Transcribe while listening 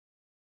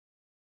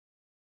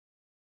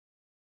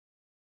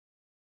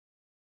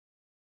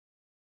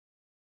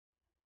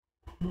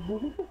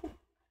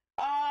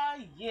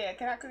Yeah,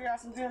 can I cook y'all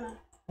some dinner?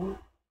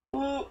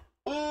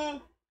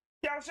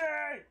 Yoshi!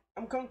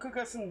 I'm gonna cook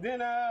us some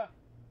dinner.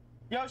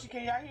 Yoshi,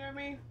 can y'all hear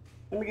me?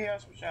 Let me give y'all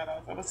some shout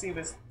outs. I'm gonna see if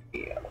it's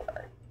here.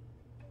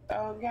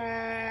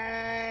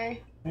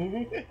 Okay.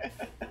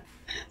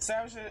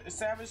 Savage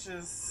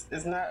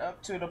is not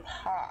up to the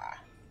par.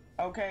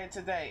 Okay,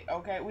 today.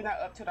 Okay, we're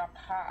not up to the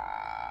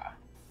par.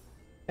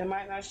 It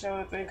might not show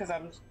the thing because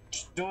I'm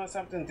doing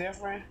something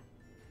different.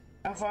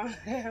 I found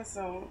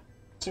some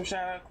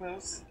shout out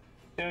clips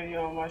showing you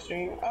on my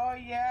stream. Oh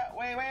yeah,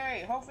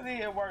 wait. Hopefully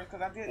it works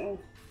because I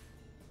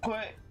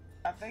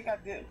think I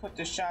didn't put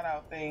the shout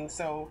out thing.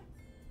 So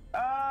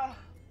I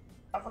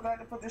forgot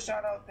to put the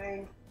shout out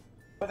thing,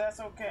 but that's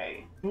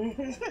okay.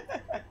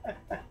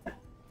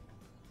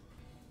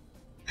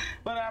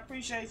 But I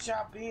appreciate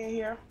y'all being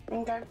here.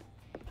 Okay.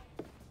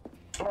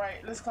 All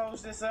right, let's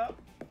close this up.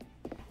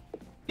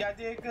 Y'all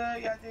did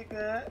good. Y'all did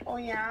good. Oh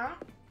yeah.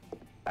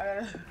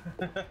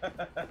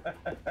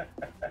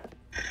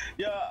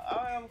 Yeah,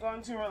 I am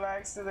going to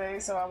relax today,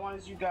 so I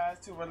wanted you guys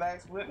to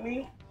relax with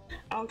me.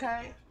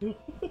 Okay.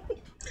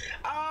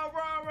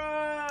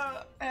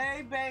 Aurora,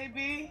 hey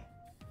baby.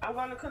 I'm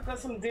gonna cook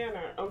us some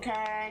dinner.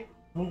 Okay.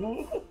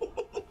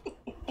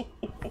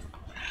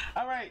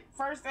 All right,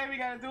 first thing we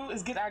gotta do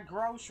is get our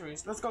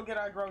groceries. Let's go get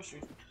our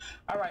groceries.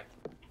 All right,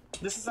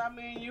 this is our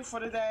menu for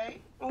the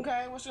day.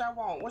 Okay, what y'all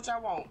want? What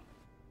y'all want?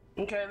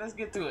 Okay, let's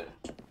get to it.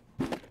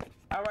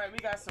 All right, we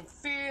got some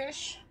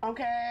fish.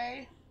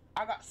 Okay,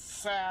 I got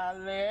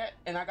salad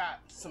and I got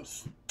some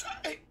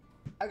steak.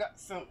 I got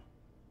some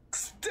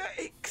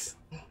steaks.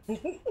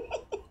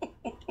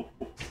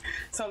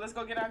 So let's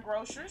go get our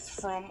groceries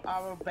from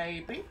our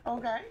baby.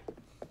 Okay.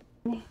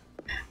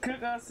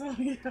 Cook us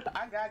some.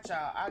 I got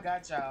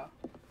y'all.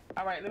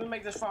 All right, let me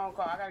make this phone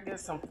call. I gotta get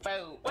some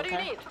food. What do you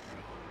need?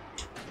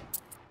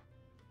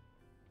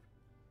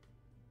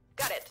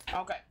 Got it.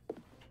 Okay.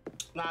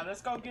 Now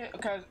let's go get,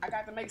 because I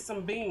got to make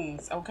some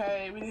beans.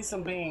 Okay, we need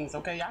some beans.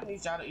 Okay, I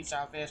need y'all to eat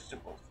y'all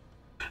vegetables.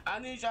 I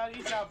need y'all to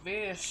eat y'all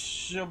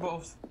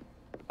vegetables.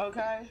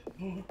 Okay.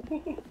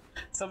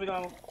 So we're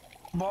gonna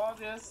boil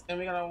this and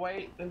we're gonna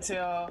wait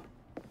until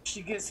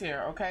she gets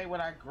here. Okay,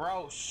 with our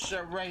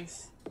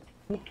groceries.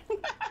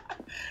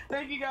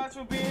 Thank you guys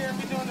for being here.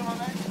 We're doing the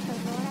relaxing.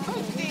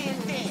 Who did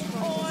that?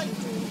 Oh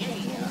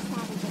yeah.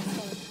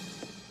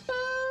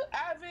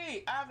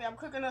 Ivy, I'm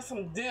cooking us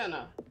some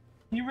dinner.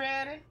 You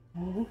ready?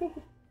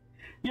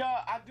 Yo,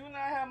 I do not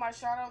have my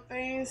shout out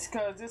things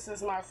because this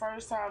is my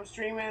first time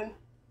streaming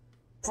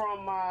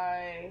from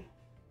my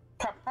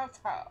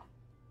computer.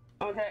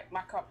 Okay,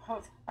 my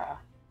computer.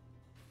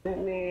 Let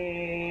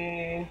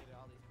me.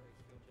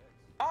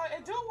 Oh,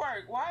 it do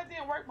work. Why it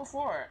didn't work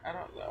before? I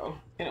don't know.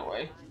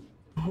 Anyway.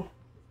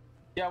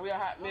 Yeah, we a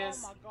hot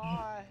mess. Oh my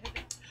god.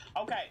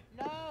 Okay.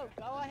 No,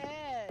 go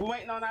ahead. We're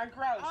waiting on our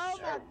groceries. Oh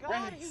my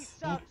god, he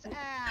sucks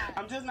ass.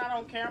 I'm just not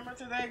on camera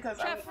today because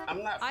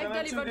I'm not I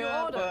feeling too delivered good,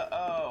 your order. but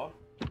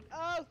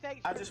Oh,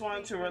 thanks. I just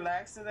wanted to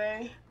relax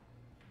today.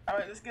 All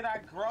right, let's get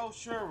our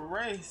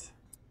groceries.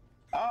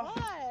 Oh.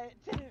 What?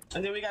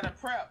 And then we gotta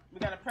prep. We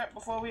gotta prep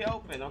before we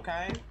open,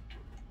 okay?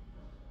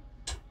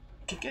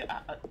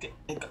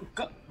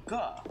 Go.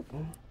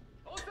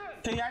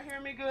 Can y'all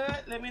hear me good?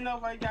 Let me know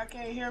if y'all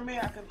can't hear me.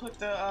 I can put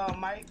the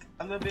mic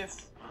a little bit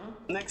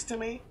next to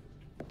me.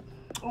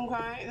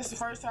 Okay, this is the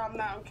first time I'm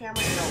not on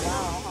camera in a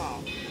while,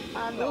 huh?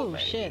 I know. Oh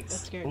shit, that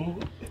scared me.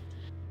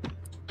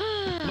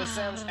 But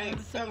Savage ain't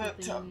feeling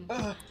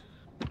tough.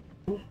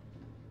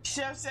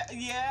 Chef said,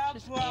 yeah,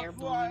 Just boy.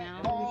 airborne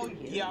now. Oh,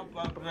 yeah,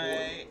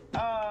 baby.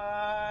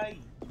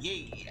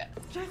 Yeah.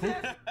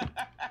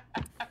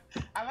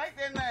 I like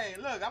that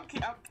name. Look,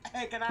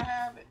 hey, can I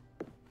have it?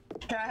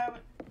 Can I have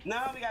it?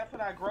 Now we gotta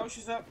put our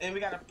groceries up and we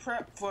gotta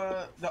prep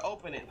for the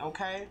opening,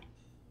 okay?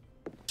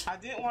 I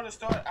didn't want to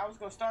start, I was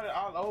gonna start it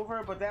all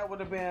over, but that would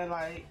have been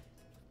like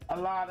a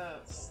lot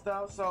of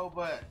stuff,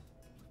 but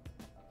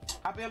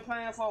I've been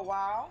playing for a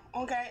while.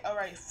 Okay, all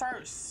right,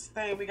 first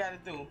thing we gotta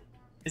do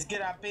is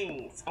get our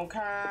beans,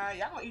 okay?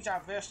 Y'all gonna eat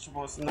y'all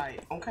vegetables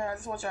tonight, okay? I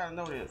just want y'all to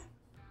know this,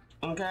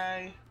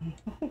 okay?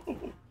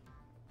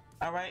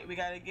 All right, we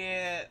gotta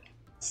get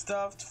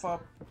stuffed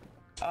for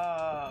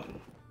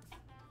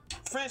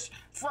French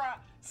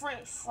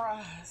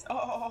fries.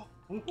 Oh.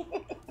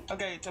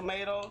 Okay,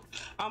 tomato.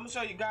 I'm gonna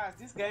show you guys.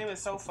 This game is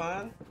so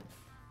fun.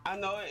 I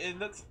know it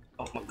looks.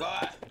 Oh my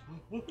god.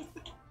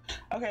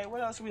 Okay,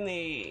 what else we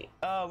need?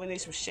 We need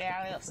some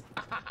shallots.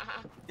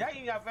 Y'all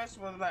eat y'all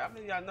vegetables like I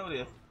mean y'all know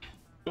this.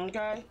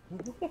 Okay.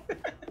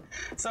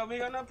 So we're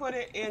gonna put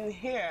it in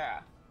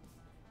here.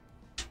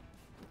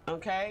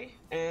 Okay,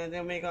 and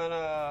then we're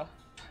gonna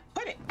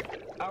put it.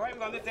 All right, we're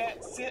gonna let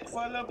that sit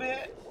for a little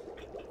bit.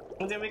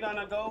 And then we're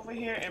gonna go over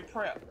here and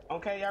prep.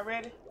 Okay, y'all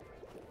ready?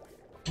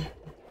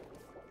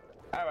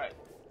 All right,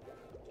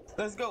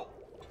 let's go.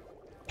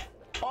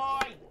 Oh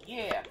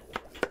yeah,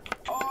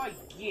 oh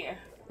yeah.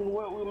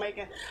 What we're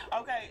making?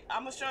 Okay,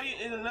 I'm gonna show you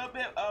in a little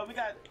bit. We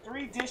got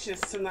 3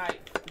 dishes tonight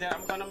that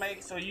I'm gonna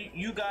make, so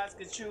you guys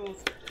can choose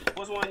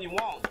which one you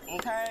want.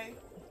 Okay.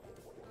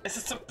 It's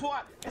a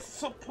support. It's a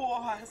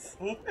support.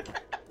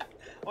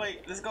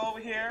 Wait, let's go over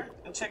here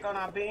and check on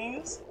our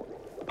beans.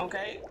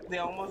 Okay,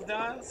 they're almost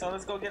done. So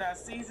let's go get our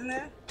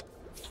seasoning.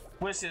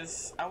 Which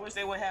is, I wish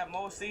they would have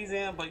more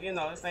seasoning, but you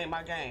know, this ain't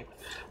my game.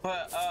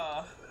 But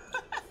all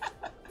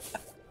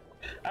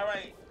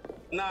right.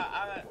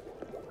 Now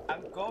I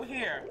go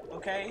here.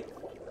 Okay.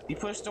 You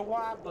push the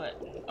Y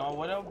button or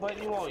whatever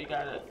button you want. You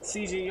gotta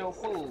season your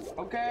food.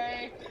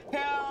 Okay.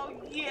 Hell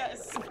yeah,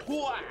 it's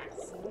support.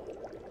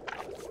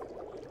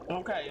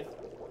 Okay.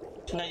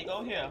 Now you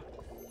go here.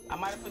 I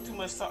might have put too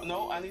much salt.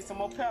 No, I need some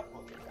more pepper.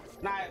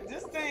 Now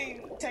this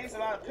thing takes a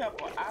lot of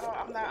pepper.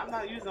 I'm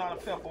not using all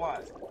the pepper.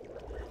 Watch.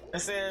 It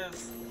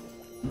says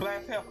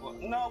black pepper.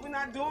 No, we're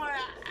not doing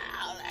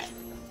that.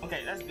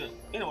 Okay, that's good.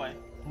 Anyway.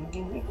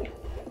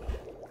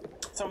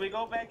 So we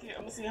go back here.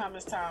 Let me see how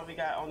much time we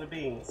got on the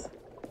beans.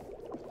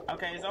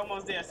 Okay, it's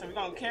almost there. So we're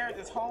gonna carry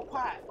this whole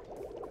pot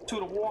to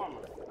the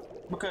warmer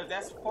because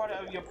that's part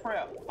of your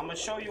prep. I'm gonna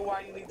show you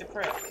why you need to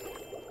prep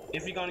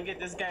if you're gonna get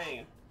this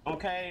game.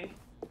 Okay,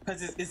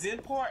 because it's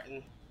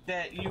important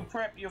that you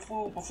prep your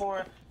food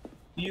before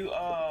you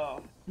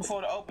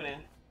before the opening.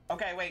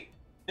 Okay, wait.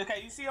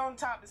 Okay, you see on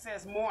top it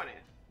says morning,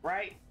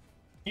 right?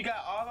 You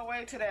got all the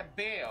way to that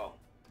bell.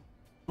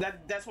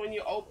 That's when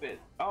you open.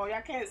 Oh,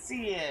 y'all can't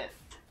see it.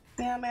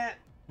 Damn it.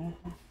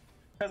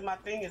 Because my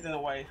thing is in the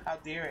way. How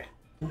dare it?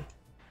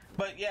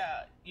 But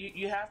yeah,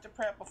 you have to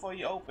prep before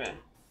you open.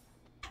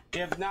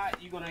 If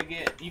not, you're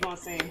gonna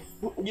see.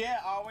 Yeah,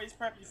 always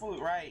prep your food,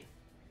 right?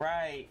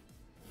 Right.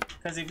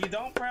 Because if you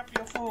don't prep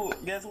your food,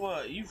 guess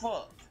what? You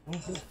fucked.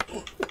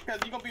 Because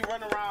you're gonna be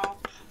running around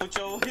with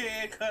your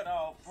head cut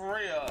off, for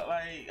real.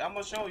 Like, I'm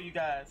gonna show you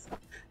guys.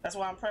 That's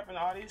why I'm prepping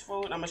all these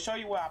food. I'm gonna show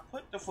you where I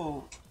put the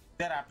food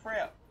that I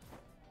prep.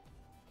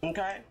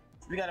 Okay?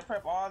 We gotta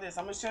prep all this.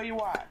 I'm gonna show you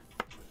why.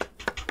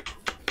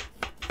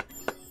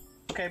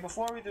 Okay,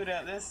 before we do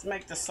that, let's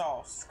make the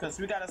sauce. Because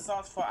we got a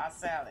sauce for our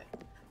salad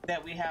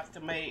that we have to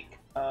make.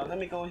 Let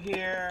me go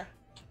here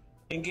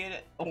and get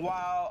it.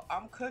 While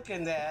I'm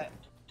cooking that,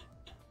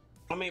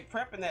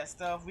 prepping that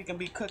stuff, we can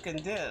be cooking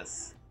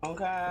this.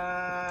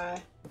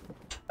 Okay.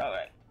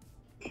 Alright.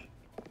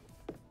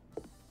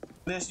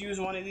 Let's use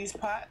one of these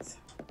pots.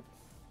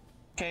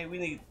 Okay, we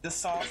need the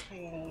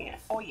saucepan.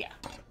 Oh, yeah.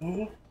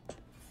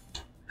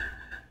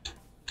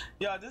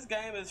 Yo, this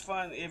game is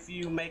fun if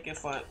you make it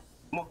fun.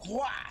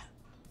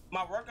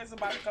 My worker's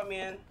about to come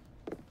in.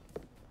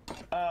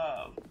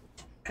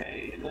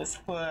 Okay, let's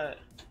put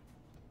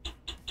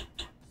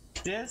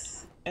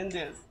this and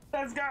this.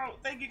 Let's go.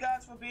 Thank you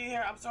guys for being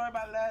here. I'm sorry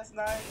about last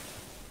night.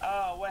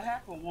 What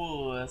happened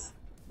was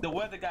the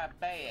weather got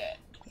bad.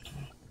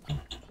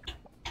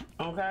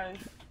 Okay.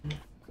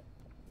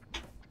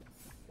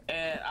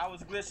 And I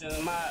was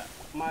glitching.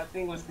 My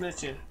thing was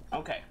glitching.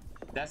 Okay.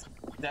 That's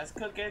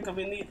cooking because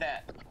we need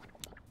that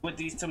with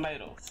these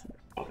tomatoes.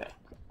 Okay.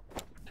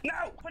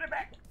 No, put it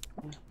back.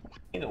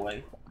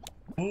 Anyway.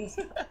 Let's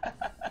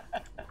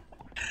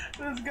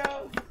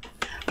go.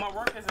 My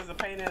workers is a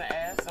pain in the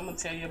ass. I'm gonna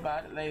tell you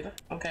about it later.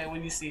 Okay,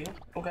 when you see them.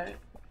 Okay.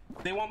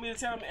 They want me to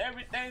tell them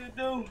everything to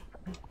do.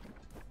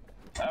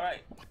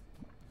 Alright.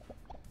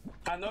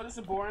 I know this is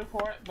a boring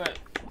part, but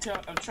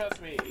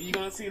trust me, you're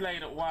gonna see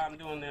later why I'm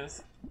doing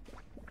this.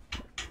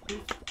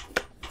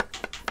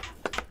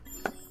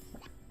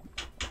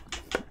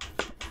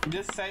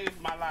 This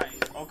saved my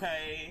life,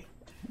 okay?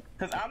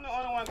 Because I'm the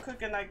only one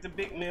cooking like the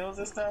big meals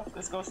and stuff.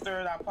 Let's go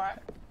stir it our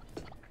pot.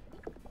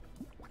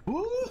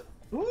 Woo!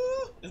 Woo!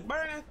 It's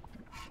burning.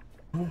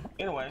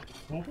 Anyway.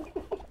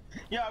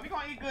 Yo, we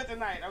gonna eat good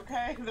tonight,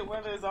 okay? The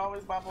weather is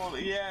always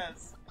bipolar.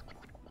 Yes.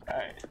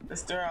 Alright,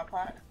 let's stir our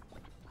pot.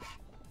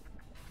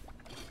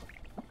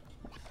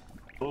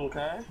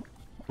 Okay.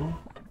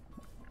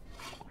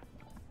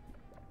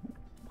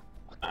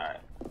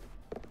 Alright.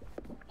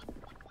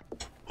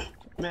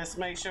 Let's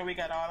make sure we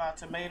got all our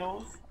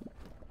tomatoes.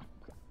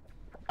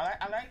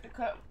 I like to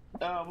cut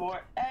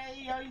more.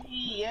 Hey, yo,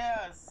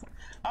 yes.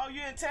 Oh,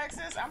 you in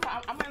Texas?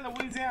 I'm in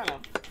Louisiana.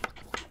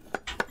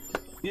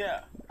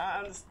 Yeah, I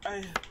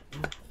understand.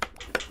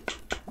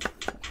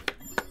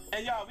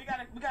 And y'all, we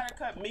gotta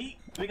cut meat.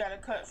 We gotta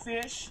cut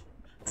fish.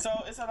 So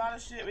it's a lot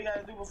of shit we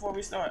gotta do before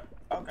we start.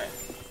 Okay,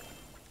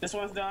 this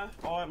one's done.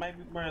 Or it might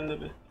be burning a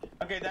little bit.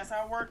 Okay, that's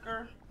our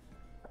worker.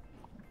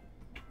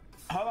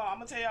 Hold on, I'm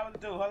gonna tell y'all what to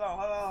do. Hold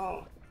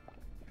on.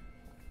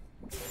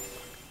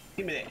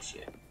 Give me that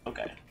shit.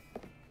 Okay.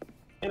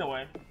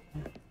 Anyway,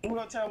 we're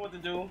gonna tell them what to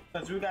do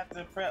because we got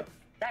the prep.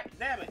 God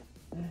damn it!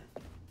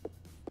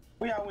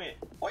 Where y'all went?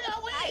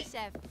 Hi,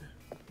 Chef.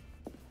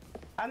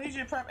 I need you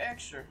to prep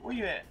extra. Where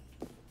you at?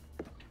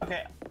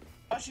 Okay.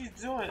 Oh, she's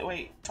doing it.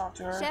 Wait, talk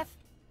to her. Chef.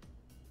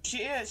 She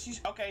is.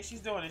 She's okay. She's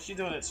doing it. She's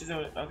doing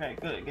it. Okay,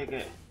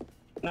 good.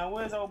 Now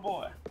where's old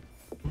boy?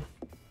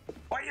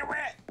 Where you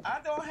at? I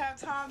don't have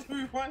time to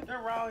be running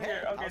around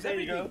here. Okay, there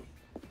you go.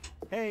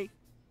 Hey.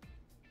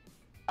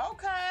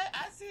 Okay,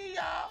 I see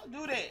y'all.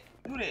 Do that.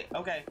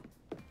 Okay.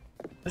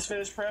 Let's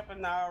finish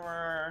prepping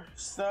our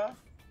stuff.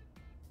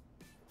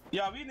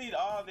 Y'all, we need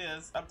all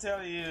this. I'm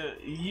telling you,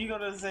 you're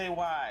gonna say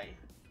why.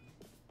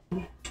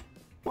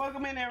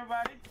 Welcome in,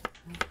 everybody.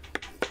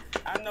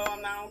 I know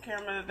I'm not on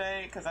camera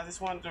today because I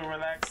just wanted to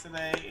relax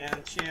today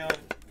and chill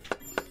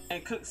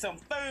and cook some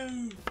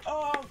food.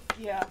 Oh,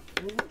 yeah.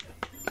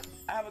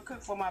 I haven't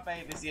cooked for my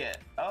babies yet.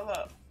 Hold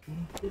up.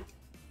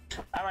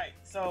 All right,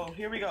 so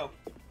here we go.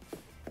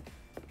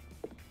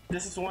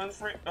 This is one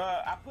for,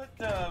 I put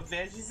the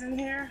veggies in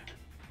here.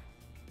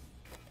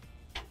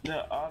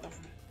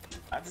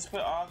 I just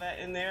put all that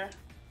in there.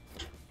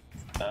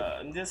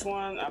 And this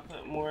one, I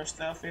put more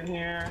stuff in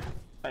here,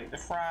 like the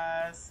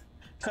fries.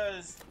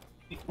 Cause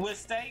with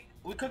steak,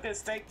 we're cooking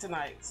steak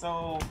tonight.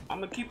 So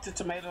I'm gonna keep the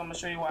tomato. I'm gonna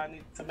show you why I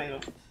need the tomato.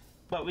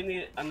 But we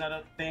need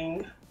another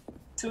thing.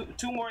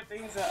 Two more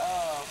things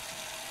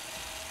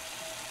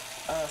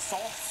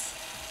sauce,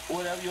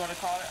 whatever you want to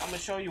call it. I'm gonna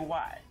show you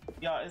why.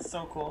 Y'all, it's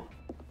so cool.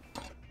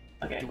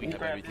 Okay, Do we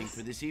have everything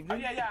for this evening?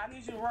 Oh yeah, I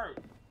need you to work.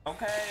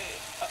 Okay.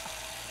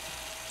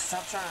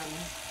 Stop trying.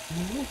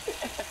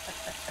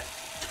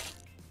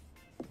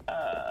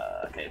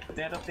 Okay, put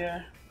that up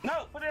there.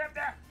 No, put it up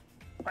there.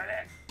 Put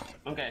it.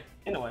 Okay.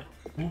 Anyway.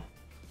 All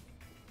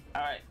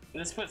right,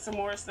 let's put some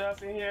more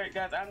stuff in here,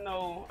 guys. I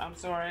know, I'm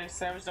sorry,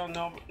 Savage don't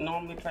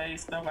normally play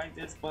stuff like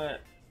this,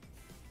 but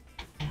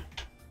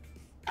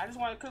I just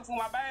want to cook for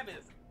my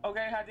babies.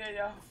 Okay, how dare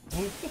y'all?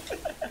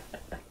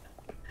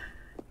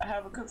 I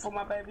haven't cooked for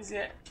my babies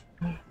yet.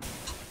 All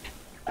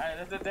right,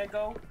 let's let that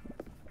go.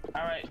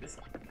 All right,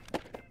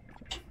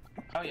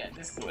 oh yeah,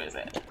 this is where it's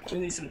at. We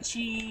need some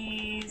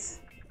cheese.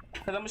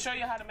 Cause I'm gonna show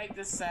you how to make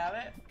this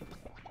salad.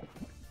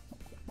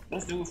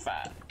 Let's do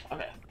 5.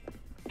 Okay.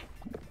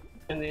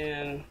 And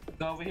then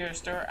go over here,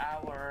 stir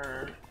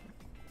our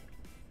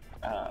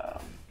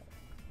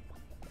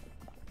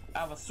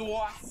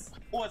sauce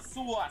or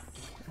sauce.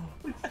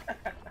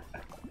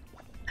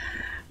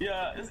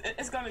 Yeah,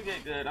 it's gonna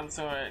get good. I'm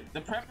sorry.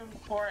 The prepping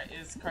part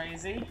is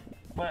crazy,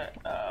 but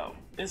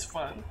it's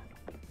fun.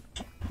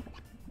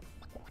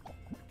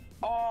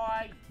 Oh,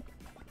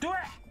 do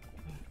it.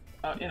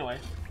 Anyway.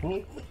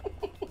 All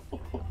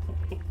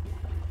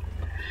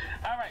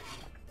right.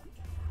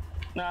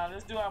 Now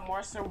let's do our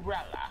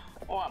mozzarella.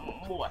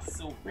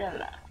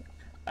 Mozzarella.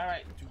 All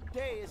right.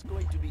 Today is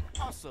going to be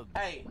awesome.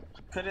 Hey,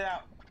 cut it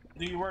out.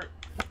 Do your work.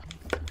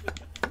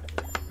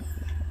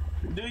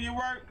 Do your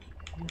work.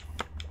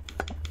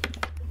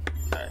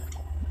 All right.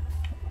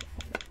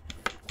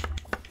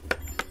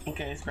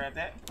 Okay, let's grab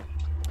that.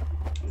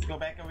 Let's go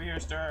back over here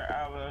and stir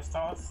our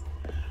sauce.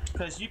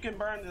 Because you can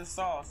burn the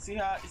sauce. See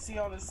how you see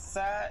on the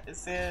side it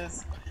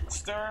says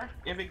stir?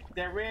 If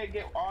that red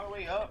get all the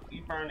way up,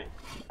 you burn it.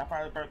 I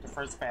probably burnt the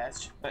first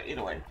batch, but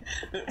anyway.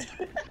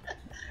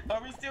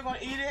 Are we still gonna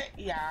eat it?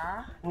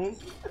 Yeah.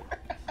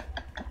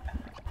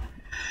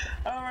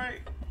 Alright,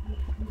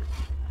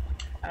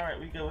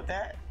 we good with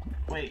that?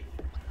 Wait.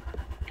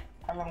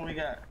 How long we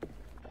got?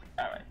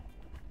 Alright.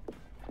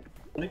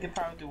 We could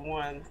probably do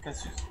 1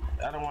 because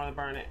I don't want to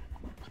burn it.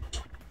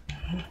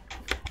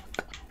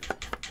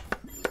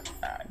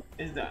 Alright,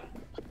 it's done.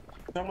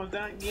 It's almost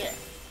done? Yeah.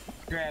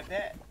 Grab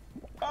that.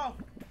 Oh!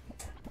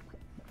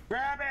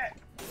 Grab it!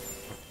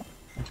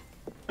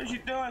 What you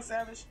doing,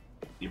 Savage?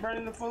 You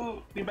burning the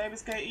food? Your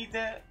babies can't eat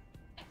that?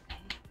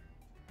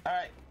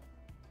 Alright.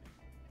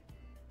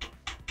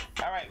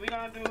 Alright, we're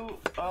gonna do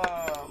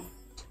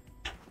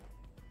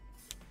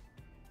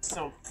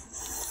some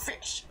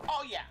fish.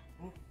 Oh yeah!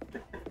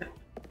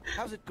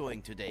 How's it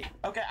going today?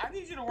 Okay, I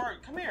need you to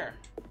work. Come here.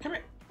 Come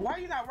here. Why are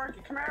you not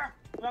working? Come here.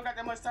 We don't got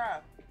that much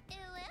time.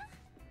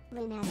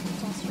 Lynette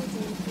just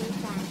redeemed free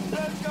fashion.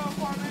 Let's go,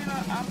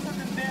 Paulina. I'm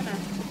cooking dinner.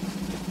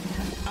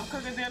 I'm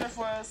cooking dinner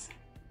for us.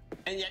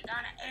 And you're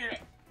gonna eat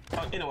it.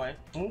 Oh, anyway.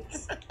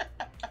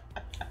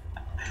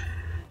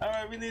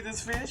 Alright, we need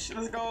this fish.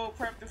 Let's go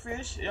prep the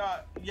fish.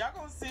 Y'all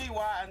gonna see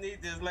why I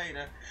need this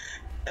later.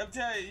 I'm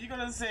telling you, you're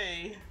gonna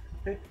see.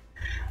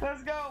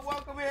 Let's go.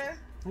 Welcome in.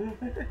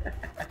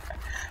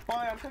 Boy,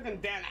 I'm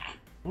cooking dinner.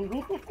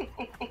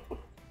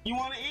 You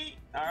wanna eat?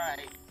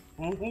 Alright.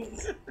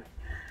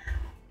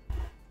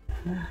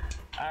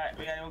 Alright,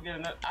 we gotta go get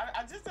another.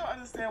 I just don't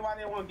understand why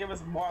they want to give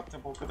us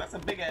multiple, because that's a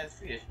big ass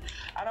fish.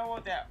 I don't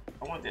want that.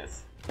 I want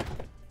this.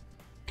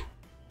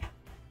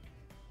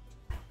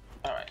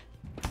 Alright.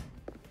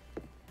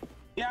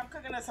 Yeah, I'm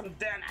cooking us some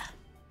dinner.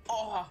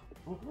 Oh.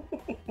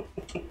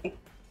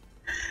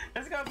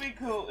 It's gonna be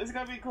cool. It's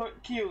gonna be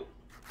cute.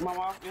 My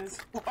mom is.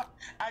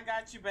 I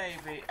got you,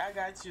 baby. I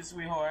got you,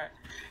 sweetheart.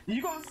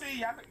 You gonna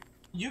see.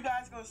 You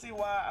guys gonna see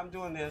why I'm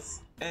doing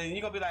this, and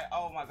you gonna be like,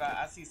 "Oh my God,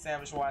 I see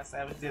Savage. Why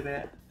Savage did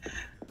that?"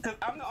 Cause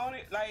I'm the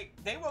only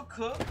they will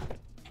cook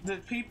the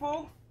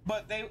people,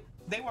 but they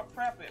will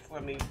prep it for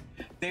me.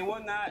 They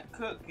will not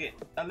cook it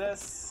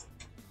unless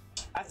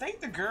I think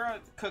the girl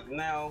cook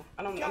now.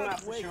 I'm not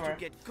for wait sure. to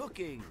get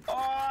cooking.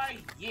 Oh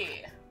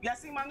yeah, y'all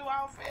see my new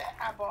outfit?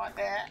 I bought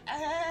that.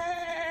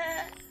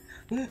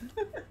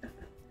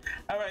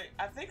 All right,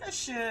 I think I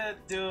should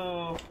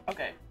do.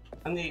 Okay,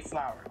 I need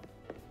flour.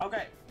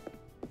 Okay.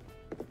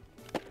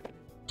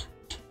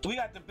 We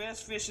got the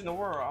best fish in the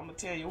world. I'm gonna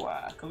tell you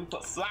why. Cause we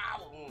put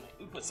flour on it.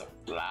 We put some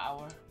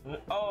flour.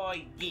 Oh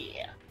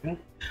yeah.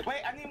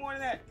 Wait, I need more than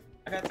that.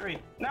 I got 3.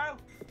 No!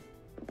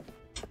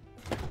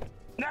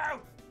 No!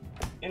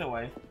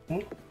 Anyway.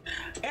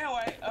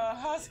 Anyway,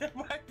 how's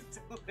everybody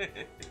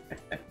doing?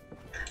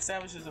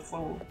 Savage is a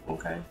fool,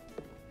 okay?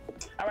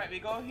 Alright, we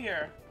go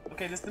here.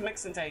 Okay, this is the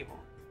mixing table.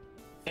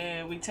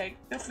 And we take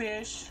the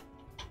fish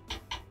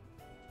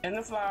and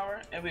the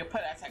flour and we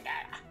put that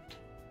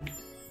together.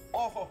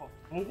 Oh,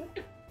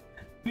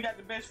 we got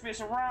the best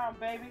fish around,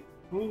 baby.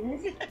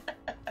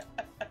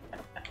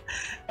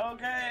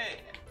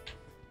 Okay.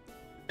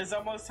 It's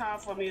almost time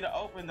for me to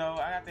open though.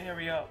 I got to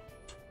hurry up.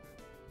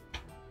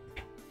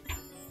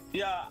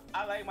 Yeah,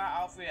 I like my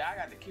outfit. I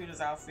got the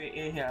cutest outfit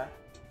in here.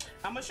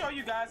 I'm gonna show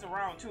you guys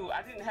around too.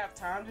 I didn't have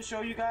time to show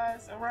you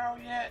guys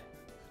around yet,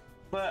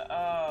 but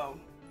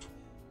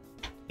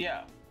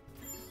yeah.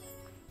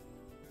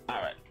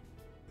 All right,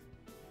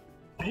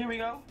 here we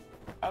go.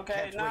 Okay,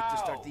 Can't now wait to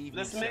start the evening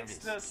let's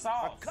mix service. the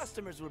Our sauce.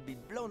 customers will be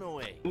blown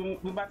away.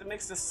 We're about to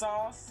mix the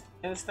sauce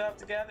and stuff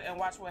together and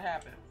watch what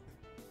happens.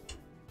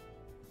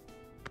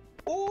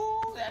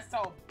 Ooh, that's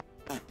so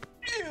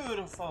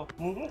beautiful.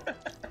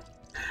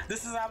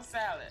 This is our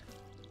salad.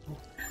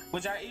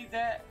 Would y'all eat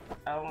that?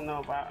 I don't know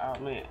about,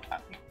 oh man.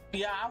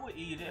 Yeah, I would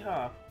eat it,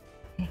 huh?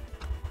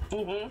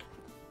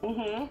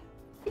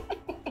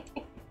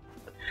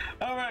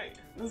 All right,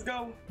 let's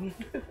go.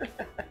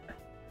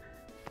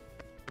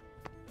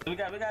 we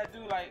gotta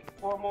do like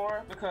 4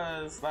 more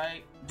because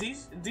like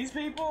these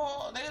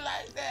people, they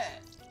like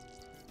that.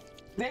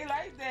 They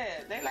like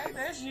that. They like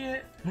that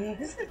shit.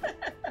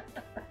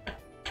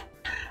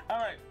 All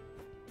right.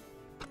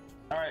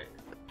 All right.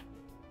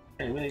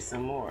 Hey, we need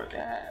some more.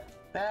 That.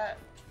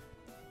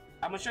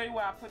 I'm gonna show you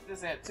where I put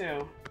this at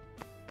too.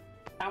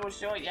 I'm gonna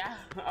show you.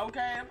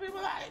 Okay,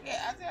 people like it.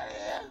 I tell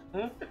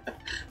you.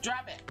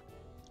 Drop it.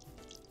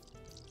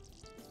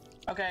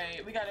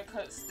 Okay, we gotta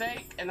cut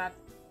steak, and I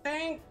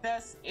think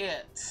that's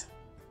it.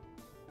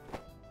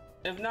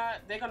 If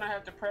not, they're gonna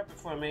have to prep it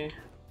for me.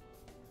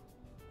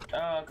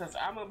 Cause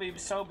I'm gonna be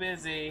so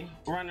busy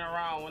running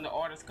around when the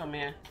orders come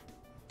in.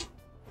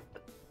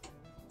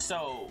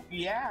 So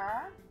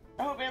yeah.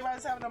 I hope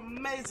everybody's having an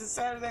amazing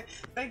Saturday.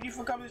 Thank you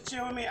for coming to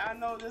chill with me. I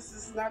know this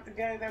is not the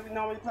game that we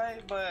normally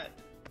play, but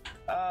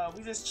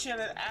we just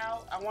chilling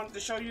out. I wanted to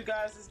show you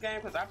guys this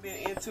game because I've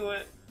been into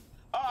it.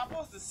 Oh, I'm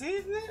supposed to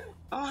season it?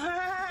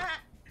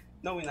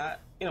 No, we not.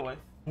 Anyway.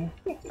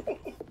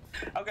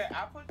 Okay,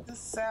 I put the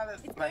salad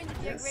It's like going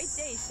to be this. a great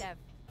day, Chef.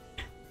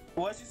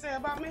 What you say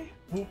about me?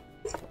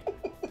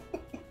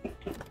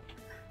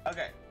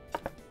 Okay.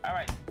 All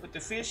right. Put the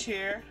fish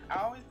here.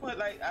 I always put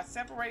like I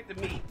separate the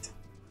meat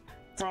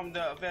from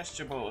the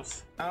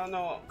vegetables. I don't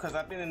know because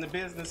I've been in the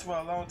business for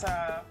a long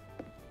time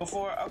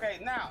before. Okay,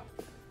 now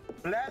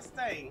last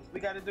thing we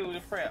got to do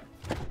to prep,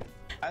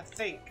 I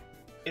think,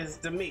 is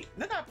the meat.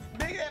 Look how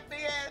big that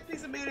big ass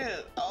piece of meat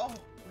is. Oh,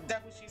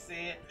 that's what she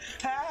said.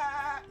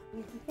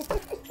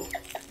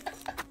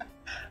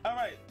 All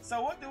right.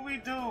 So what do we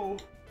do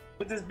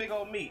with this big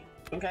old meat?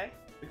 Okay,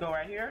 we go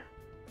right here,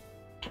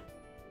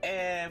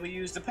 and we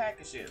use the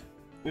packaging.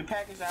 We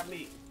package our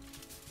meat.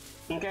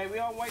 Okay, we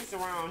don't waste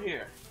around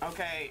here.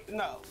 Okay,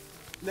 no,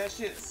 that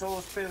shit's so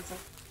expensive.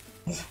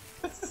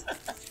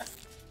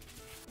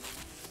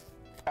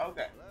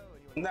 Okay,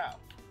 now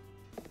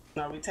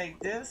we take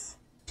this,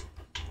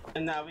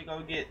 and now we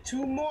gonna get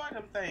 2 more of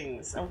them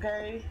things.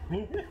 Okay,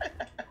 we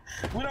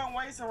don't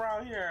waste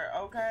around here.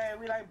 Okay,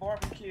 we like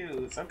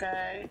barbecues.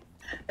 Okay,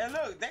 and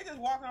look, they just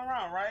walking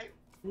around, right?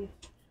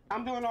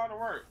 I'm doing all the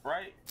work,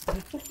 right?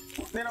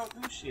 They don't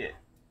do shit.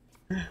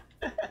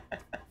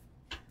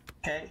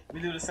 Okay, we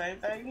do the same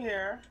thing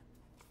here.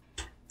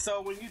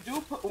 So when you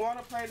do want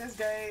to play this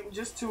game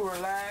just to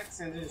relax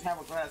and just have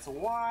a glass of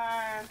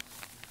wine,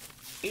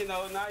 you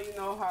know, now you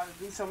know how to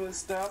do some of this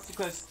stuff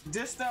because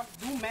this stuff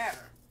do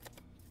matter.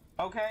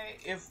 Okay,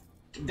 if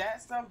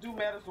that stuff do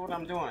matter to what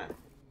I'm doing,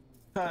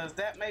 because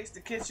that makes the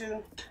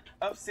kitchen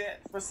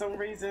upset for some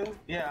reason.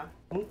 Yeah.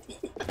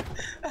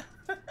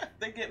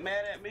 They get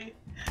mad at me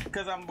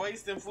because I'm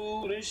wasting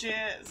food and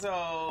shit.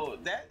 So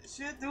that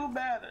shit do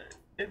matter.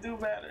 It do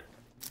matter.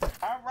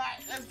 All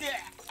right, let's get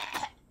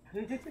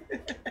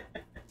it.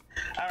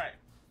 All right,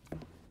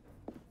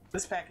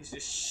 let's package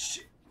this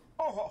shit.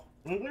 Oh,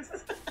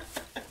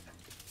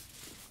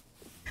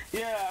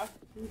 yeah.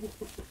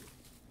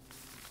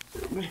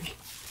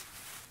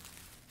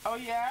 Oh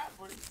yeah.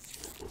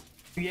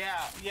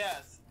 Yeah.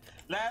 Yes.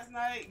 Last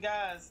night,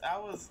 guys, I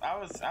wasn't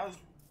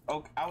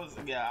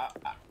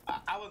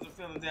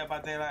feeling Dead by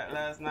Daylight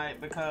last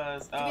night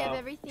because Do we have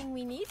everything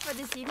we need for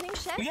this evening,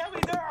 Chef? yeah, we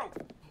do.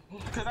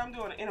 Because I'm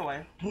doing it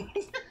anyway.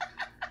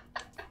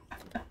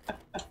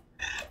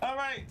 All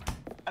right.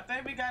 I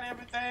think we got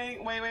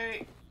everything.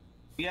 Wait.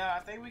 Yeah, I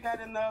think we got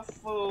enough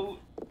food.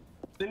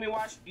 Let me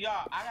watch.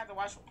 Y'all, I got to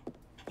watch.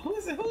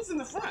 Who's in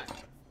the front?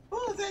 Who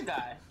is that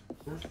guy?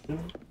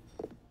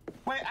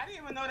 Wait, I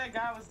didn't even know that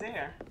guy was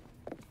there.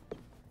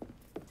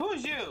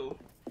 Who's you?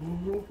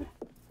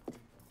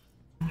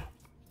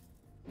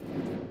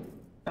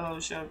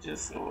 Hello, Chef.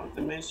 Just want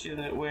to mention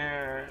it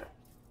where.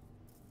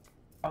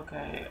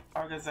 Okay,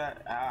 Earth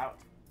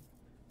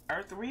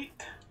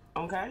Week.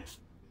 Okay?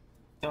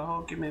 The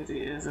whole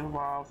community is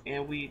involved,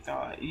 and we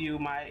thought you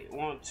might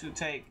want to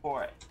take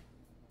part.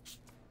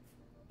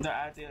 The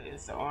idea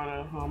is to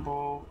honor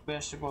humble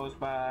vegetables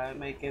by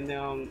making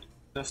them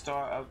the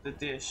star of the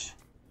dish.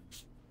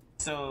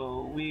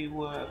 So we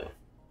would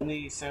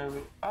need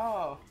serving.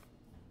 Oh.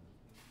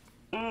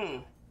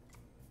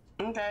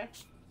 Okay.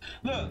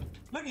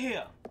 Look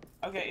here.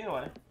 Okay,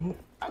 anyway. Okay,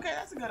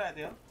 that's a good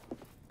idea.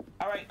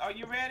 All right, are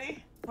you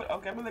ready?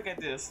 Okay, let me look at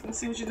this. Let me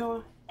see what you're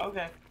doing.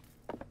 Okay.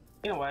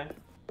 Anyway,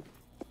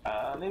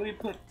 let me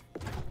put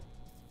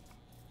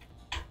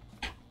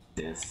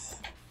this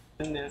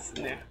and this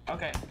in there.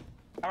 Okay.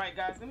 All right,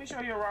 guys, let me show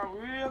you around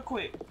real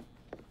quick.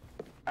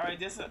 All right,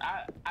 this is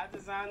I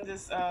designed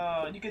this.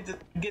 You can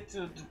get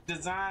to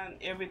design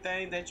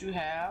everything that you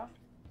have,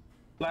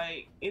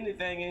 like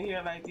anything in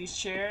here, like these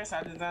chairs.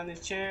 I designed these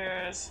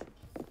chairs,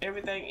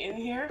 everything in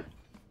here,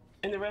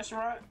 in the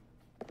restaurant,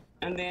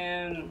 and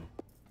then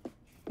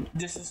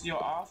this is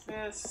your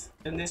office,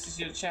 and this is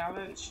your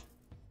challenge,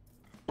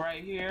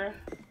 right here.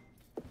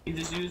 You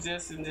just use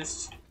this and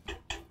just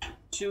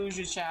choose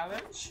your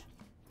challenge.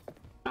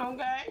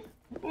 Okay.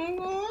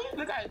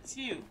 Look how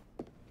cute.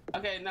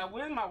 Okay, now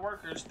where's my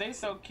workers? They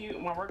so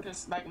cute. My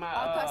workers, like my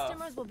Our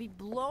customers will be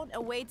blown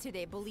away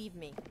today, believe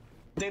me.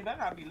 They better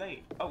not be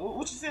late. Oh,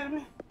 what you said to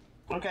me?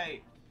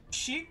 Okay,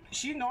 she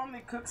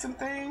normally cooks some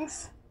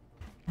things,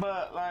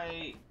 but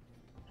like,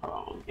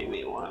 hold on, give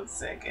me 1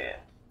 second.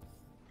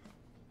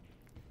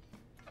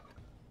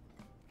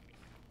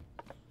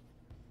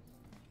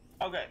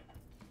 Okay,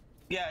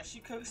 yeah, she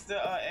cooks the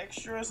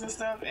extras and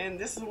stuff, and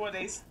this is where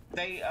they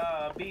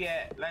be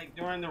at, like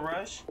during the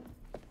rush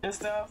and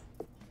stuff.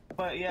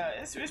 But yeah,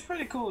 it's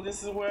pretty cool.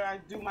 This is where I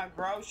do my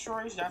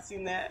groceries. Y'all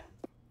seen that?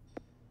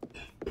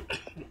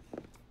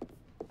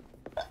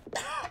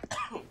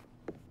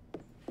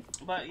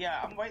 But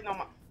yeah, I'm waiting on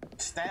my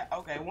stat.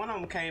 Okay, one of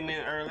them came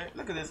in early.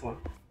 Look at this one.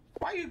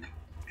 Why you?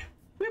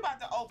 We about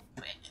to open.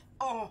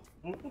 Oh,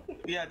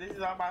 yeah. This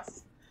is all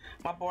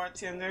my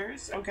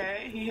bartenders.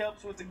 Okay, he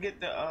helps with to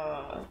get the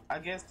I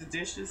guess the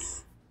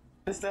dishes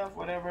and stuff,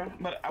 whatever.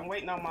 But I'm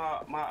waiting on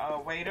my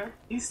waiter.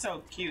 He's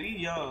so cute. He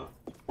young.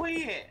 Where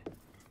he at?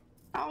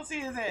 I don't see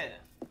his ass.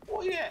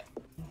 Where he at?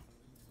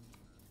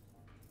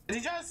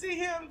 Did y'all see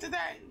him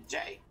today,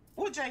 Jake?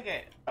 Where Jake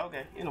at?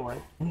 Okay, anyway.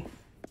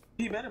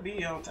 He better be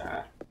here on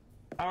time.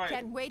 All right.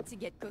 Can't wait to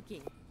get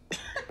cooking.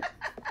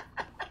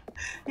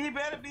 He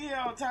better be here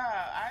on time.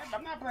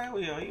 I'm not playing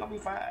with him. He gonna be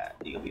fine.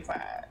 He gonna be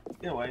fine.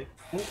 Anyway.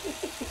 I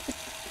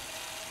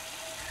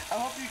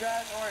hope you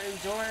guys are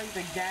enjoying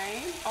the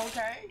game,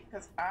 okay?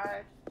 Because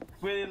I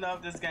really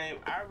love this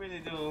game. I really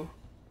do.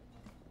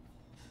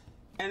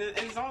 And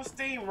it's on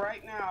Steam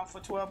right now for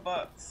 12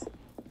 bucks.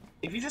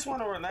 If you just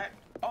want to relax.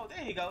 Oh,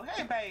 there you go.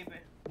 Hey,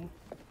 baby.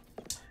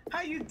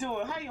 How you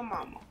doing? How your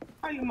mama?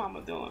 How your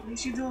mama doing?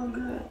 Is she doing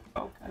good?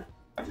 Okay.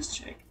 I'll just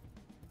check.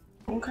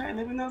 Okay,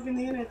 let me know if you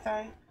need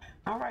anything.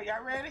 All right,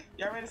 y'all ready?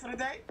 Y'all ready for the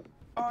date?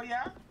 Oh,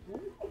 yeah?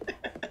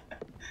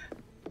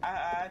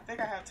 I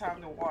think I have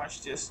time to wash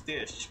this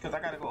dish because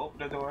I got to go open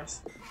the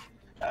doors.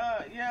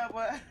 Yeah,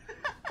 but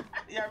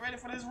y'all ready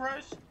for this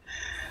rush?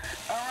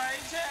 All right,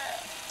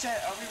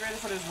 chat, are we ready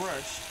for this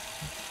rush?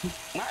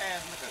 My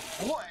ass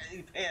looking, boy,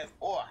 he passed,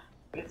 boy.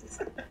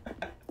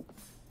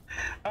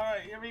 All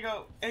right, here we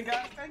go. And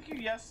guys, thank you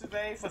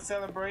yesterday for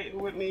celebrating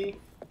with me.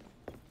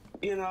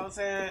 You know what I'm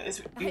saying?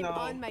 It's, I'm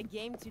on my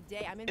game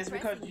today. I'm it's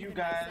impressing because you even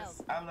guys,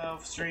 myself. I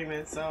love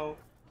streaming, so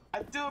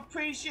I do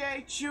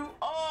appreciate you.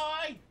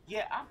 Oh,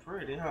 yeah, I'm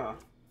pretty, huh?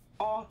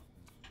 Oh.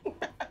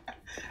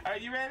 Are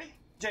you ready?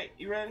 Jake,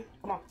 you ready?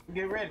 Come on,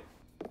 get ready.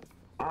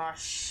 Oh,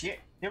 shit.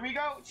 Here we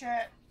go,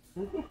 chat.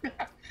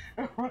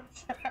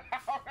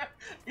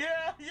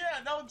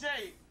 Yeah, no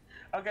Jake.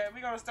 Okay,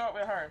 we're gonna start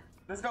with her.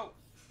 Let's go.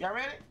 Y'all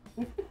ready?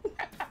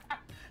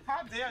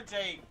 How dare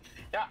Jake?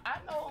 Yeah, I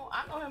know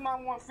him.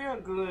 I want to feel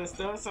good and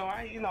stuff, so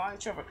I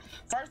ain't tripping.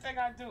 First thing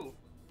I do,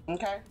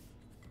 okay,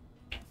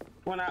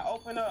 when I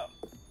open up,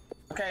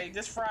 okay,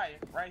 this fryer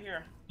right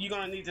here, you're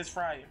gonna need this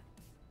fryer.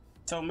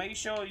 So make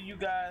sure you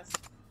guys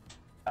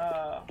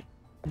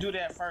do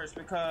that first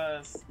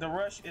because the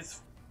rush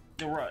is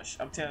the rush.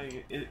 I'm telling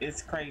you,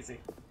 it's crazy.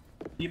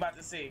 You about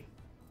to see.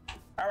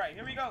 All right,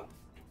 here we go.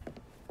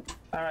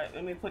 All right,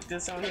 let me put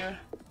this on here.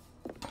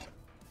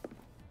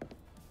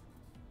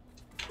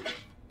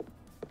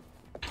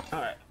 All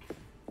right,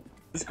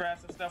 let's grab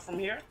some stuff from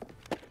here.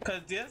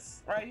 Cause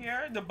this right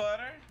here, the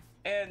butter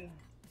and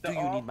the Do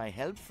you need my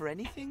help for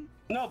anything?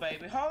 No,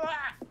 baby, hold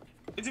on.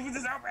 It's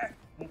this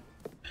open.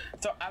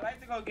 So I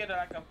like to go get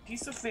like a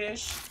piece of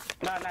fish.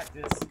 No, not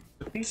this.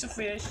 A piece of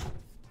fish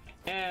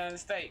and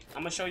steak.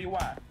 I'm gonna show you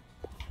why.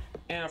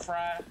 And a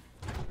fry.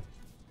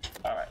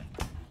 All right.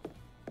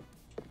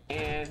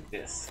 And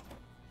this.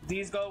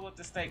 These go with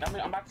the steak. I'm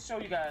about to show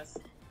you guys.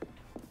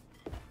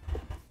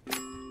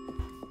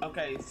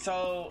 Okay,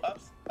 so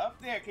up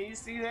there, can you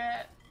see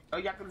that? Oh,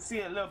 y'all can see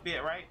it a little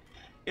bit, right?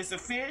 It's a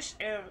fish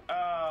and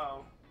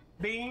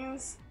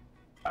beans,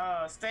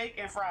 steak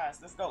and fries.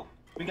 Let's go.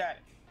 We got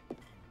it.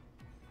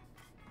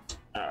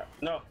 All right,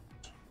 no.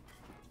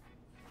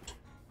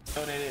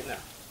 Throw that in there.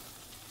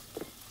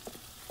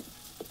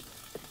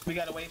 We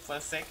gotta wait for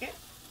a second.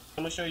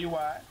 I'm gonna show you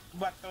why. We're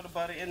about to throw the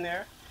butter in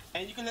there,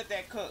 and you can let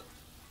that cook.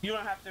 You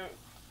don't have to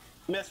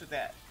mess with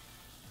that.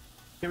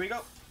 Here we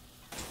go.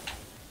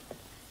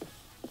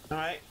 All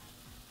right.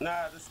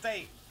 Now the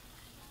steak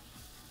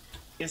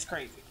is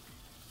crazy.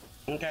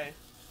 Okay.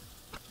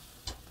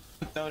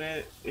 Throw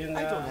that in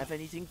there. I don't have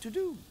anything to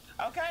do.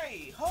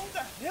 Okay, hold the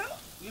hell.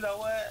 You know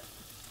what?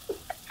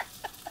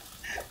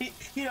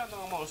 he don't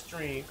know I'm on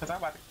stream because I'm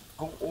about to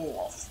go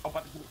off. I'm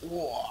about to go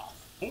off.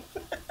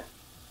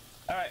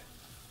 All right.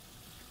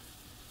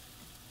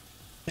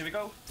 Here we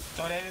go.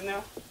 Throw that in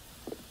there.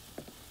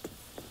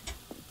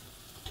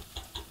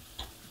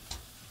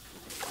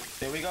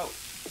 There we go.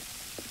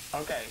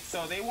 Okay,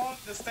 so they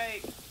want the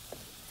steak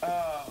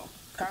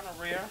kind of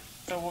rare.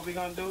 So what we're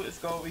gonna do is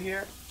go over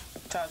here,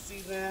 top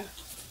season.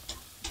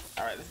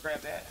 All right, let's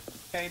grab that.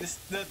 Okay, the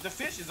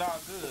fish is all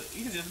good.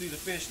 You can just leave the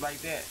fish like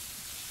that.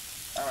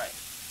 All right.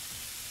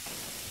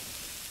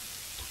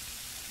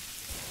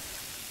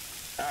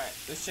 All right,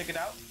 let's check it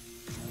out.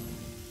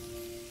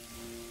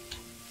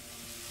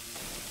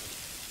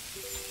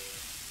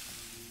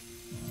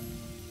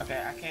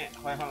 Okay, I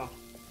can't. Wait, hold on.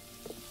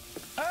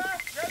 Ah,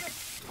 grab it.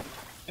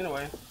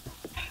 Anyway,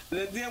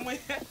 then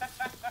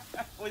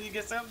when you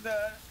get something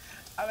done,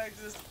 I like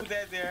to just put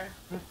that there.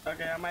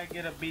 Okay, I might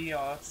get a B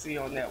or C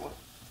on that one.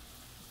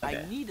 Okay.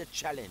 I need a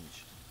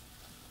challenge.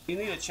 You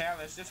need a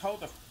challenge. Just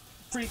hold the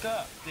freak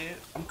up, dude.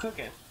 I'm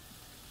cooking.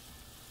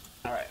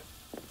 All right.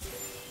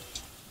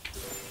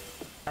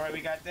 All right,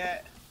 we got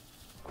that.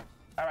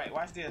 All right,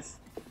 watch this.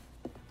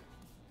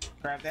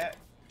 Grab that.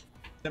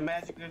 The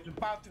magic is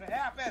about to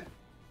happen.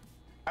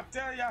 I'm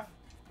telling y'all.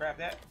 Grab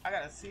that. I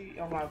gotta see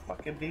on my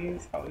fucking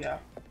beans. Oh yeah.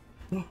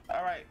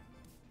 All right.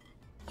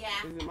 Yeah.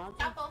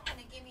 Stop open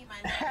and give me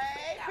my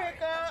Hey,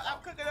 Pickle. I'm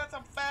cooking up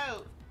some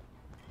food.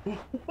 Look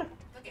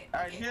at.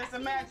 All right, here's the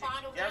magic.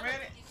 Y'all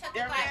ready? You shut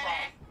Y'all the light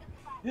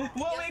ready?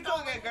 What we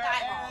cooking, girl?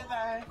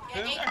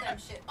 You ate them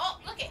shit. Oh,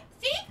 look it.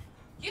 See?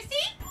 You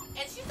see?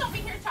 And she's over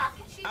here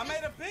talking. She I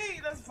made a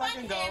beat. Let's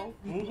fucking go.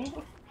 Look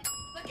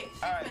it.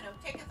 She's All right. gonna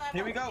take his eyeball.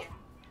 Here we go.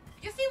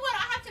 You see what I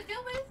have to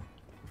deal with?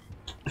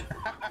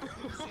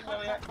 See what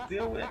we have to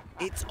deal with?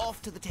 It's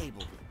off to the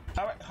table.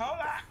 All right, hold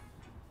on.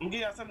 I'm gonna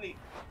give y'all something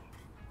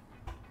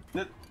to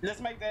eat. Let's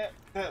make that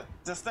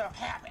the stuff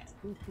happen.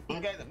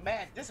 Okay, the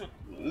magic. This was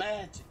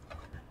magic.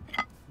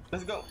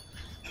 Let's go.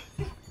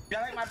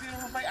 Y'all like my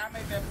beautiful plate? I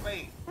made that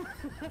plate.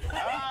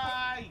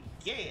 Ah,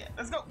 yeah.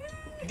 Let's go.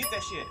 Get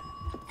that shit.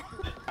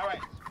 All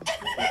right.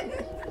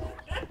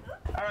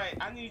 All right.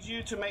 I need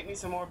you to make me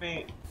some more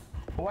beans.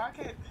 Why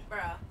can't?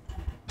 Bruh.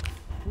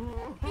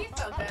 He's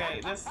so bad.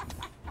 Okay, let's.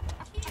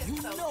 He You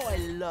is so know bad.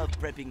 I love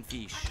prepping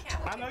fish.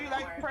 Can't I know you wait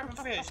like anymore.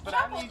 prepping fish, but I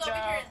Shuffle's need over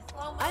here y'all. in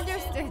slow motion.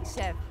 Understood,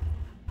 chef.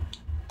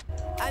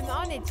 I'm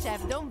on it,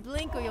 chef. Don't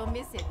blink or you'll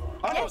miss it.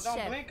 Oh Yes, no, don't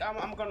chef. blink.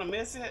 I'm gonna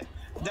miss it.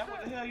 That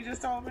what the hell you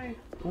just told me?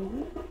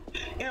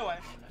 Anyway.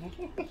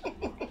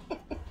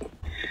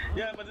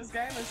 Yeah, but this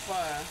game is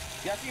fun.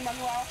 Y'all see my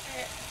new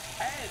outfit?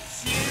 I had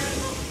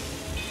chill.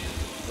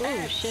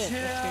 Oh shit,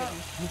 that scared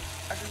me.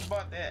 I just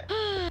bought that.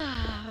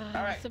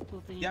 All right.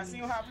 Simple things. Y'all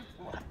see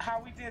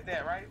how we did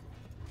that, right?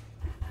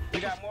 We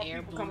got more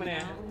Air people coming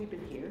in.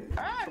 balloon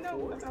Ah,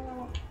 no. That's all I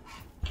want.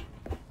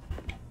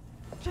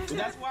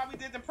 That's why we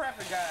did the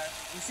prepping, guys.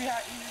 You see how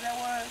easy that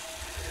was?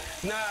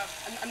 Now,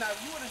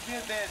 if you would have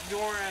did that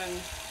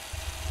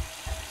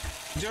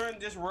during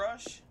this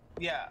rush,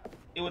 yeah,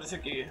 it would have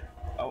took you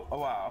a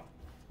while.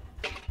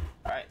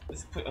 All right,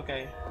 let's put.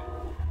 Okay,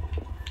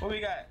 what we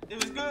got? It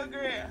was good,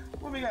 girl.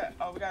 What we got?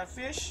 Oh, we got a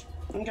fish.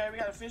 Okay, we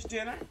got a fish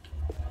dinner.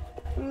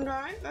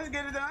 Okay, let's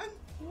get it done.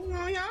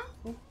 Oh yeah.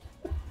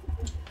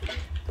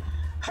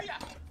 Hiya.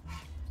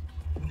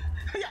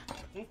 Hiya.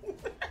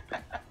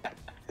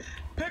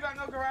 Pick on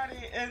no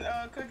karate and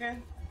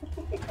cooking.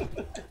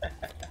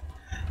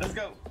 Let's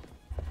go.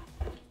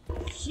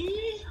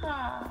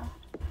 Hee-haw.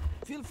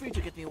 Feel free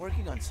to get me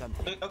working on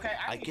something. Okay,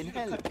 I need can you to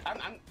help.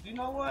 cook. You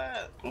know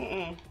what?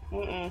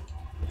 We're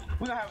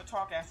gonna have a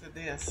talk after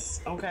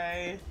this,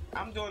 okay?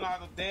 I'm doing all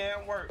the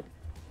damn work.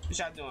 What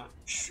y'all doing?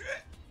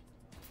 Shit.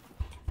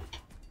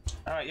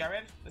 All right, y'all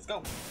ready? Let's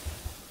go.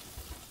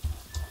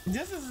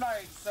 This is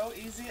like so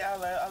easy.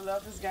 I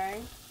love this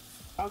game.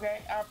 Okay,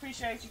 I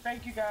appreciate you.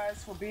 Thank you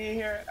guys for being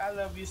here. I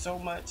love you so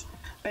much.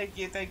 Thank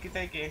you, thank you,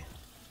 thank you.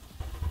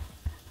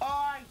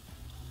 Oh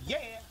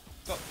yeah.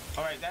 Go.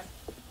 All right,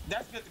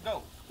 that's good to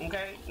go.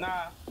 Okay.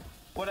 Now,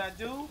 what I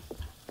do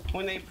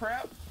when they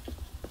prep,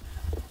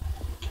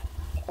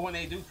 when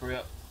they do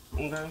prep.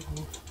 Okay.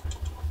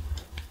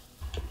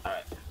 All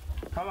right.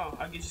 Hold on.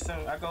 I'll get you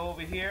some. I go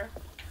over here.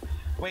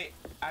 Wait.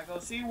 I go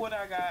see what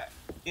I got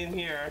in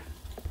here,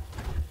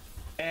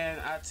 and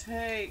I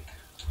take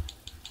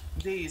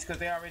these because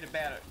they already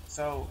battered.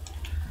 So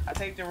I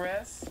take the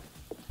rest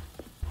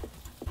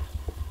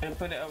and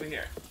put it over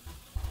here.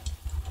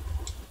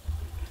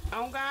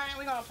 Okay,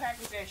 we're gonna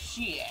package that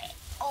shit.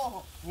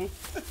 Oh, we're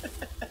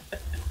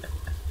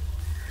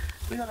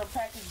gonna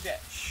package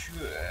that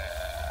shit.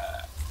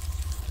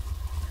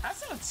 I'm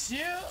so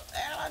chill.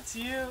 I'm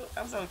chill.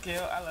 I'm so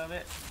chill. I love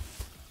it.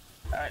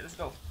 All right, let's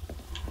go.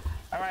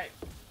 All right.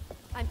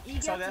 I'm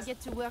eager So to get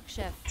to work,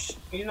 chef.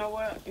 You know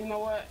what? You know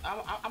what?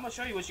 I'm gonna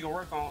show you what you can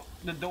work on.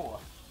 The door.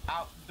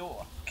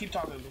 Outdoor. Keep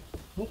talking to me.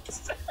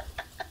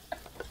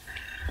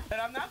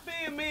 And I'm not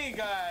being mean,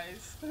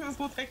 guys. They don't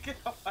do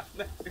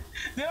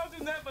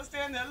nothing but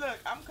stand there. Look,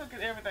 I'm cooking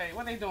everything.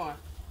 What they doing?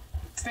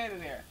 Standing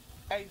there.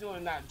 Ain't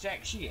doing not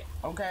jack shit,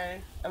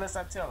 okay? Unless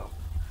I tell them.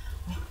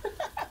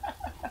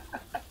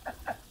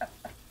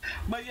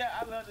 But yeah,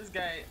 I love this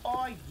game.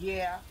 Oh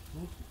yeah.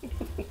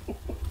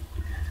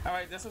 All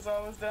right, this was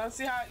almost done.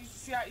 See how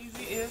easy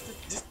it is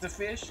to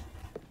fish.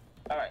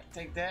 All right,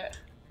 take that.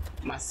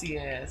 My sea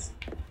ass.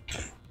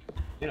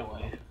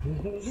 Anyway.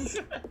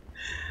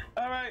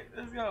 All right,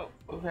 let's go.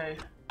 Okay,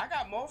 I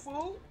got more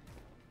food.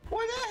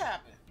 When did that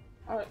happen?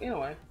 All right,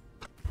 anyway.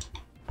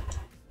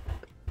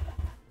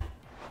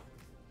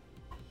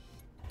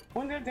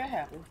 When did that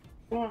happen?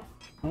 Come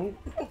on.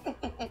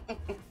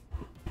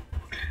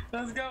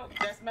 Let's go.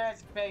 That's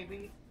magic,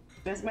 baby.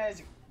 That's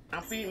magic.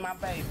 I'm feeding my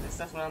babies.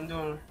 That's what I'm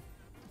doing.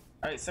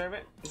 All right, serve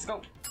it. Let's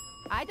go.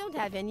 I don't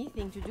have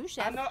anything to do,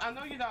 chef. I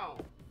know you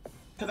don't.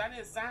 Cause I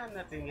didn't sign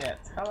nothing yet.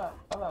 Hold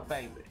up,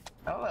 baby.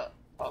 Hold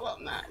up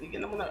now. You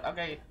getting them?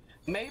 Okay.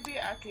 Maybe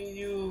I can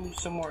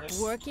use some more.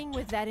 Working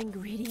with that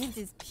ingredient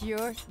is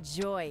pure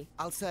joy.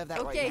 I'll serve that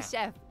Okay, right now.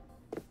 chef.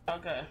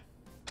 Okay.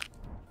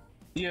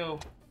 You,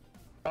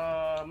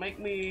 make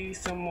me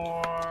some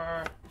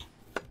more.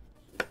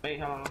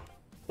 Wait, hold on.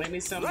 Make me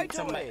some. Right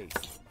some away.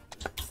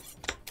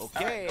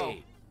 Okay.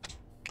 Right,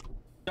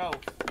 go.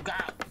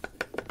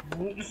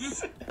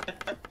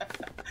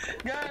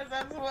 Guys,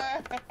 I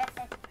swear.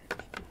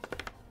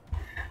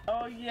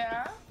 Oh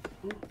yeah.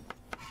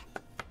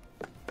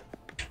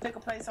 Take a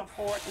place on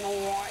Fort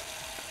North.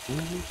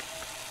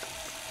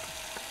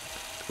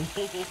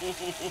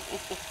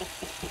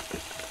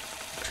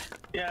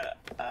 Yeah.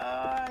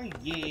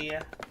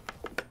 Yeah.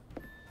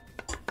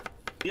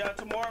 Yeah.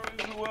 Tomorrow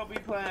we will be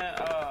playing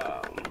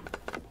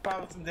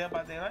probably some Dead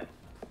by Daylight.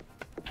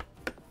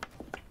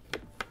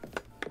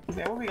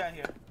 Okay, what we got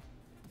here?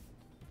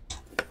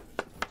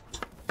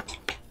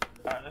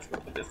 All right, let's go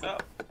put this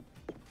up.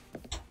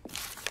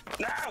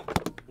 No.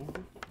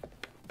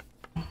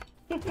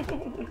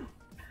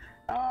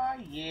 Oh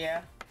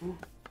yeah.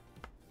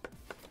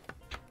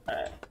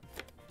 Alright.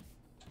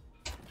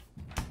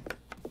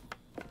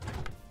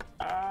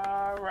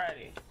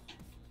 Alrighty.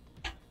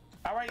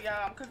 Alright,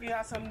 y'all. I'm cooking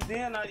y'all some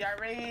dinner. Y'all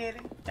ready?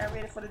 Y'all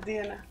ready for the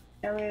dinner?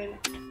 Y'all ready?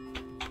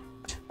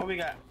 What we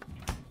got?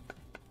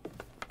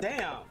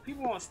 Damn,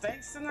 people want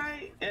steaks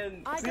tonight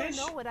and I fish?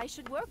 don't know what I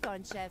should work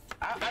on, chef.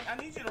 I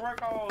need you to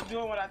work on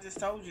doing what I just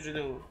told you to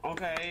do,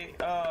 okay?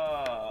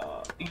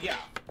 Yeah.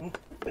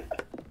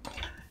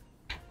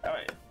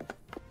 Alright.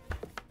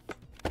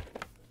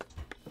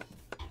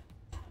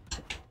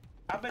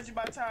 I bet you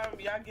by the time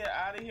y'all get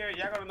out of here,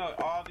 y'all gonna know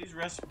all these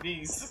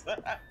recipes.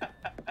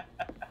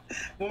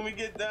 When we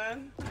get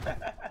done.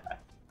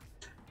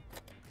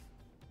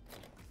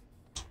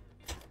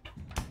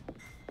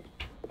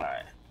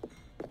 Alright.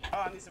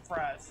 Oh, I need some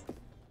fries.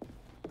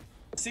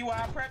 See why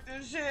I prepped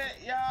this shit,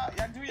 y'all?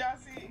 Y'all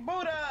see?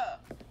 Buddha!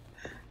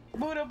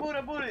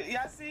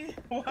 Y'all see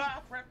why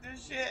I prepped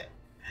this shit?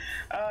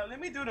 Let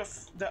me do the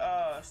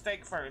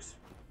steak first.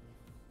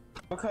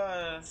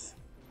 Because,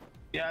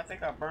 yeah, I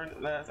think I burned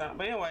it last time.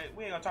 But anyway,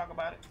 we ain't gonna talk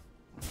about it.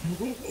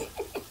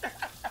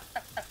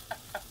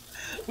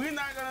 We're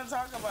not gonna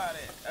talk about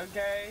it,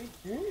 okay?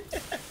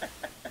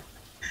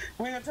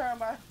 We ain't gonna talk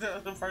about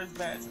the first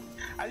batch.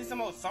 I need some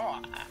more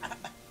salt.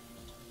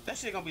 That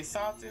shit gonna be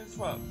salty as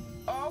fuck.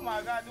 Oh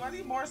my god, do I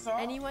need more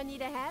salt? Anyone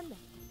need a hand?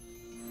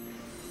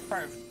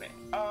 Perfect.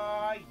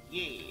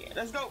 Yeah.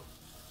 Let's go.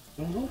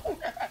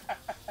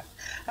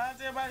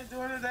 How's everybody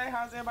doing today?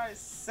 How's everybody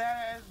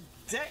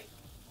Saturday?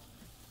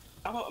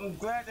 I'm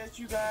glad that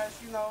you guys,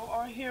 you know,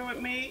 are here with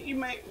me. You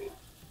make me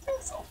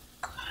feel so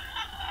good.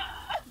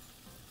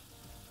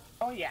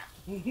 Oh yeah.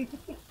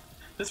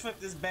 Let's flip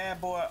this bad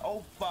boy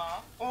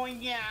over. Oh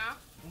yeah.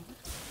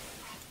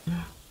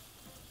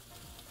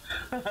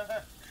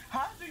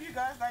 How do you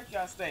guys like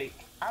your steak?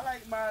 I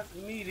like mine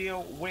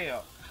medium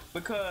well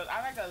because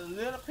I like a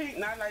little pink,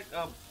 not like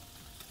a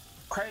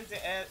crazy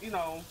ass, you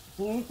know.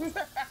 You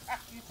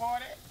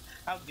farted?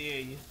 How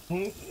dare you?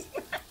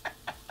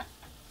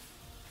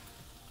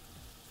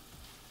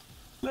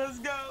 Let's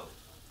go.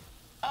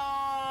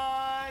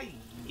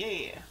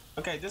 Yeah.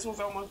 Okay, this one's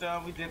almost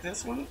done. We did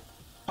this one.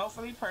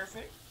 Hopefully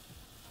perfect.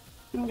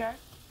 Okay.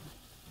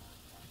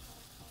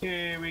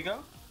 Here we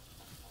go.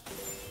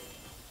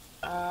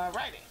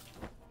 Alrighty.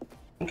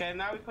 Okay,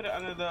 now we put it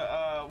under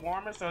the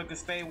warmer so it can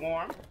stay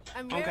warm.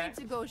 I'm ready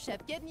to go,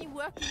 chef. Get me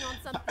working on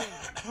something.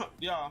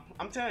 Y'all,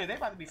 I'm telling you, they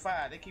about to be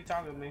fired. They keep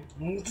talking to me.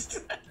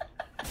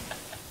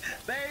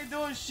 They ain't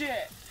doing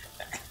shit.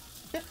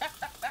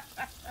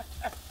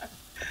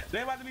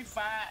 They about to be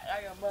fired.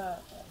 I am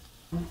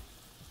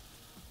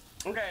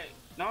Okay,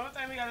 the only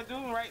thing we gotta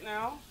do right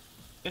now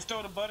is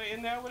throw the butter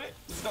in there with it.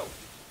 Let's go.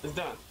 It's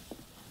done.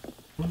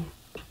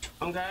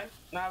 Okay.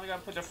 Now we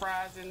gotta put the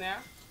fries in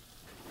there.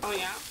 Oh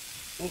yeah.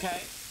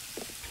 Okay.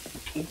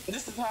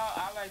 This is how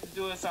I like to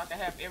do it, so I can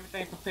have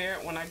everything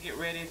prepared when I get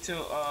ready to.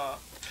 Oh,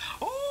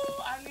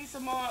 I need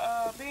some more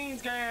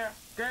beans, girl.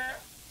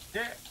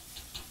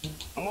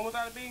 I'm almost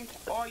out of beans.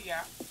 Oh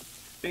yeah.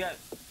 We got.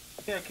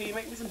 Here, can you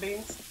make me some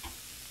beans?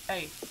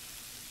 Hey.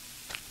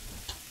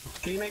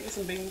 Can you make me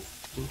some beans?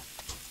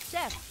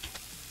 Chef,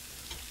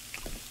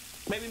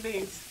 Make me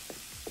beans.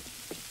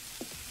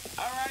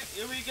 Alright,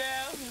 here we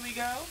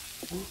go.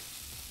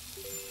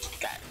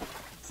 Got it.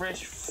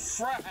 Fresh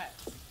fries.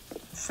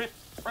 Fresh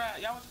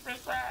fries. Y'all want some fresh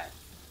fries?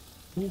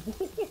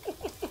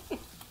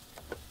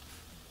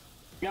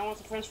 Y'all want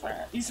some French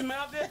fries? You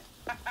smelled it?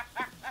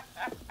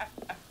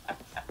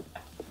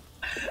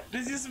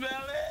 Did you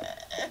smell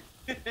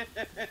it?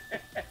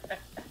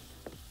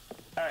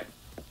 Alright.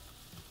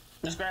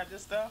 Let's grab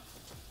this stuff.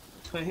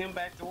 Put him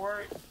back to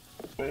work.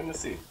 Wait, let me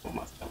see. What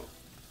my stomach?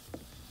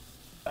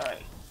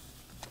 Alright.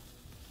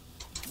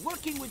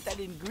 Working with that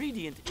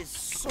ingredient is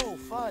so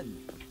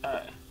fun.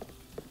 Alright.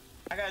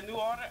 I got a new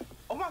order.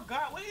 Oh my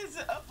god, what is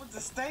it up with the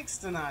steaks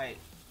tonight?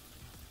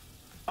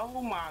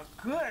 Oh my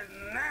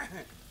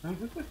goodness.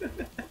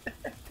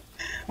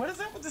 What is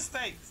up with the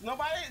steaks?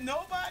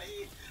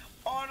 Nobody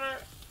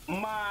ordered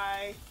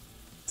my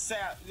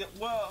salad.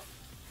 Well,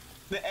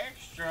 the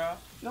extra.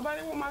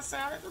 Nobody want my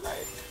salad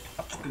tonight.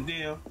 A fucking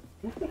deal.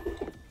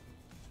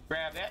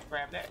 Grab that.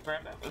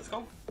 Let's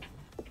go.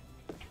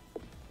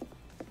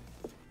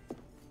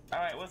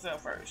 Alright, what's up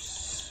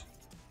first?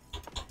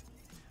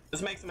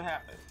 Let's make something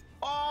happen.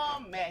 Oh,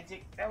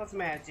 magic. That was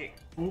magic.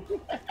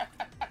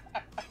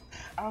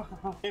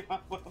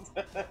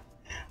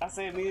 I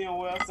say medium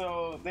well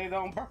so they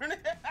don't burn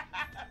it.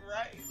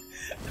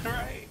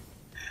 right.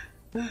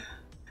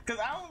 Cause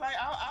I don't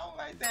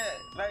like that.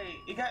 Like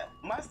you got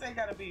my steak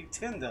gotta be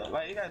tender.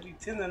 Like it gotta be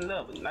tender and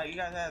loving. Like you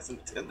gotta have some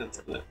tender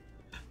to it.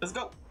 Let's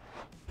go.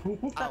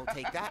 I'll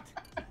take that.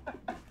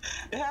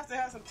 It has to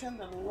have some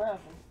tender and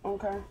loving.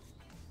 Okay.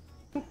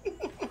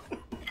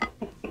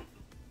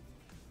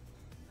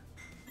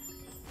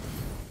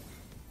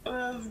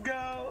 Let's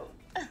go.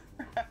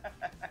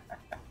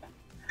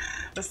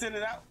 Let's send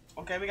it out.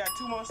 Okay, we got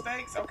 2 more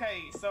steaks.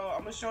 Okay, so I'm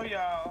gonna show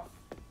y'all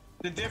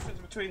the difference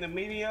between the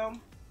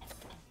medium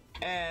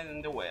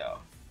and the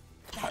well.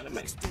 That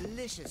looks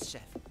delicious,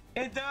 chef.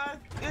 It does,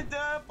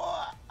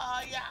 boy.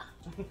 Oh yeah.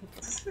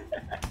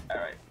 All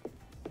right.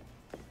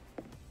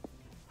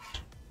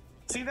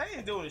 See, they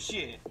ain't doing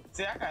shit.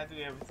 See, I gotta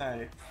do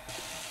everything.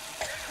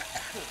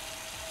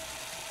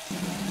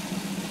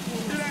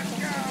 Let's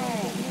go.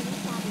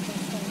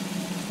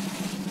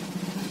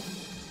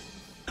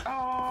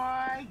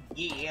 Oh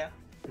yeah.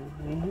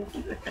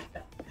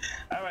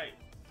 All right.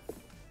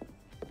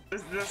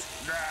 Let's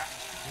just dry.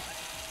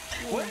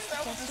 What is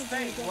that with the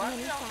steak? Why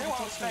do y'all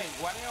want steak?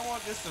 Why do y'all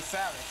want just the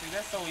salad? See,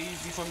 that's so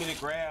easy for me to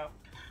grab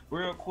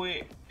real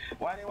quick.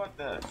 Why do they want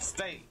the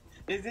steak?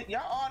 Is it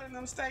y'all ordering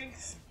them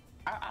steaks?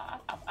 I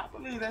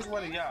believe that's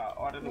one of y'all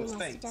ordering them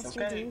steaks,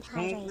 okay?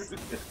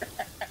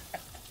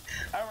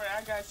 All right,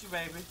 I got you,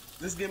 baby.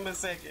 Just give me a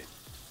second.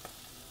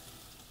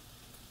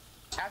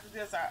 After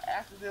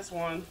this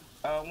one,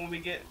 when we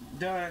get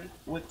done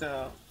with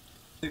the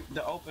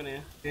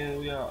opening, then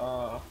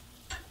we'll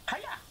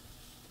hiya.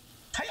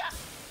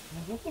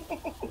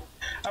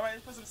 All right,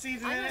 let's put some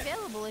seasoning in I'm it.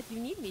 available if you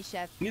need me,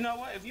 chef. You know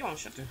what? If you don't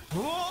shut the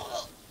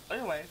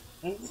anyway.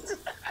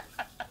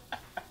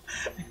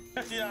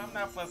 Yeah, I'm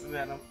not fussing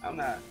at him. I'm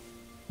not.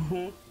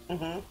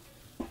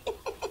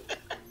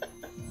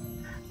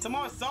 Some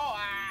more salt.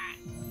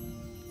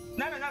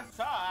 Not enough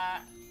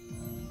salt.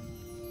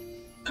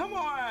 Come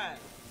on.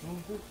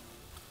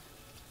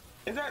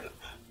 Is that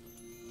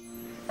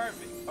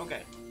perfect?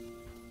 Okay.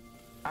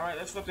 All right,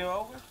 let's flip it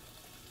over.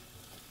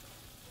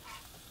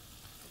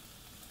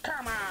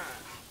 Come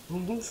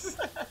on.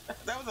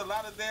 That was a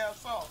lot of damn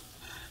salt.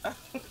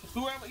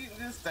 Whoever eating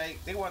this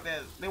steak, they want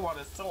it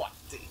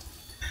salty.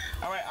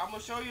 All right, I'm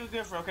gonna show you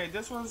different. Okay,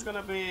 this one's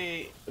gonna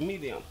be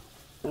medium.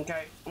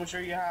 Okay, I'm gonna show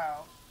you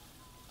how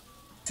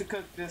to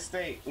cook this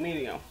steak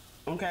medium.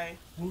 Okay,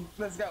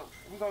 let's go.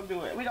 We're gonna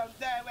do it. We're gonna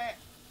do it.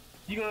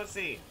 You're gonna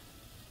see.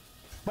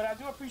 But I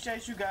do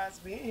appreciate you guys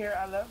being here.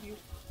 I love you.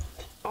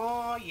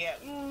 Oh yeah.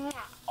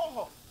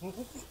 Oh.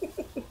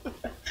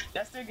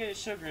 That's still getting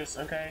sugars,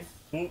 okay?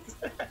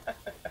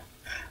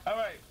 All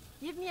right.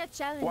 Give me a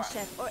challenge, Wow.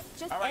 chef, or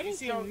just All right, you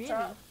see anything, on really.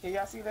 top? Can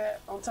y'all see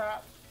that on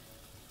top?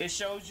 It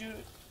shows you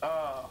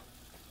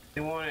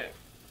they want it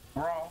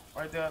raw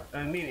right there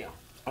and medium.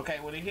 Okay,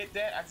 when it hit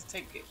that, I just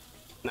take it.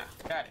 Nah,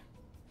 got it.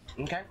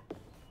 Okay?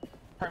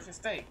 Perfect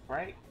steak,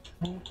 right?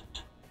 All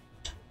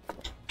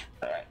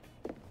right.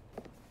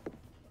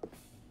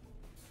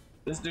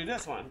 Let's do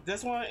this one.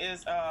 This one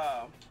is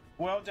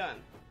well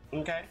done.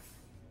 Okay?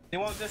 They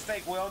want this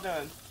steak well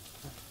done.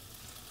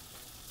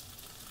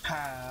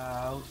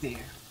 How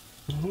dare.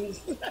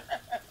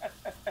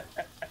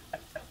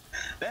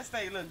 That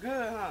steak look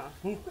good, huh?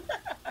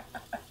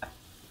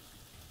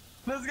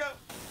 Let's go.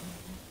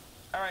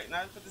 All right, now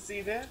let's put the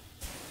seeds in.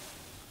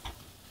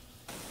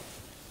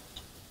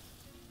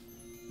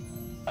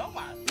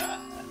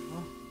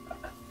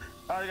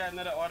 already got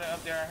another order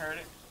up there. I heard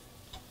it.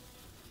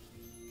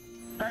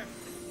 Perfect.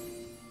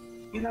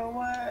 You know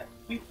what?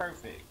 We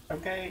perfect.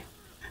 Okay.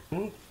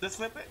 Let's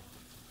flip it.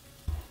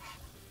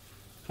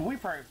 We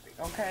perfect.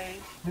 Okay.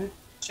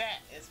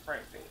 Chat is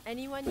perfect.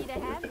 Anyone need a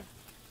hand?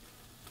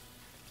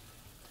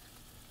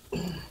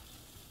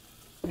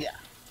 Yeah.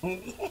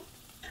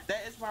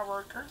 That is my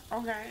worker.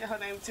 Okay. Her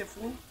name is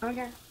Tiffany.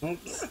 Okay.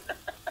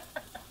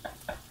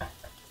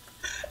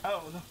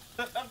 Oh,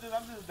 I'm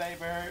just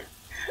neighborhood.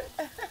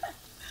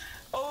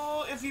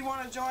 Oh, if you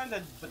want to join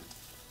the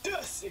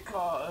Dusty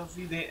Call, if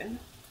you didn't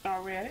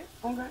already.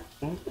 Okay.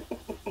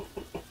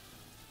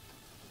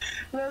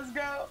 Let's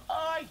go.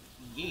 Oh,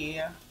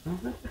 yeah. All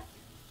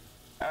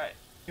right.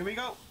 Here we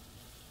go.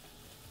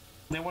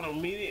 They want to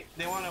meet it.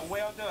 They want it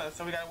well done.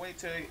 So we gotta wait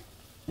till it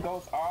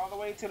goes all the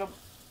way to the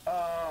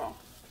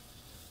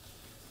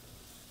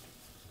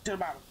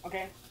bottom.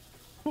 Okay.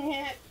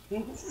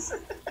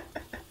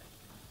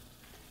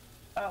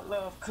 I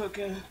love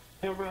cooking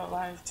in real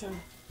life too.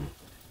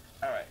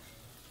 All right.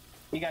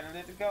 You gotta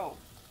let it go.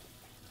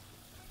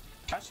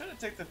 I should have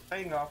took the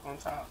thing off on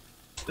top.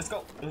 Let's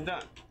go. It's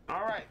done.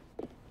 All right.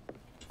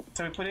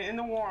 So we put it in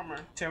the warmer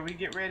till we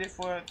get ready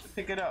for it to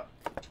pick it up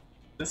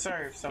to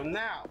serve. So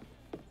now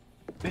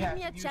we Give have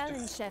me to a use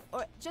challenge, chef,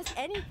 or just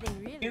anything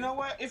really. You know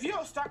what? If you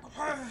don't stop,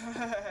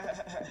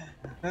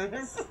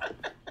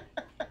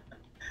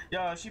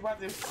 yo, she about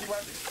to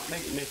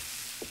make me.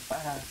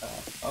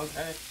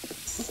 Okay.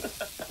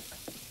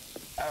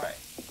 All right.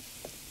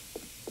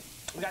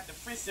 We got the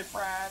fish and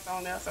fries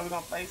on there, so we're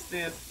gonna place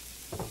this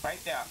right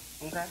there.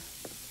 Okay.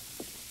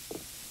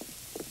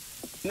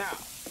 Now.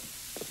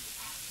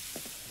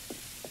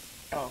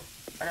 Oh,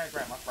 I gotta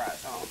grab my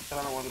fries on because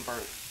I don't want to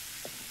burn.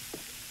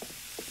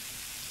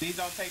 These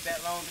don't take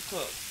that long to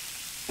cook.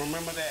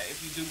 Remember that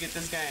if you do get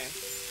this game.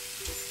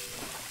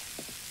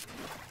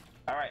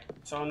 Alright,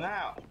 so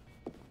now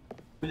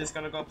we're just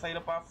gonna go plate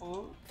up our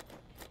food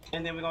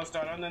and then we're gonna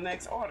start on the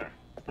next order.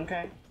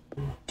 Okay?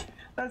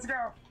 Let's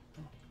go.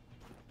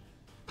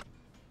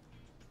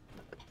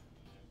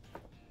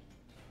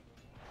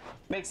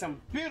 Make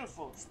some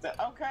beautiful stuff.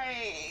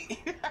 Okay.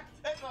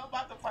 I know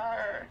about the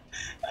fire.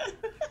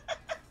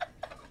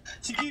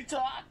 She keep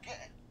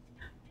talking.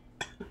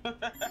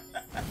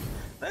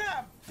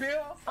 Yeah,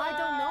 Bill. I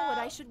don't know what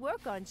I should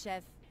work on,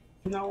 chef.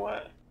 You know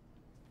what?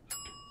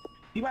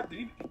 You about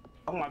to.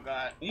 Oh my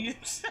God!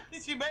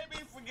 She made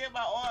me forget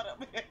my order.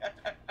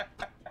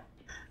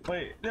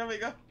 Wait, there we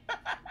go.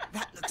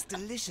 That looks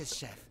delicious,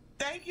 chef.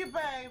 Thank you,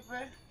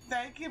 baby.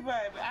 Thank you,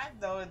 baby. I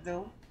know it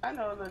do. I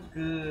know it look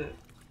good.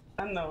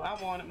 I know. I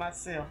want it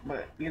myself,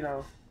 but you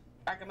know,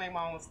 I can make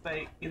my own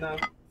mistake. You know,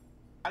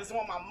 I just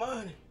want my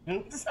money.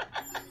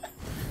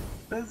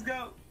 Let's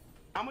go.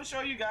 I'm gonna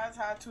show you guys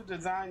how to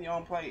design your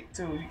own plate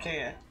too. You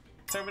can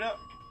serve it up.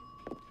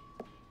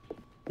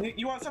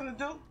 You want something to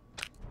do?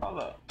 Hold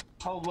up.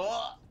 Hold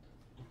up.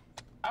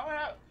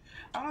 I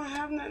don't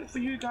have nothing for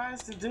you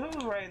guys to do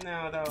right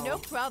now though. No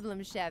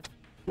problem, chef.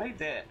 Make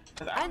that.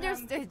 'Cause I don't have-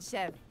 Understood,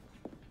 chef.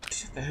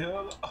 Shut the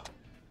hell up.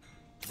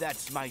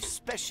 That's my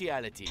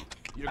speciality.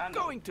 I You're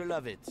know. going to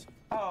love it.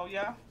 Oh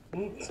yeah.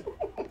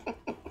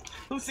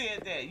 Who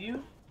said that?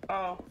 You?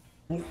 Oh.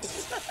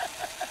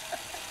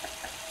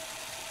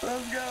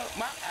 Let's go.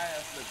 My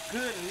ass look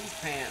good in these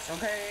pants,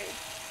 okay?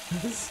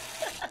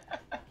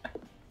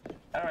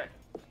 All right.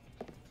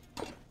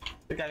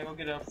 We gotta go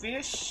get a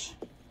fish.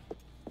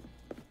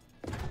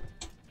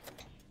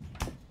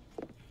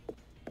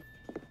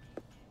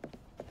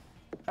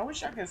 I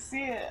wish I could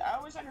see it. I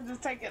wish I could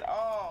just take it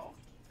off.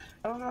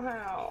 I don't know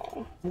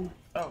how.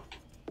 Oh.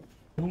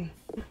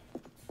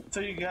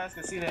 So you guys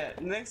can see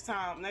that. Next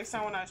time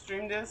when I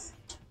stream this,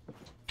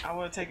 I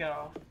will take it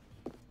off.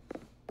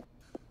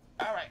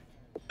 All right.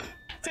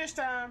 Fish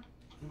time.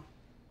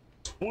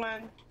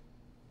 1,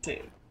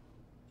 2.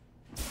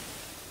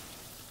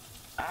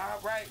 All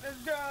right,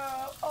 let's go.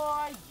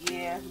 Oh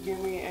yeah, give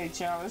me a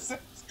challenge.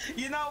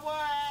 You know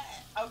what?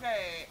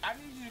 Okay, I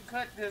need you to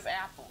cut this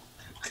apple.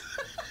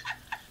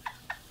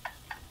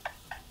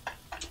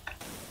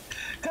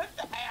 Cut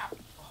the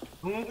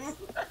apple.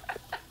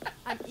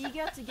 I'm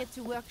eager to get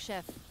to work,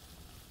 chef.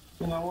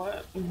 You know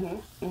what?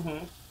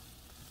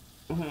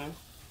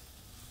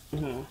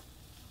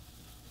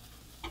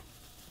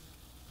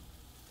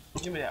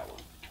 Give me that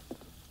one.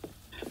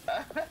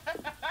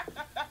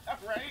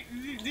 Right? Do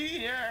you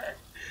hear her?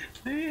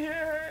 Do you hear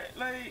her?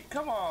 Like,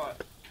 come on.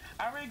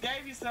 I already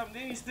gave you something,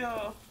 then you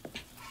still...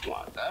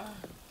 What the...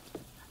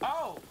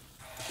 Oh!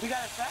 We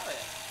got a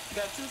salad. We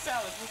got 2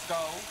 salads. Let's go.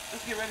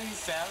 Let's get rid of these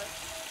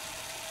salads.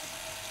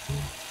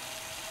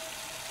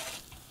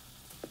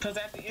 Because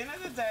at the end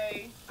of the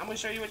day, I'm going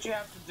to show you what you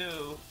have to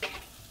do.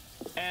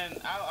 And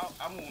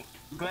I'm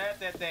glad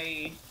that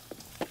they...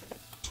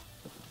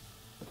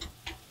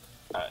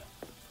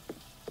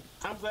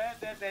 I'm glad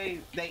that they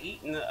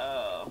eating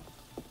the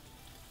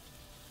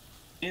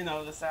you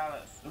know, the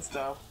salads and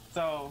stuff.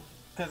 So,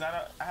 because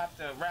I have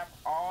to wrap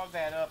all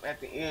that up at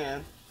the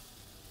end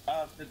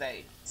of the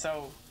day.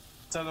 So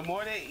the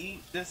more they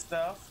eat this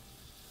stuff,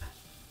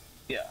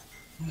 yeah.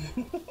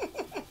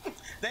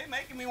 They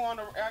making me want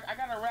to. I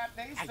gotta wrap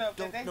they I stuff that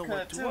don't they know cut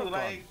what to too. work on.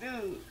 Like,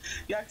 dude,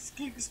 y'all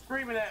keep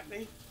screaming at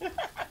me.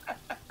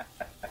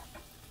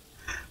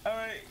 All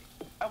right,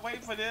 I'm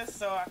waiting for this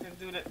so I can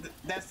do that.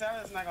 That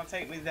salad's not gonna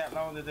take me that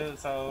long to do,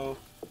 so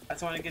I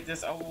just want to get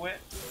this over with.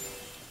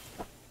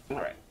 All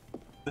right,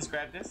 let's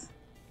grab this.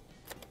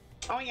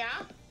 Oh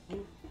yeah,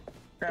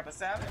 grab a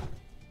salad.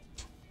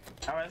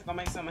 All right, let's go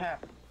make something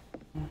happen.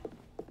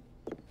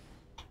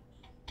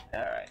 All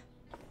right,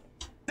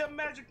 the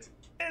magic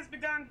is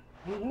begun.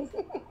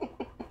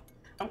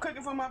 I'm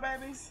cooking for my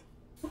babies.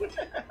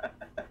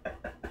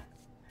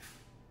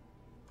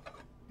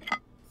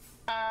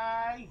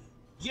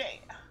 Yeah.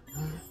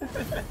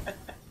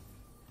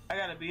 I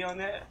gotta be on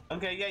that.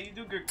 Okay, yeah, you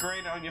do good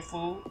great on your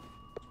food.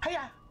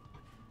 Hiya.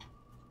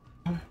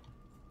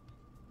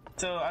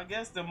 So I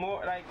guess the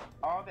more like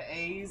all the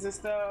A's and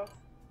stuff.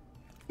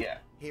 Yeah.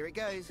 Here it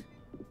goes.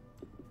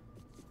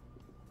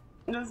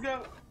 Let's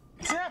go.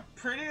 See how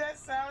pretty that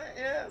salad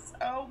is?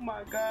 Oh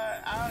my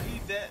god, I'll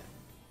eat that.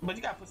 But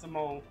you gotta put some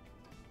more.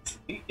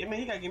 I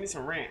mean, you gotta give me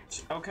some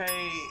ranch.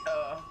 Okay,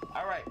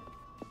 alright.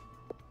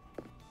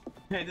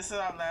 Okay, this is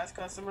our last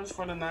customers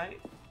for the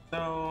night.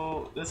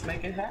 So, let's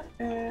make it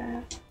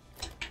happen.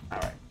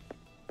 Alright.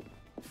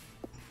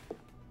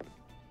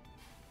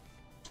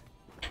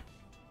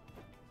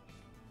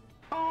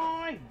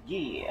 Oh,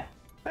 yeah.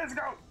 Let's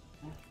go.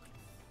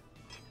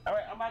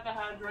 Alright, I'm about to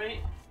hydrate.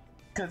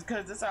 Cause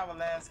this is our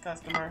last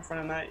customer for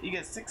the night. You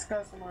get 6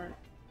 customers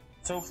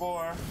so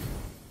far.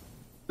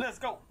 Let's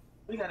go.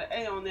 We got an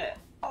A on that.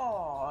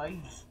 Oh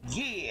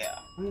yeah.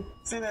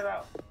 Send that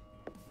out.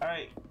 All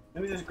right.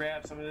 Let me just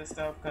grab some of this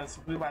stuff because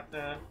we about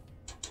to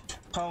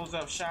close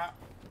up shop.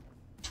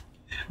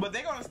 But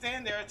they're gonna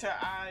stand there until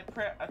I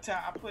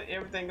put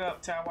everything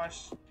up, till I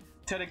wash,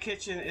 till the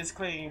kitchen is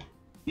clean.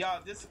 Y'all,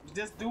 this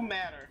do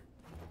matter.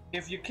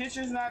 If your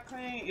kitchen's not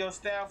clean, your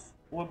staff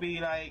will be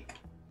like,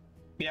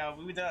 yeah,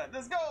 we done.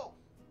 Let's go.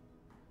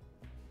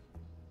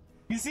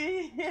 You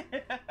see?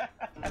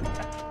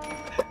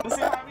 Let's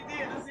see how we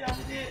did. Let's see how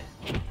we did.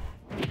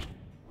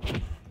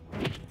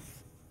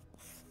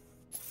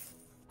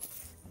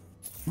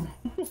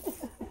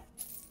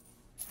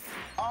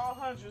 All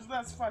hundreds.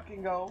 Let's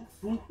fucking go.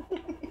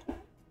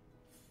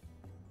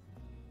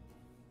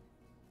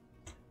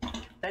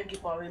 Thank you,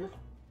 Paulina.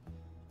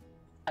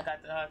 I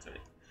got the hot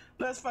rate.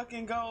 Let's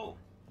fucking go.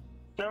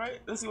 All right.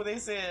 Let's see what they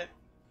said.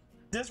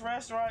 This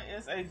restaurant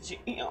is a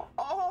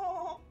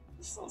oh,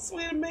 so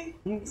sweet of me.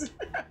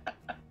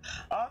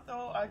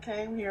 Although I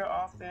came here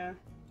often,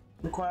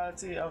 the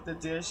quality of the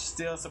dish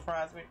still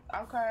surprised me.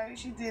 Okay,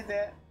 she did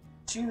that.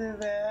 She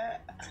did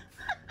that.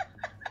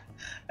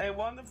 A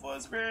wonderful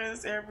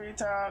experience every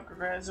time.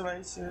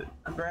 Congratulations,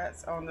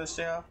 congrats on the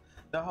chef,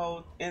 the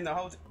whole.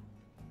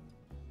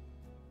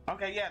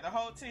 Okay, yeah, the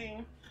whole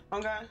team.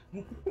 Okay.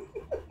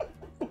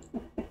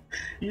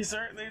 You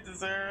certainly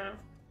deserve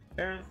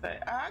everything.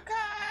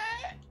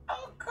 Okay.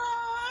 Oh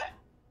God.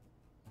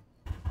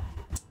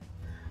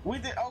 We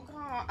did. Oh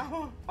God.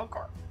 Oh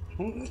God.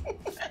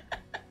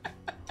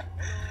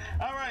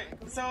 All right.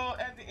 So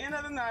at the end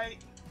of the night.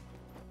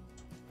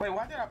 Wait,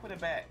 why did I put it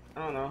back?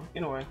 I don't know.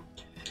 Anyway,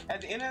 at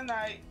the end of the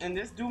night, and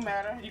this do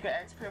matter. You can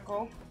ask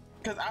Pickle,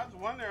 because I was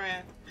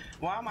wondering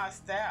why my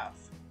staff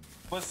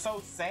was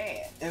so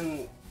sad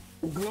and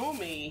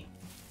gloomy,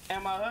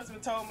 and my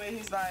husband told me,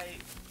 he's like,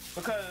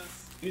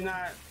 because you're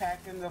not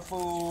packing the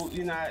food,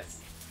 you're not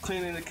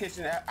cleaning the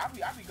kitchen. I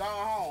be going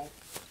home.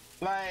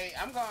 Like,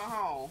 I'm going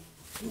home.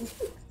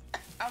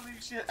 I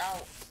leave shit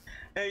out.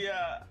 And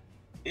yeah,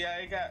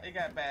 it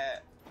got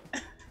bad.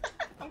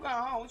 I'm going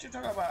home. What you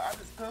talking about? I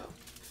just cooked.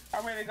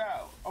 I'm ready to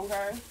go.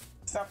 Okay?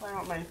 Stop playing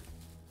with me.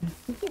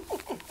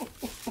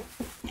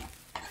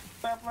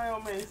 Stop playing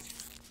with me.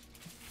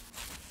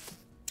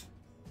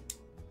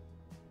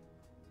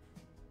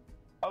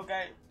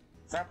 Okay?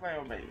 Stop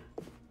playing with me.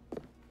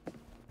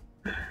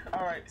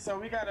 Alright, so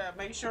we gotta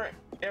make sure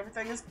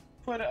everything is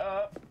put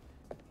up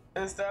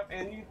and stuff,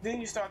 and then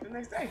you start the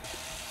next day.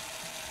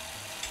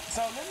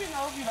 So let me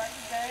know if you like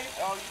the game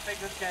or you think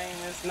this game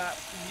is not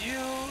for you,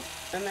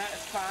 and that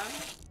is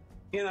fine.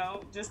 You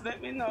know, just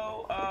let me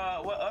know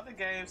what other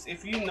games,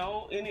 if you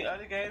know any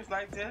other games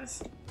like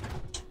this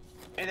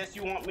and that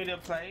you want me to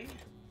play.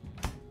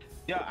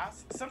 Yeah,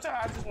 sometimes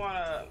I just want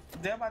to,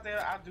 Dead by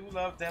Daylight, I do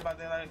love Dead by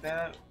Daylight.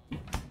 Dead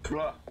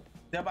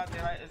by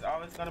Daylight is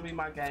always going to be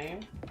my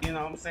game, you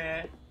know what I'm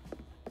saying?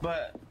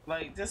 But,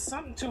 like, just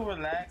something to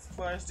relax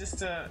for us, just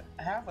to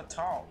have a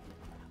talk.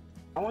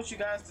 I want you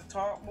guys to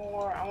talk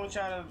more. I want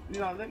y'all to, you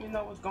know, let me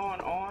know what's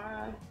going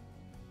on.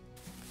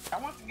 I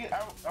want to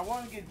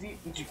get deep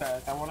with you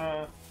guys. I want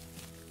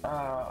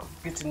to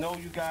get to know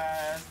you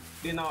guys.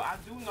 You know, I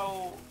do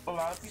know a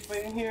lot of people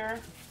in here,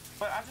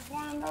 but I just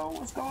want to know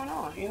what's going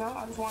on. You know,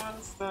 I just want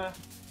us to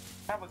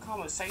have a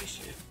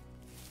conversation.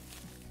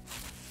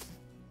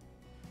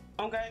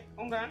 Okay.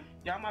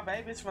 Y'all my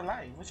babies for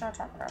life. What y'all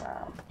talking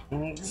about?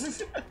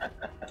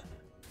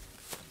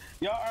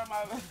 Y'all are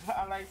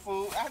I like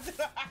food. I do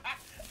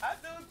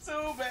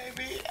too,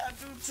 baby. I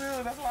do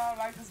too. That's why I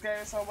like this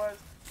game so much.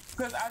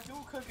 Because I do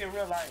cook in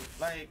real life.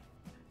 Like,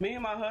 me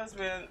and my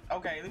husband,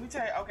 okay, let me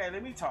tell you, okay,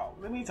 let me talk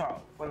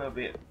for a little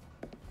bit.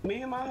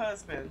 Me and my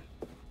husband,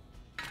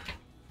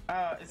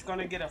 is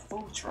gonna get a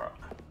food truck,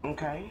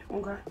 okay?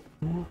 Okay.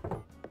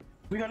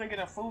 We're gonna get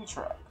a food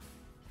truck.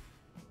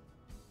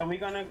 And we're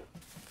gonna,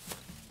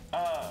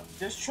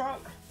 this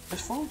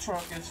food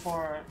truck is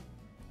for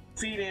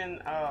feeding,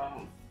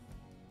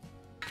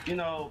 you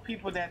know,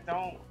 people that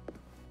don't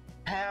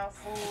have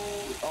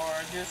food or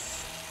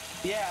just,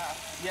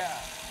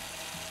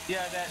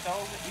 that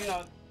don't, you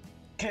know,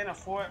 can't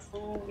afford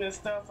food and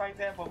stuff like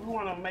that. But we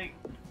want to make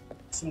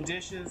some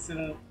dishes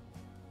and,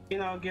 you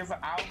know, give it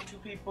out to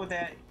people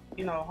that,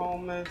 you know,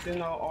 homeless, you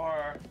know,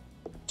 or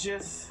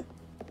just,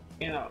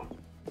 you know,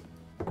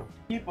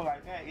 people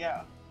like that.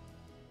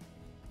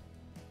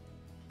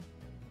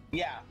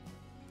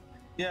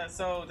 Yeah,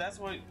 so that's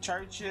what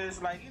church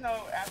is like, you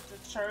know, after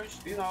church,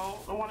 you know,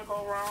 I want to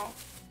go around,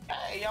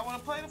 hey, y'all want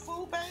to play the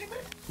food, baby?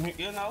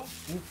 You know,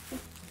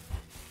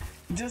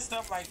 just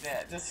stuff like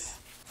that. Just,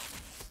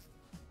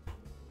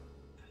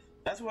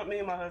 that's what me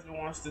and my husband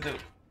wants to do.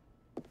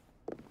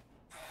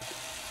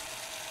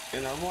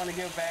 You know, we want to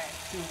give back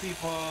to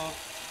people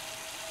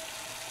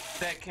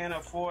that can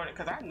afford it,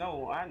 because I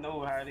know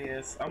how it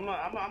is. I'm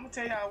gonna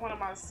tell y'all one of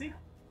my secrets.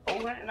 Oh,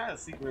 not a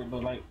secret,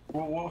 but like,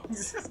 well,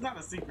 it's not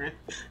a secret.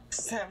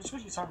 Savage,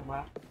 what you talking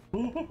about?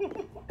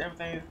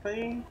 Everything is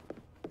clean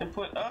and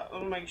put up.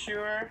 Let me make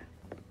sure.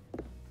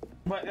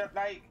 But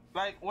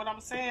like what I'm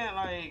saying,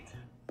 like,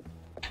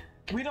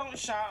 we don't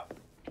shop.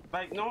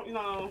 Like, no, you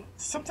know,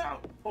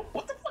 sometimes.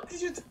 What the fuck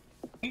is you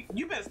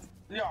been,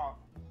 y'all?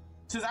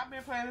 Since I've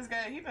been playing this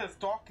game, he been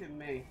stalking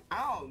me.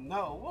 I don't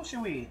know. What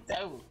should we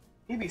do?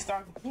 He be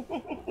stalking.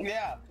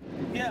 yeah.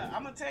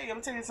 I'm gonna tell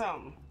you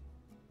something.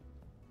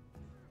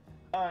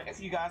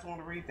 If you guys want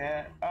to read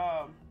that,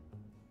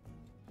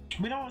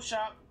 we don't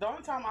shop. The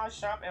only time I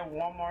shop at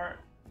Walmart,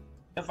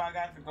 if I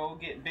got to go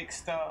get big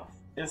stuff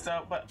and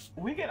stuff, but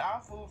we get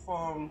our food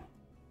from,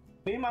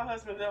 me and my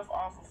husband live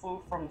off of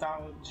food from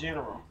Dollar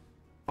General,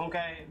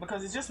 okay?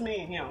 Because it's just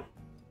me and him.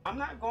 I'm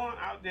not going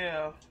out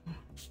there,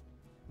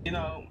 you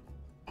know,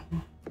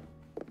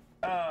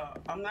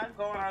 I'm not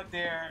going out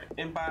there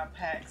and buy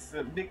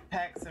big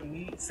packs of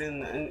meats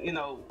and you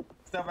know,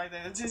 stuff like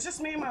that. It's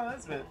just me and my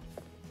husband.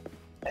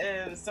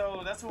 And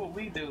so that's what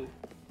we do.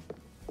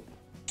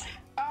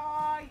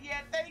 Oh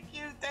yeah, thank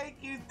you,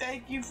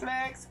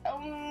 Flex.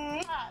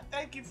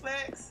 Thank you,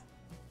 Flex.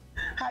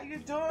 How you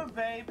doing,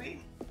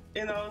 baby?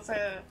 You know what I'm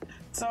saying?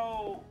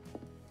 So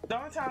the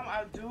only time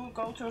I do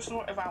go to the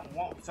store if I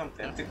want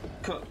something to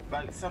cook,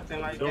 like something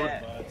like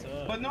that.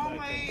 But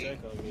normally,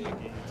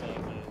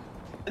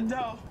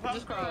 no, I'm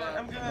good.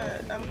 I'm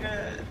good. I'm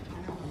good.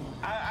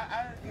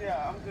 I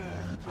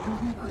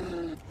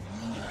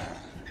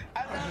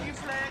love you,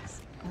 Flex.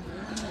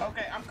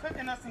 Okay, I'm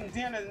cooking us some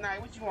dinner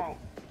tonight. What you want?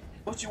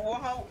 What you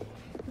want? All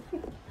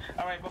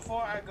right,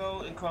 before I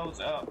go and close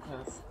up,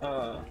 cause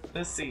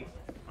let's see.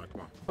 All right,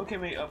 come on. What can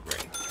we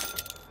upgrade?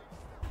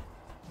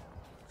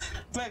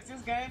 Flex,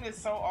 this game is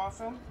so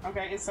awesome.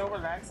 Okay, it's so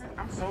relaxing.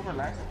 I'm so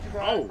relaxed. You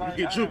guys. Oh, like,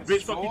 you get jukes,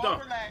 bitch. Fuck you,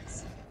 dog.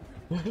 Relaxed.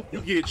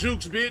 You get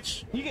jukes,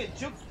 bitch. You get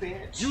jukes,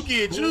 bitch. You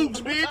get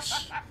jukes,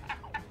 bitch.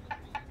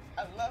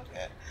 I love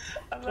it.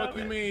 Fuck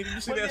you mean?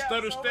 You see that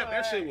stutter step?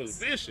 That shit was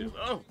vicious.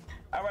 Oh.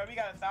 All right, we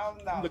got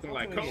 $1,000. I'm looking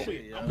like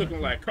Kobe. I'm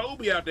looking like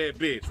Kobe out that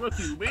bitch. What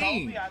you mean?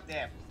 Kobe out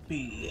that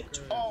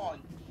bitch. Oh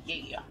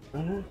yeah.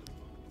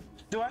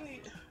 Do I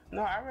need?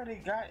 No, I already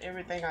got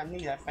everything I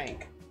need. I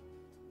think.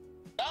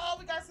 Oh,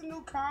 we got some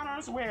new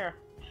counters. Where?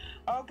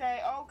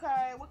 Okay.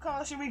 What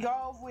color should we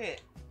go with?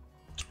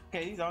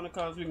 Okay, these are the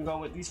colors we can go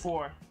with. These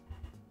 4.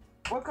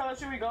 What color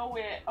should we go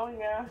with? Oh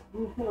yeah.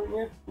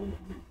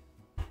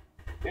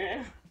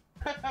 Yeah.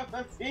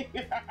 Let's see.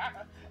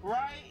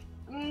 Right.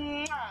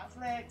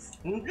 Flex.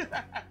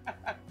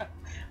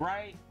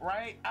 right,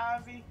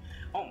 Ivy.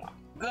 Oh my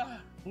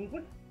god.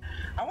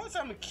 I want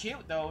something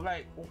cute though.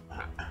 Like,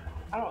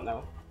 I don't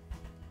know.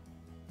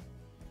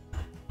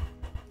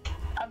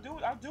 I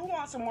do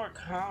want some more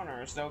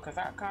counters though, cause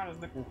our counters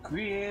looking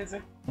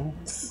crazy.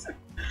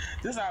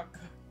 This our.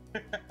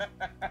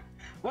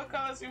 What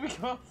color should we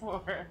go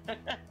for?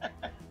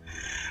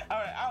 All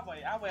right, I'll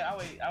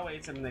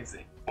wait till the next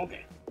day.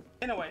 Okay.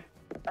 Anyway,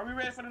 are we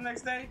ready for the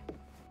next day?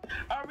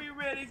 Are we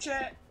ready,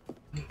 chat?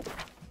 All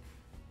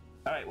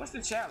right, what's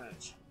the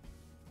challenge?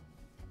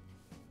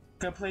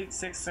 Complete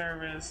 6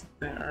 servers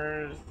that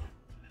earns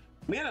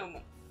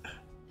minimum.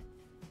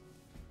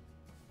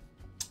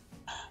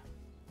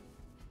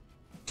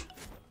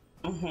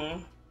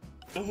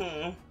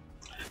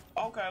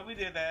 Okay, we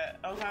did that.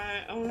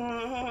 Okay.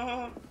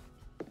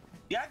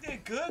 Y'all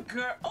did good,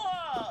 girl.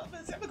 Oh,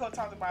 we're gonna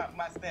talk about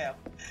my staff.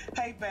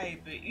 Hey,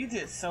 baby, you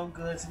did so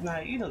good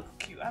tonight. You look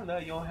cute. I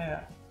love your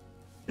hair.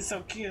 It's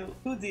so cute.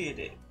 Who did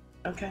it?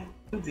 Okay,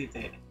 who did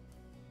that?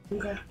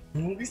 Okay,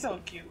 you so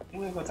cute.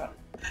 We ain't gonna talk.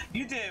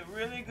 You did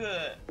really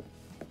good,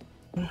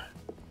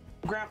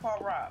 Grandpa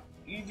Rob.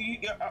 You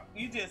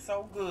did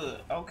so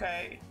good.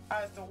 Okay,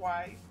 how's the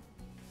wife?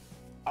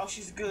 Oh,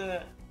 she's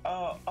good.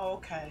 Oh,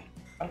 okay.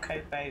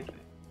 Okay, baby.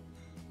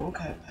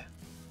 Okay, baby.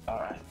 All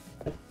right.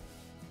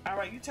 All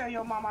right, you tell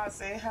your mama I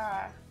say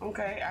hi.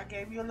 Okay, I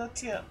gave you a little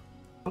tip.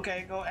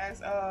 Okay, go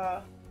ask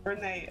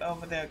Renee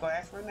over there. Go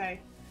ask Renee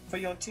for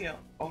your tip.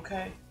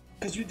 Okay,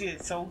 cause you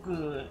did so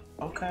good.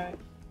 Okay.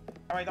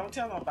 All right, don't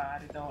tell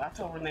nobody though. I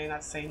told Renee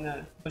not to say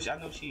nothing, which I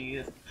know she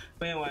is.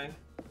 But anyway.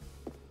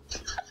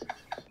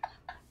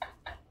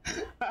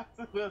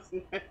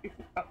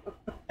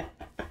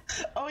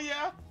 Oh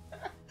yeah.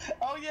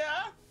 Oh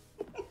yeah.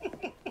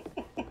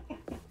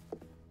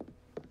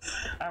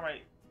 All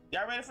right,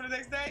 y'all ready for the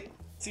next day?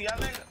 See y'all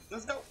later.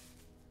 Let's go.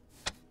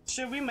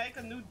 Should we make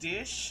a new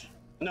dish?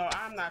 No,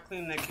 I'm not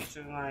cleaning that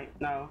kitchen tonight.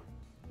 No.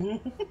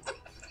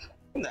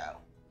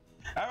 No.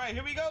 All right,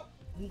 here we go.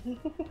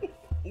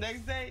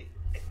 Next day.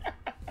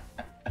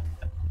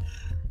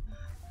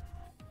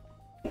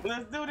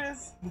 Let's do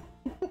this.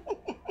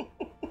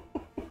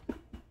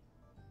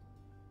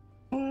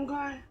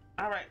 Okay.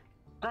 All right.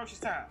 Grocery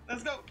time.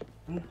 Let's go.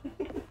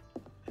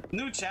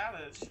 New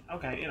challenge.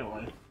 Okay,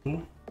 anyway.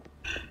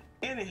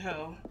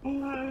 Anyhow,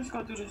 let's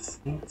go do this.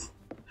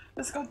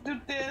 Let's go do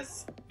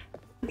this.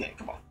 Okay,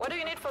 come on. What do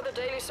you need for the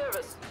daily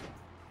service?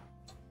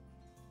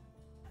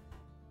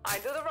 I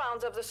do the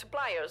rounds of the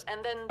suppliers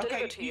and then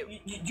deliver to you.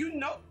 You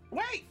know.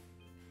 Wait.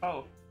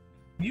 Oh.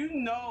 You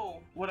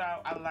know what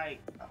I like.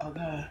 Oh,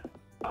 God.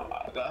 Oh,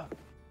 my God.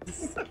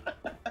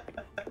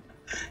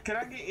 Can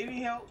I get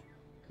any help?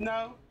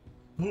 No?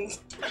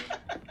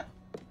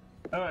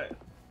 All right.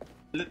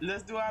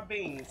 Let's do our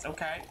beans,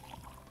 okay?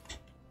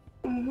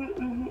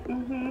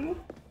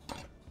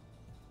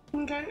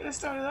 Okay, let's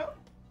start it up.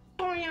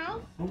 Oh, yeah.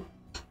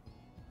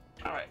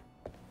 All right.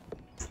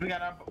 We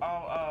got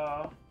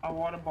our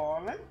water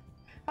boiling.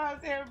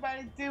 How's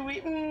everybody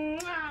doing?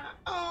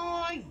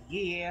 Oh,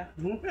 yeah.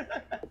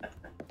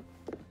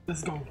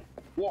 Let's go.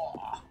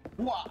 Wah,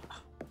 wah.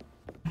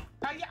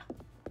 Hiya.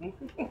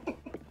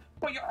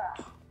 Oh, yeah.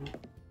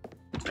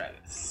 Let's try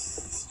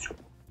this.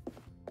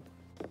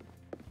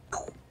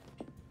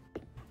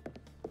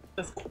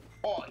 Let's go.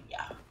 Oh,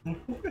 yeah.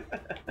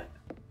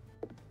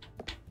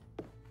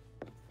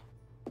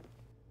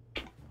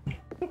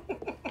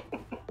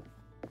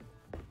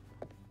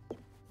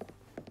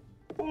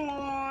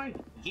 Oh,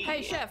 yeah.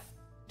 Hey, chef.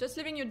 Just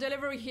leaving your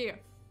delivery here.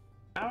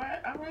 All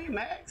right,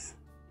 Max.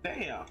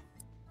 Damn.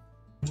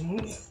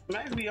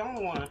 Max be the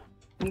only one.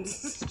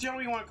 She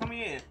don't even want to come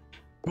in.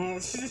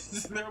 She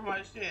just deliver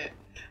my shit.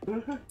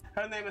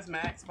 Her name is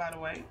Max, by the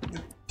way.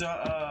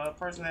 The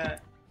person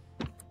that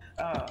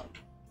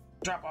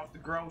drop off the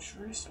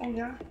groceries. Oh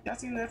yeah, y'all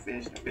seen that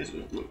fish? That fish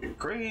is looking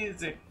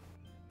crazy.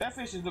 That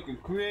fish is looking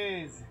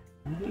crazy.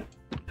 All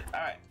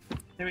right,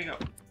 here we go.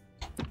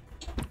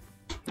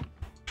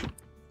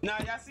 Now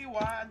y'all see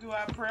why do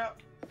I prep?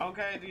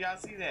 Okay, do y'all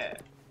see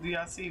that? Do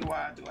y'all see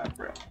why do I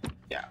prep?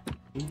 Yeah.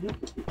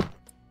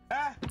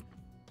 Ah.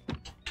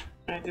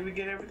 All right, did we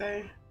get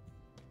everything?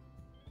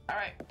 All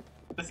right,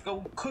 let's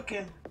go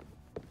cooking.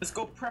 Let's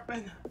go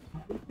prepping.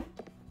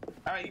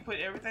 All right, you put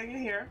everything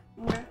in here.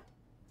 Okay.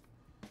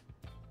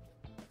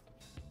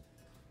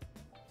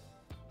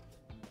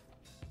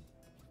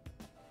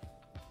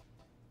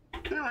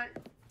 All right.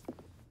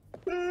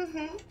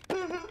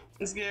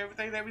 Let's get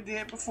everything that we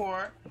did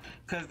before,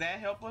 cause that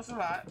helped us a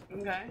lot.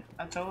 Okay,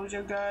 I told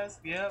you guys.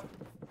 Yep.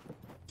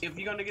 If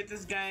you're gonna get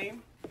this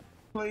game,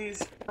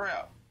 please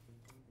prep.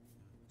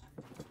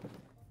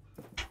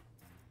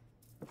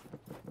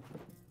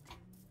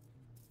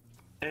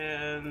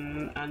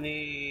 And I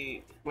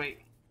need.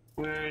 Wait,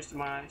 where's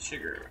my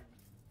sugar?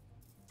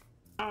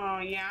 Oh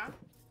yeah.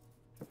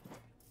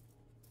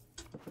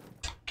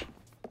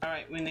 All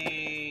right, we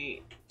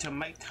need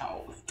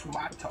tomatoes.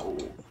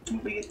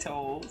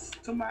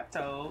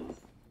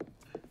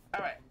 All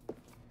right,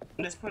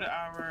 let's put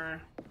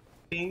our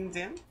beans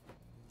in.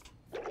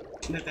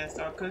 Let that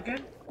start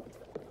cooking.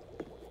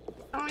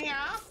 Oh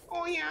yeah,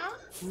 oh yeah.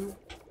 All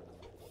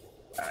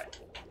right,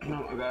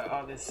 no, I got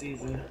all this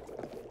seasoning.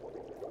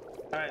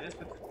 All right, let's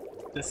put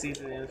the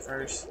seasoning in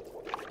first.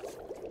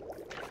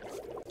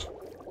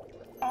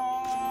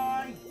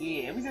 Oh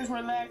yeah, we just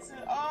relaxing.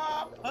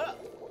 Oh, pup.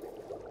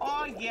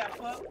 Oh yeah,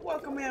 pup.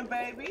 Welcome in,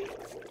 baby.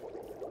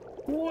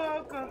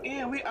 Welcome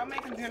in. I'm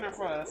making dinner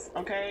for us,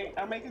 okay?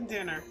 I'm making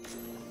dinner.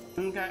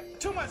 Okay.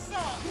 Too much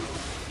salt,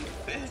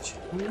 bitch.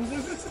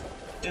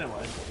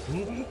 Anyway.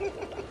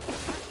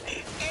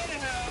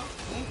 Anyhow.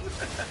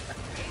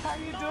 How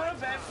you doing,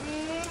 baby?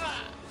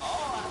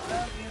 Oh, I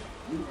love you.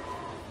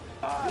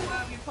 Oh, I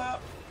love you,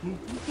 pup.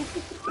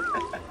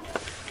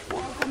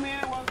 Welcome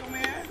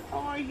in.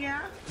 Oh,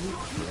 yeah.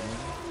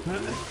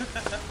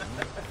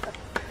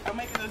 I'm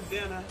making us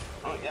dinner.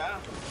 Oh, yeah.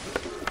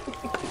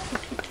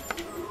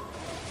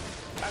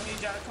 I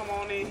need y'all to come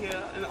on in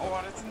here and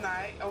order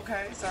tonight,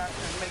 okay? So I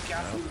can make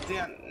y'all some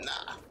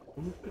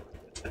dinner.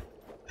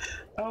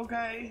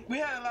 Okay. We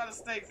had a lot of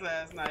steaks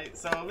last night,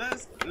 so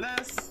let's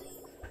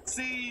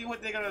see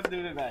what they're gonna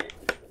do tonight.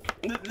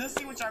 Let's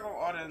see what y'all gonna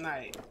order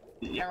tonight.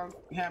 Y'all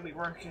gonna have me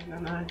working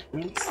tonight?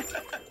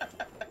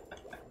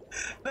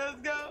 Let's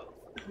go.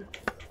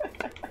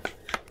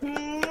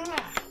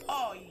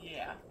 Oh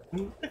yeah.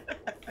 Y'all,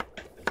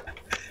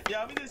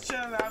 we just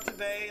chilling out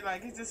today.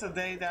 Like, it's just a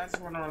day that I just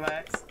want to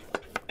relax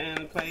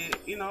and play it.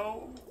 You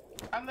know,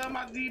 I love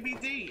my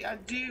DBD. I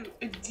do.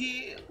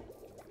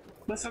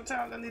 But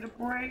sometimes I need a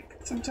break.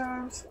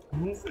 Sometimes.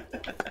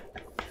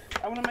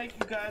 I want to make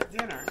you guys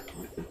dinner.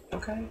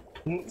 Okay?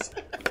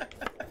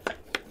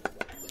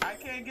 I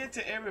can't get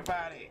to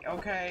everybody.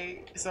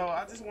 Okay? So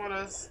I just want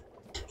us.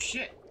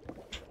 Shit.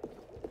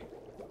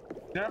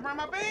 Did I burn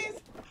my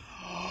beans?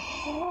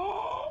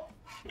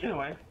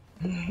 Anyway.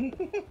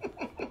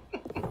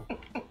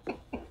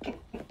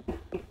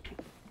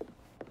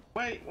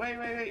 Wait.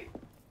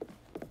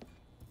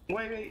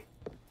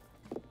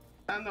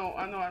 I know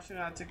I should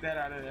not have took that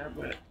out of there,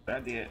 but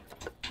I did.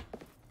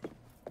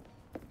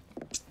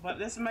 But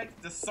let's make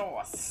the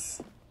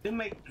sauce. Let's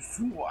make the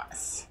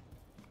sauce.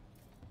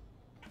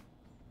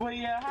 Well,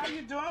 yeah, how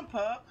you doing,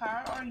 pup?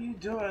 How are you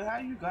doing? How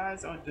you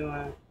guys are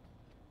doing?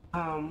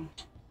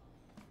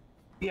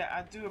 Yeah,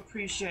 I do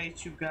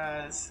appreciate you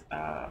guys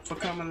for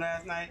coming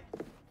last night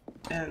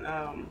and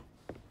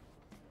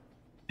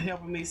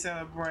helping me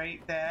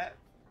celebrate that.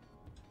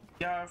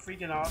 Y'all are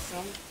freaking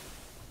awesome.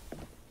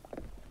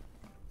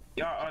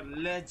 Y'all are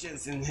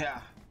legends in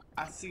here.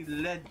 I see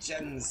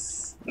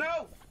legends.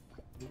 No!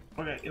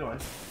 Okay, anyway.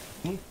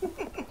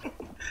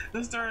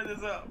 Let's turn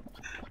this up.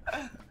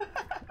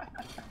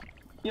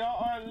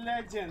 Y'all are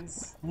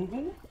legends.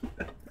 And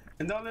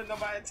don't let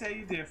nobody tell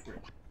you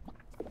different.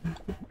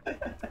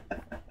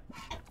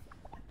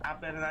 I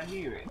better not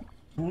hear it.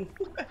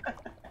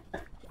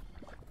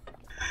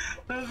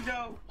 Let's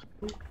go.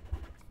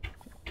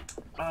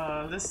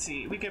 Let's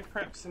see. We can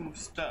prep some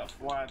stuff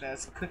while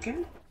that's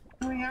cooking.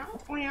 Yeah.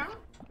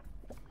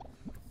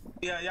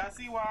 Yeah, y'all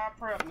see why I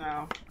prep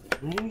now.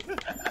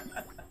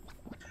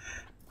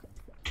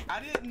 I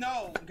didn't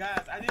know,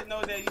 guys. I didn't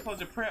know that you're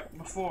supposed to prep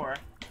before.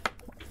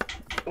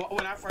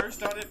 When I first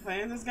started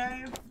playing this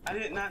game, I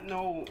did not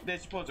know that you're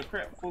supposed to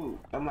prep food.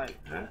 I'm like,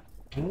 huh?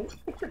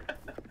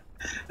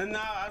 And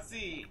now I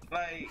see,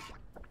 like,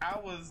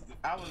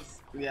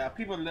 yeah,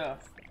 people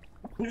left.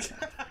 When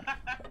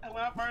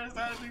I first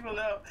started, people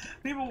left.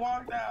 People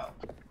walked out.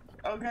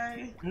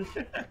 Okay?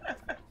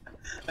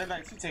 They're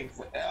like, she taking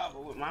forever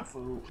with my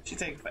food. She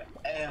taking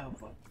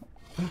forever.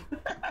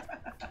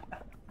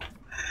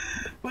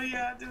 But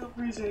yeah, I do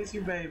appreciate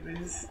you,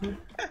 babies.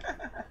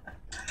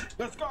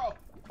 Let's go.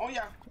 Oh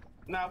yeah.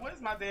 Now, where's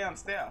my damn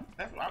staff?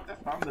 That's what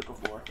I'm looking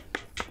for.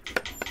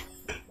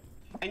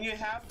 And you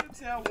have to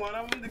tell one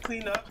of them to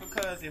clean up,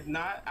 because if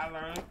not, I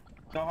learned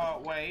the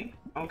hard way.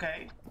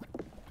 Okay?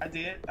 I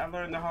did. I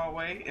learned the hard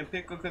way, and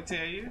Pickle could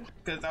tell you,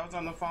 because I was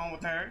on the phone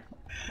with her.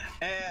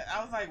 And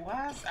I was like,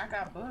 why? I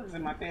got bugs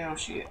in my damn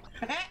shit.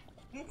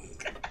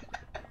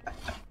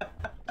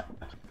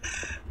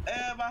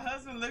 And my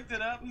husband looked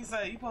it up. He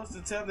said, you're supposed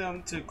to tell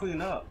them to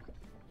clean up.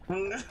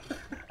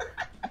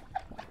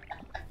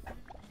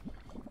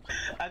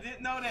 I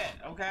didn't know that,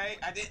 okay?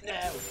 I didn't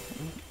know.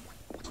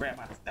 Grab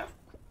my stuff.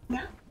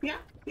 Yeah.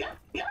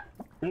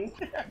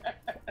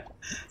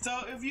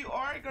 So if you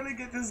are gonna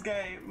get this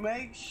game,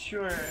 make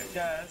sure,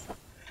 guys,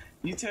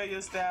 you tell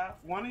your staff,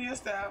 one of your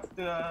staff,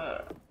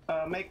 to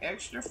make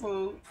extra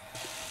food,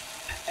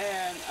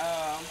 and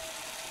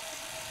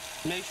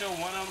make sure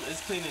one of them is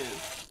cleaning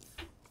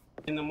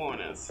in the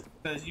mornings,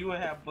 because you will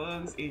have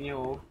bugs in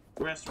your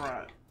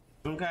restaurant.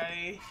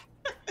 Okay.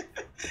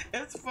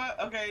 It's fun.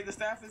 Okay, the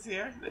staff is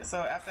here, so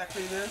after I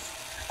clean this,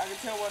 I can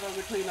tell one of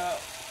them to clean up.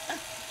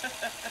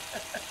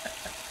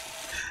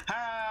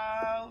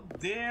 How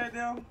dare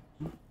them?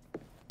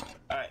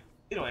 Alright,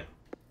 anyway.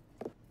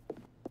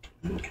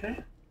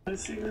 Okay,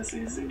 let's see.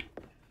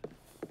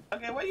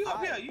 Okay, where you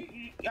up here? I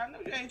know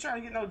you ain't trying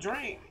to get no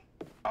drink.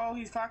 Oh,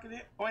 he's clocking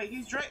it. Wait,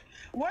 he's drink.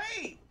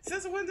 Wait,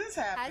 since when this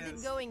happens?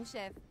 How's it going,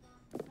 chef?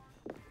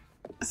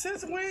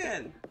 Since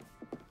when?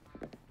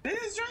 They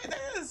just drink. They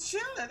just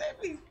chilling. They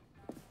be.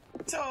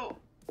 So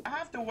I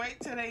have to wait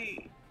till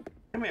they.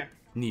 Come here.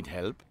 Need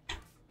help?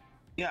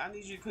 Yeah, I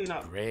need you to clean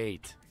up.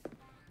 Great.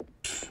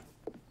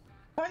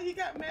 Why you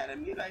got mad at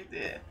me like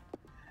that?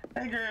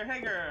 Hey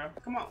girl,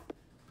 come on.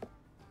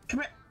 Come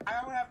here.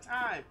 I don't have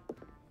time.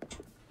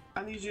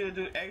 I need you to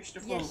do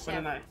extra food for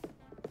the night.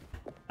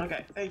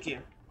 Okay, thank you.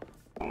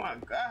 Oh my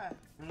God.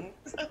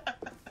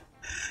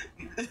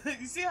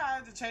 You see how I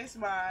had to chase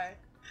my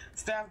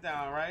staff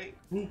down, right?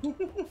 Do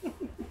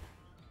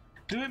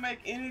it make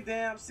any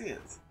damn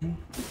sense?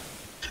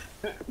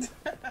 They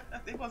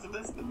supposed to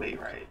listen to me,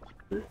 right?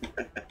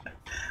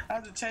 I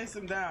have to chase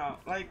them down.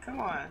 Like, come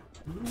on.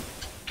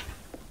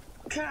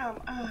 Come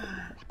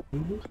on.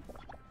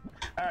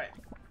 Alright.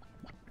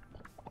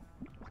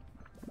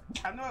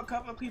 I know a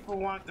couple of people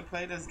want to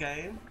play this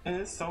game, and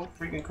it's so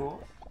freaking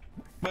cool.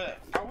 But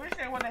I wish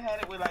they would have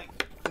had it with, like,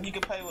 you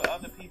could play with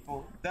other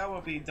people. That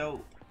would be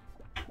dope.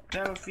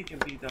 That would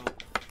freaking be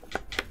dope.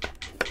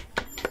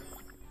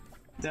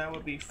 That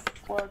would be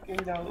fucking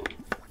dope.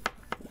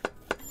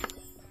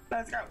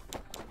 Let's go.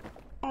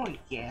 Oh,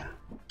 yeah.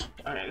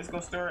 Alright, let's go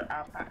stir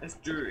our pot. Let's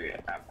stir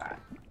it, our pot.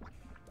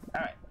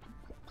 Alright.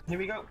 Here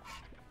we go.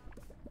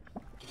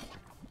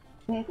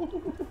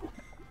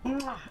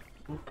 Mwah.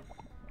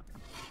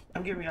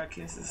 I'm giving y'all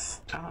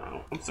kisses.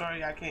 I'm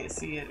sorry I can't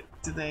see it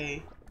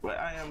today, but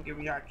I am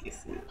giving y'all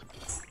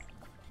kisses.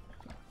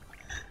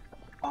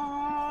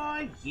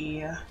 Oh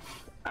yeah.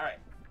 All right.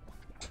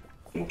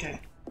 Okay.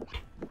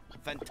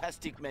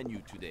 Fantastic menu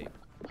today.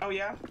 Oh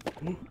yeah.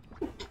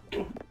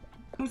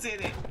 Who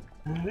said it?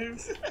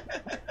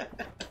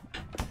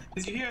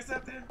 Did you hear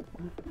something?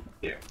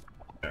 Here.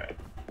 All right.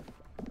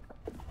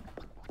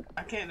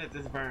 I can't let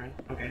this burn.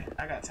 Okay,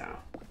 I got time.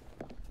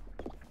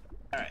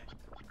 All right.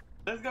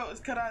 Let's go. Let's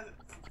cut our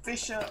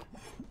fish up.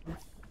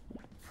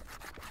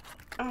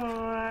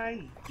 Oh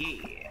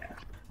yeah.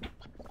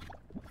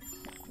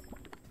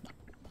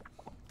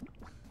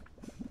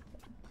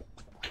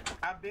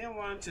 I've been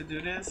wanting to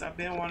do this. I've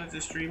been wanting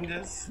to stream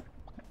this.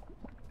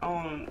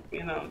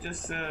 You know,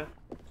 just to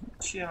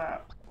chill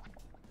out.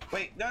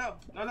 Wait, no.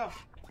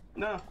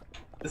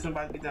 This one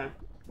about to be done.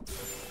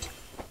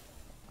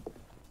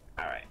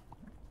 All right.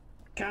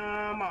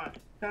 Come on.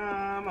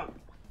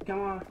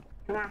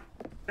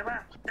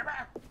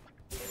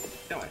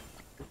 Don't wait.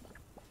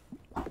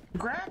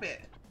 Grab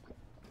it.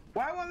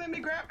 Why won't let me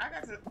grab? I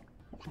got to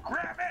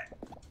grab it.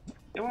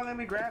 It won't let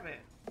me grab it.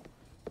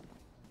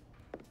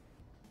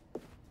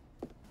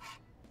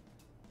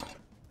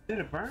 Did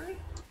it burn?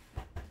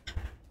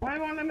 Why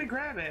won't let me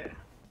grab it?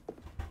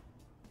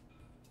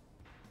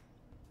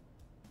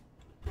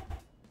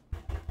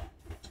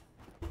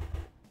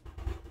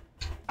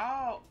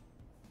 Oh.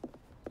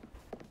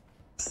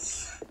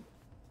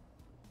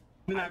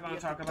 We're not gonna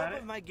talk about it.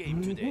 Of my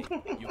game today.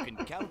 You can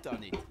count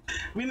on it.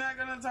 We're not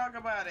gonna talk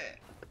about it.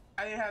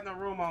 I didn't have no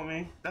room on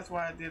me. That's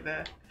why I did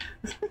that.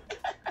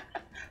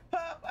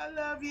 Pup, I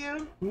love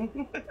you.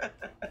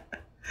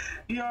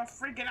 You're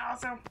freaking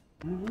awesome.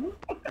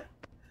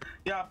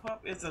 Y'all,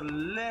 Pup is a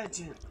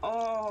legend.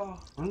 Oh.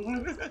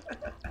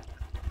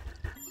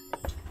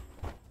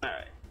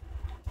 Alright.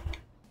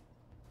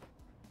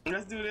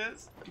 Let's do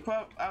this.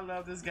 Pup, I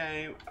love this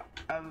game.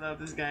 I love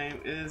this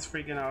game. It is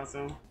freaking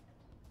awesome.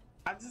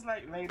 I just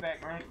like laid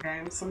back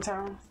games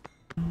sometimes.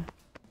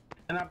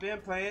 And I've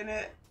been playing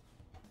it.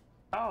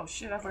 Oh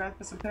shit, I forgot to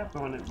put some pepper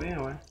on it. But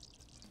anyway.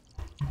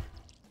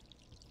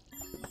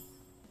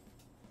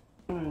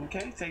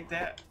 Okay, take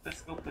that.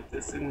 Let's go put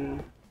this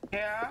in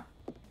here.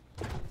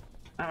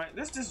 Alright,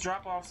 let's just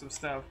drop off some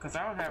stuff because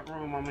I don't have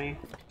room on me.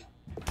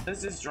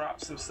 Let's just drop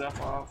some stuff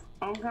off.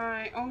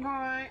 Okay.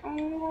 Alright.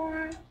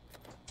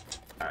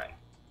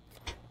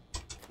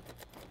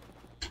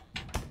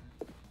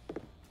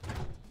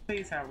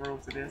 Please have room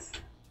for this.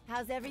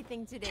 How's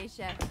everything today,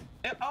 Chef?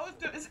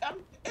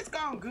 It's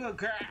going good,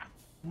 girl.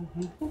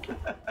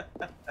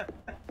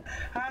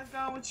 How's it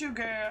going with you,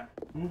 girl?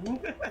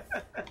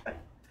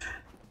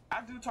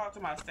 I do talk to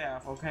my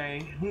staff,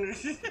 okay?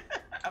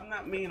 I'm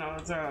not mean all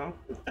the time.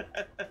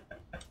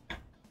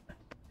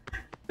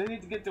 They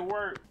need to get to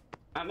work.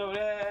 I know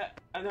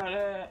that.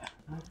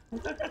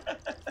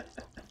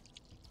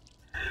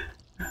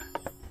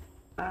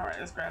 Alright,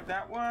 let's grab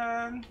that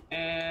one.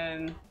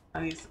 And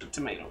I need some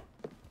tomato.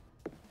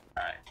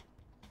 Alright.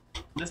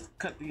 Let's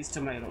cut these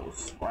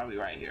tomatoes while we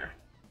right here.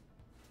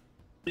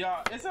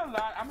 Y'all, it's a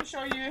lot. I'm gonna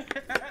show you.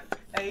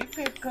 Hey,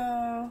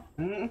 Pickle.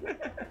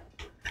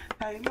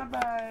 Hey, my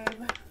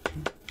babe.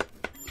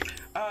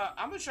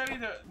 I'm gonna show you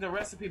the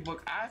recipe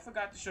book. I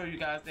forgot to show you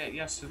guys that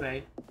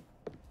yesterday.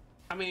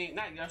 I mean,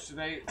 not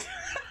yesterday.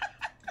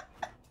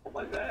 Oh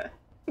my god.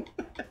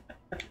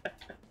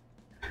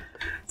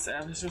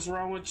 Savage, what's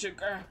wrong with you,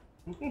 girl?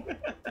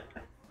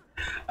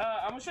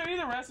 I'm gonna show you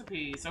the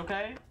recipes,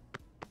 okay?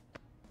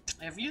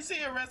 If you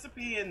see a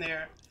recipe in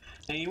there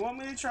and you want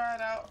me to try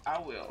it out, I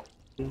will.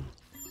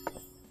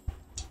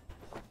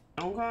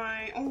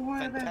 Okay.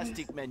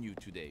 Fantastic menu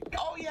today.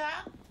 Oh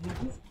yeah.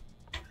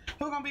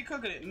 Who gonna be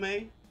cooking it,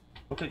 me?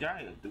 Okay, y'all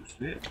ain't gonna do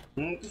shit.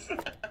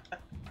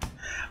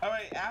 All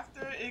right.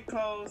 After it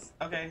closed,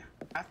 okay.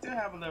 I still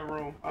have a little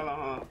room. Hold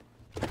on.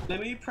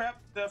 Let me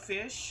prep the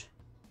fish.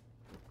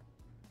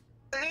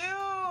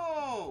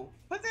 Ew!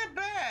 Put that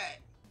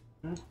back.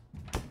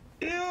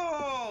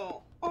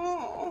 Ew!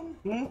 Oh!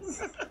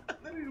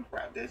 Let me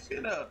wrap that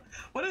shit up.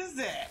 What is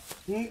that?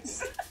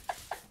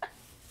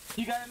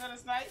 You got another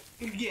snipe?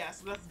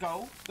 Yes, let's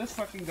go. Let's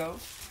fucking go.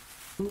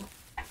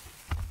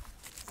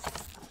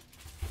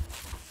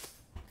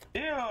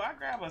 Ew, I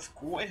grab a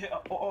squid.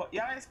 Y'all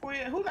like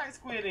squid? Who likes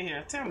squid in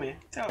here? Tell me.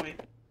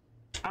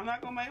 I'm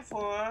not gonna make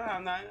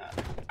fun.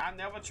 I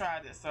never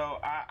tried it, so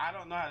I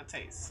don't know how to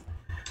taste.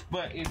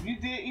 But if you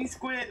did eat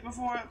squid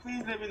before,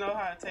 please let me know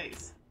how it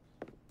tastes.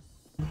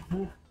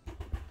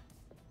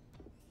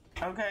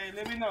 Okay,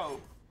 let me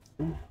know.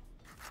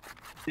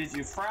 Did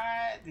you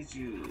fry it? Did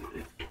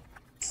you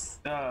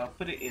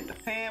put it in the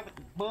pan with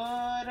the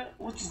butter?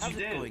 What did you do? How's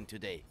it going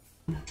today?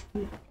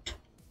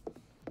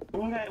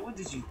 Okay, what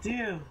did you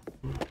do?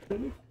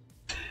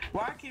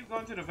 Why I keep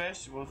going to the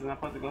vegetables and I'm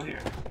supposed to go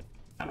here?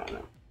 I don't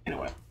know.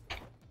 Anyway.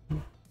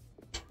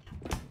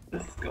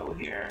 Let's go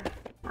here.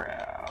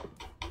 Grab.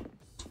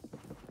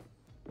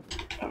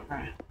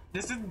 Okay.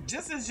 This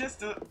is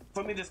just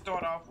for me to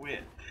start off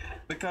with.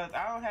 Because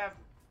I don't have...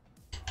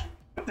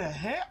 What the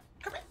hell?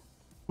 Come here.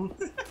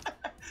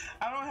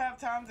 I don't have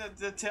time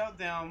to tell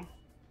them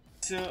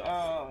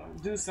to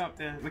do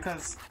something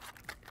because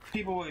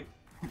people would,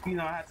 you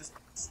know, have to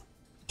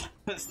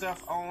put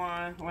stuff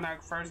on when I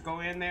first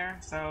go in there.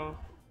 So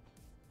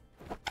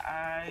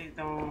I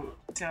don't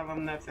tell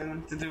them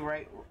nothing to do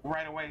right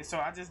away. So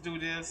I just do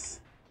this.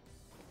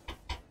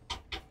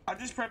 I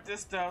just prep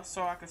this stuff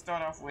so I can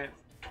start off with.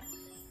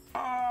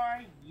 Oh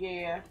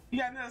yeah, you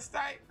got another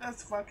site?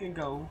 Let's fucking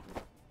go.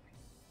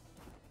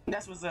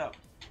 That's what's up.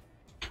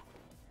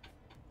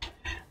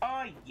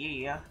 Oh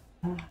yeah,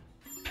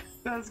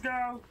 let's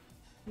go.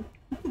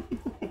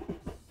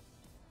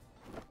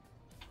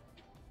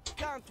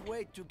 Can't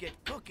wait to get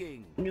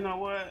cooking. You know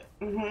what?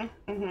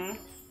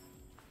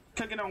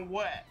 Cooking on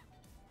what?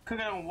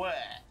 Cooking on what?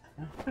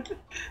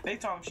 They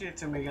talk shit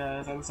to me,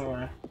 guys. I'm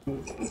sorry.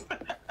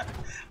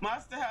 My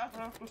staff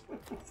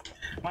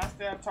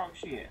talk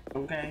shit.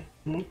 Okay.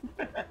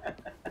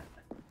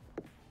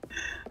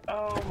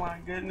 Oh my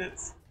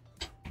goodness.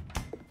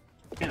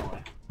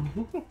 Anyway,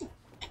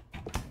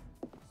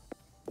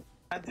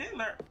 I did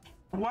learn.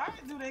 Why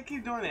do they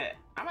keep doing that?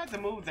 I'm gonna have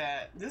to move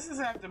that. This is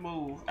have to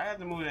move. I have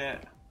to move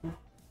that.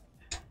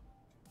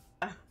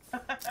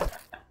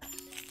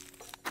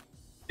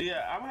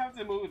 Yeah, I'm gonna have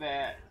to move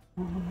that.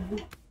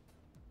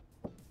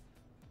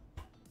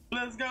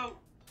 Let's go.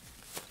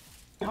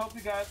 I hope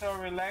you guys are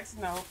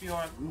relaxing. I hope you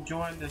are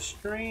enjoying the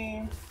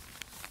stream.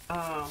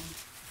 I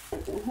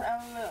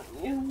love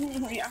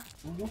you. Yeah.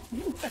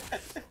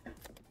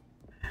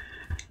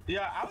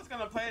 Yeah, I was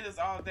gonna play this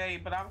all day,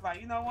 but I was like,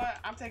 you know what?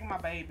 I'm taking my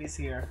babies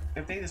here.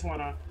 If they just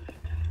wanna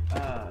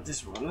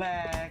just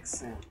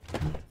relax, and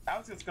I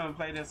was just gonna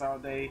play this all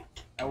day,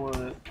 I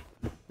would.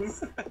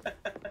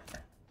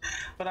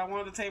 But I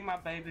wanted to take my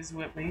babies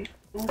with me.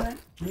 Okay.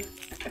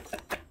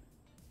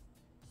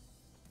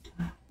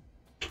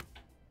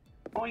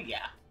 Oh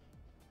yeah.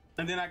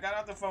 And then I got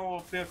out the phone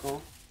with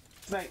Pickle.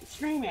 It's like,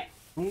 stream it.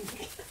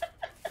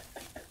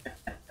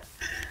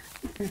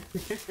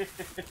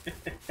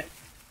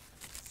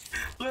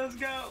 Let's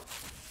go.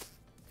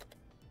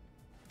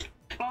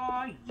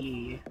 Oh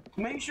yeah.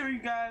 Make sure you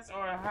guys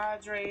are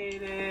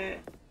hydrated.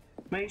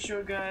 Make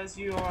sure guys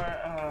you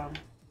are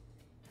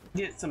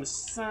get some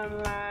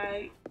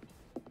sunlight.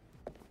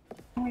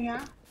 Oh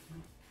yeah.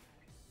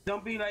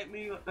 Don't be like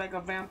me, like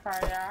a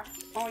vampire.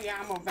 Oh yeah,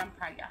 I'm a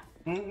vampire.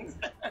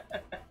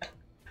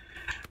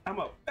 I'm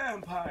a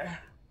vampire.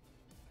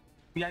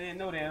 Y'all didn't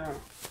know that, huh?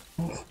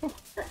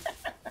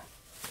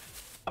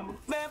 I'm a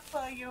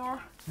vampire.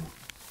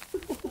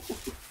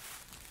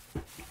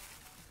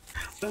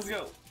 Let's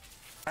go.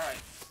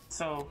 Alright,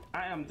 so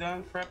I am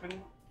done prepping.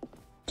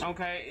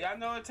 Okay, I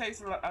know it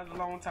takes a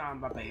long time,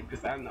 my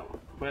babies. I know,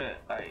 but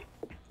like.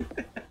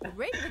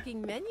 Great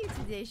looking menu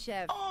today,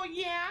 chef. Oh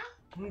yeah.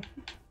 Who's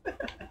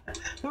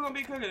gonna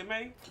be cooking it,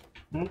 me?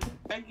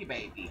 Thank you,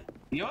 baby.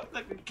 You're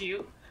looking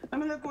cute. Let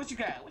me look what you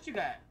got. What you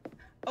got?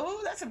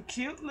 Oh, that's some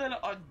cute little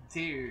hors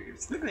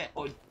d'oeuvres. Look at that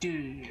hors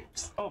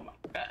d'oeuvres. Oh my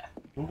god.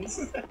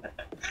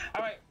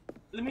 All right,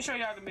 let me show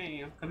y'all the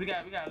menu because we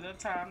got a little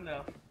time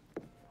left.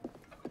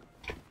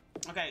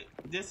 Okay,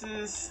 this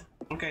is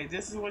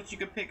what you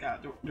can pick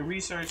out the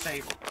research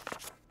table.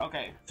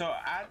 Okay, so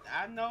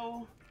I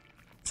know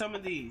some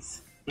of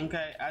these.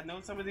 Okay, I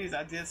know some of these.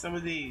 I did some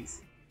of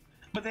these,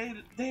 but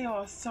they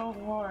are so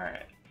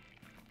hard.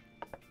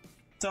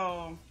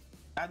 So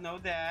I know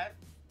that.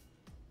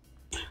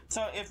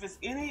 So if it's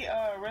any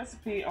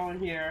recipe on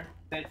here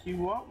that you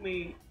want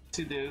me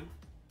to do,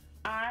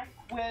 I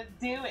will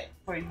do it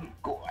for you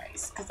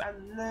guys because I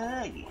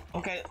love you.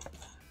 Okay,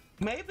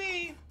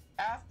 maybe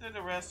after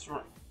the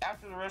restaurant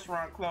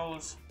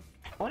closed.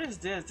 What is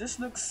this? This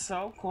looks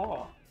so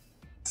cool.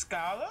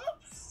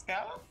 Scallops?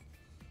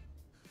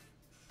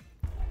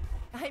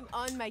 I'm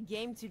on my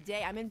game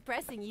today. I'm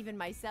impressing even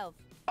myself.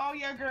 Oh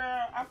yeah,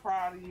 girl. I'm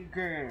proud of you,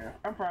 girl.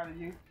 I'm proud of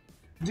you.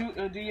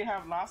 Do you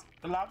have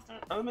lobster?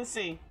 Let me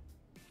see.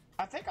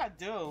 I think I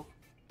do.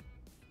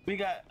 We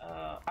got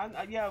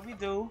yeah, we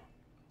do.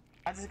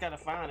 I just gotta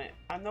find it.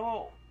 I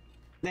know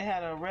they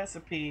had a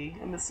recipe.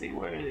 Let me see,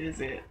 where is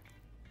it?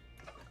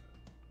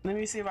 Let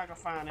me see if I can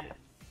find it.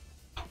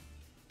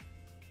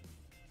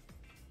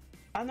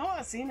 I know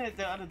I seen it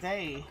the other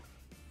day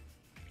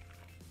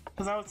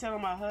because I was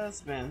telling my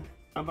husband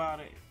about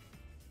it.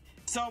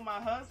 So my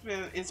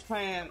husband is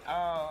playing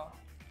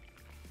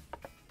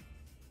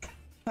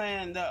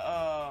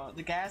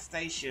the gas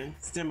station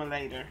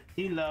simulator.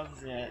 He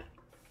loves it.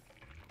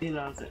 He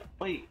loves it.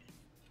 Wait.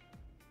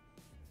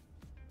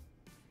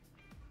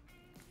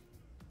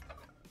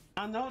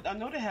 I know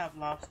they have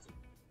lobster.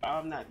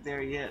 I'm not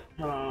there yet.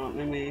 Hold on,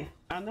 let me.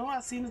 I know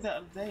I seen it the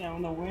other day. I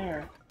don't know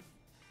where.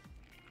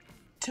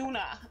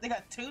 Tuna. They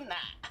got tuna.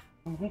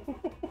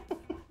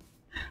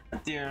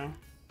 There.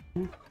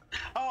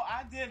 Oh,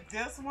 I did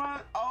this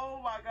one. Oh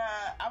my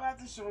god. I'm about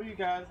to show you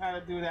guys how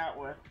to do that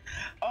one.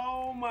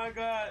 Oh my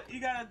god. You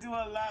gotta do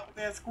a lot with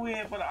that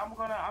squid, but I'm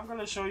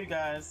gonna show you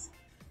guys.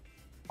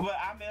 But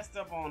I messed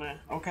up on it.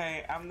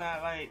 Okay. I'm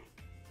not like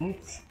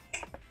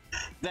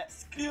that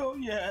skill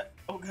yet.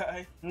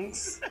 Okay.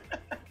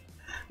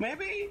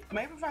 maybe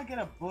if I get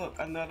a book,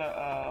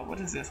 another what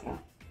is this one?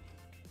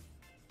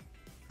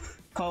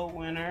 Cold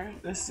winter.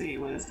 Let's see,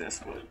 what is this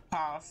one?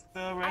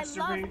 Pasta recipe.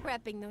 I love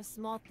prepping those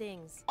small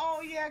things.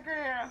 Oh yeah,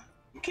 girl.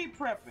 Keep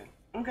prepping.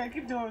 Okay,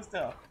 keep doing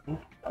stuff.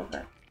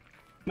 Okay.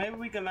 Maybe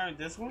we can learn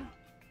this one.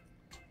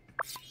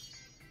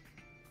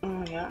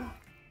 Yeah.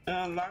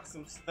 Unlock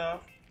some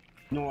stuff.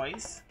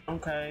 Noise.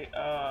 Okay.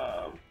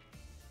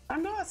 I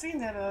know I seen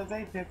that other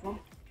day, Pickle.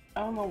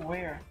 I don't know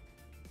where.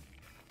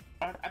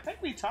 I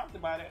think we talked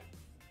about it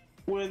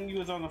when you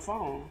was on the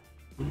phone.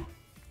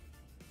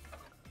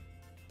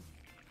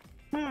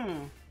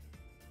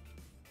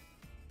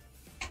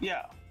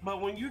 Yeah,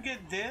 but when you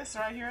get this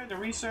right here, the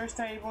research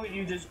table,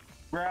 you just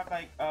grab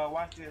like,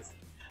 watch this.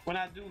 When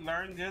I do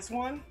learn this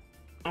one,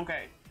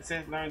 okay, it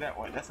says learn that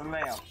one. That's a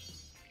lab.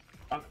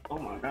 Oh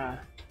my god.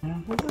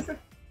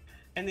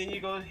 And then you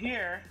go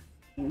here.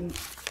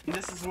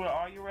 This is where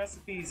all your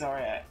recipes are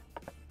at.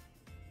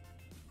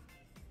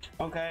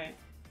 Okay,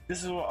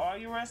 this is where all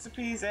your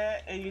recipes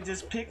at, and you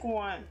just pick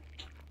one.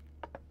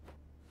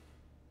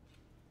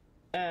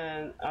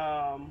 And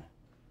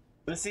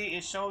let's see,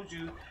 it shows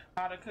you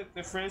how to cook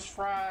the French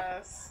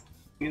fries.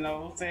 You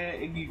know, say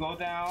if you go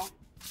down,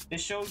 it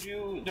shows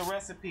you the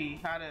recipe.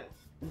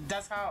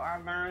 That's how I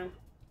learned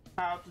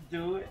how to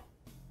do it.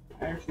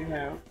 I actually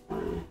have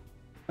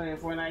playing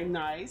Fortnite.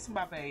 Nice,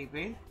 my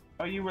baby.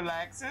 Are you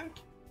relaxing?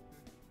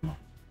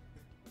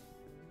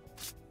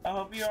 I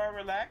hope you are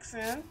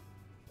relaxing.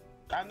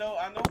 I know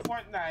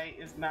Fortnite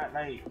is not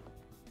like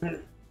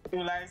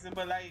relaxing,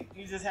 but like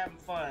you just having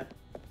fun.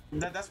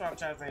 That's what I'm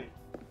trying to say.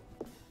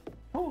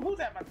 Who's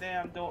at my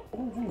damn door?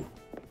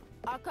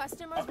 Our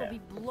customers will be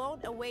blown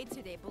away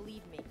today,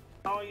 believe me.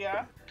 Oh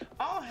yeah.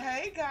 Oh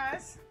hey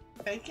guys.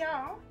 Thank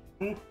y'all.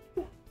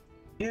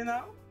 You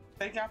know,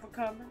 thank y'all for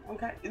coming.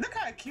 Okay. Look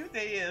how cute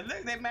they is.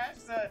 Look, they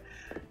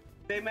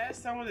matched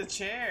some of the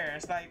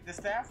chairs. Like the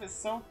staff is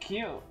so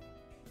cute.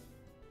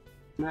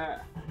 Nah.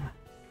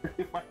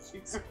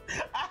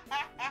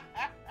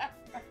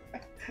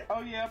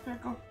 Oh yeah,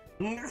 Pickle.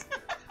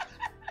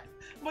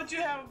 But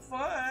you having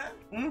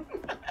fun,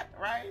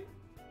 right?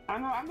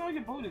 I know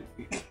your booty.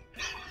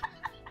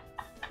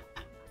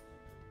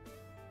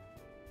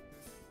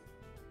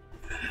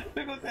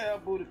 Pickle said her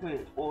booty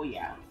clean. Oh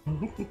yeah.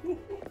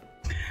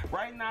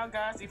 Right now,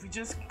 guys, if you're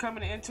just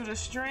coming into the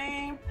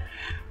stream,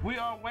 we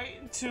are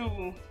waiting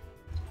to.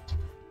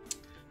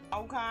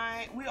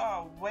 Okay, we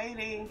are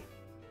waiting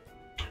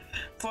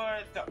for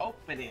the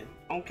opening.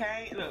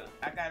 Okay, look,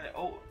 I got it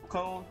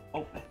cold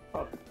open.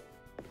 Okay.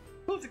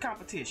 Who's the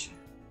competition?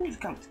 Who's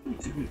the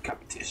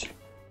competition?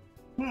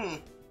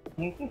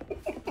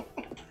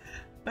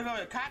 Look over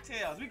the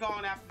cocktails. We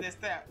going after this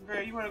step.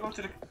 Girl, you wanna go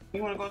to the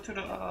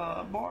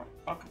bar?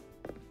 Okay.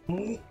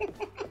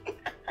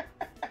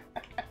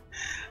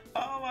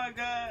 Oh my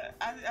god.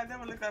 I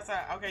never looked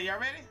outside. Okay, y'all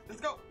ready?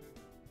 Let's go.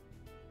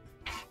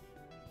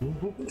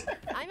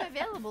 I'm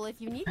available if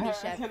you need me,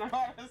 chef. Can I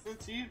order some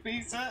cheese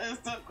pizza and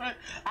stuff?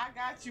 I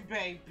got you,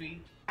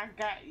 baby. I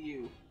got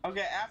you.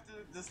 Okay, after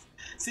this,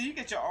 see, you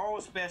get your own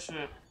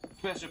special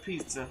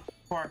pizza,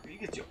 Parker. You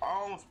get your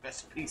own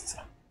special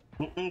pizza.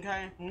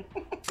 Okay.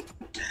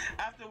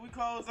 After we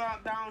close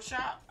down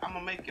shop, I'm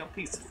gonna make your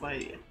pizza for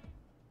you.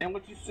 And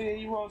what you said,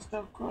 you want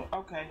stuff cooked?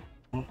 Okay.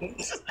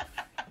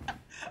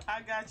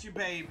 I got you,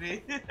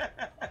 baby.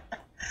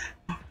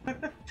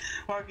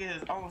 Parker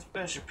his own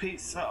special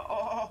pizza.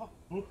 Oh.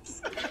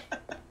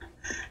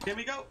 Here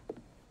we go.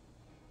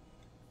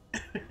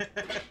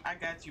 I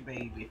got you,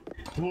 baby.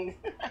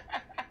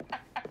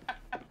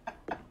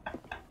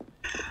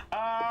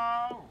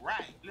 All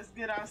right, let's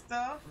get our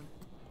stuff.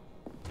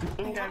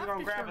 Okay, we're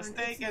gonna grab a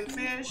steak and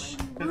fish.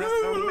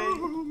 That's so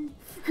me.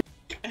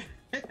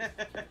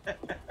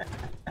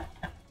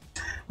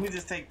 We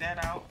just take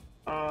that out.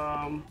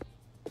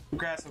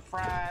 Grab some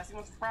fries. You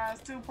want some fries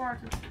too,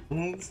 Parker?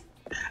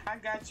 I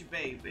got you,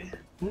 baby.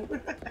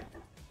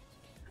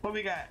 What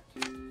we got?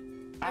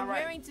 I'm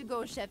raring to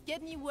go, chef.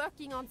 Get me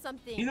working on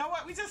something. You know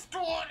what? We just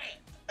started.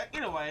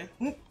 Anyway.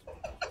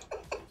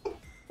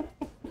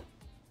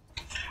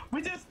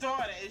 We just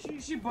started.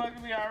 She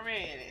bugging me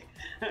already.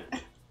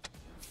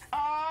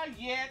 Oh,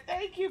 yeah.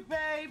 Thank you,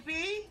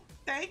 baby.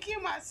 Thank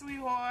you, my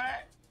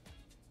sweetheart.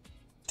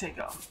 Take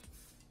off.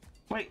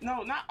 Wait,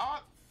 no, not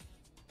all.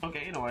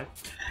 Okay, anyway.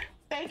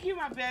 Thank you,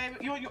 my baby.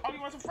 You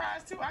want some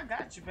fries, too? I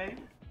got you,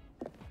 baby.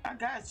 I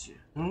got you.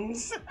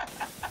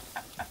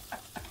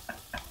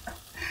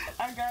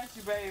 I got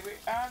you, baby.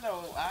 I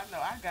know.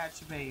 I got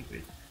you,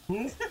 baby.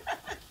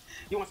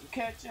 You want some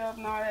ketchup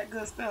and all that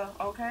good stuff,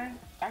 okay?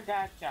 I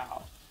got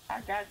y'all.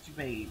 I got you,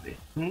 baby.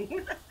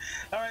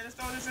 All right, let's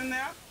throw this in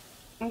there.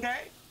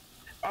 Okay?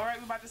 All right,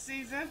 we about to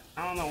season.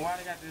 I don't know why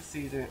they got this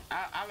season.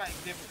 I like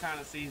different kind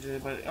of seasoning,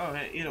 but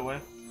okay, either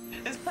way.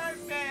 It's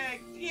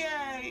perfect.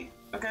 Yay.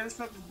 Okay, let's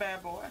flip this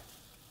bad boy.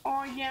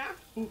 Oh, yeah.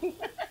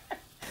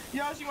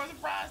 Yo, she wants some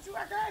fries too?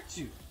 I got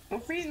you. I'm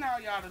feeding all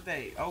y'all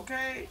today,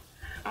 okay?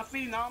 I'm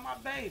feeding all my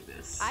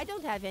babies. I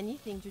don't have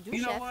anything to do,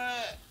 You chef. know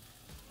what?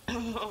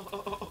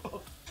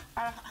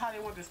 How they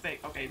want the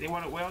steak? Okay, they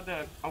want it well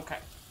done. Okay.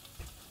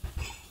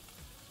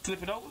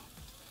 Flip it over.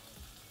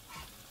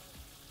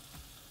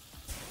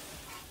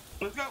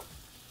 Let's go.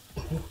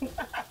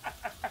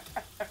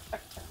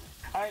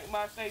 Alright,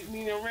 my steak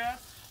medium rare.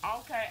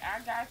 Okay, I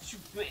got you.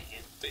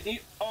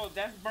 Oh,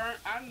 that's burnt.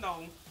 I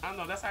know.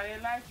 That's how they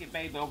like it,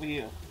 baby, over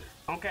here.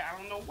 Okay, I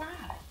don't know why.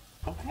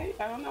 Okay,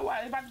 I don't know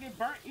why. They about to get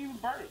burnt, even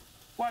burnt.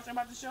 Watch, I'm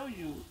about to show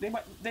you. They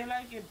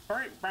like it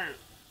burnt.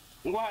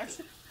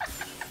 Watch.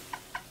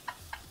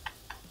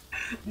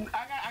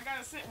 I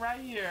gotta sit right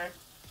here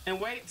and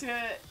wait till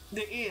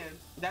the end.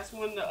 That's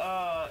when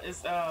the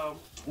it's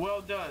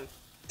well done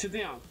to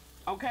them.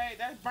 Okay,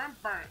 that's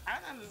burnt. I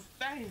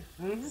understand.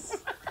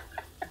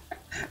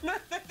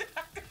 Look, I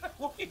gotta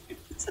wait.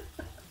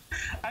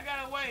 I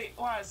gotta wait.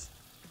 Watch.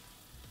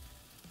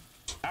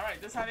 All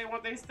right, this is how they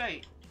want their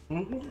steak.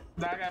 Now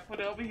I gotta put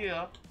it over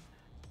here.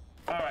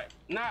 All right,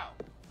 now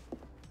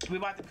we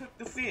about to cook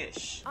the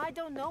fish. I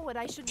don't know what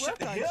I should Shut work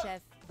the on, hell-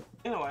 Chef.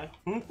 Anyway.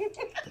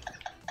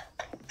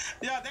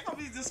 Yeah, they're gonna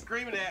be just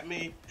screaming at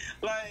me.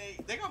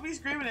 Like, they're gonna be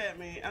screaming at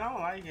me, and I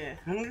don't like it.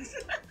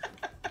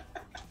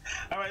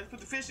 All right, let's put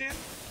the fish in.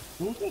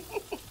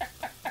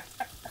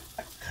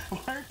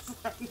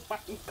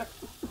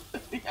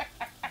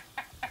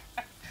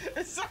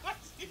 It's so much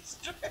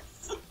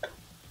stress.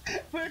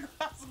 But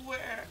I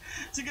swear,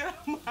 she get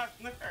on my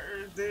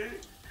nerves,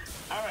 dude.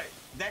 All right,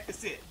 that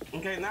is it.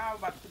 Okay, now I'm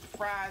about to put the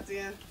fries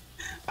in.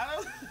 I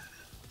don't.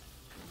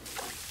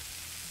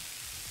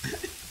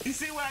 You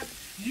see what?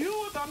 You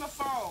was on the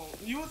phone.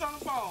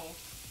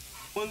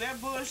 When that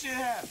bullshit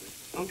happened.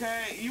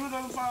 Okay, you was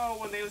on the phone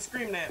when they were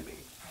screaming at me.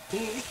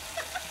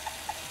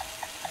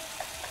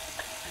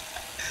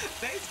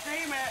 They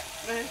scream at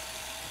me.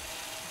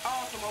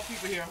 Oh, some more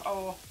people here.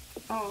 Oh,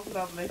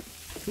 lovely.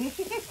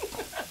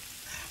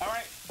 All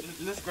right,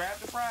 let's grab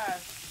the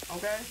fries.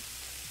 Okay.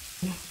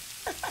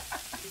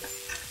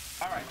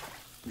 All right,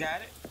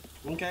 got it.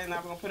 Okay, now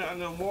we're gonna put it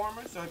under the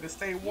warmer so it can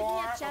stay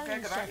warm. Okay,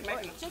 because I can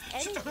make it. Just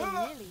anything,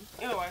 really.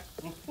 Anyway.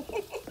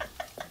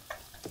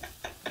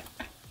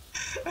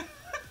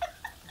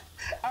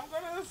 I'm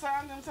gonna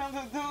assign them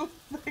something to do.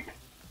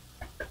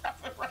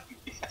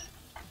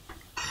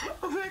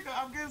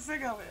 I'm getting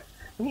sick of it.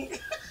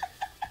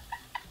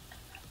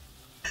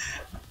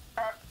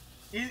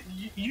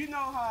 You know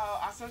how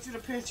I sent you the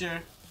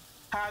picture,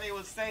 how they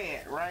was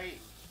sad, right?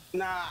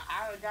 Now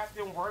I got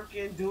them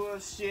working, doing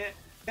shit.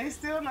 They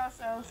still not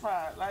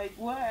satisfied. Like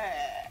what?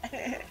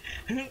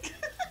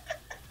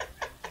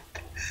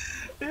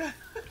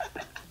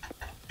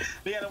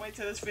 We gotta wait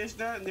till this fish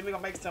done, and then we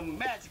gonna make some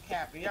magic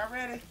happen. Y'all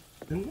ready?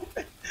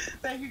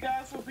 Thank you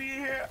guys for being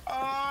here.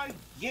 Oh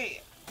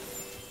yeah.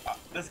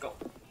 Let's go.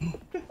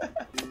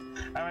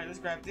 All right, let's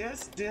grab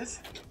this.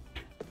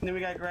 And then we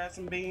gotta grab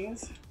some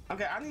beans.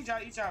 Okay, I need y'all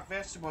to eat y'all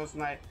vegetables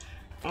tonight.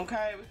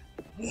 Okay.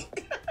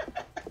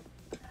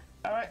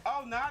 All right.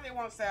 Oh, now they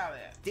want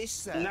salad.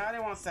 Now they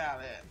want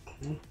salad.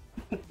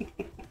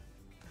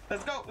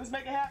 Let's go. Let's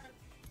make it happen.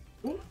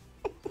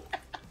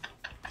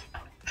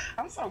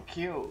 I'm so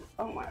cute.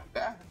 Oh my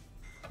god.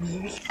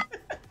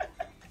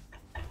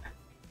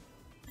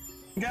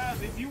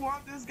 Guys, if you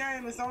want this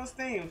game, it's on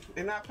Steam.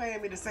 They're not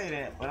paying me to say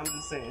that, but I'm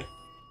just saying.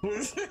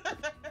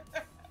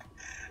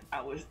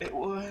 I wish they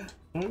would.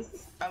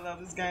 I love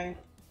this game.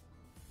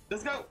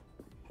 Let's go.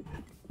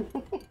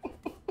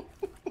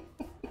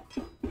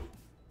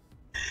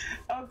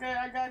 Okay,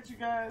 I got you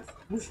guys.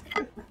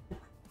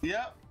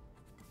 Yep.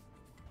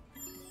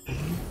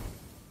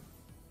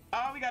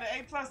 Oh, we got an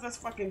A+. Let's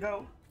fucking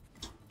go.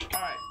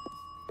 All right.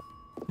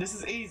 This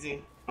is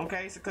easy.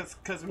 Okay, so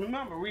cause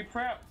remember we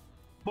prep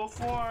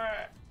before,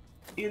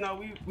 you know,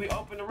 we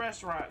open the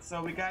restaurant,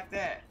 so we got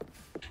that.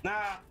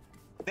 Now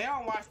they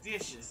don't wash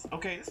dishes.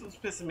 Okay, this was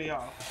pissing me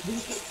off.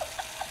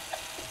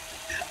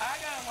 I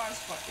gotta wash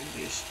fucking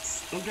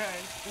dishes. Okay.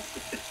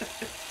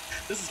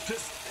 This is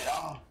pissing me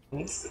off.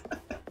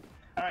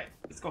 All right,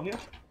 let's go here.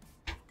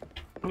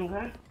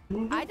 Okay.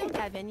 I don't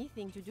have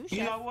anything to do, Chef.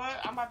 You know what?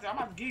 I'm about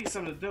to give you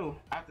something to do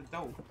out the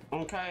door.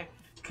 Okay.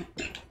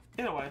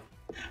 Anyway,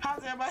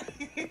 how's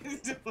everybody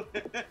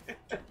doing?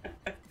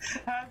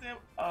 How's it?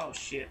 Oh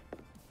shit!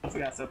 I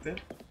forgot something.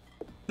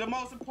 The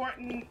most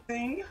important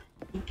thing.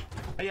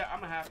 Yeah, I'm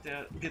gonna have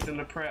to get them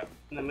to prep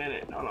in a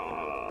minute. Hold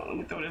on. Let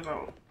me throw this on.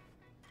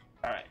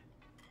 All right.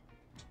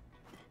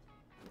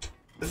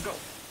 Let's go.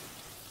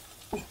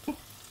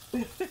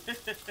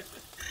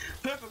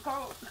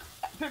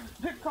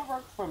 Pick, come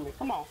work for me.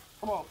 Come on.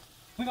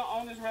 We gonna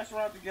own this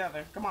restaurant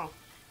together. Come on.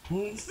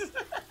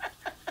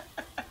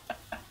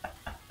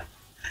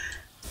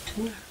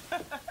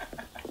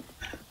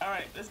 All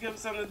right, let's give him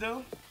something to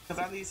do, cause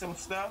I need some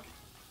stuff.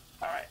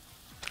 All right.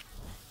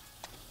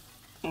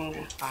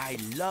 I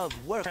love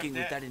working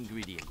with that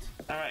ingredient.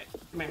 All right,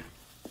 come here.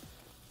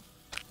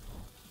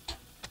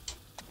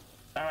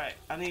 All right,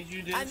 I need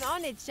you to. I'm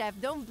on it, Chef.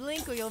 Don't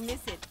blink or you'll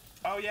miss it.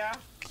 Oh yeah.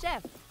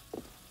 Chef.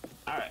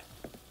 All right.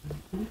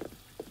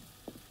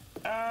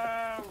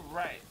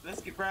 Right.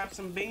 Let's grab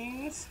some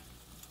beans.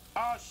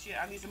 Oh shit!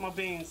 I need some more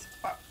beans.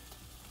 Fuck.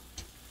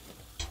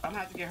 I'm gonna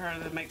have to get her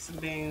to make some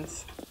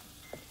beans.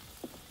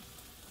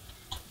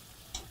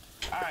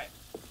 Alright.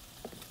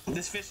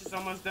 This fish is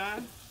almost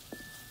done.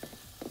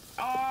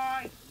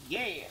 Oh,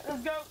 yeah.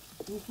 Let's go.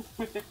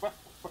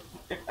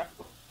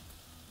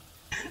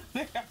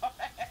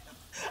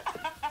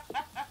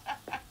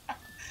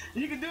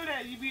 You can do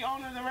that. You be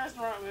owning the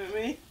restaurant with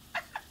me.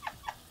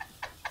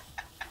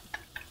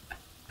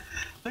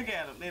 Look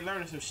at them. They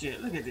learning some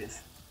shit. Look at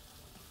this.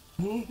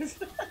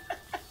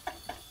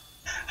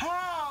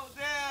 Oh,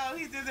 damn.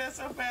 He did that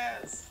so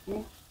fast.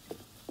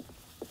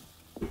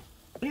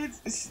 They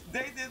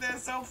did that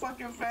so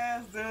fucking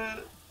fast,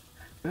 dude.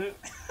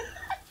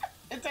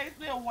 It takes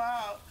me a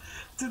while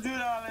to do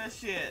all that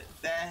shit.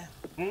 Damn.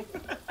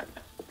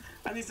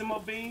 I need some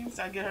more beans.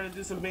 I get her to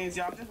do some beans,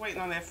 y'all. I'm just waiting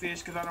on that fish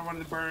because I don't want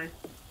it to burn.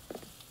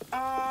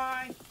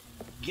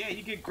 Yeah,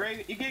 you get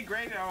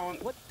graded on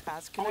What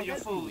task can I on your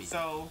help you food. with?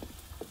 So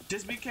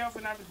just be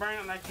careful not to burn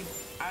it like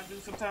I do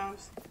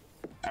sometimes.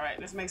 All right,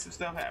 let's make some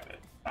stuff happen.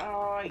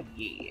 Oh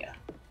yeah.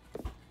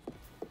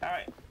 All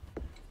right.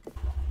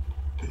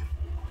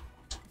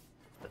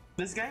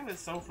 This game is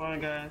so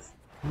fun, guys.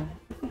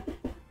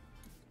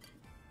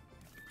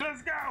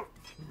 Let's go.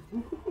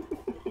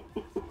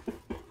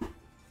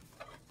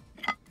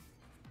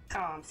 Oh,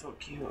 I'm so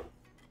cute.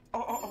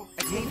 Oh.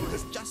 A table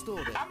is just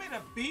ordered. I made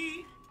a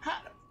bee.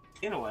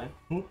 Anyway,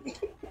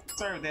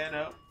 serve that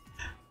up.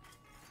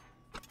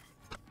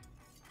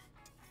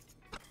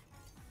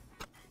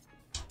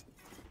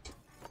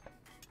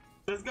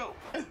 Let's go.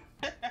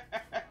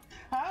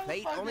 How the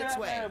Plate fuck on did its I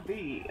way. make a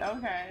bee?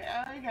 Okay,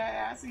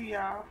 I see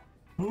y'all.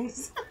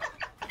 Ain't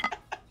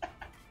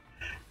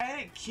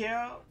it cute?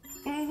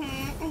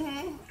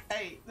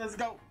 Hey, let's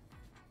go.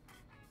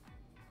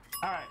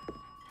 All right.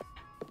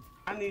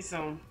 I need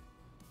some.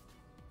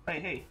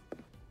 Hey.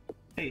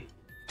 I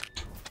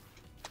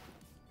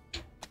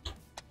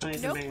need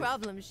some No beans.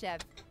 problem,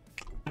 chef.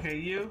 Okay,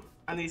 you.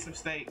 I need some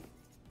steak.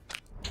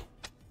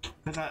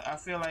 Cause I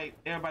feel like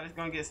everybody's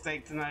gonna get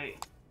steak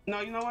tonight.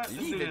 No, you know what? Let's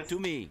do Leave it this. to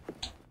me.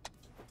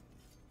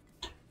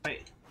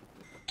 Wait.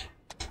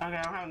 Okay,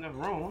 I don't have enough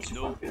room. What you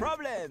No fucking-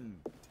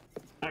 problem.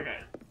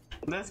 Okay.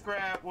 Let's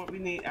grab what we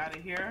need out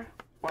of here.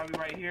 While we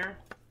right here.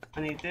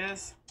 I need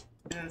this.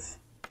 This.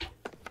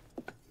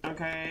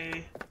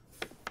 Okay.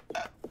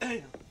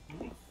 Damn.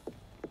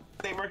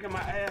 They working my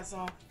ass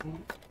off.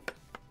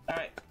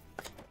 Alright.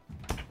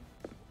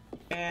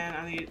 And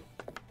I need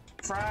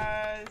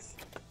fries.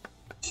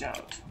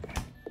 Shells.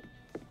 Okay.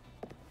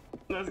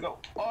 Let's go.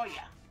 Oh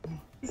yeah.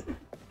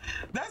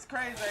 That's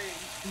crazy.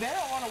 They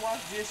don't want to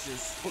wash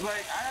dishes.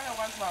 Like, I gotta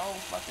wash my own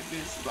fucking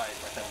dishes. Like,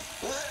 what the?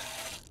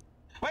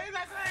 Wait,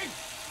 that thing!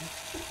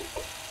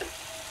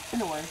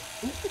 Anyway.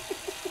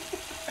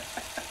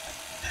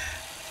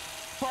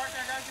 Parker,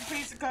 I got your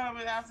pizza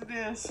coming after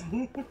this.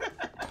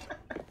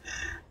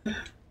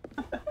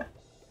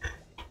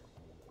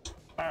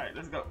 Alright,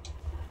 let's go.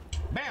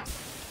 Bam!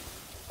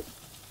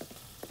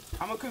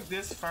 I'm gonna cook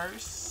this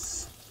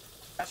first.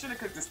 I should have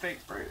cooked the steak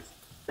first.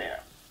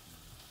 There.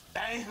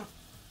 Damn.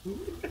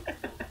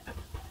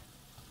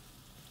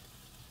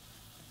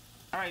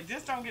 Alright,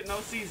 this don't get no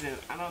season.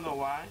 I don't know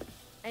why.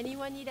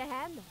 Anyone need a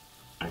hand?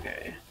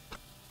 Okay.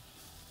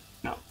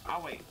 No,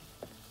 I'll wait.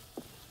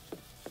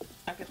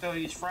 I can throw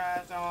these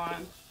fries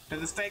on.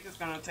 Cause the steak is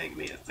gonna take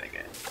me a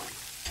second.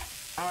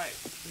 Alright.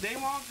 They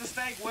want the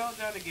steak well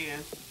done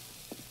again.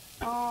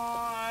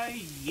 Oh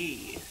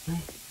yeah.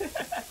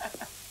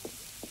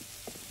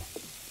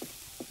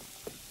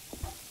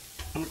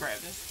 I'm gonna grab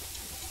this.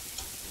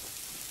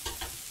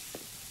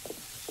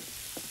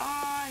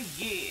 Oh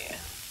yeah.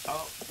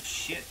 Oh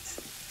shit.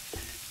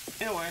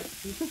 Anyway.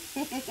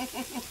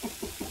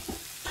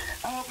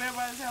 I hope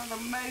everybody's having an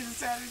amazing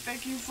Saturday.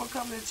 Thank you for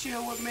coming to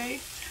chill with me.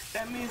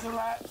 That means a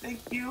lot. Thank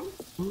you.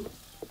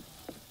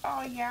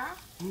 Oh yeah.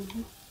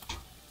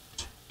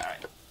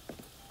 Alright.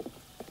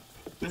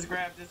 Let's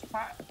grab this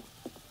pot.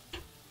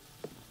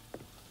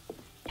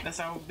 That's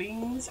our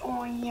beans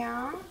on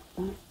ya.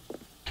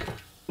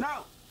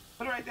 No!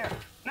 Put it right there.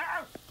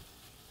 No!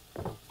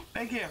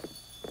 Thank you.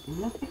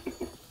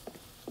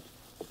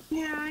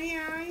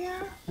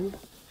 Yeah.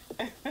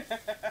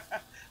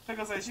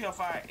 Pickle said she'll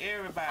fire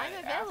everybody. I'm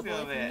I available feel if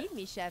you that. need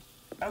me, chef.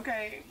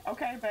 Okay,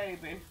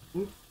 baby.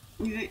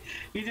 You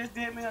just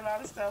did me a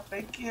lot of stuff.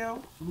 Thank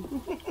you.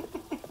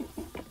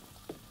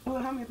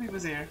 Well, how many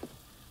people's here?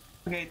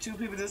 Okay, 2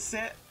 people just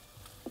set.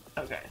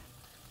 Okay.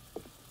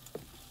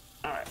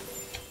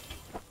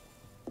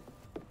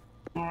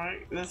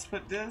 Alright, let's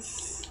put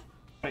this.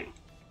 Wait.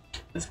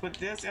 Let's put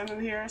this in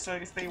here so it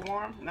can stay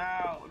warm.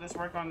 Now, let's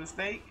work on the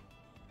steak.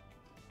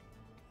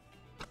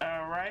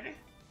 Alrighty.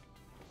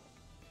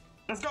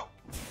 Let's go.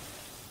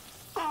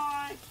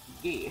 Alright.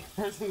 Yeah.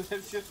 Let's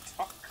just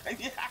talk.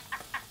 Yeah.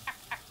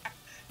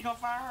 You gonna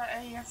fire her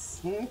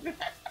ass?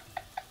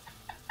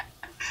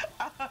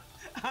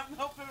 I'm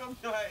hoping it'll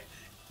be like,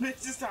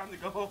 bitch, it's time to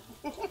go.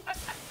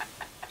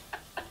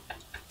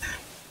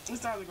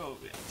 It's time to go,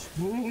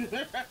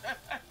 bitch.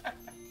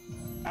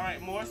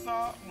 Alright, more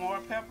salt, more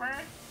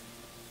pepper.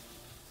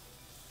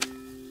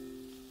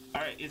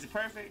 Alright, is it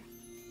perfect?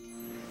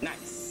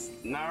 Nice.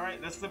 All right,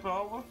 let's flip it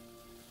over.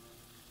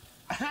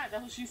 That's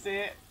what she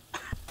said.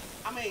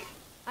 I mean,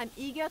 I'm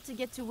eager to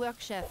get to work,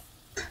 chef.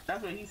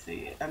 that's what he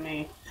said. I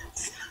mean,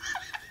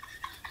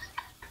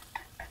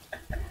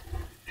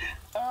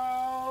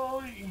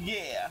 oh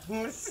yeah.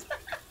 All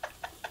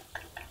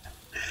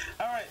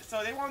right,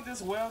 so they want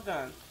this well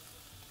done.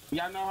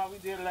 Y'all know how we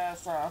did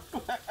last time.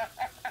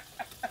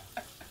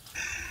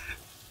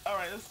 All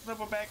right, let's flip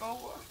it back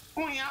over.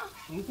 Oh yeah.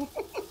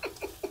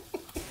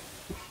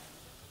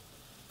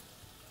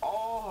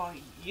 Oh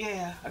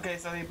yeah. Okay,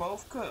 so they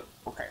both cook.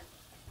 Okay.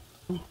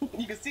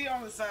 You can see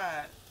on the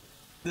side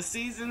the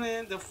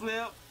seasoning, the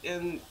flip,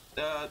 and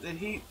the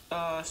heat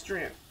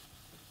strength.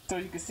 So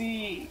you can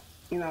see,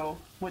 you know,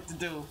 what to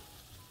do.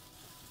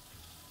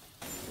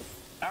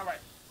 All right.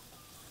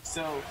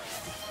 So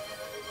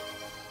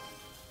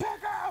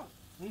pickle,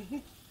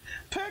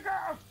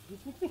 pickle.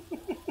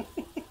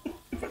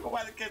 Pickle,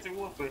 why the kitchen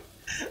whooping?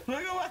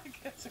 Pickle, why the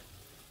kitchen?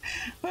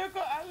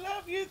 Pickle, I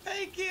love you.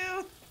 Thank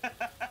you. I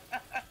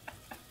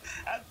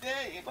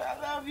dare you, but I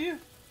love you.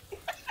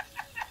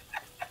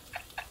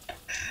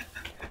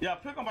 Yeah,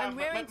 Pickle, I'm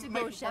raring to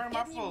go, chef.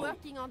 Get me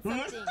working on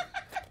something.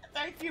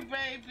 Thank you,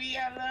 baby.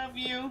 I love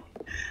you.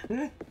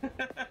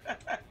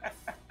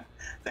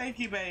 Thank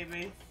you,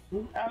 baby.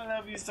 I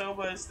love you so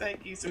much.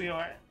 Thank you,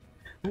 sweetheart.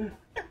 I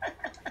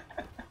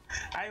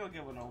ain't gonna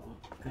give her no one,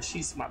 because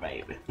she's my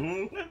baby.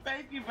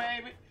 Thank you,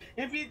 baby.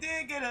 If you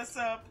did get us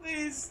up,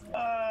 please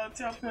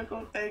tell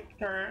Pickle thank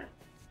her.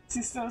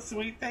 She's so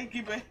sweet. Thank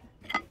you, baby.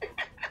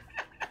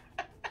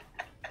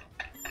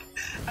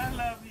 I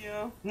love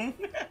you.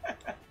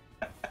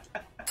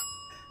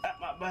 That's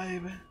my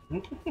baby.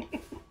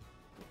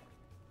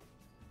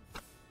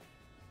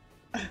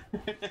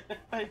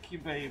 Thank you,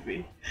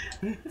 baby.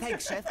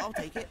 Thanks, Chef. I'll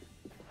take it.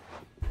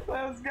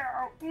 Let's go.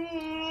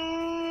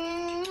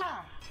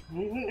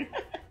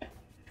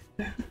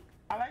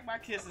 I like my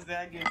kisses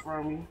that I get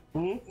from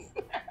you.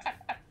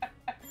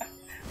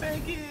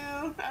 Thank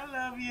you. I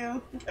love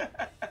you.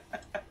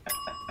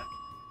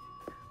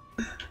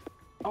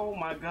 Oh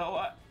my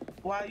God.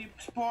 Why you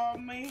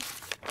spoiling me?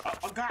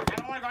 Oh God, I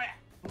don't want to go there.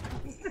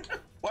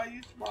 Why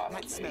you spoiling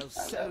me? That smells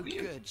so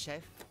good,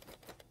 Chef.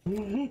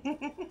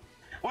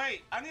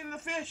 Wait, I needed a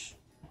fish.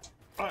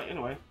 Oh,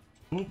 anyway.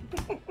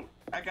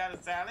 I got a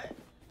salad.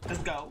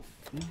 Let's go.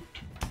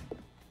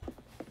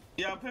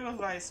 Yo, Pickle's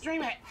like,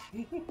 stream it.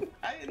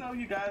 I didn't know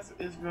you guys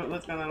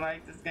was gonna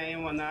like this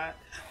game or not,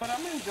 but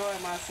I'm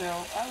enjoying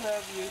myself. I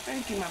love you.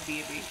 Thank you, my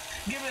baby.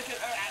 Give it a kiss.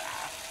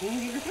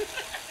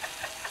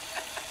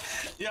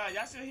 Yeah,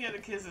 y'all should hear the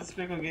kisses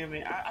Pickle give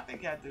me. I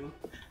think y'all do.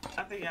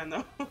 I think y'all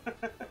know.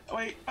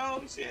 Wait,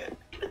 oh shit.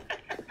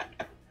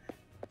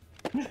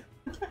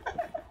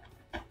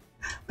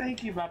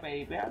 Thank you, my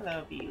baby. I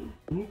love you.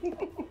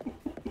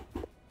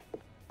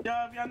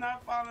 Y'all, if y'all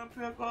not following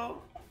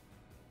Pickle,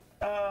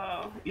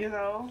 you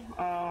know,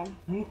 y'all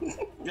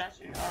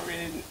should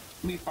already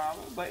be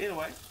following. But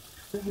anyway,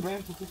 this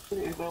man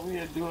is over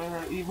here doing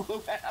her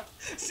evil laugh.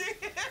 She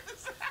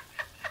is.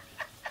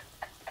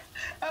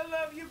 I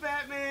love you,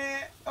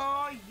 Batman.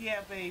 Oh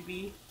yeah,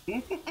 baby.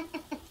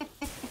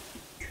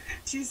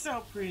 She's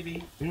so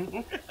pretty.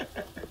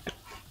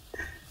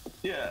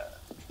 Yeah.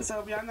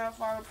 So if y'all not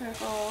following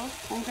Pickle,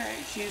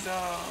 okay, she's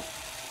the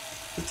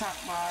top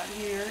mod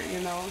here. You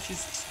know,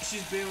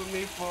 she's been with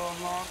me for a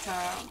long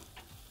time,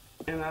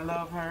 and I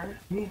love her.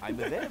 I'm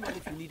available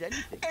if you need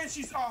anything. And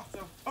she's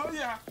awesome. Oh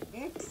yeah.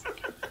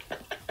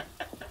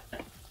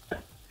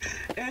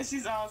 And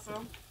she's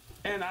awesome,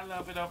 and I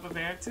love it over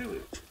there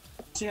too.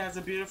 She has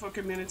a beautiful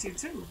community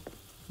too.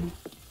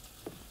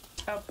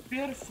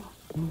 Beautiful.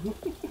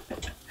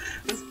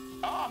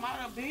 Oh, I'm out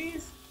of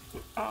bees.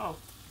 Oh.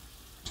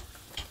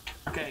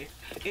 Okay.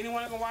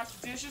 Anyone gonna wash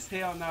the dishes?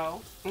 Hell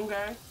no.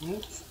 Okay.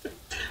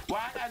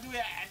 Why I gotta do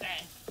that?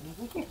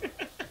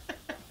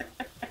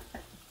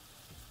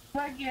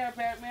 Like, yeah,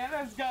 Batman,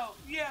 let's go.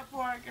 Yeah,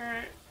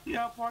 Parker.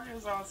 Yeah, Parker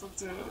is awesome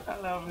too. I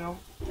love him.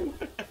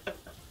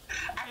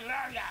 I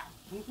love y'all.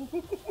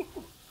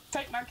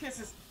 Take my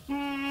kisses.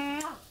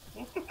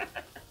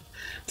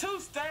 2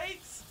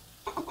 steaks.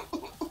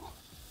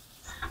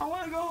 I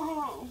wanna go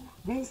home.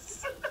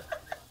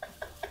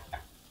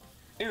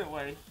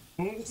 Anyway.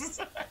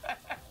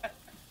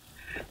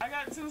 I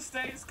got 2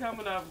 steaks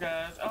coming up,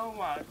 guys. Oh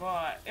my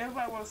God.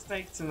 Everybody wants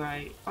steak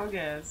tonight. I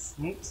guess.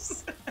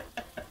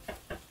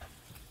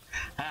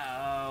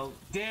 How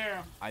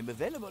dare. I'm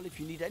available if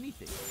you need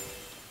anything.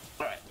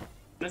 Alright.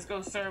 Let's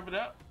go serve it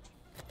up.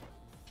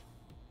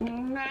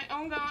 Alright,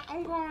 I'm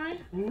going.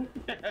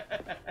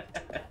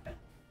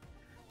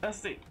 Let's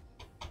see.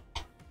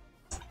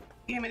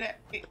 Give me that.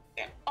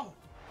 Oh.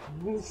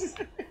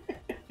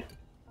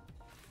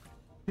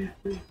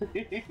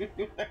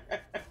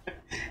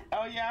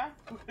 Oh yeah.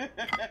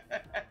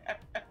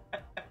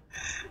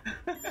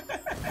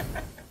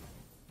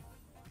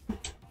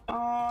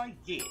 Oh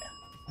yeah.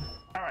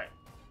 All right.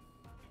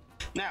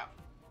 Now,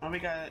 what we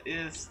got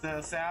is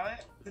the salad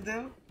to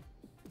do.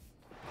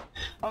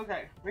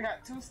 Okay, we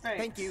got 2 steaks.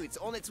 Thank you. It's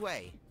on its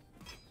way.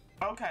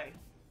 Okay.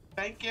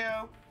 Thank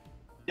you.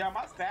 Yeah,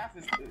 my staff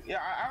is.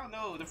 Yeah, I don't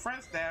know. The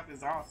front staff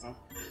is awesome.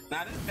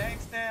 Now this back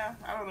staff,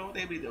 I don't know what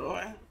they be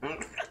doing. All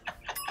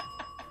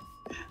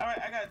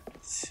right, I got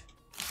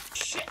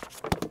shit.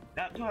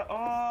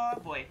 Oh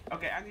boy.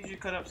 Okay, I need you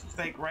to cut up some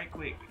steak right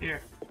quick.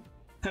 Here,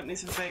 cut me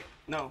some steak.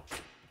 No.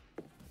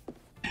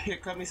 Here,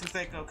 cut me some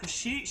steak up, cause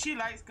she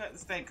likes cutting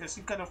steak, cause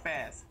she cut them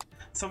fast.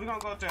 So we're gonna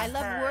go to her. I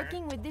love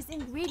working with this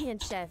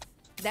ingredient, chef.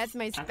 That's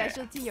my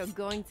specialty. You're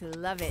going to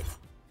love it.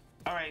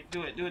 All right,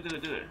 do it.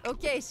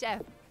 Okay,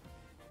 chef.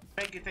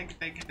 Thank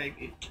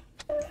you.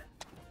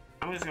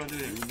 I'm just gonna do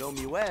this. You know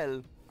me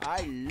well.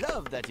 I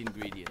love that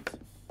ingredient.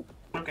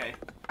 Okay,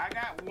 I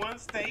got one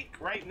steak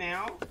right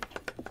now.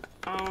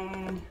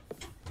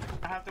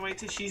 I have to wait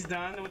till she's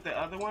done with the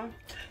other one,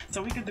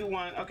 so we can do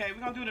one. Okay, we're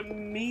gonna do the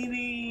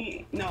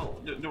meaty. No,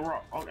 the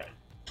raw. Okay.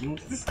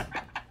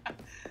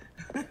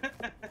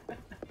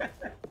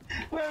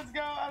 Let's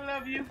go. I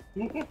love you.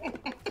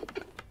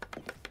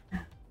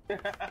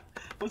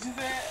 What she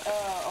said?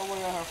 Oh my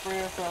God, her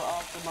friend fell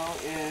off the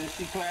moat and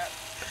she clapped.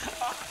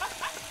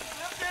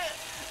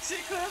 She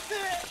clipped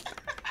it.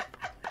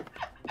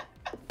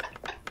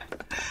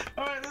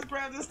 All right, let's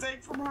grab the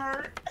steak from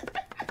her.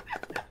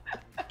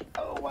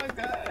 Oh my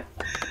God.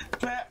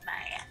 Clap.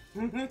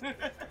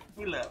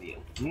 We love you.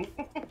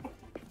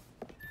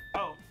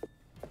 Oh.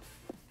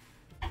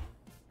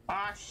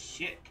 Ah,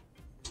 shit.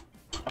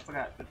 I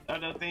forgot the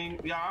other thing.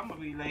 Y'all, I'm gonna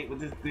be late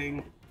with this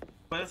thing,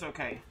 but it's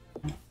okay.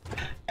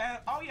 And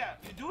oh yeah,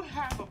 you do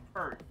have a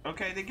perk,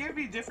 okay? They give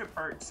you different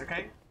perks,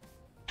 okay?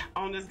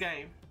 On this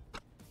game.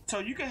 So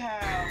you can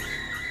have...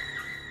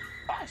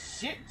 Oh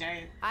shit,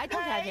 Jane. I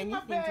don't have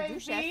anything to do,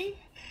 chef.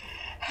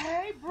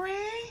 Hey,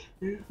 Bree.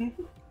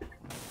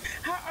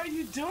 How are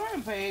you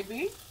doing,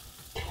 baby?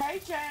 Hey,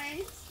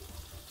 James.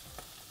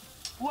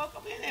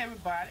 Welcome in,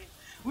 everybody.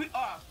 We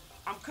are...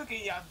 I'm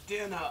cooking y'all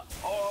dinner.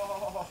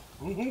 Oh.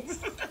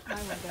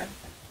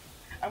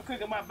 I'm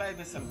cooking my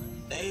baby some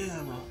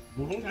dinner.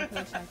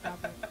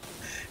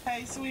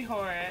 Hey,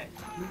 sweetheart.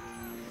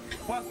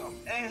 Welcome.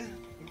 And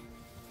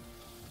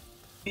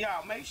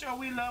y'all, make sure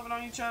we loving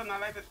on each other.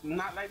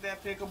 Not like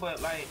that pickle, but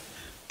like.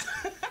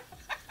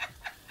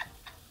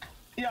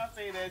 Y'all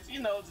say that. She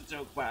knows the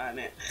joke behind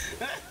it.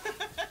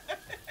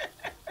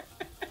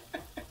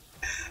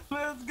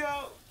 Let's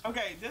go.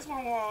 Okay, this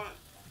one want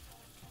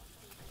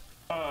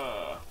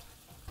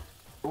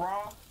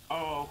raw.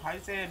 Oh, how you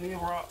say it? Need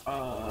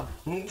raw.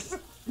 This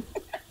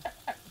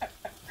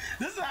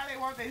is how they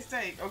want their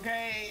steak,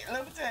 okay?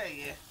 Let me tell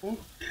you.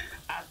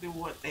 I do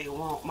what they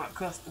want. My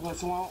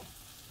customers want.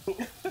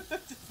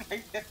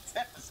 Like that.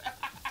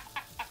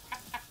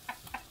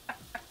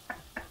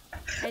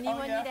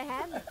 Anyone need a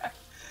hand?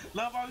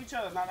 Love on each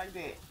other, not like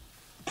that.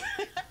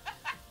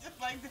 Just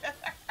like that.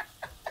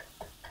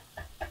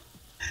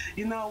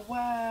 You know what?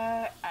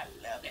 I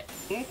love it.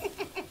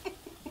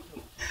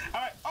 All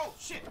right. Oh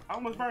shit! I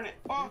almost burned it.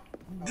 Oh,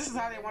 this is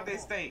how they want their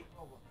steak.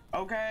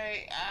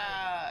 Okay.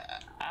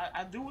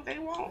 I do what they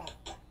want.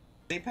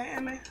 They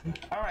paying me.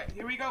 All right.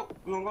 Here we go.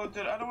 We're gonna go to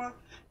the other one.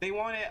 They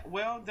want it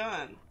well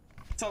done.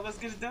 So let's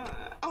get it done.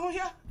 Oh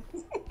yeah.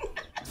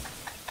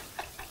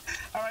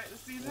 All right.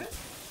 Let's see this.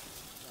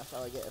 That's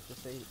all I get to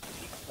say.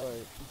 Or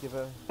give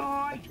her.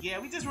 Oh yeah.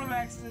 We just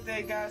relaxing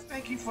today, guys.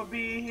 Thank you for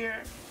being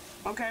here.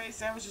 Okay.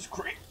 Savage is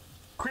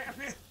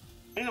cramping.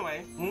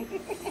 Anyway.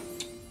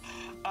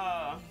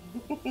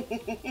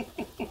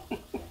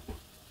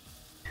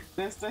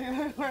 Let's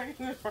stay right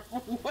there.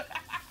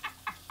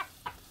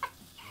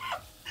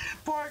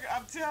 Pork,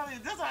 I'm telling you,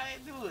 that's how they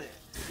do it.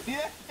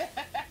 Yeah.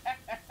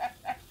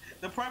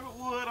 The perfect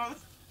wood on.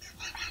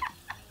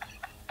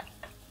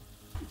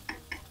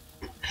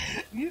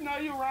 You know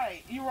you're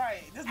right. You're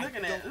right. Just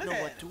looking at it. Look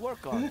at what to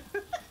work on.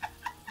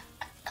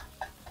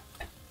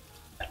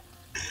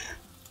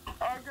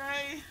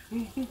 Okay.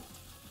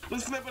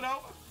 Let's flip it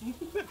over.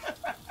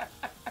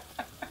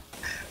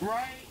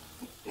 Right?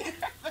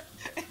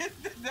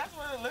 That's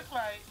what it looked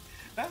like.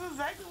 That's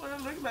exactly what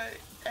it looked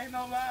like. Ain't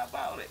no lie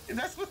about it.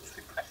 That's what it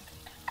looked like.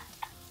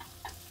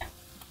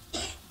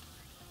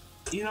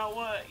 You know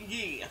what?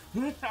 Yeah.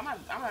 I'm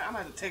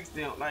gonna text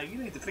them. Like, you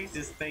need to fix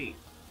this steak.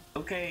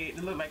 Okay?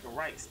 It look like a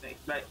right steak.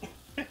 Like,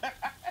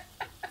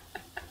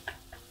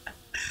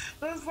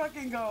 let's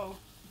fucking go.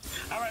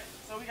 Alright,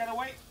 so we gotta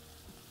wait.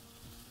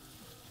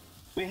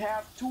 We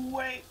have to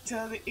wait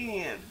till the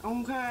end.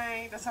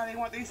 Okay? That's how they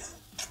want this.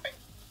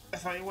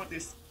 That's how they want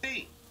this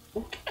steak.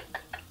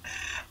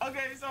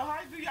 Okay, so how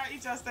do y'all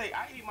eat your steak?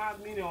 I eat my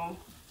medium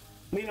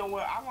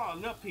well. I want a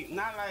little pink,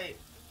 not like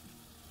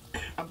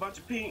a bunch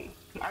of pink.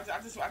 I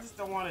just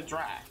don't want it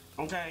dry.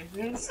 Okay.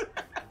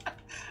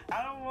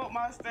 I don't want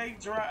my steak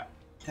dry.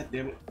 God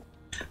damn it.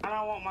 I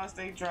don't want my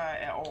steak dry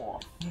at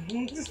all. I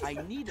need a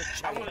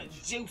challenge. I want it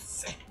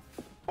juicy.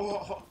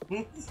 Oh.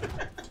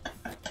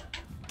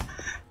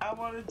 I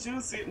want it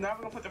juicy. Now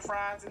we're gonna put the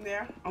fries in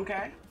there.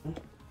 Okay.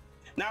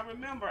 Now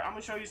remember, I'm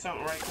gonna show you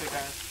something right quick,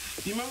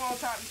 guys. You remember on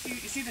top, you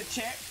see the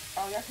check?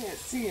 Oh, y'all can't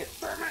see it.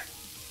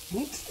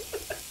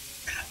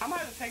 I'm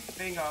gonna have to take the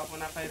thing off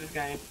when I play this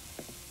game.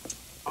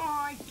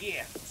 Oh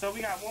yeah. So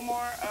we got one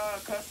more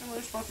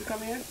customer supposed to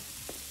come in.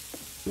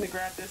 Let me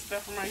grab this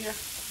stuff from right here.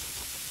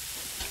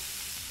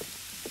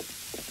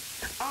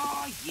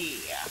 Oh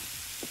yeah.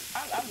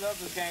 I love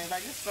this game.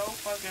 Like it's so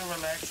fucking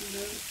relaxing,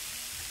 dude.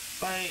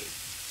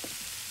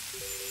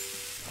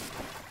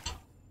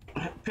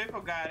 Like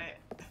Pickle got it.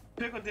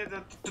 Pickle did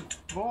the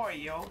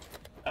tutorial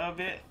of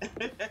it.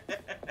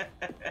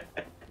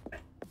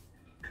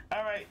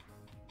 Alright.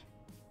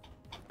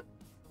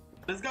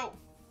 Let's go.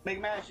 Make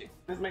magic.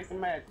 Let's make some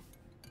magic.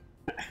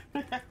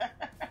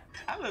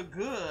 I look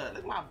good.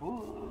 Look at my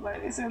boobs.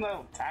 Like it's a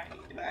little tight.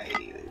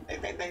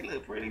 Like they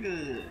look pretty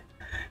good.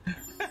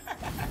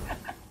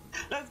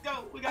 Let's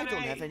go. We got I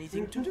don't have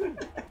anything to do.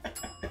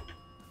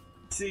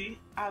 See,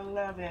 I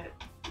love it.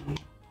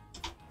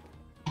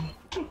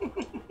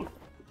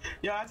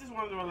 Yo, I just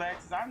wanted to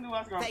relax. I knew I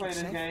was gonna play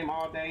this game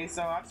all day,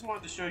 so I just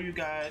wanted to show you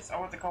guys. I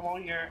want to come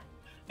on here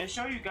and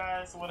show you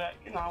guys what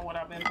what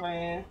I've been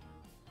playing.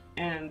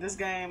 And this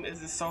game is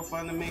just so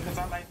fun to me because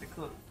I like to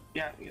cook.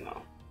 Yeah, you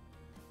know.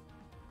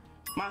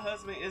 My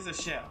husband is a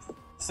chef,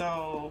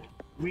 so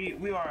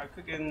we are a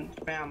cooking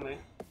family.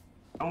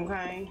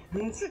 Okay.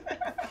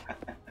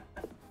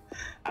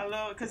 I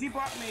love it because he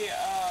brought me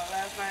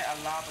last night a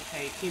lava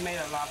cake. He made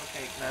a lava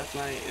cake last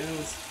night.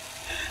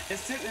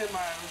 It's sitting in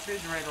my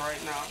refrigerator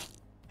right now,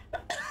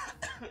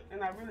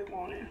 and I really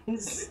want it.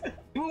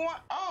 You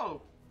want?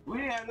 Oh,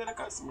 we have another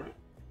customer.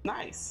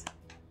 Nice.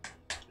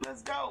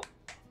 Let's go.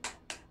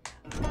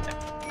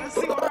 Let's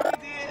see what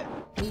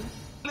he did.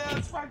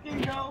 Let's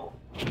fucking go.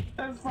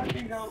 Let's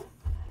fucking go.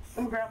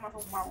 Let me grab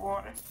my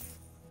water.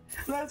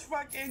 Let's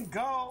fucking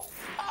go.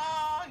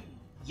 Oh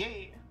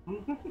yeah.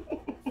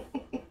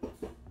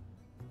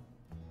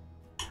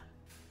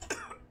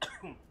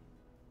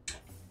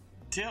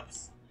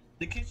 Tips.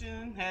 The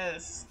kitchen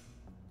has.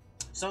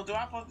 So do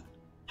I supposed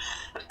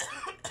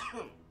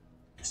to...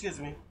 Excuse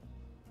me.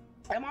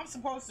 Am I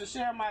supposed to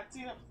share my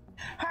tips?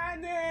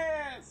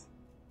 Highness!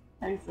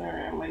 Hey,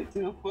 sorry, I'm late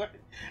too.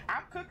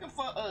 I'm cooking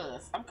for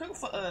us. I'm cooking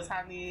for us,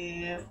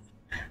 Highness.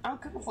 I'm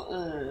cooking for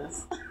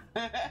us.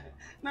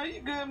 No,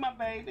 you're good, my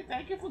baby.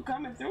 Thank you for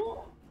coming through.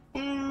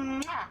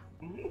 Mwah.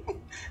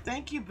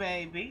 Thank you,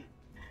 baby.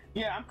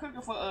 Yeah, I'm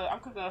cooking for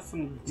us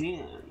some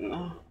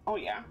dinner. Oh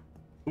yeah.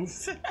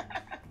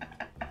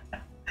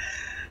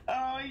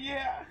 Oh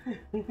yeah.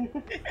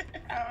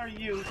 How are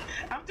you?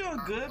 I'm doing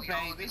good,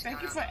 baby.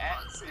 Thank you for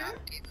asking.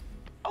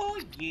 Oh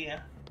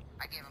yeah.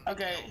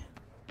 Okay.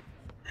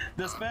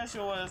 The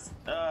special was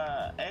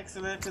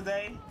excellent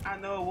today. I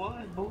know it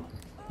was, boo.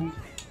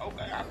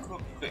 Okay, I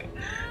cook it.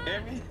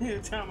 Every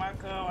time I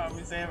come, I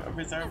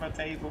reserve a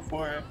table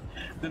for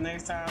the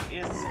next time.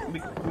 It's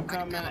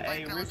becoming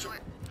a ritual.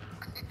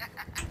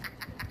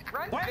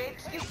 What?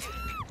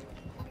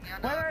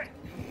 What?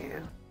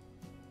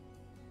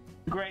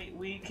 Great,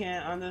 we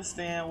can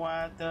understand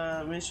why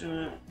the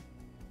mission.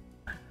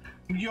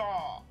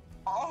 Y'all.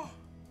 Oh.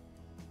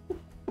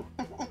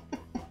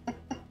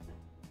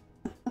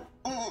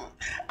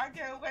 I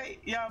can't wait.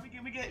 Y'all,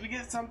 we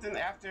get something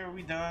after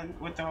we done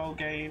with the whole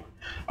game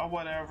or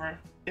whatever.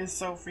 It's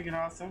so freaking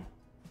awesome.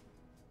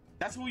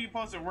 That's who you're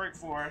supposed to work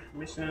for.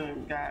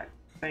 Mission guy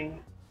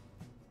thing.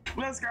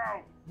 Let's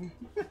go.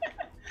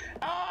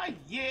 Oh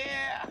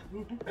yeah.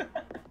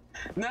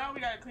 Now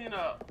we gotta clean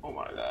up. Oh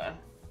my god.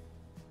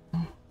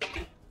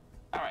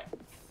 Alright.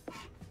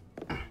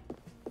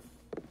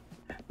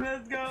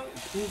 Let's go.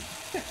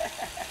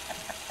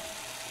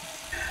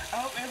 I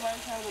hope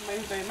everybody's having an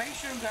amazing day. Make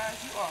sure, guys,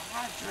 you are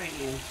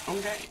hydrating,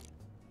 okay?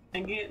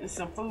 And getting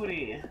some food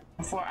in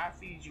before I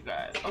feed you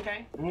guys,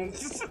 okay?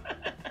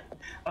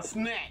 A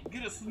snack.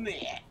 Get a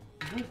snack.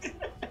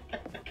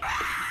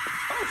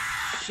 Oh,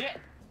 shit.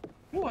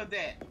 Who was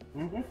that?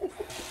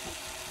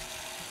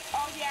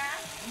 Oh, yeah.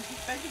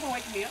 Thank you for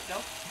waking me up,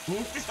 though.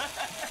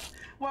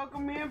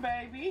 Welcome in,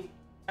 baby.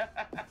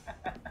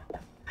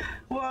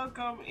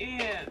 Welcome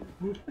in.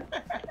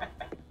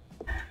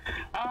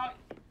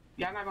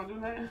 Y'all not gonna do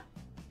nothing?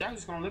 Y'all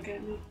just gonna look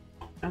at me?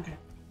 Okay.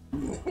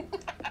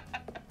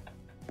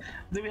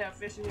 Do we have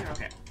fish in here?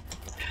 Okay.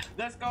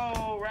 Let's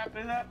go wrap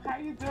it up. How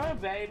you doing,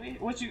 baby?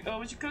 What you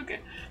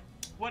cooking?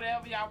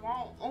 Whatever y'all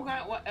want. Okay,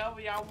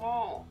 whatever y'all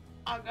want.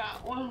 I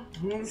got one.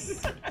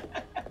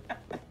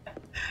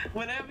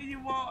 Whatever you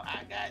want,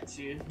 I got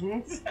you.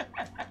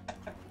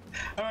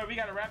 Alright, we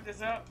gotta wrap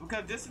this up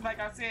because this is, like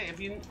I said, if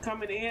you're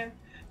coming in,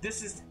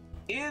 this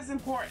is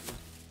important.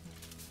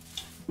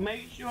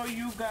 Make sure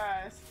you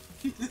guys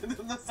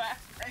the side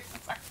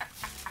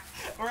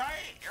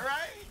right.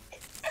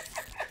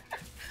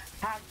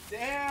 Hot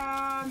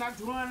damn, not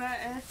doing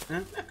that.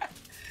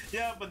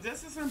 Yeah, but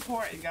this is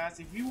important, guys.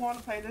 If you want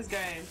to play this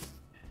game,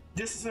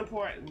 this is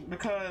important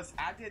because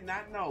I did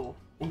not know.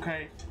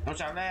 Okay, don't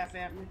y'all laugh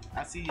at me.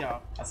 I see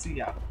y'all.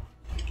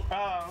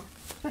 I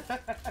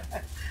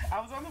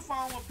was on the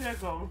phone with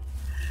Pickle,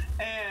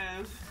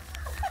 and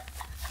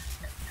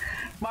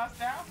my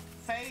staff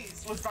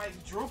face was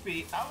like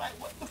droopy. I was like,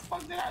 what the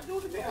fuck did I do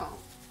to them?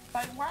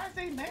 Like, why is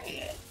they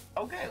mad?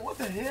 Okay, what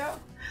the hell?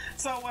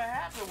 So what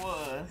happened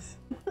was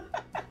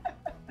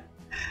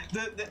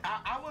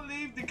I would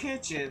leave the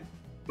kitchen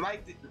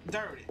like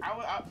dirty.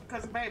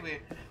 Because baby,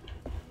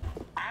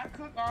 I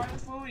cook all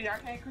this food. Y'all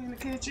can't clean the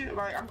kitchen.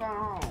 Like I'm going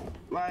home.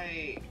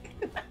 Like,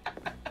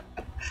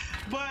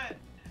 but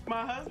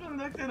my husband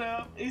looked it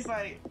up. He's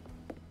like,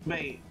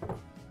 babe,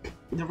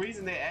 the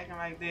reason they're acting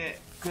like that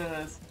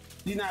because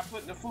you're not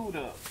putting the food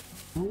up.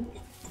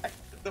 Like,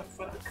 what the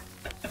fuck?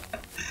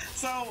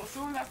 So as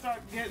soon as I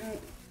start getting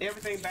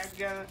everything back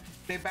together,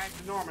 they're back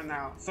to normal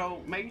now.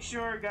 So make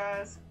sure,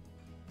 guys,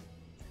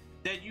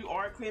 that you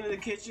are cleaning the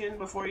kitchen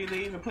before you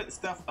leave and putting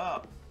stuff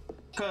up.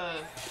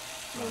 Cause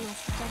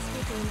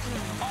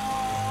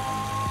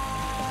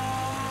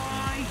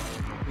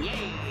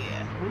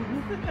yeah.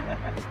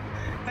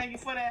 Thank you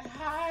for that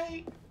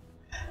hype.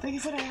 Thank you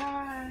for that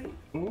hype.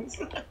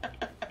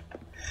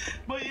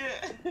 But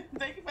yeah,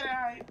 thank you for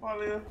that hype,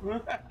 Paulina.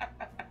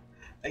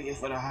 Thank you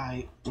for the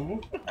hype.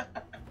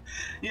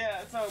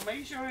 Yeah, so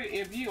make sure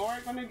if you are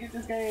gonna get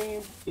this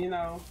game, you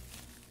know,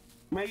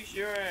 make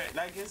sure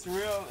like it's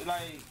real,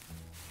 like,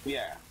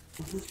 yeah.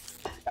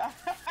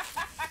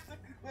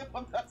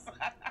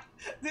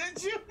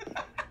 Did you?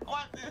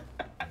 What?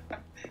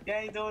 Y'all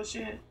ain't doing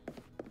shit.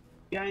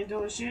 Y'all ain't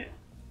doing shit.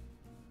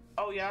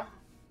 Oh yeah.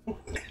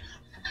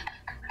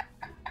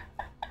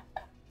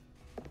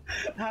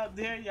 How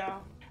dare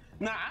y'all?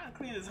 Nah, I done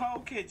clean this whole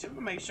kitchen. I'm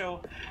gonna make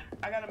sure.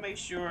 I gotta make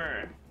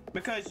sure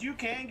because you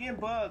can get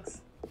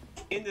bugs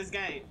in this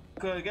game.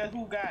 Cause guess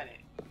who got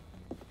it?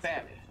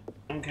 Savage.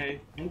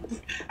 Okay.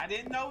 I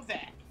didn't know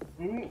that.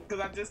 Cause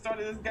I just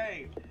started this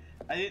game.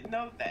 I didn't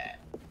know that.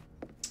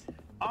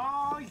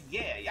 Oh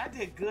yeah, y'all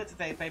did good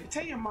today, baby.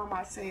 Tell your mama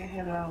I said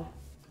hello.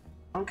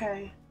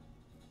 Okay.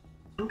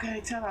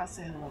 Okay, tell her I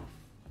said hello.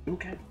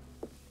 Okay.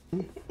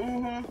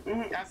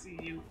 I see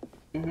you.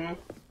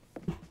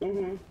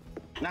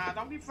 Nah,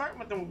 don't be flirting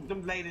with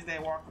them ladies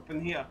that walk up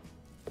in here.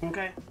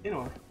 Okay? You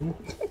know.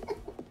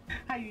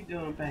 How you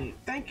doing, babe?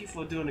 Thank you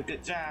for doing a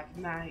good job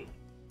tonight.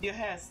 Your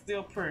hair's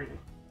still pretty.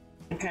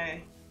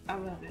 Okay? I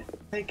love it.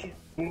 Thank you.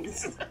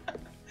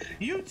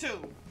 You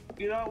too.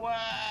 You know what?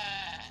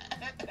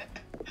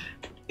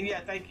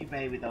 Yeah, thank you,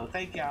 baby, though.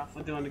 Thank y'all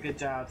for doing a good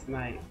job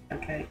tonight.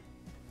 Okay?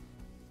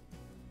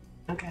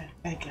 Okay,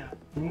 thank y'all.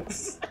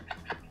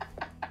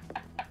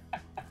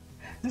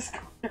 Just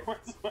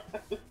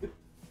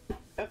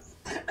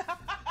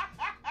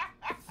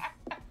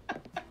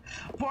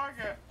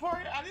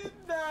Parker, I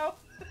didn't know.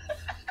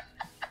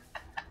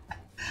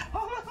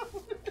 Hold on.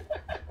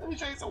 Let me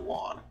drink some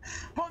water.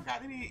 Parker, I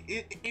didn't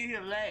in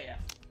here laugh.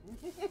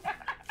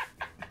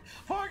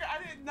 Parker, I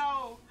didn't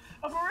know.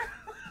 For real.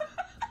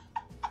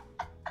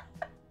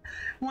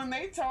 When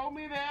they told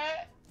me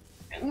that,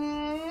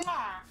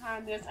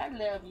 Highness, I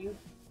love you.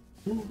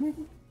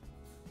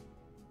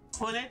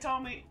 When they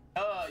told me,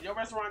 your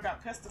restaurant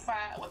got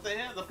pestified, what the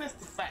hell is a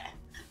pesticide?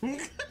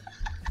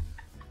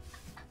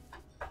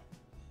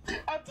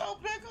 I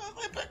told Pickle, I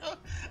said, Pickle,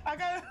 I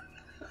got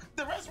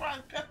the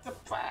restaurant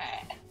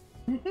pestified.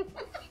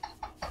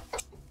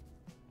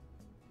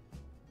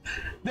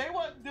 They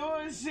wasn't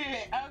doing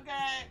shit,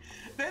 okay?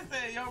 They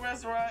said your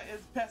restaurant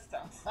is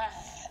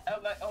pestified.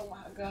 I'm like, oh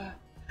my god.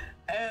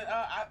 And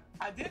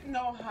I didn't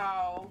know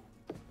how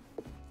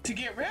to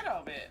get rid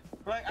of it.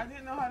 Like, I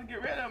didn't know how to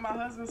get rid of it. My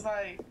husband's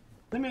like,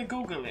 let me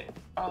Google it.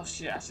 Oh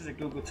shit, I should have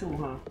Googled too,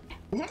 huh?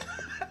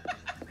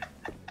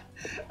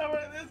 All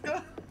right, let's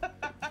go.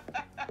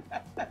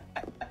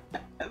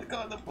 Let's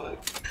go in the book.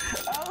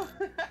 Oh,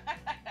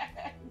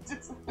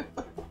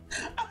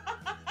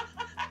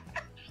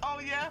 oh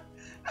yeah.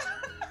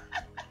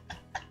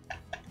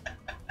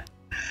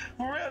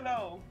 For real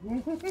though.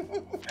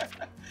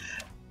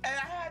 And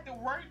I had to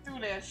work through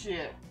that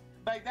shit.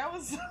 Like that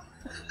was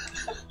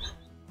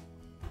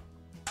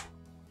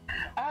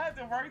I had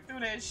to work through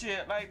that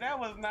shit. Like that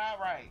was not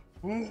right.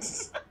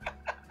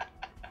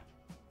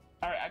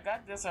 Alright, I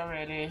got this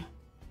already.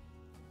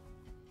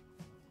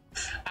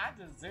 I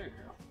deserve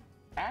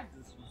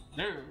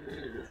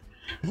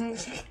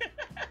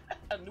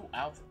a new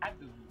outfit. I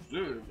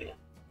deserve it.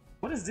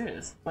 What is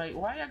this? Like,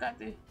 why y'all got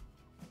the...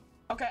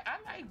 Okay, I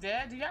like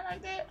that. Do y'all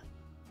like that?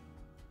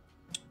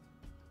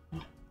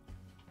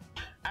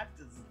 I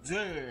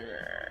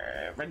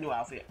deserve a new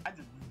outfit. I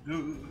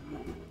deserve.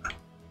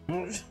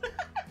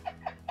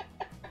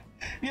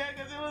 Yeah,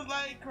 because it was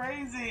like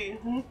crazy.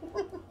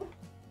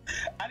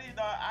 I didn't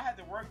know I had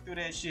to work through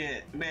that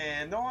shit,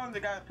 man. No one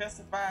that got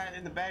pestified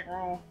in the back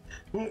room.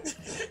 It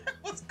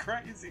was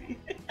crazy.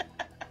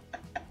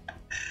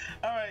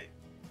 All right.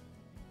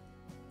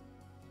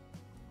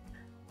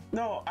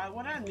 No,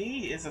 what I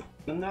need is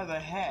another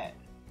hat.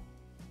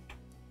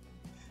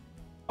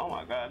 Oh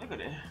my god, look at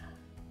it.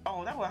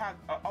 Oh, that was how.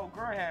 Oh,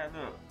 girl had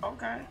look.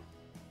 Okay.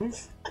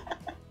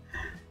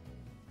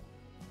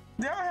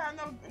 They don't have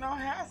no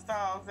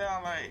hairstyles.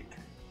 They're like.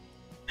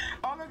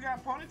 Oh, look, got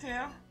a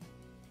ponytail.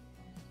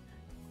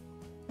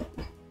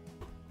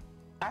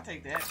 I'll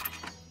take that.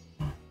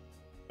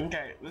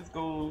 Okay, let's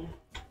go.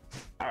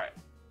 Alright,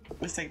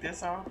 let's take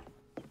this off.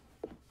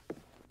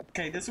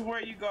 Okay, this is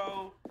where you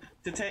go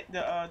to take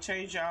the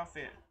change your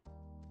outfit.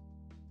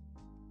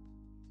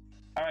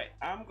 All right,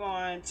 I'm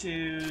going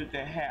to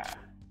the hair.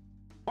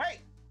 Wait.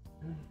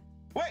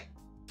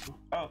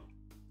 Oh,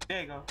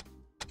 there you go.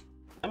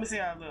 Let me see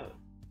how I look.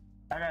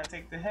 I gotta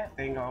take the hat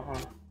thing off, huh?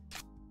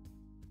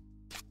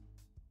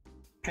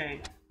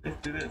 Okay, let's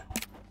do this.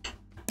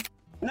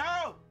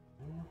 No!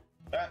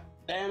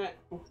 Damn it.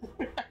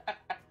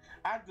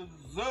 I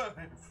deserve.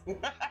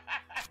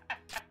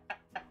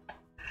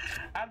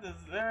 I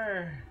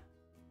deserve.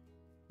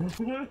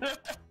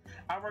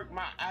 I worked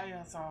my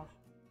ass off.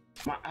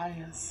 My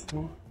ass.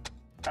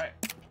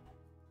 Alright.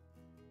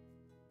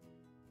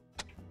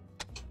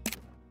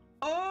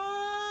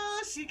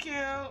 Oh, she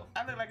killed.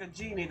 I look like a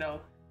genie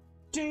though.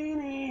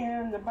 Genie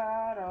in the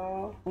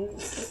bottle.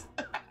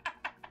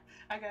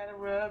 I gotta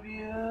rub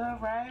you the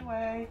right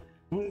way.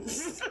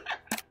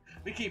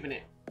 We keeping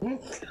it.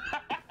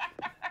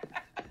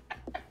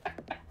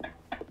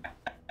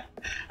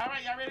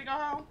 Alright, y'all ready to go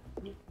home?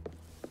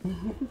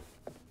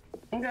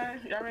 Okay,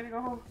 y'all ready to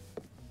go home?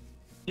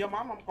 Your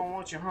mama gonna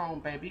want you home,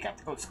 baby. You got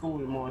to go to school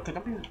in the morning. Cause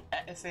I'm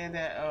saying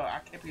that I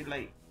kept you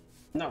late.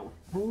 No.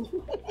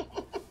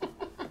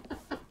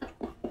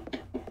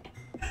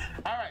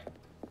 Alright.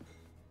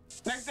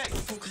 Next day.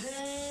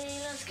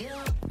 Okay, let's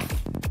go.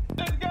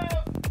 Let's go.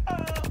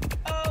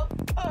 Oh.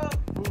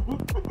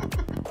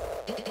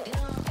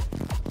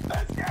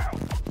 Let's go.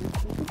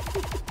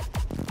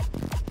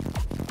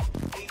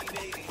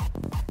 Baby.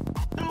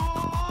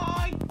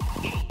 Oh,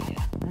 yeah.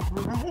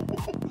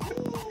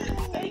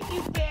 Thank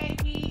you,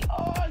 baby.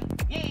 Oh,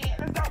 yeah.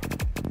 Let's go.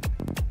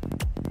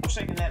 I'm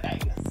shaking that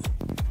ass.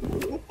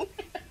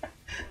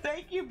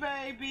 Thank you,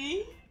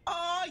 baby.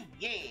 Oh,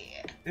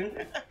 yeah.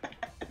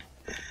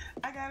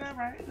 I got it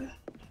right.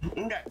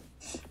 Okay.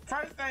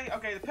 First thing,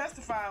 okay, the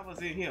pesticide was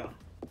in here.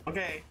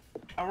 Okay.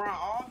 Around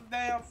all the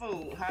damn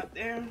food. Out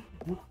there.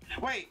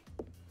 Wait.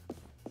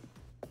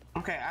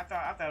 Okay, I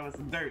thought it was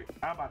some dirt.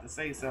 I was about to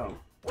say so.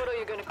 What are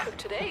you gonna cook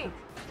today?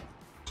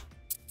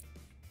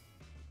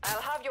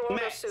 I'll have your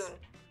order Max, soon.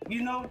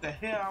 You know what the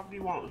hell I'll be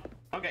wanting.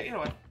 Okay, you know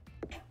what?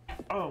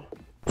 Oh.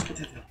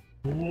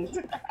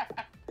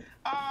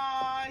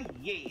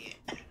 Yeah.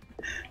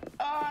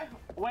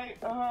 Wait,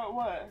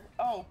 what?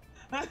 Oh.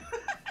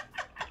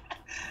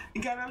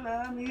 You gotta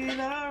love me the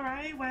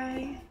right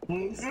way.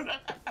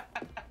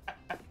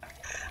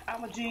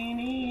 I'm a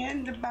genie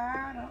in the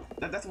bottle.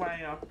 That's why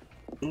I am.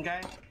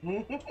 Okay?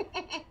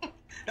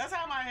 That's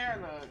how my hair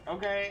looks,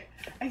 okay?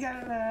 You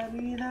gotta love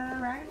me the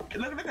right way.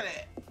 Look at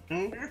that.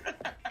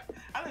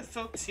 I look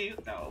so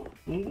cute though.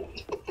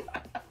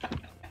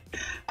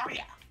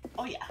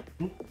 Oh yeah.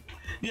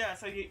 Yeah,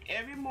 so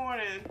every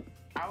morning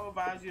I would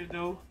advise you to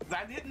do, because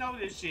I didn't know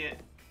this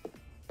shit.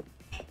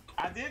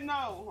 I didn't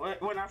know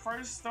when I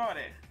first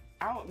started.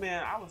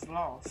 I was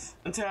lost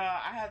until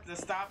I had to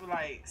stop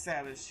like,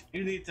 Savage,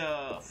 you need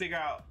to figure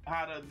out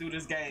how to do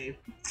this game.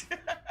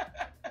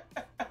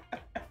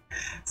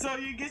 So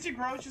you get your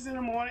groceries in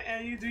the morning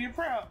and you do your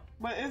prep.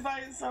 But it's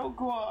like so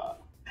cool.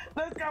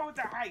 Let's go with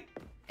the hype.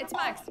 It's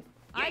Max.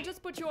 I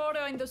just put your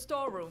order in the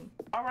storeroom.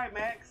 All right,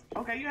 Max.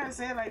 Okay, you gotta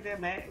say it like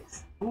that,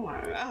 Max. Oh my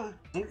God.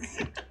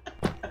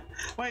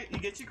 Wait, you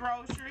get your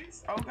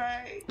groceries,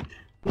 okay?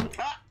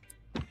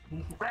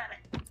 Grab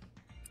it.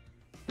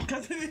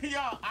 Cause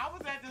y'all, I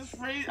was at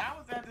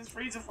this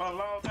freezer for a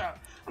long time.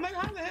 I'm like,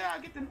 how the hell I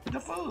get the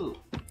food?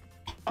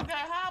 Okay,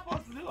 how am I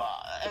supposed to do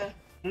all that?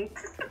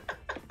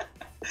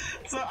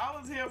 So I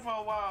was here for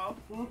a while.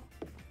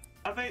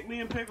 I think me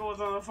and Pickle was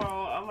on the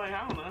phone. I'm like,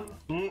 I don't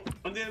know.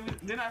 And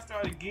then I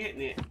started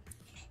getting it.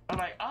 I'm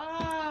like,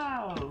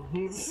 oh.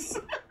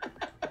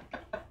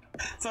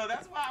 So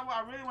that's why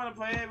I really want to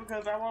play it,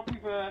 because I want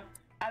people to,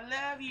 I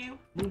love you.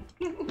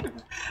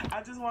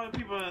 I just wanted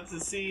people to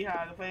see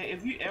how to play it.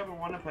 If you ever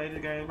want to play the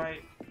game,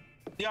 like,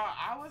 y'all,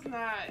 I was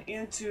not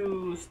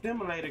into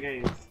simulator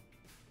games.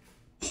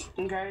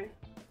 Okay?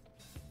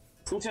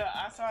 Until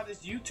I saw this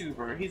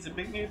YouTuber. He's a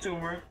big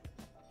YouTuber.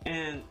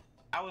 And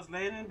I was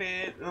laying in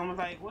bed and I was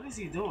like, what is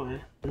he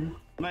doing?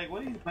 Like,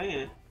 what is he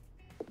playing?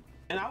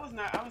 And I was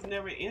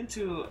never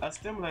into a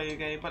simulator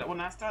game, but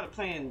when I started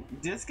playing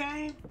this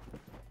game,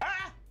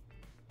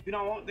 you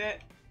don't want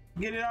that?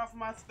 Get it off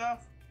my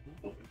stuff.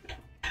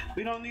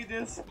 We don't need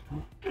this.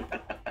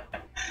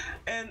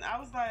 And I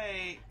was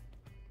like,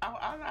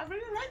 I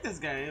really like this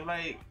game.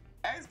 Like,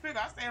 Ask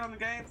Pickle, I stayed on the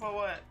game for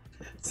what,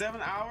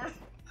 7 hours?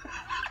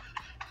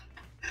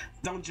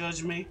 Don't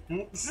judge me.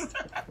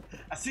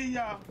 I see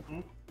y'all.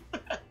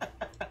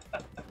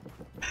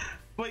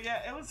 But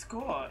yeah, it was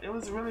cool. It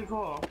was really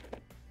cool.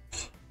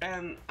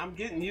 And I'm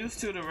getting used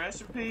to the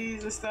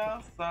recipes and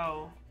stuff,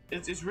 so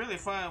it's really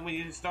fun when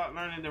you start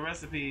learning the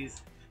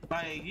recipes.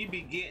 Like, you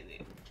be getting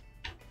it.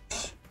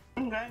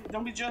 Okay,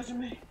 don't be judging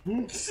me.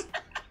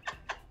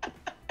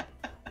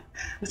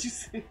 What you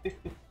say?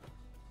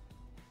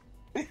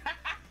 I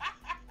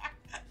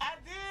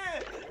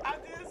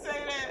did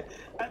say that.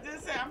 I did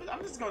say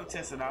I'm just gonna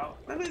test it out.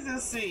 Let me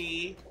just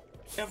see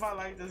if I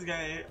like this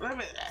game. Let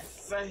me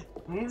say.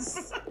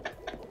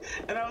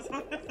 And I was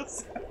on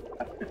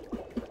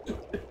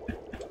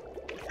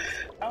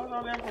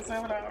there for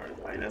 7 hours.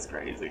 Like, that's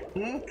crazy.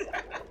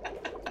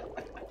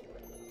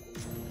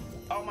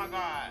 Oh my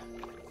god.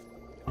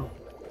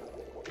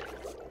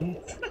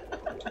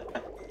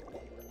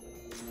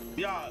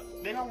 Y'all,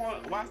 they don't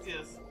want watch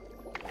this.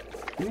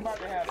 We about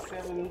to have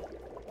 7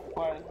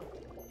 parties.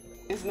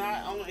 It's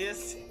not on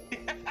it's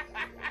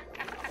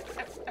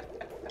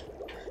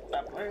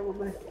stop playing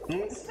with me.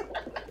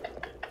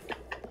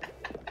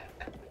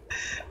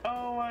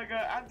 Oh my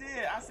god, I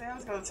did. I said I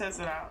was gonna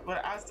test it out,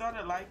 but I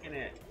started liking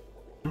it.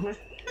 Cause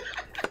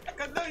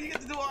no, you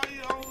get to do all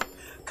your own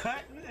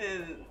cutting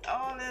and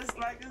all this,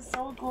 like it's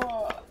so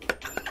cool.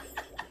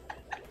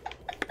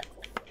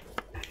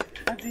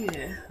 I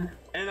did,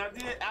 and I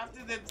did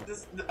after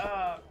this.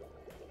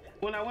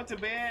 When I went to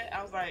bed,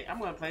 I was like, I'm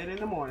gonna play it in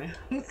the morning.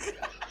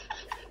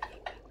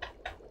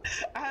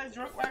 I had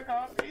drunk my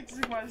coffee,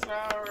 took my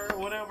shower,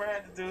 whatever I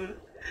had to do,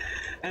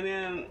 and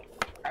then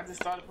I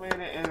just started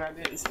playing it, and I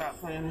didn't stop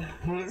playing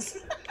it.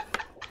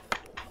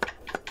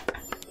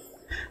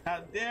 How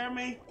dare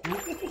me?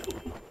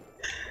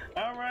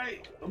 All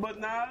right,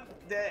 but now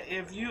that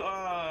if you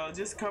are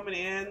just coming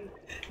in,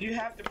 you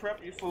have to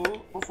prep your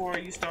food before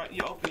you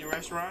open your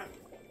restaurant,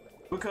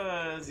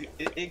 because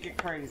it get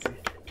crazy.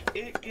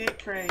 It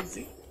get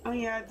crazy. Oh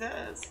yeah, it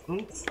does.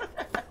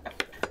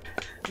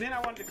 Then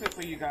I wanted to cook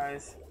for you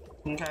guys.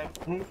 Okay.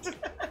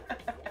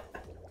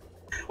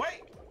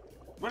 Wait,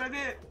 what I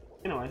did?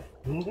 Anyway.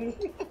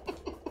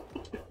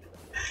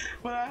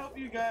 But I hope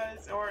you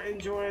guys are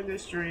enjoying the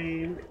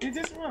stream. It's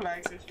just a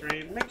relaxing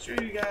stream. Make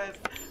sure you guys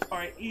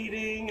are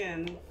eating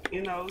and,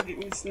 you know,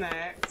 getting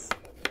snacks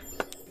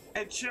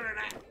and chilling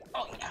out.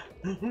 Oh yeah.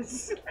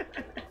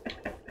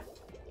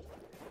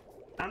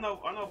 I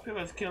know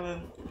Pillar's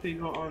killing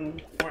people on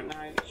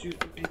Fortnite,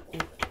 shooting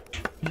people.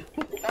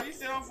 Are you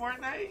still on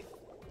Fortnite?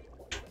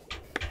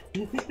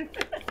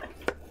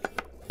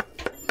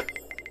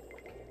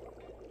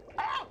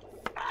 Oh!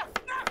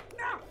 No!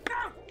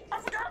 I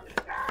forgot!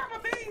 My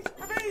bees!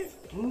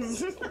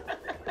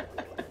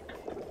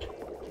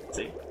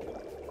 See?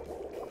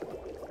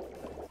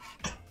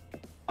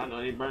 I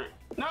know they burnt.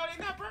 No, they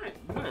not burnt.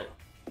 Good.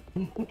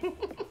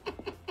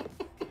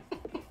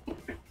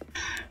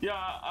 Yeah,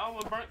 I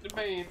almost burnt the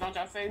beans. Don't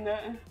y'all say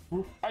nothing?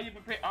 Are you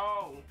prepared?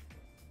 Oh.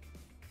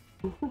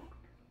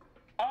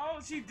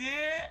 Oh, she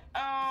did?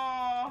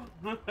 Oh.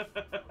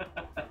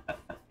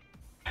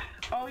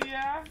 Oh,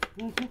 yeah?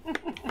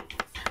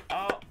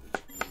 Oh.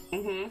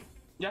 Mm-hmm.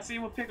 Y'all see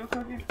what pickle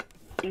cooking?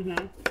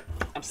 Mm-hmm.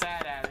 I'm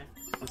side-eyeing.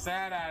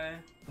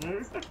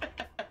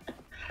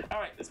 All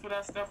right, let's put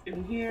our stuff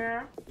in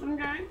here.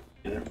 Okay.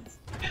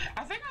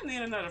 I think I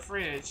need another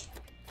fridge.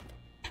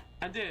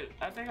 I do.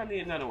 I think I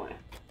need another one.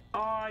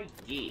 Oh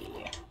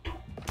yeah.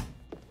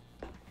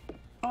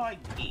 Oh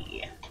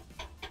yeah.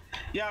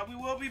 Yeah, we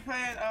will be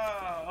playing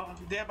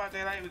Dead by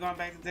Daylight. We're going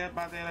back to Dead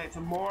by Daylight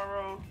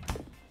tomorrow.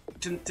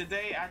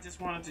 Today I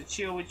just wanted to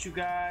chill with you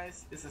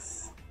guys. It's a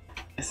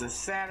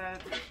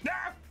Saturday. No!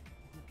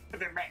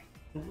 Put it back.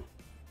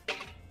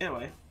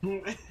 Anyway.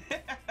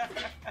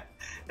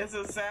 It's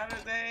a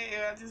Saturday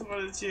and I just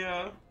want to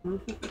chill.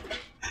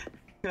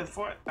 Cause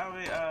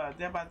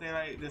Dead by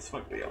Daylight just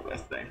fucked me up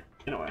yesterday.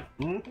 Anyway.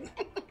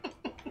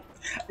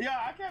 Yo,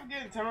 I kept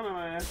getting turned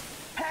on.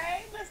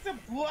 Hey, Mr.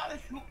 Boy.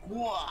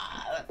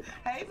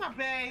 Hey, my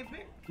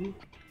baby.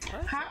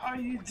 How are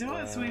you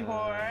doing,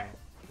 sweetheart?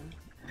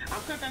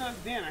 I'm cooking us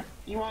dinner.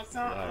 You want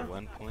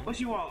something? What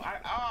you want?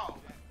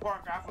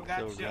 Parker, I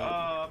forgot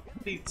your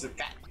pizza.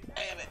 God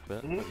damn it.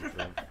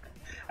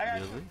 I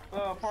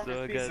got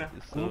Parker's pizza.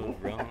 So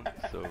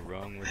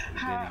wrong with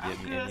the I'm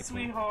good,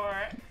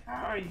 sweetheart.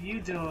 How are you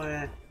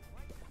doing?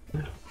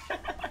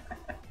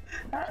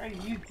 How are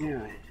you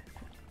doing?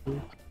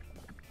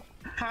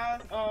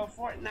 How's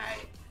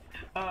Fortnite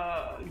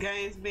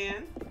games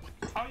been?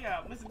 Oh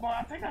yeah, Mr. Boy,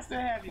 I think I still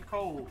have your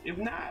code. If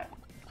not,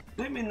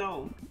 let me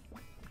know.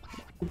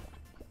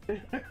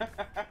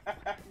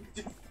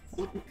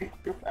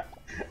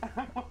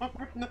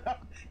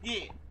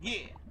 Yeah.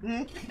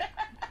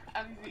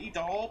 I need to eat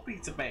the whole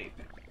pizza, baby.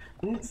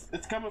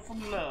 It's coming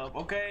from love,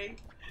 okay?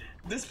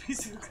 This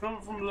pizza is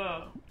coming from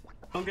love.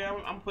 Okay,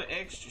 I'm gonna put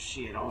extra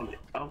shit on it,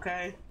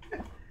 okay?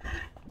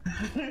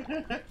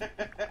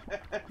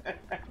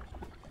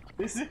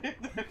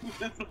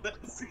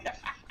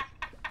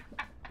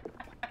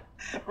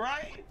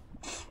 Right?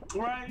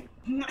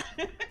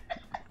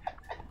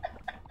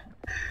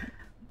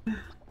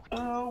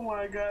 Oh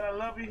my god, I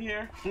love you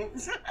here.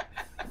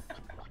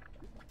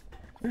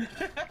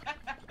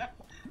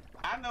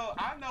 I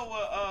know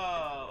what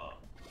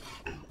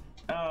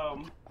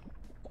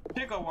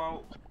Pickle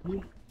want.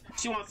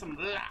 She wants some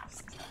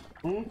lobster.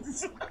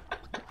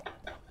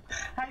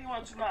 How you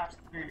want your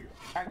lobster, baby?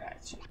 I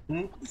got you.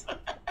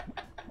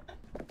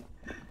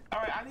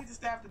 Alright, I need the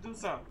staff to do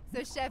something.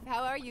 So, Chef,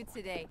 how are you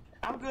today?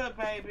 I'm good,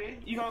 baby.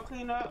 You gonna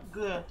clean up?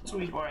 Good,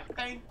 sweetheart.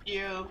 Thank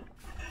you.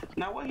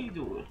 Now, what he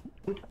doing?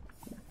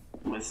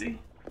 Let's see.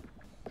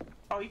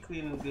 Oh, he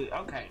cleaning good.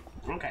 Okay.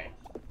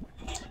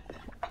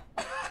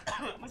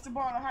 Mr.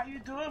 Baller, how you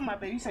doing, my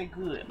baby? You say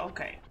good.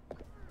 Okay.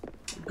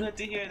 Good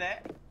to hear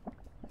that.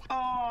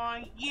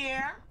 Oh,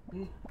 yeah.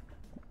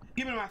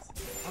 Give me my...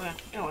 Okay,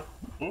 anyway.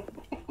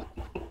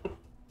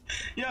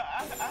 Yeah,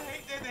 I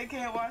hate that they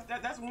can't wash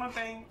that. That's one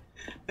thing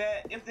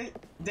that if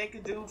they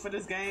could do for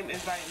this game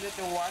is like let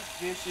them wash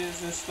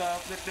dishes and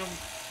stuff. Let them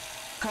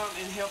come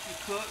and help you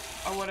cook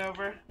or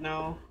whatever.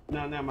 No,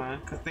 never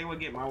mind, cause they would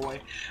get my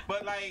way.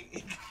 But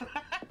like,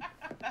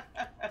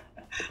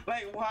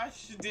 like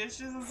wash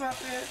dishes or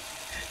something.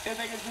 If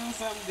they could do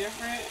something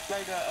different,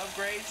 like an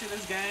upgrade to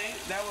this game,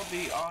 that would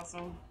be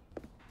awesome.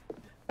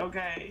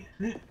 Okay.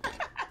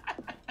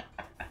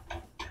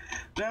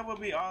 That would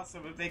be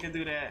awesome if they could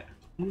do that.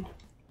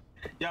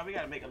 Y'all, we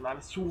gotta make a lot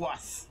of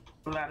sauce.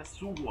 A lot of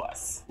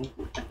sauce.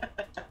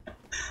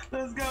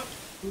 Let's go.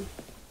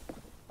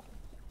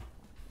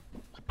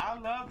 I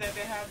love that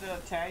they have the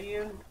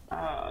Italian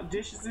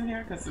dishes in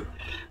here because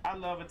I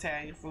love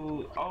Italian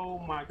food. Oh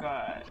my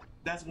god.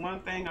 That's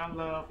one thing I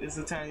love is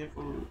Italian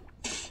food.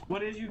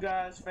 What is you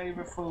guys'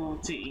 favorite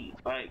food to eat?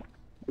 Like,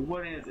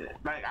 what is it?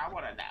 Like, I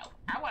want to know.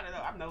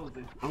 I'm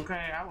nosy.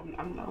 Okay?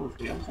 I'm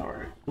nosy. I'm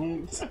sorry.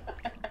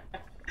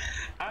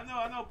 I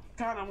know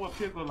kind of what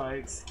Pickle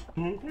likes.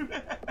 I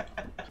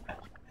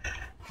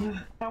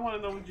want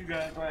to know what you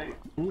guys like.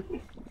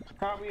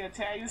 Call me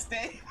Italian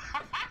steak.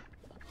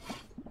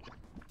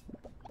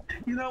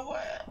 You know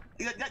what?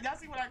 Y'all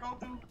see what I go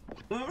through?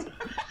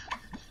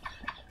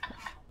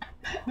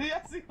 Do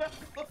y'all see what I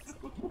go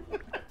through?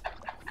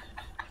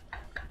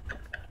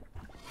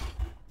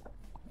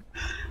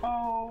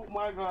 Oh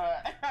my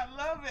god. I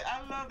love it.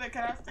 I love that.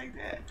 Can I take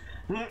that?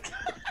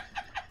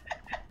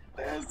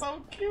 That's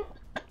so cute.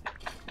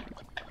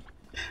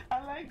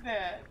 I like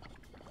that.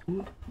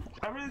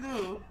 I really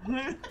do.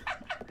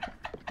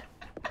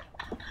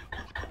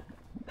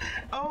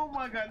 Oh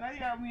my god, now you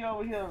got me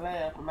over here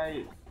laughing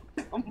like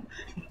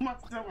my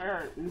stomach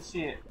hurt and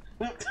shit.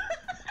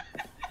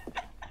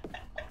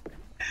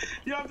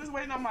 Yo, I'm just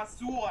waiting on my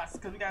sauce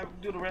because we gotta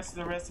do the rest of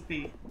the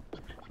recipe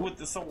with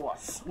the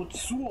sauce. With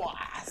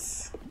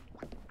sauce.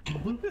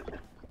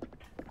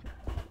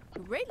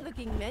 Great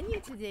looking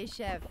menu today,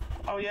 chef.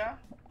 Oh yeah?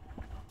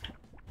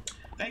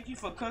 Thank you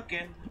for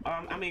cooking.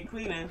 I mean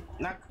cleaning,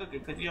 not cooking,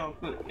 because you don't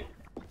cook it.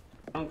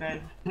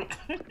 Okay?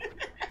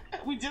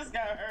 We just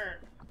got her.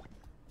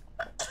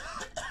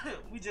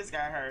 We just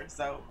got her,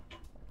 so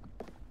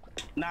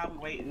now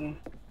we're waiting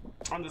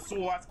on the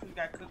sauce because we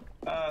got to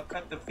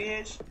cut the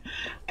fish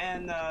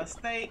and the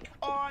steak.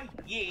 Oh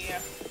yeah,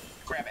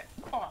 grab it.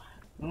 Oh.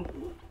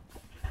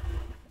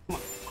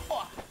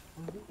 Oh.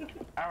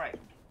 All right.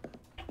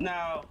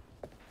 Now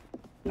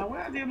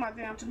where I did my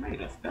damn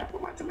tomatoes? Did I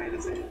put my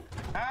tomatoes in?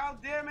 How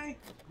dare me?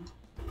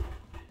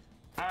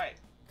 All right.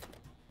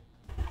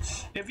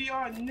 If you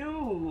are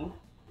new,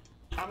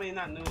 I mean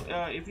not new.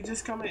 If you're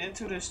just coming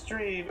into the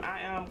stream,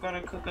 I am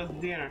gonna cook us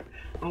dinner.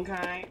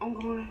 Okay, I'm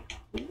going.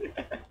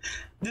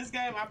 This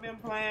game I've been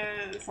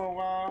playing for a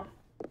while.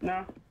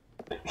 No.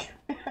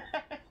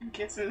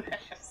 Kiss his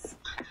ass.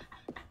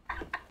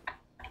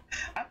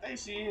 I think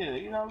she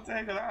is. You know what I'm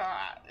saying? Cause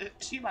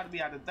she about to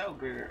be out the door,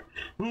 girl.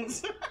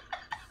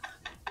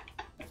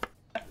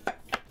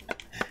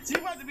 She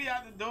about to be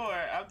out the door.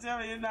 I'm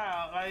telling you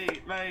now.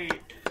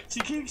 Like she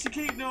keep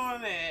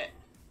doing that.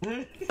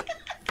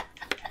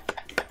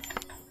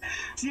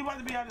 She about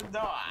to be out the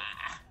door.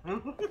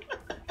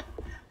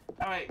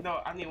 All right,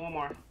 no, I need one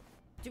more.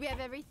 Do we have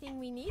everything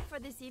we need for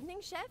this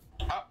evening, chef?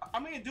 I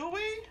mean, do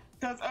we?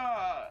 Cause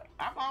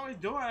I'm always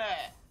doing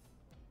that.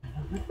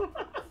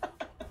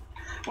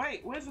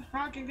 Wait, where's the?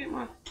 How I can get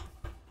my?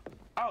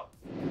 Oh,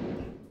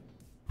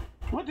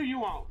 what do you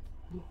want?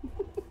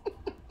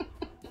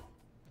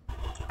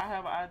 I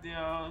have an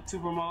idea to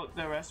promote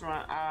the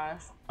restaurant.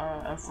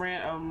 A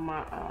friend of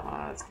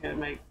mine can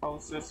make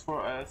posters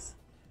for us.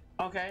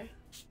 Okay.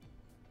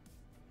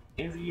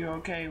 If you're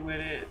okay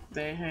with it,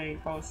 they hang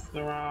posters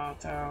around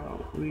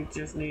town. We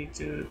just need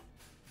a.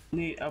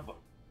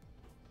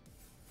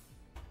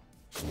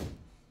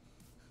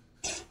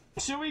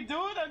 Should we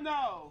do it or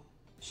no?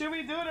 Should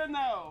we do it or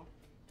no?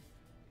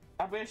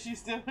 I bet she's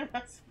still in the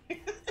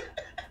recipe.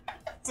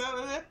 So,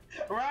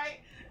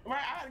 right? Right,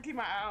 I gotta keep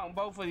my eye on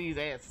both of these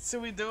answers.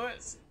 Should we do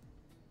it?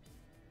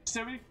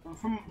 Should we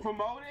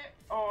promote it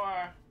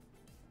or?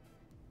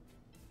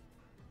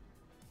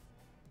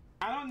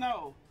 I don't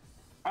know.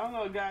 I don't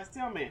know, guys.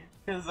 Tell me,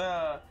 cause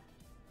I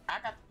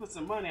got to put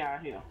some money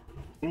out here.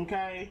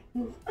 Okay.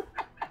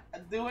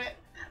 Do it.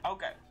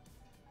 Okay.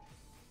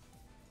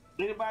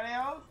 Anybody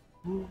else?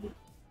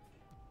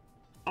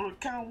 On the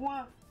count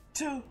 1,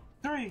 2,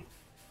 3.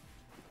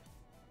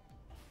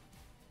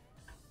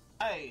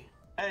 Hey,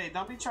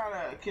 don't be trying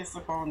to kiss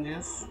up on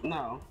this.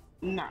 No.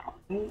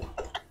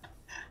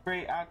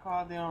 Great, I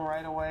called them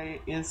right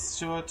away. It's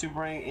sure to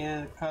bring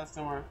in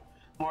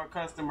more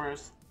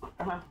customers.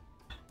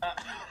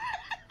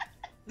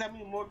 That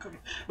means more cooking.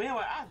 But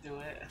anyway, I do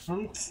it.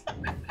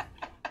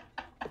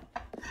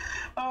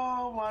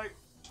 Oh my.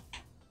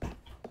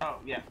 Oh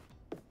yeah.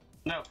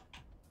 No.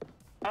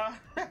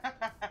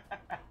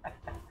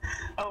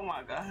 Oh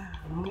my god.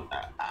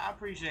 I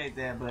appreciate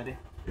that, buddy.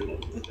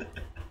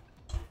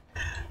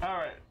 All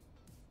right,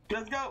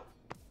 let's go.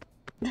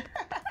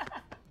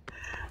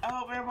 I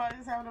hope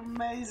everybody's having an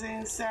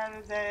amazing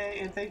Saturday,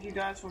 and thank you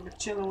guys for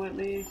chilling with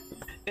me.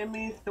 It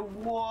means the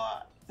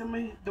war. It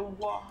means the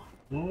war.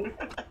 Y'all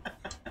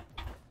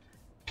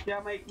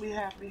make me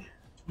happy.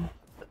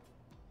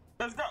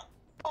 Let's go.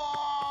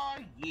 Oh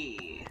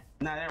yeah.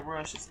 Now that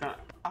rush is gone.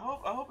 I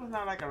hope it's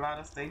not like a lot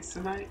of steaks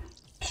tonight.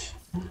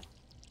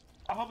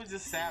 I hope it's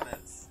just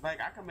salads. Like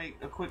I can make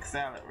a quick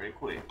salad real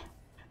quick.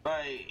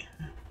 Like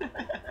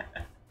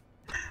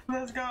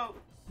let's go.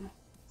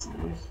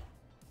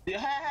 Yeah,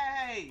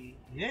 hey,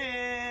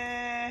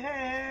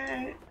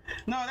 hey.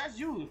 No, that's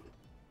you.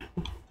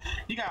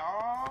 You got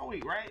all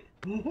week, right?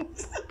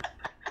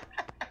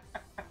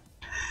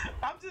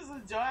 I'm just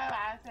enjoying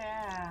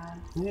myself.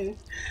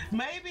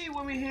 Maybe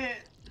when we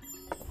hit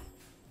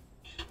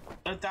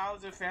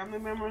 1,000 family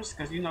members,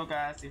 because you know,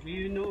 guys, if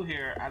you new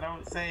here, I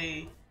don't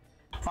say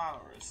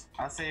followers,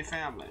 I say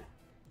family.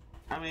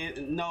 I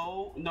mean,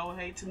 no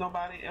hate to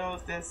nobody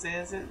else that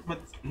says it,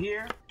 but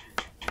here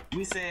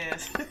we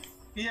says,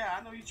 yeah,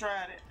 I know you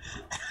tried it.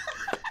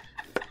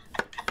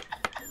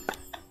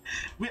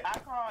 I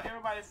call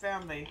everybody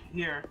family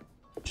here,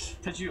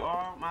 because you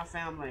are my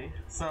family.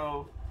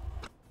 So,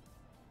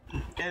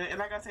 and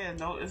like I said,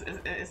 no,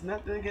 it's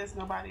nothing against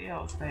nobody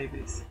else,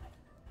 babies.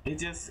 It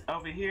just,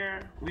 over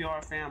here, we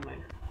are family.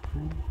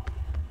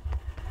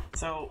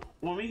 So,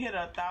 when we hit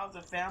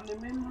 1,000 family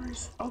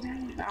members, okay,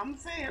 I'm gonna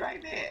say it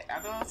like that.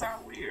 I know it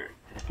sounds weird.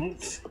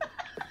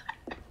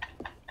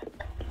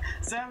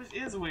 Savage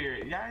is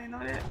weird. Y'all ain't know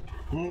that?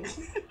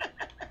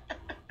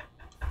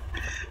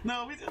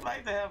 No, we just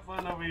like to have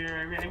fun over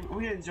here.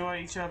 We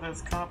enjoy each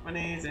other's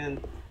companies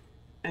and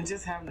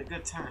just having a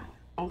good time.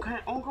 Okay,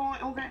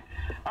 okay.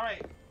 All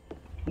right,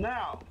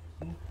 now.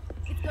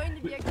 It's going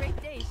to be a great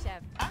day,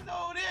 Chef. I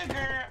know it is,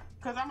 girl,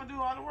 because I'm going to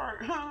do all the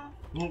work.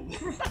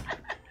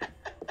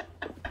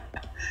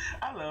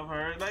 I love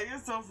her. Like,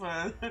 it's so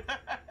fun.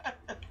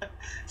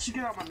 She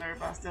get on my nerves,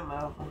 but I still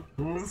love her.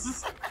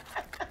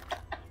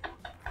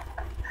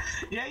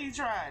 Yeah, you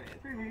tried it.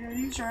 Yeah,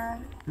 you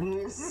tried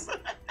it.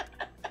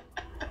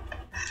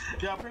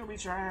 Y'all probably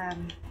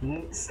trying.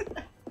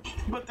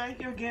 But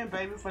thank you again,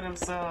 baby, for them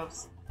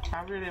subs.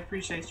 I really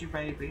appreciate you,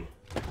 baby.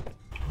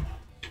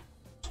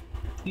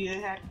 You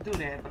didn't have to do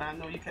that, but I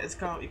know it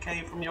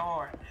came from your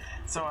heart.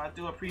 So I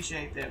do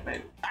appreciate that,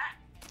 baby. Ah!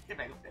 Get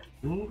back up there.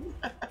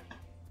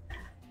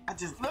 I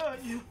just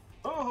love you.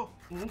 Oh.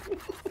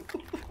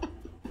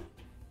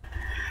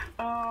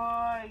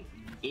 Oh,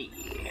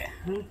 yeah.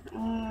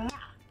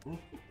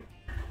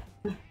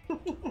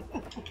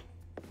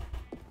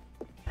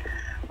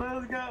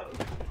 Let's go.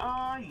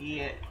 Oh,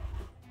 yeah.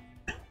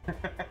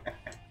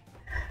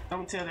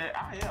 Don't tell that.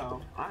 I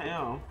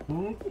am.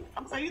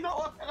 I'm saying, you know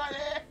what? Like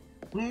that.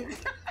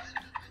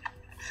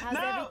 How's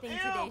everything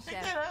today, pick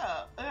Chef? it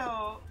up.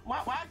 Ew.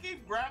 Why I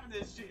keep grabbing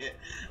this shit?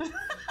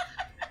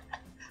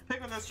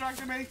 Pickle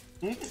distracting me?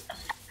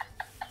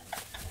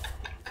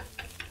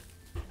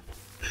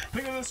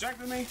 Pickle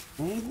distracting me?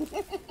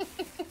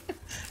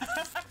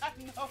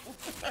 No.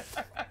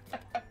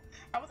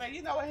 I was like,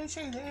 you know what? His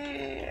shit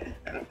is.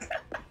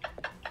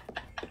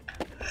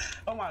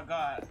 Oh my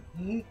God.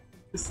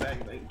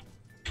 Exactly.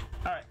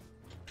 All right.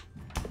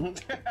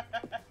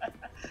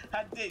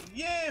 I did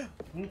you.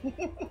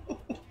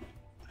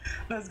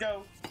 Let's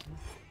go.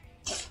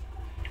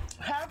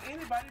 Have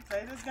anybody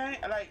played this game?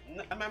 Like,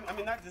 I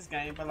mean, not this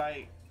game, but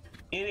like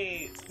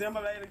any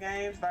simulator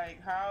games.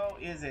 Like, how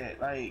is it?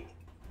 Like,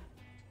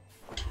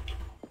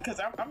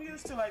 because I'm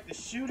used to like the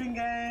shooting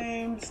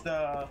games,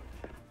 the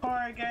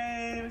horror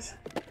games.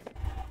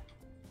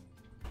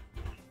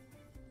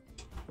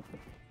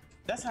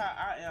 That's how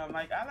I am.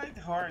 Like, I like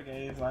the horror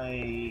games.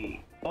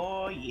 Like,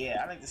 oh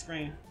yeah, I like to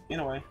scream.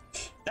 Anyway,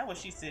 that's what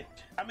she said.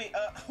 I mean,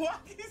 why I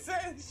keep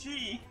saying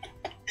she?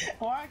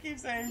 Why I keep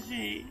saying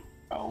she?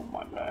 Oh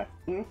my God.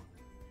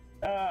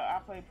 I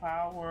play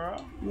Power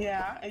World.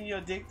 Yeah, and you're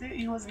addicted?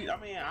 You must be, I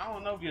mean, I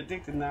don't know if you're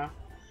addicted now.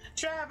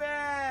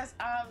 Travis,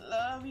 I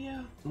love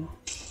you.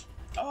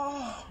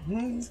 Oh.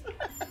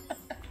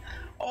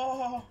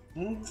 Oh.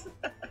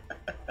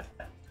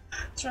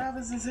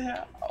 Travis is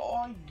here.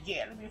 Oh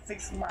yeah, let me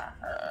fix my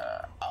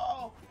hair.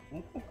 Oh.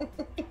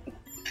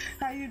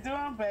 How you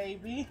doing,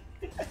 baby?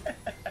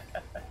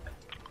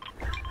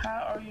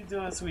 How are you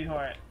doing,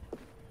 sweetheart?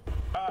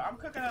 I'm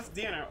cooking us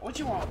dinner. What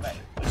you want, babe?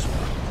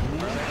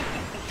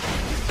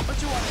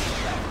 What you want to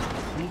eat, babe?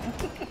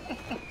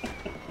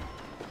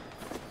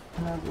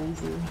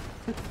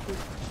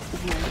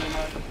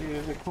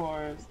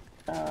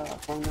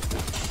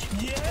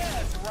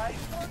 Yes, right,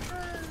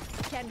 Parker?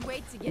 Can't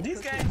wait to get these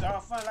cooking. games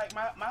are fun. Like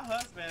my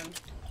husband,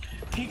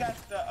 he got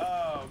the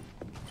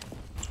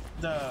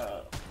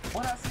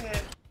what I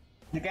said,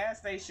 the gas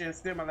station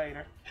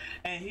simulator,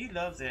 and he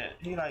loves it.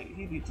 He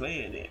be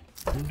playing it.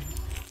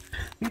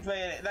 He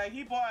playing it. Like,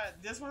 he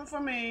bought this one for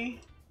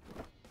me,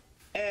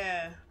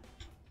 and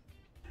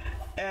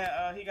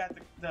he got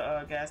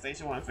the gas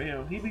station one for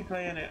him. He be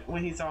playing it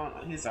when he's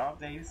on his off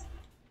days.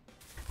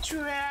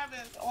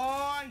 Travis,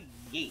 oh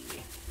yeah.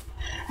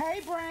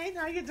 Hey Brain,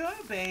 how you doing,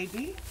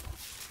 baby?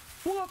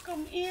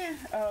 Welcome in.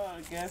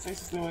 Gas Station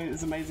Stealing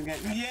is amazing game.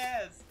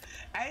 Yes,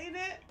 ain't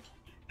it?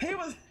 He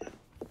was.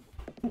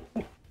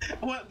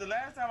 Well, the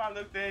last time I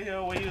looked at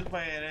him when he was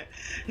playing it,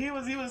 he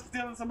was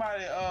stealing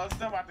somebody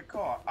stuff out the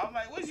car. I was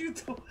like, "What you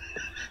doing?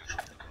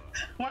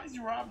 Why did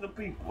you rob the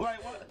people?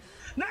 Like what?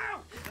 No,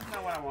 that's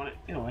not what I wanted.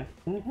 Anyway,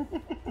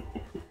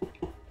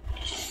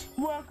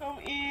 welcome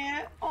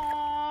in.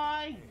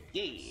 Oh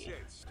yeah.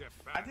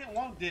 I didn't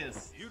want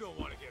this. You don't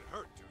want to get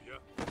hurt, do you?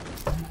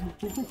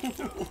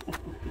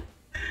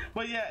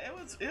 But yeah,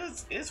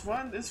 it's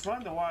fun. It's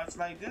fun to watch.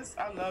 Like this,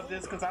 I love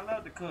this because I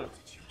love to cook.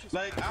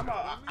 Like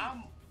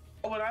I'm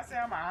when I say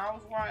I'm a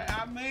housewife,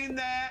 I mean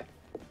that.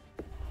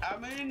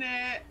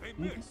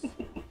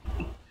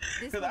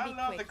 Because I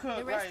love to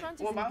cook. Like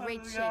when my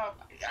husband is off,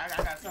 I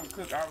got something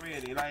cooked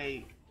already.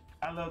 Like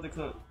I love to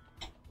cook.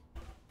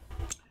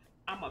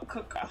 I'm a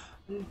cooker.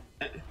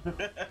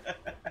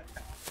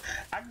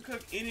 I can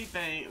cook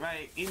anything,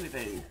 like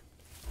anything.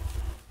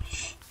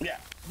 Yeah.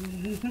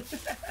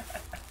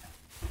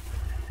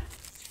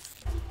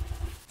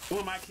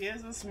 When my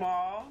kids were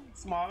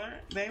smaller,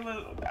 they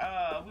would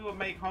we would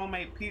make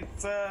homemade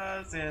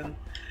pizzas and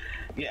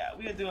yeah,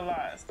 we would do a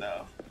lot of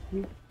stuff.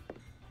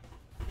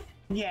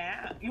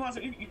 Yeah, you want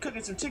some? You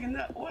cooking some chicken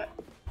nut? What?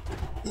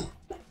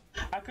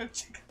 I cook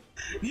chicken.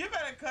 You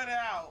better cut it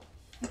out.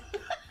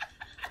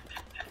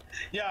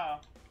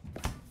 Y'all,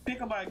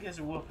 Pickle might get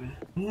your whooping.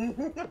 Y'all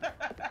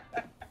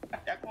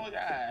close your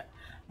eye.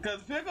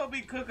 Cause Pickle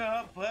be cooking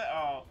her butt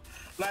off.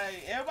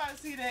 Like everybody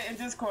see that in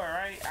Discord,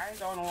 right? I ain't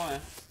the only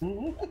one.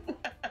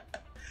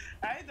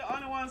 I ain't the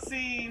only one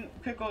seeing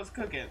Pickle's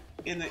cooking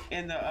in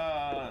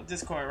the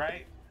Discord,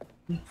 right?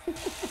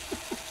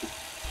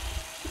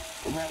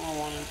 That one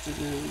wanted to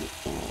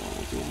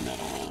do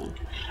another one.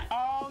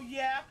 Oh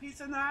yeah,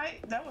 pizza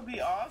night. That would be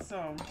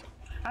awesome.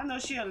 I know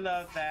she'll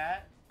love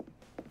that.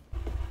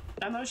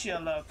 I know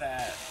she'll love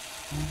that.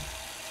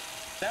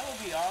 That would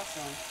be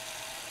awesome.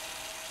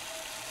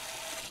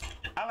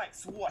 I like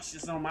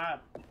swashes on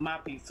my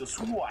pizza.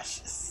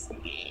 Swashes.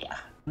 Yeah.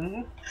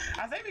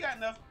 I think we got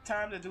enough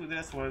time to do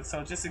this one,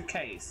 so just in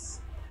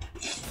case.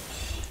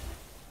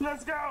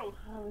 Let's go.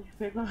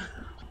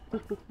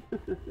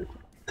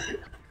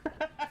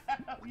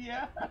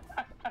 Yeah.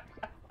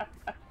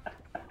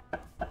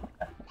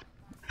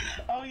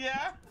 Oh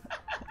yeah.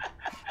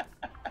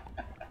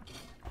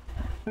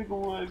 Pickle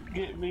would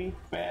get me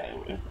fat.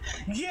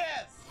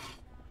 Yes.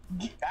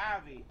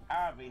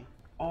 Ivy.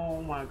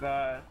 Oh my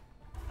God.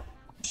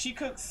 She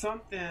cooked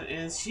something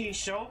and she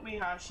showed me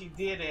how she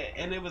did it,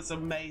 and it was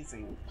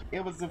amazing.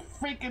 It was a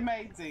freaking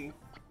amazing.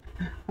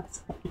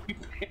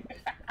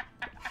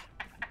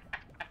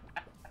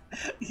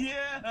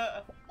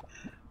 Yeah.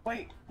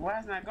 Wait, why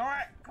is it not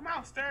going? Come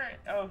on, stir it.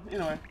 Oh,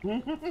 anyway.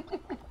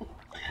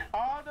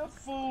 All the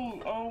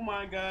food, oh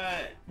my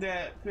God,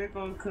 that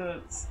Pickle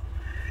cooks.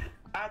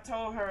 I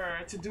told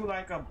her to do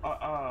like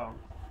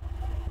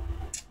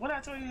what I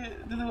told you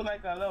to do,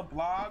 like a little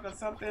blog or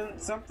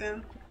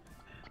something.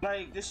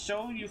 Like just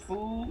show you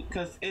food,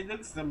 cause it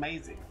looks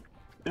amazing.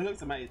 It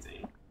looks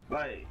amazing.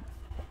 Like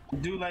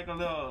do like a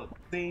little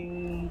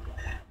thing,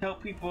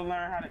 help people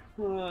learn how to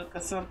cook or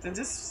something.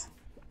 Just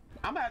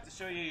I'm gonna have to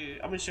show you.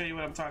 I'm gonna show you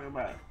what I'm talking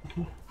about.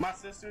 My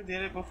sister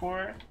did it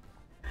before,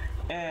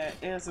 and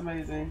it's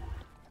amazing.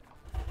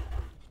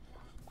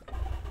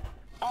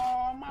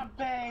 Oh my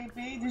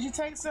baby, did you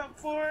take something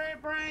for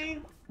it,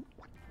 Brain?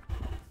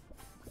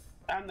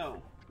 I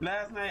know.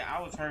 Last night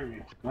I was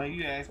hurting. Like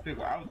you asked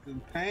Pickle, I was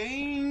in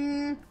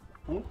pain.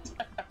 I'm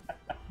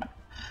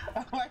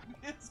like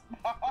this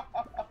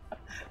ball,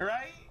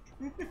 right?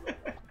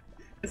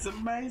 It's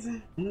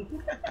amazing.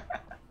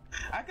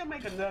 I can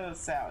make another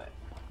salad.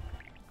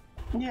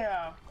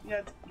 Yeah.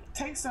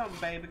 Take something,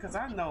 baby, because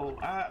I know.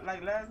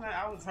 Like last night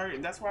I was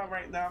hurting. That's why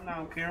right now I'm not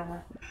on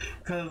camera,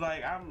 cause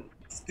like I'm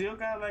still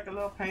got like a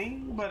little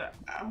pain, but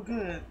I'm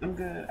good.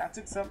 I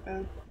took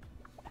something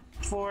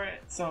for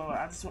it, so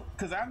I just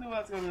because I knew I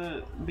was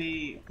gonna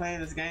be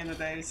playing this game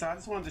today, so I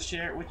just wanted to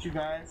share it with you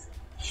guys.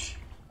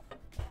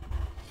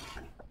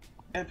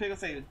 And Pickle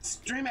say,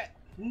 "Stream it."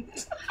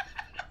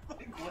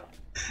 Like what?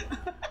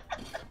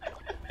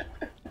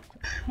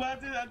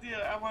 But I did.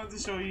 I wanted to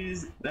show you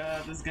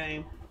this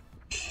game.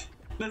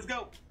 Let's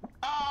go.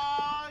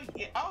 Oh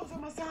yeah. Oh, it's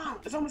almost time.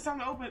 It's almost time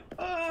to open.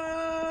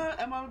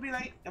 Am I gonna be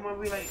late?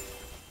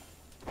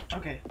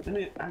 Okay.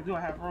 Do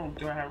I have room?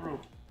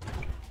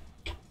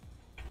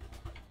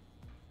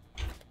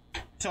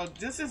 So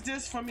this is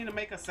just for me to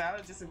make a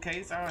salad, just in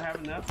case I don't have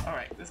enough. All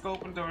right, let's go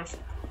open doors.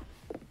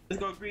 Let's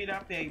go greet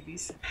our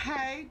babies.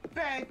 Hey,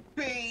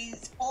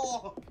 babies.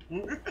 Oh.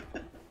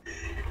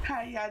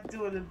 How y'all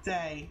doing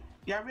today?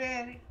 Y'all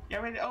ready?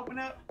 Y'all ready to open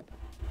up?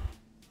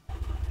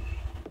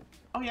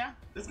 Oh yeah,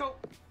 let's go.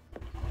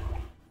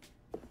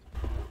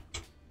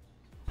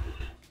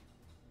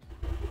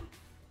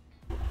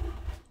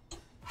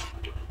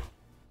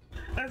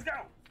 Let's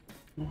go.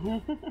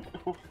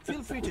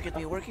 Feel free to get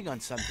me working on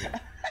something.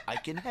 I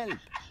can help.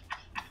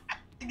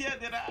 Yeah,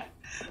 did I?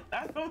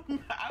 I don't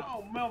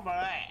remember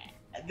that.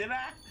 Did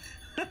I?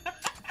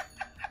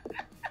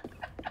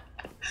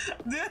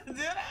 Did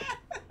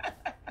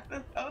I? I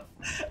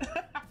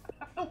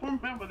don't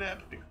remember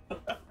that.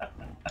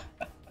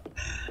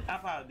 I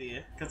probably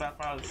did, because I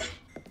probably was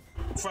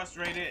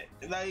frustrated.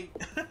 Like,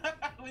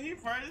 when he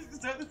first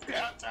started,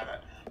 I'm trying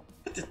to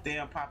put this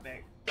damn pop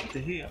back to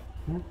here.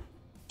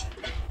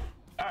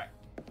 Alright,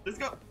 let's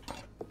go.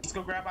 Let's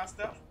go grab our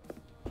stuff.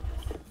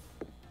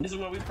 This is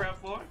what we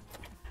prep for.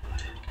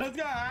 Let's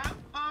go.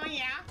 Oh,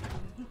 yeah.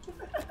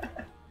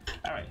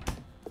 Alright.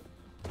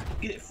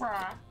 Get it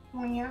fried.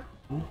 Oh, yeah.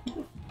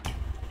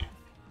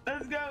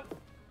 Let's go.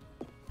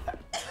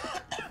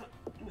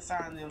 I'm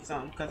signing them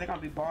something because they're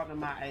gonna be bothering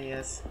my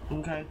ass.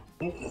 Okay.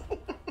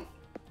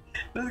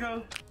 Let's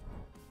go.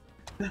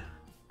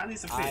 I need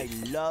some fish.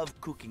 I love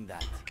cooking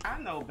that. I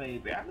know,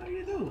 baby. I know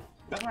you do.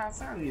 That's why I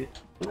signed you.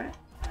 Okay?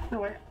 No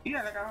way.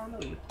 Yeah, like I don't know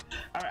you.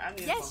 All right, I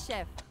need. Yes,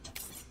 chef.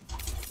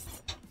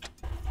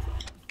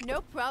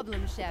 No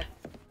problem, chef.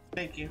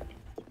 Thank you.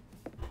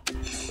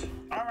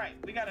 All right,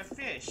 we got a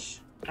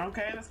fish.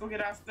 Okay, let's go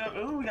get our stuff.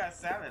 Ooh, we got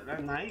salad.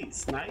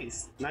 Nice,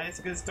 nice, nice.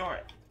 Good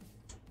start.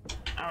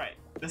 All right,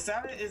 the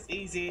salad is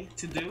easy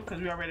to do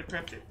because we already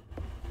prepped it.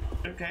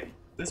 Okay,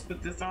 let's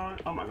put this on.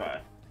 Oh my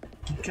god,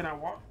 can I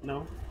walk?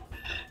 No.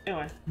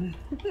 Anyway, all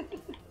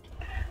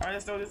right,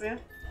 let's throw this in.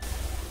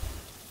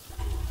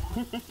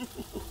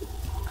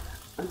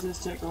 I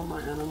just checked on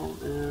my animal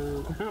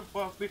and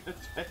Buffy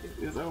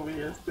is over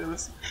here still.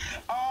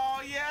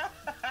 Oh yeah.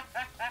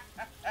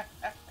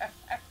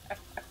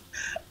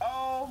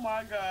 Oh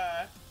my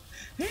god.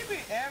 He be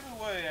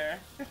everywhere.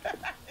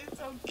 It's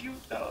so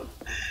cute though.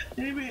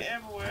 He be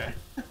everywhere.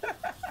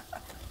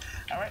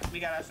 Alright, we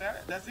got our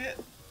salad. That's it.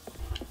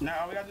 Now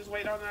all we gotta do is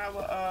wait on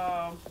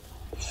our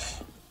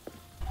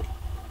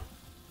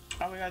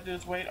all we gotta do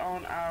is wait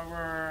on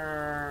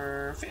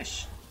our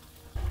fish.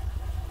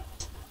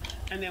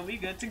 And then we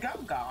good to go,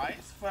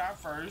 guys, for our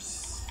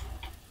first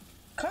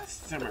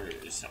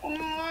customers.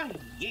 Oh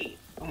yeah.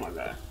 Oh my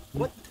god.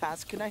 What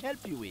task can I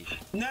help you with?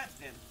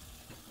 Nothing.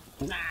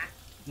 Nah.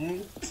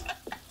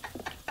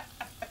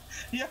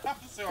 Yeah,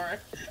 I'm sorry.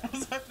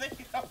 I'm so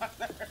thinking of my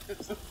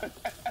nerves.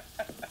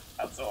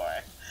 I'm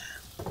sorry.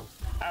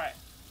 Alright.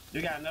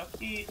 We got enough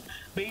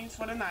beans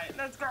for the night.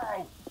 Let's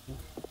go!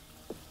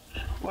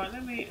 Well,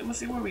 let me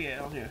see where we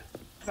at on here.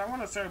 Because I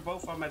want to serve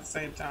both of them at the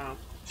same time.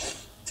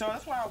 So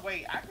that's why I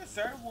wait. I could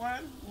serve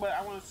one, but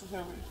I want to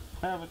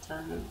have a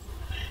turn.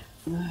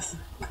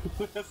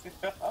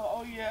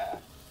 Oh, yeah.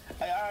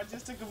 I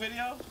just took a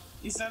video.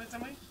 You sent it to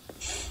me?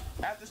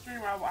 After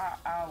stream,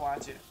 I'll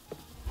watch it.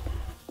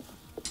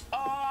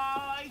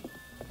 Oh,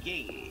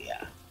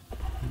 yeah.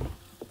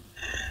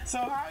 So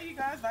how you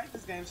guys like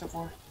this game so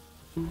far?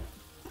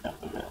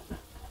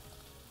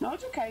 No,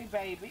 it's okay,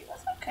 baby.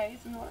 It's okay,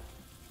 sweetheart.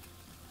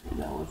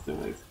 That one's still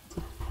like...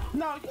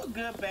 No, you're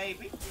good,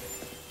 baby.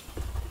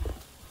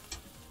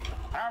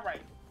 All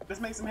right, let's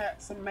make some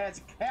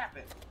magic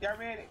happen. Y'all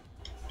ready?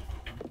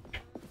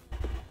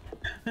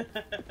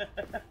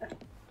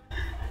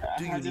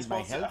 Do you need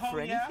my help for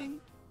anything?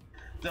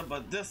 The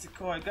ballistic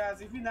cord,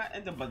 guys. If you're not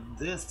in the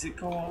ballistic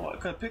cord,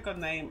 could pick a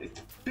name,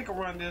 pick a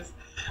run this.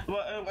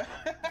 Well, anyway.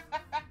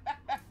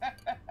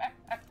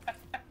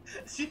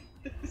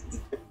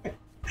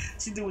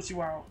 she do what she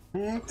want.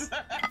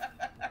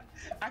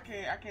 I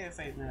can't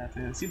say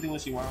nothing. She do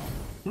what she want.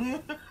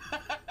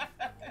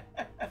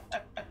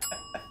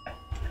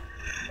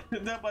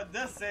 The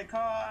ballistic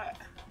cord.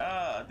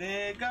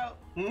 There you go.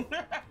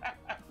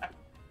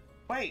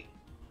 Wait.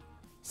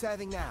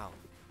 Serving now.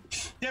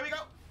 There we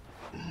go.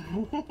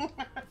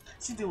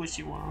 She do what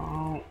she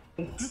want.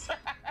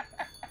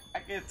 I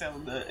can't tell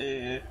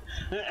the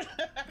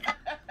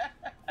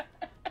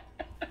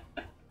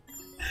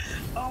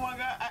Oh my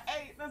god.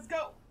 Hey, let's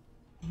go.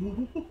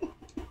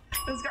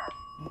 Let's go.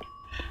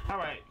 All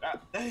right.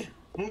 That's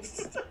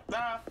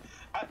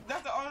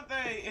the only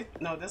thing.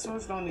 No, this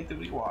one's gonna need to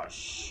be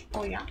washed.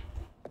 Oh yeah.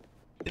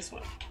 This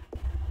one.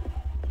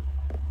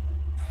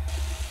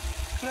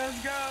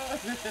 Let's go.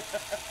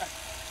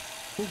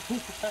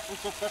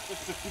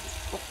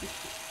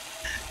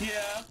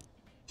 Yeah.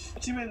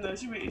 She been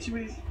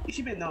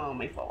knowing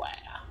me for a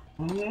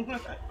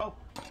while. Oh.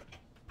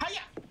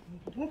 Hiya.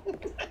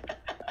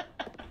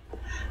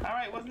 All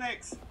right, what's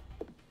next?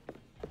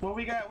 What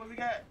we got? What we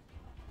got?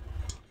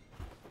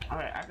 All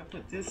right, I can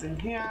put this in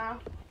here.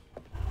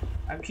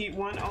 I keep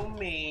one on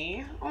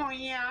me. Oh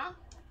yeah.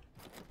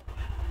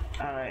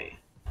 All right.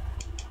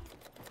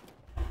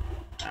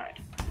 All right.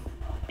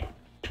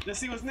 Let's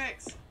see what's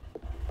next.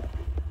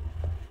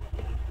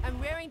 I'm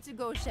raring to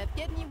go, chef.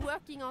 Get me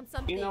working on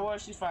something. You know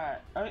what? She's fine.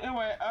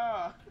 Anyway,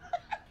 oh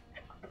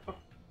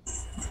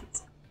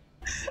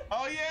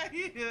yeah,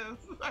 he is.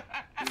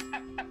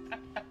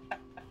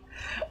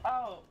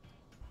 Oh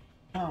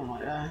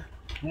my god.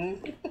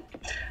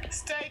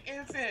 Steak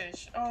and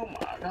fish. Oh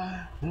my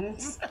god.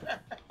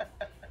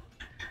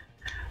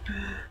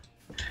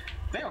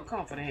 They don't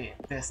come for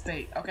that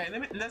steak. Okay,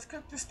 let's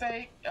cook the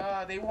steak.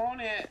 They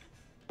want it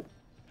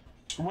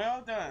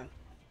well done.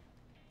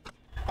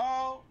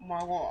 Oh my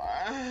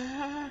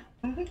god.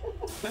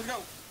 Let's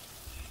go.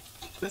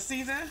 The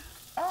season.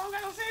 Oh, I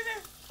got no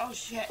season? Oh,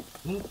 shit.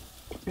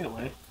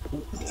 Anyway.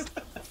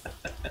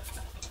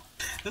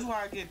 That's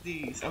why I get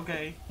these,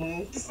 okay?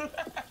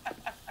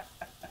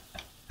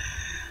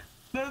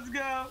 Let's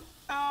go.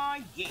 Oh,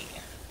 yeah.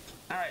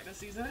 Alright, let's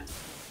season it.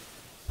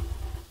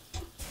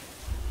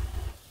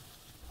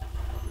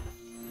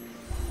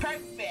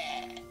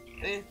 Perfect.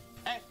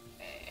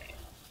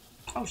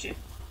 Oh, shit.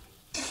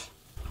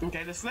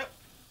 Okay, let's flip.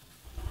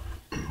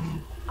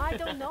 I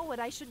don't know what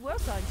I should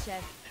work on,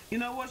 Chef. You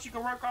know what you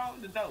can work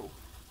on? The dough.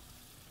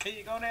 Can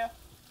you go there?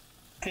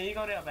 Can you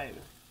go there, baby?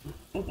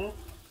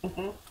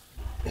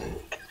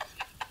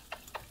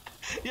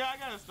 Yeah, I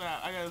gotta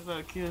stop. I gotta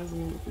stop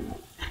kissing.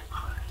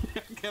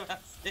 Can I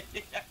say?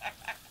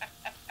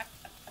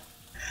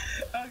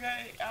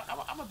 Okay, I'm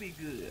gonna be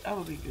good. I'm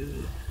gonna be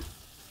good.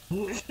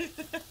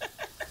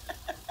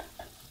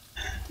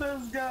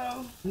 Let's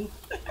go.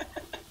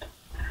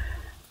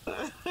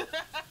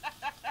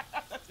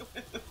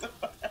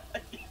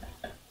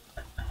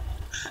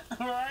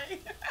 All right.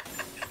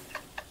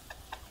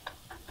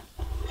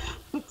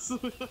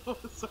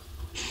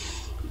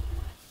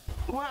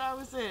 What I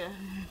was saying?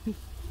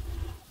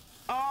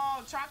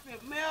 Oh,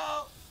 chocolate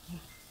milk.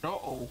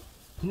 Uh-oh.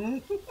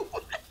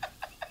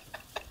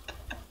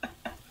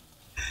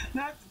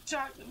 Not the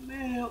chocolate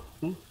milk.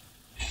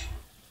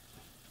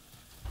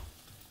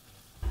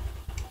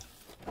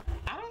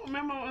 I don't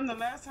remember when the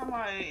last time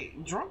I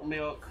drank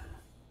milk.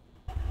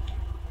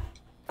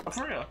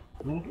 For real.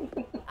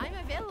 I'm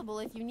available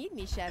if you need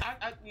me, Chef.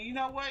 You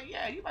know what?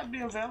 Yeah, you might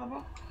be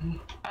available.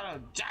 I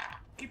don't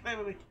keep playing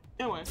with me.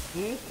 Anyway.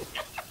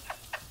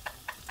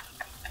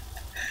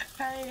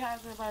 Hey, how's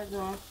everybody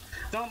doing?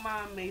 Don't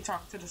mind me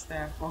talking to the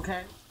staff,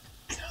 okay?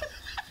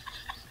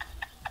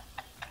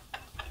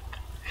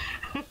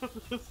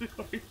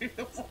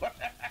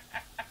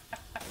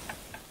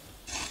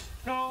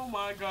 Oh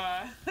my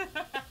god.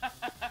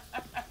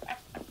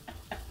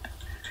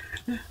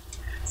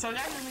 So y'all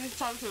hear me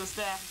talking to the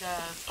staff,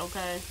 guys,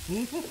 okay?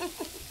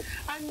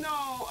 I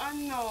know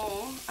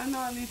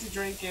I need to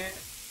drink it.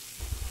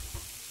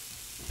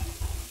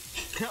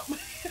 Help me.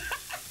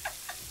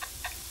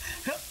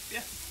 Help,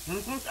 yeah.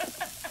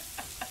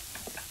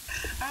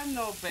 I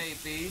know,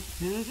 baby.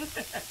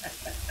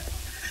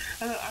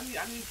 I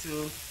need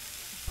to.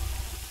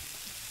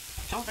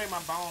 I don't think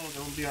my bones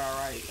will be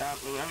alright. I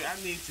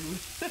need to.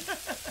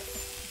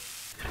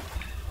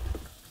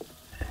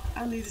 I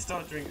need to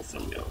start drinking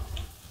some milk.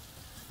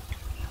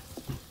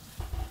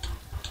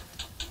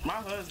 My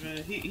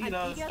husband, he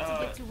loves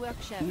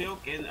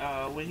milk and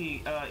when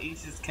he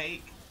eats his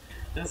cake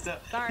and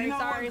stuff. Sorry, you know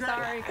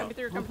sorry. Come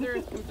through.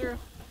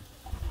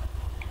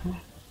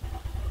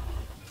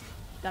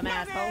 Dumb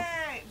asshole.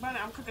 Bunny,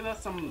 I'm cooking up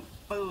some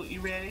food.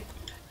 You ready?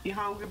 You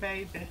hungry,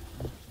 baby?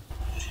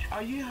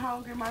 Are you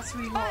hungry, my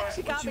sweetheart?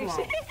 She got me.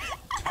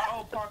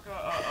 Oh, Parker.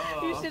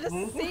 You should have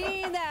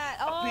seen that.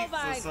 Oh my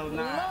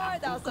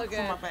lord, that was so good.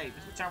 For my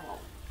babies, which I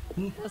want.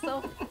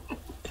 So.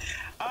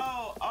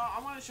 Oh, I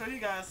want to show you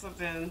guys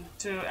something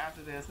too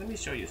after this. Let me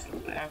show you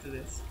something after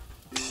this.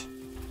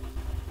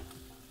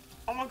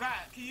 Oh my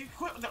god, can you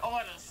quit with the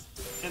orders?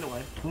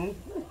 Anyway.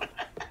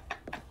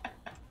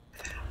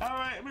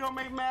 Alright, we're gonna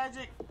make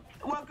magic.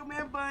 Welcome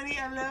in, buddy.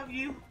 I love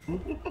you.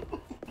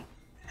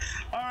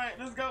 Alright,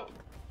 let's go.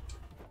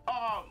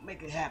 Oh,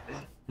 make it happen.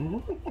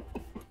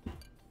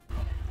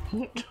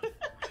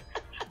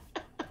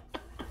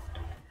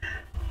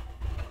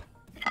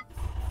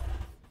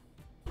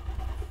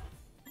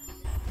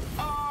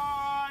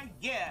 Oh,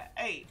 yeah.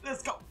 Hey,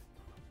 let's go.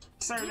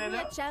 Serve Give that me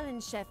up. a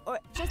challenge, Chef, or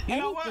just You anything,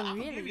 know what? I'm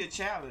really. gonna give you a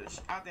challenge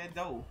out that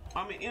dough.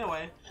 I mean,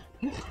 anyway.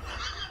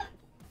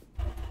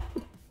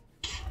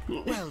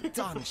 Well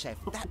done, Chef.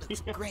 That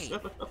looks great.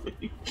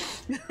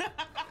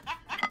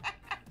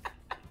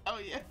 Oh,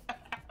 yeah.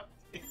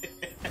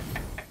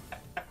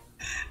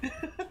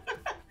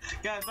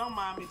 Guys, don't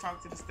mind me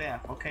talking to the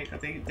staff, okay?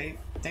 Because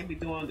they be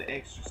doing the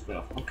extra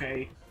stuff,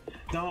 okay?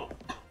 Don't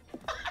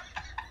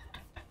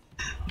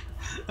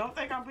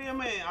think I'm being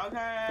mean,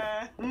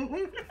 okay?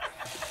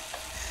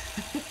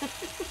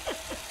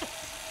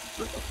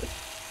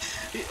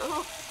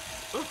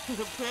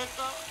 The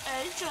pickle.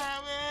 Hey,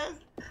 Travis.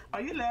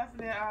 Are you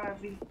laughing at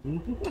Ivy?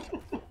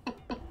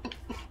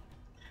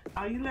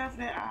 Are you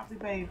laughing at Ivy,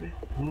 baby?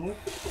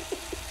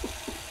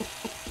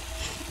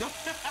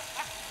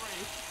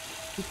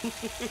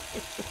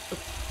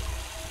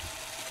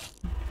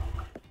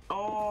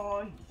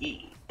 Oh, yeah.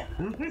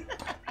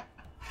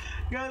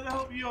 Guys, I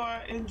hope you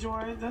are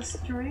enjoying the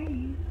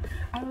stream.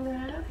 I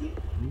love you.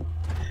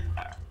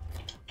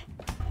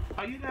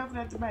 Are you laughing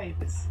at the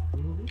babies?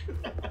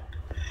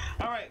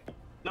 Alright.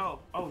 No.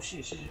 Oh,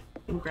 shit.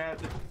 Let me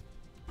grab it.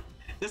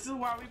 This is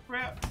why we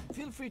prep.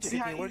 Feel free to See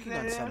get how me working easy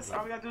on that is? something.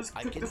 All we gotta do is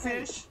cook the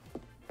fish.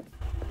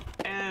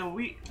 And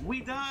we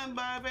done,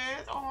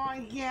 babies. Oh,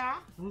 yeah.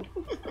 You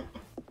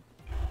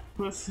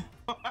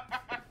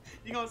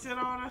gonna sit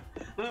on her?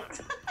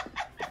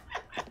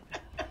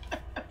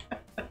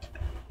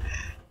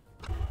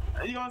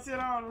 You gonna sit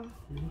on her?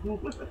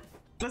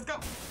 Let's go.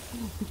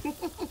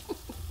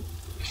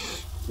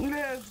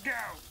 Let's go.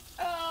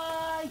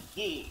 Oh, Oh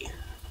yeah.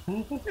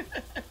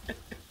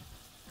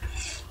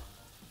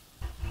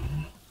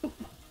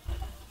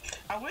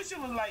 I wish it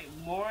was like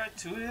more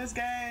to this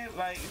game.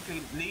 Like you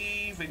could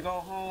leave and go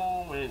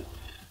home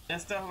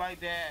and stuff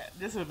like that.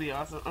 This would be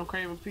awesome. I'm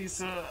craving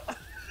pizza.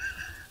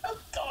 I'm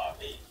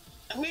starving.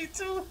 Me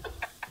too.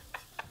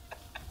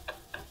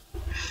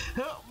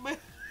 Help me.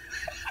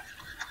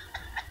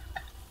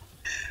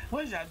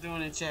 What y'all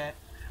doing in chat?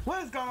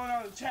 What is going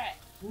on in chat?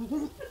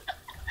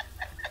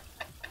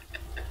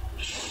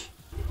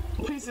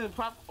 Pizza and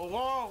pop.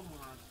 Oh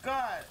my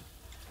god.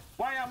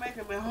 Why y'all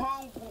making me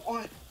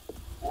hungry?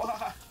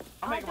 Why?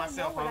 I'm making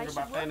myself hungry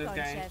by playing this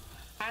game. Chef.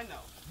 I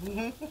know.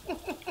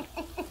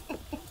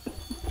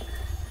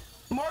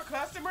 More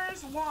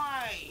customers?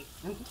 Why?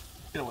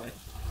 Get away.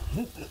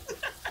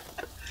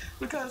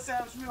 Because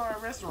Savage, we are a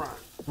restaurant.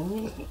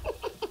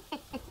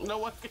 No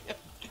one can.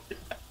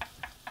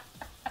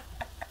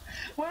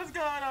 What's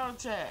going on,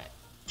 chat?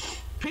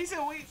 Pizza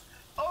and wheat.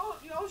 Oh,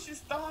 yo, she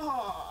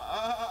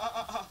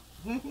stop.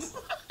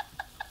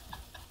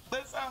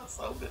 That sounds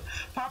so good.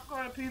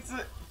 Popcorn and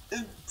pizza.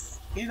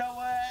 You know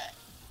what?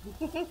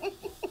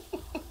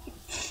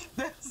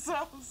 That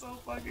sounds so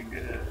fucking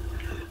good.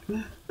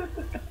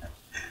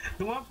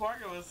 The one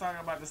Parker was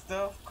talking about the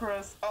stuffed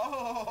crust.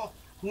 Oh,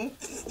 I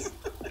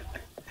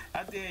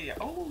dare you.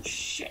 Oh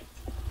shit!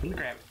 Let me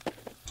grab it.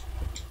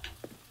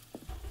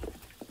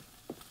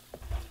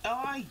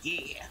 Oh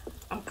yeah!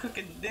 I'm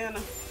cooking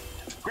dinner.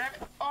 Grab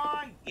it.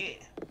 Oh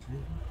yeah!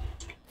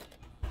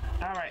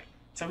 All right.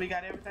 So we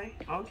got everything.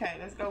 Okay,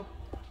 let's go.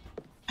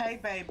 Hey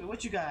baby,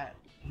 what you got?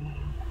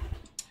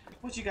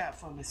 What you got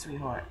for me,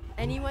 sweetheart?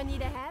 Anyone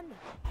need a hand?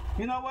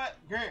 You know what?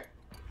 Girl.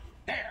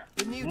 There.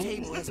 The new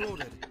table has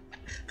ordered.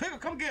 Pickle,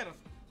 come get us.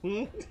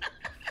 Oh,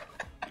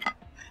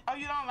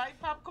 you don't like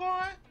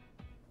popcorn?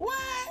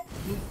 What?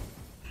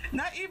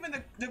 Not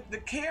even the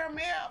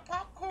caramel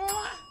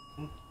popcorn?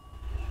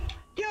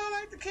 You don't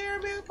like the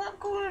caramel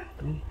popcorn?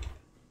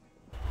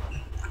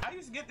 I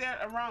used to get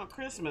that around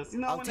Christmas. You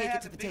know when they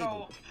had the big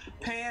old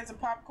pans of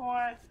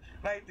popcorn?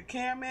 Like the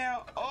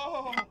caramel?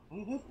 Oh!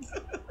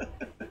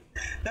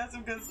 That's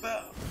some good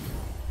stuff.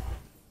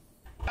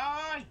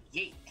 Oh,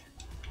 yeah.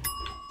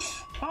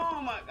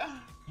 Oh, my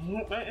God.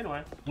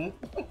 Anyway.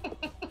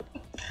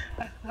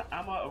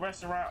 I'm a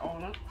restaurant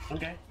owner.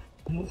 Okay.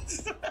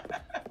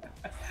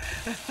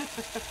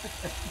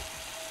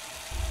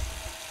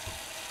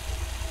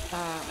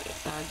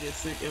 I get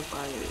sick if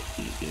I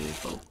eat any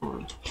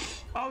popcorn.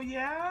 Oh,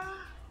 yeah?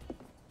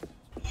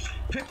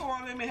 Pickle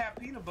won't let me have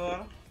peanut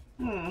butter.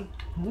 I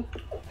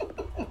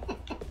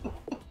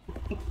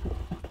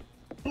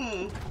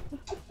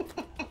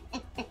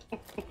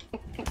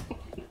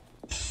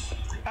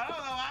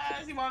don't know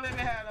why she won't let me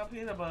have no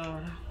peanut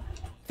butter.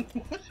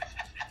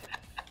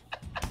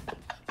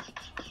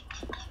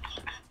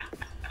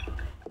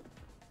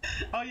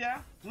 Oh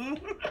yeah?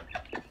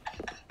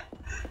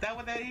 That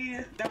what they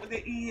eat? That what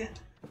they eat?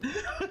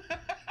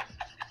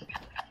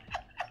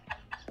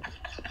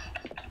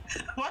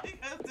 Why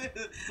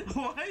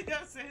you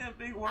gotta say a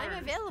big word?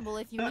 I'm available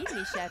if you need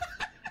me, chef.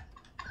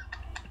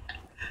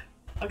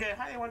 Okay,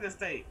 how do you want this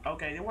steak?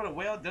 Okay, you want it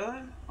well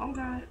done?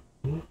 Okay.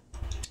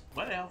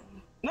 Whatever.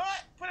 No,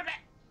 put it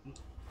back.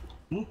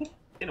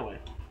 Anyway.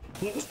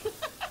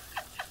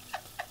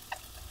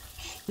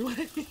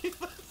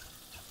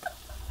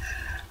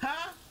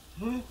 Huh?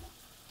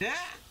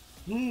 Yeah.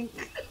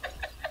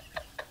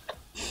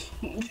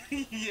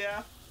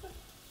 Yeah.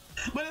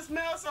 But it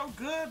smells so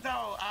good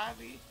though,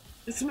 Ivy.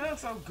 It smells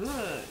so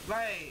good.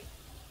 Like,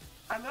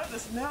 I love the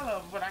smell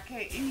of it, but I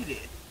can't eat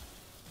it.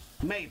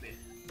 Maybe.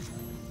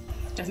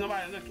 There's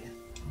nobody looking.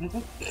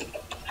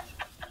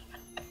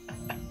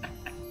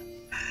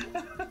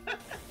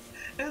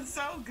 It's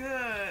so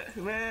good,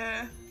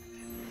 man.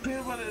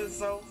 Peanut butter is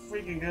so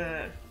freaking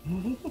good.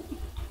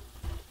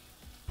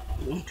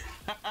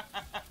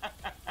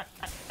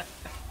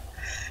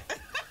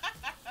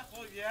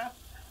 Oh yeah.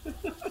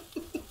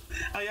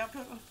 Oh yeah,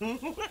 pickle.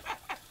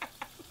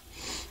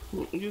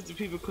 Used to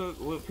people cook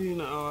with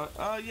peanut oil.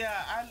 Oh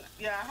yeah, I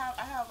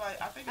have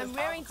like I think it's I'm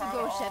raring to go,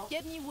 avocado chef. oil.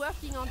 Get me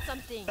working on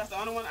something. That's the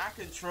only one I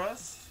can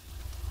trust.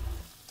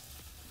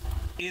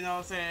 You know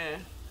what I'm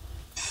saying?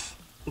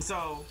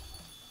 So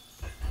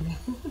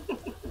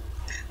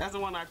that's the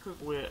one I cook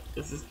with.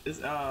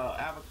 It's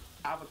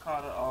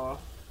avocado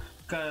oil.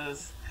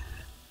 Cause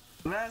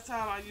last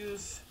time I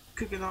used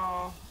cooking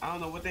oil, I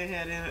don't know what they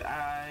had in it.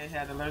 I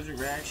had an allergic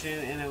reaction,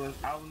 and I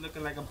was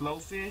looking like a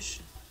blowfish.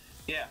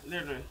 Yeah,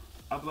 literally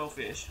a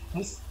blowfish.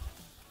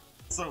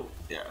 So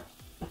yeah.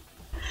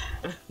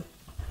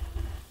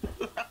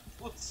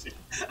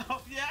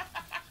 Oh yeah.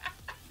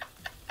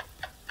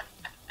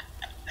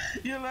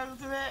 You allergic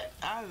to that?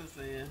 I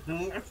understand.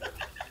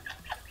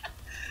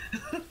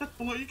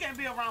 Well, you can't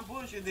be around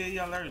bullshit, then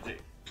you're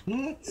allergic.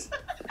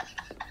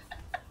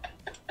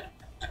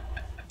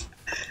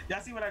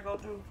 Y'all see what I go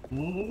through?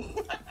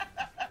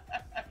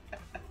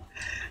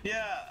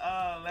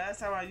 Yeah, last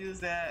time I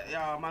used that,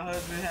 y'all, my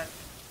husband had...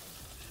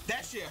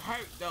 That shit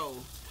hurt, though.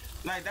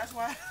 Like that's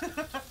why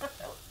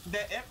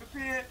that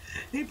EpiPen,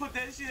 he put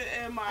that shit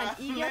in my I'm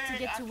eager leg. to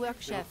get to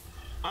work, chef.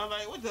 I'm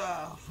like, what the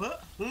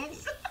fuck?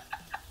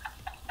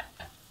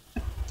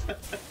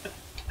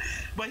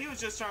 But he was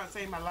just trying to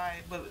save my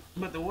life.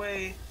 But the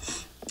way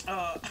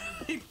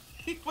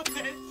he put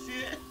that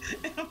shit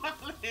in my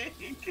leg,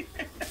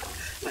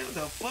 like what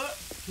the fuck?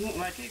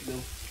 Like he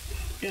do.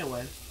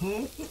 Anyway.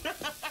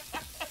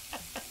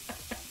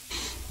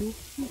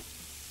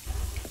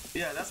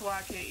 Yeah, that's why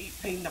I can't eat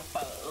peanut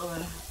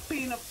butter.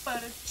 Peanut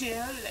butter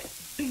jelly.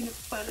 Peanut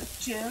butter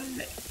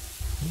jelly.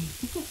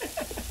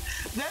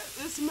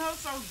 It smells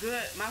so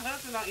good. My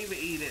husband don't even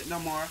eat it no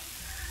more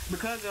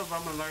because of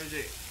I'm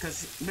allergic.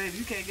 Cause baby,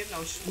 you can't get no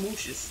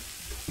smooshes.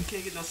 You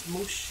can't get no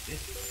smooshes.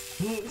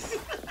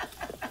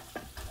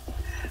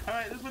 All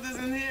right, let's put this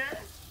in here.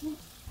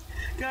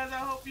 Guys, I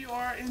hope you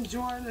are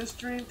enjoying the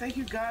stream. Thank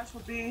you guys for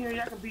being here.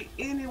 Y'all can be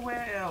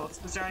anywhere else,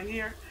 but y'all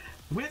here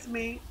with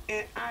me,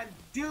 and I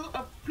do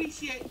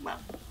appreciate my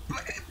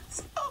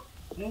friends.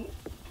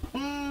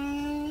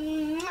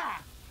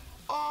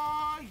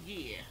 Oh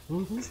yeah.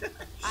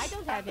 I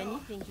don't have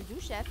anything to do,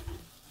 chef.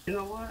 You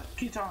know what?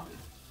 Keep talking.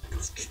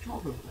 Keep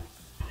talking.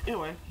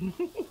 Anyway.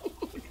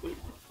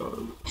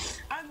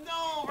 I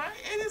know, right?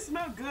 And it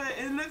smells good.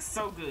 It looks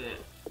so good.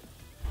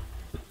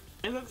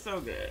 It looks so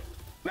good.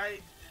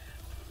 Like,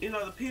 you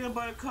know, the peanut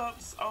butter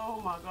cups.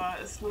 Oh my God,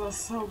 it smells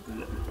so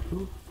good.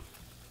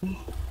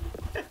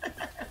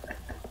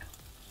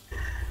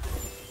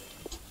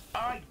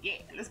 Oh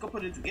yeah, let's go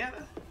put it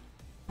together.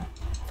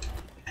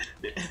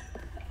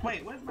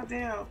 Wait, where's my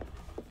damn?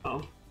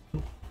 Oh,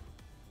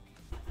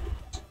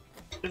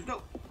 let's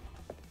go.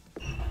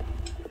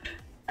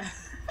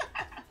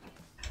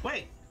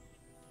 Wait,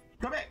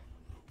 come back.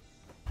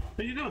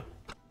 What you doing?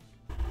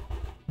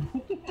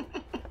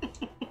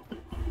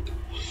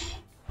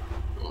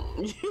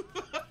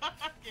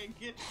 I can't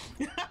get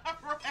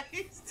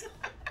raised.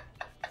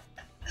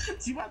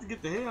 She about to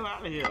get the hell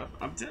out of here.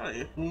 I'm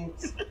telling you.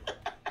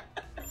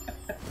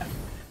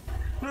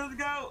 Let's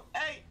go.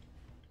 Hey,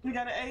 we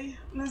got an A.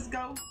 Let's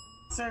go.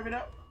 Serve it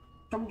up.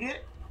 Come get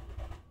it.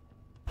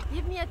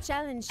 Give me a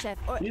challenge, chef,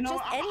 or You know,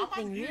 just I'm about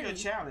to anything give you a really.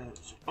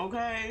 challenge,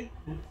 okay?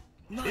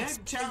 Nice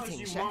Any challenge plating,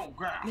 you chef. won't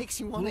grab. Makes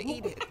you want to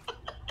eat it.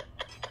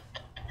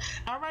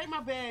 All right,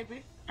 my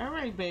baby. All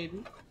right,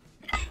 baby.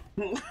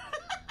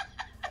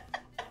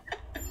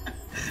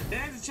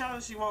 There's a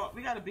challenge you want.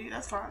 We got a B.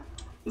 That's fine.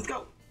 Let's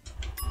go.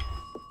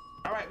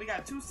 All right, we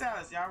got 2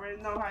 salads. Y'all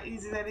already know how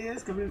easy that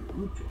is because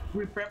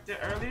we prepped it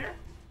earlier.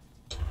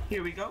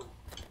 Here we go.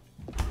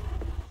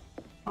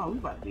 Oh, we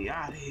about to be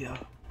out of here.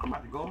 I'm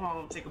about to go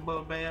home, take a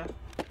bubble bath.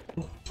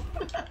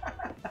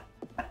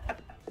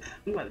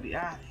 We about to be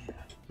out of here.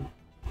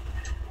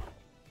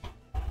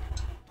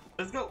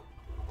 Let's go.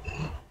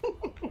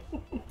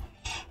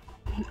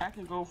 I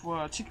can go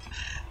for a chicken.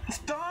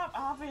 Stop,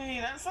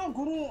 Avi. That's so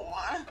good.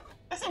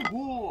 That's so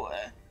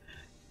good.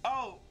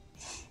 Oh,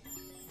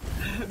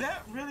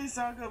 that really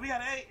sounds good. We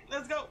got an 8.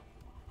 Let's go.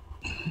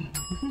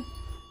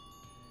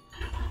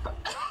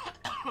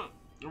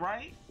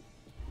 Right?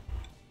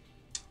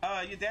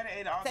 Your daddy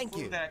ate all the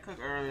food that I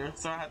cooked earlier,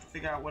 so I have to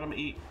figure out what I'm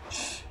gonna eat.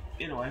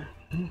 Anyway,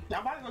 I'm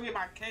about to go get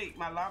my cake,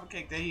 my lava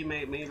cake that he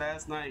made me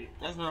last night.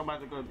 That's what I'm about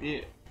to go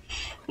get.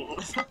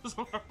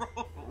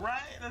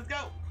 Right? Let's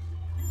go.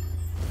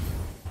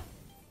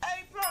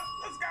 Hey, plus,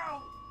 let's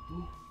go.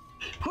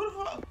 Who the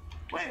fuck?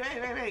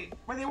 Wait.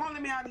 But they won't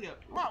let me out of here.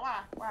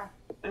 Why?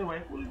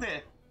 Anyway, who's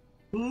that?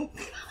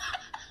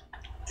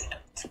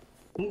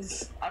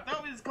 I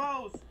thought we was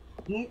closed.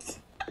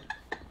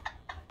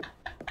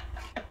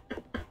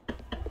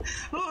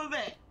 Who is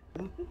that?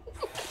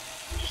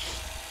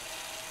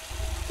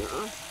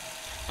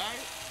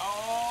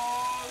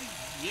 Oh,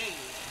 yeah.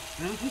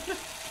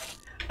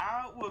 I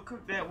will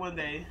cook that one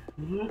day.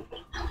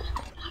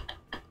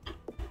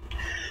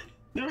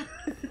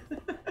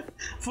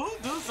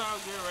 Food do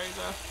sound good right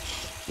now.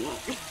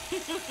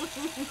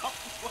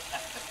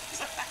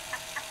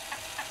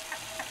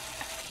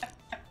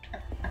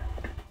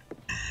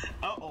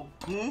 Uh-oh.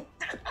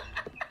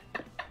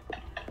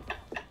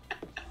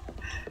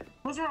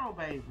 What's wrong,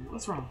 baby?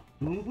 What's wrong?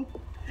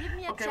 Give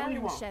me a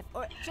challenge, chef,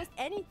 or just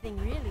anything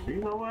really.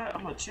 You know what?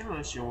 I'm gonna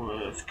challenge you on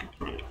this.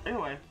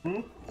 Anyway.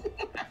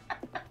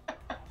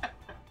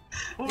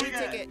 What we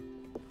got? Ticket.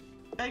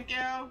 Thank you.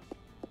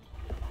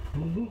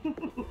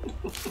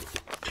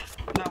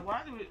 Now,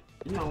 why do we?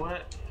 You know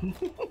what?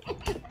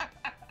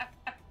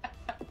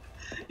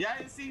 Y'all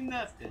didn't see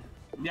nothing.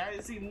 Y'all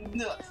didn't see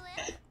nothing.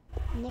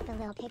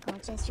 Nickelil Pickle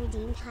just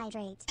redeemed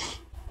hydrate.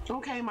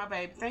 Okay, my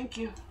baby. Thank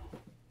you.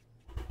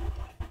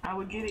 I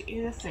will get it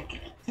in a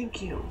second.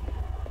 Thank you.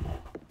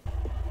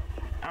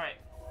 Alright,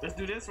 let's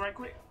do this right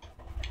quick.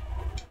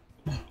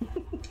 Y'all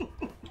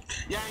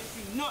ain't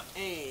see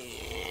nothing.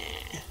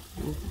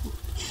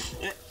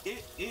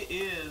 It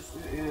is.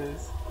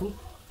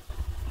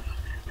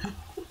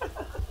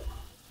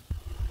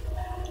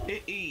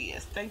 It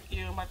is. Thank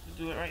you. I'm about to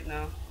do it right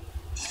now.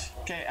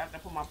 Okay, after I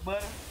put my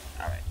butter.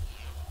 Alright.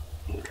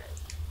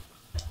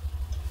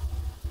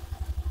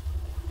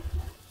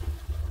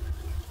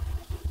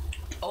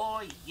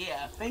 Oh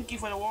yeah, thank you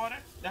for the water,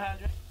 the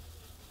hydrate.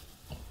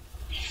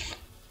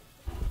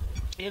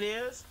 It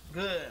is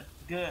good,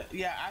 good.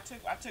 Yeah, I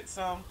took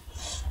some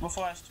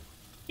before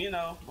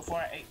before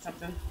I ate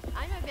something.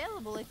 I'm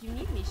available if you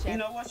need me, Chef. You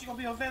know what you gonna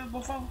be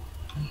available for?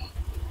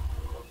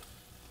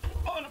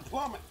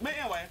 Unemployment. But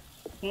anyway,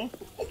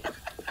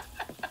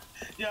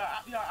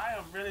 I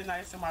am really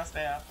nice to my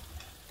staff.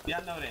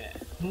 Y'all know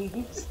that.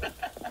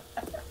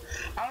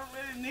 I don't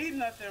really need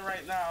nothing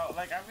right now.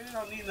 Like, I really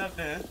don't need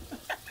nothing.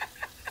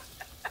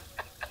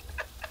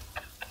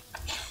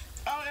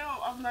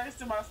 I'm nice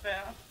to my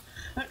staff.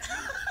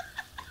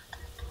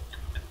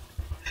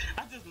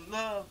 I just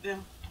love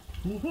them.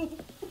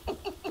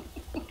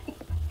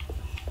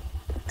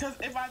 Because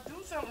if I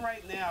do something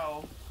right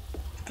now,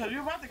 because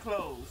we're about to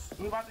close.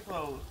 I'm going to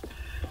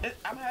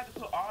have to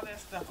put all that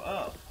stuff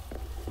up.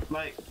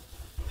 Like,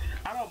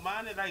 I don't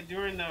mind it, like,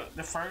 during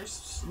the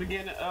first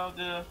beginning of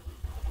the...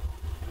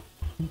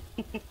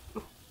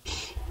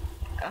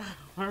 I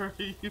heard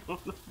you on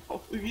the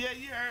phone. Yeah,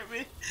 you heard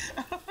me.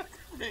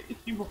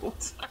 You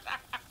won't.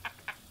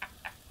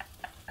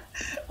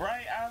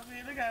 Right? I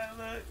mean, look at it,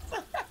 look.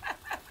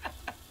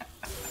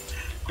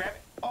 Grab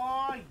it.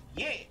 Oh,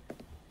 yeah.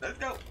 Let's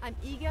go. I'm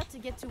eager to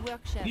get to work,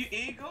 Chef. You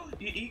eager?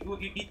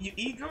 You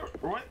eager?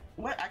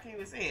 What? I can't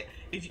even say it.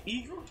 Is you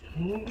eager?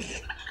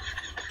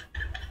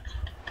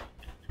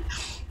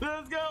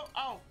 Let's go.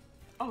 Oh.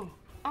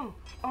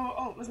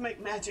 Let's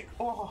make magic.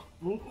 Oh.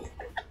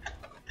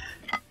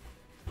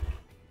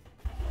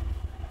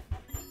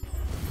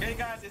 Hey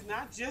guys, it's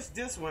not just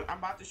this one. I'm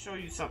about to show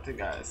you something,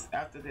 guys,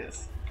 after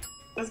this.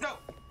 Let's go.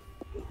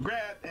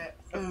 Grab that.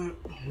 No,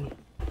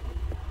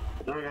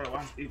 I gotta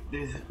watch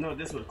this. No,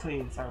 this one's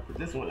clean. So I put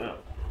this one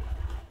up.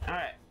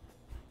 Alright.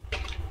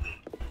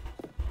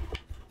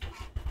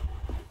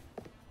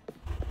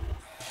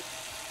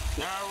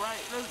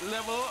 Alright, let's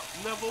level up.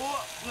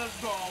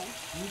 Let's go.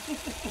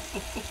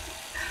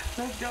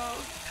 Let's go.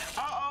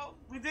 Uh-oh,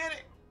 we did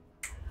it.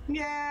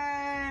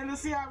 Yay,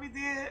 let's see how we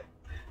did.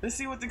 Let's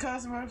see what the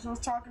customers was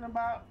talking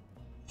about.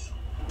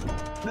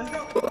 Let's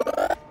go.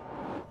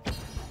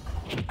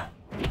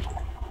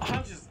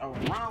 I'm just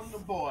around the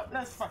board.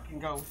 Let's fucking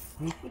go.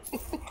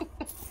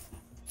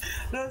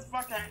 Let's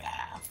fucking...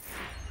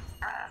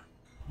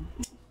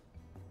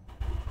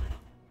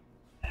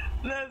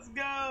 Let's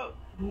go.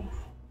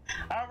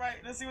 All right,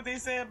 let's see what they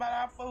say about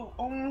our food.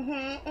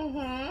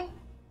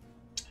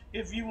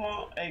 If you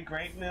want a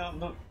great meal,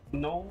 look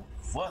no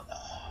further.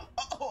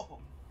 Oh,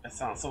 that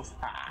sounds so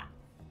hot.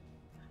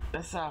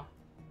 That sounds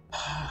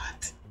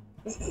hot.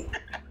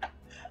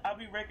 I'll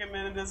be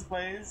recommending this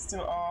place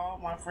to all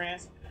my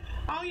friends.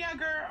 Oh yeah,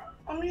 girl.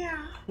 Oh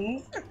yeah.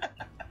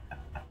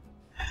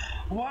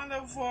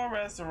 Wonderful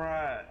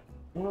restaurant.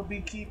 We'll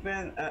be keeping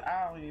an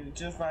eye on you,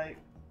 just like.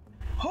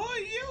 Who are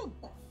you?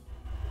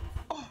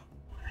 Oh.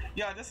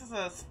 Yo, this is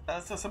a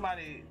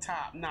somebody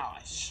top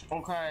notch.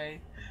 Okay.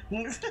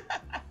 Let's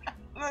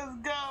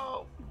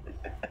go.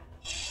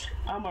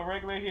 I'm a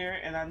regular here,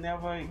 and I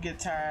never get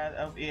tired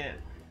of it.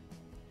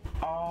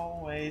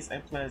 Always a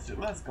pleasure.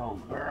 Let's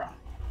go, girl.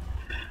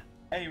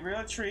 A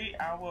real treat.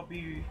 I will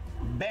be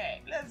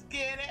back. Let's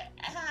get it.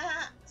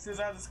 Since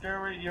I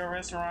discovered your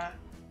restaurant,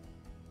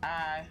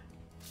 I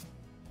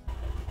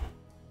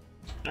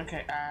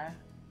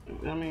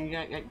mean,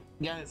 y'all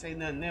didn't say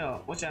nothing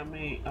else. Which I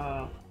mean,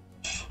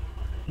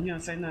 you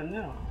didn't say nothing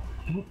else.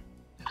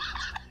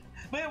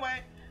 But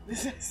anyway,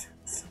 this is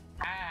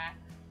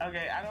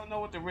okay. I don't know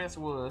what the rest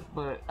was,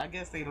 but I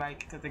guess they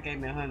like it because they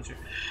gave me 100.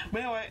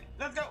 But anyway,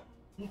 let's go.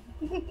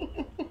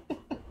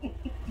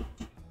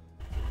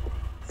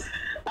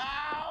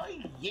 Oh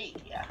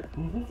yeah.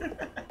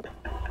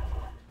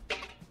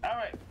 All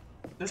right,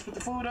 let's put the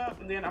food up,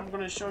 and then I'm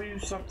gonna show you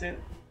something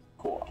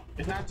cool.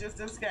 It's not just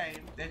this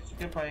game that you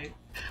can play.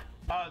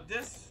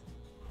 This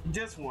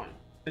one.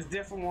 It's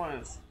different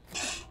ones.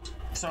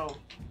 So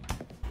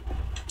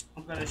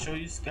I'm gonna show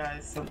you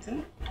guys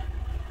something.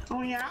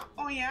 Oh yeah.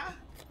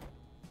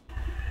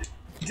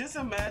 Just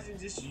imagine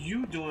just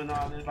you doing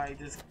all this like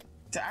this.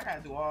 I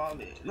gotta do all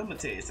this. Let me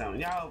tell you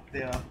something. Y'all up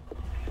there.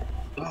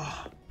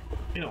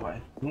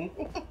 Anyway.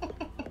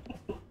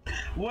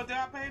 What did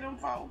I pay them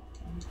for?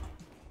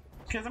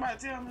 Can somebody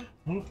tell me?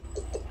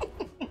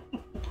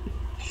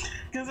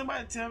 Can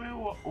somebody tell me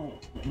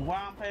why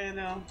I'm paying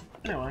them?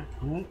 Anyway.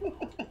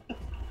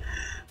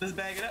 Let's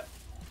bag it up.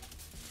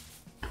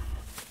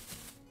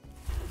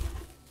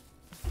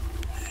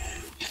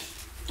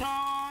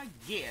 Oh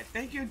yeah,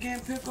 thank you again,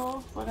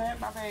 Pickle, for that,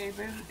 my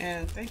baby.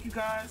 And thank you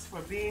guys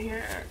for being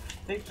here.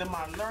 Thank you to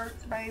my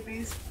lurks,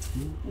 babies.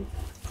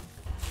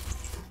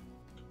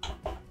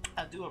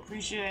 I do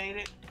appreciate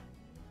it.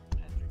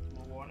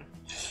 More water.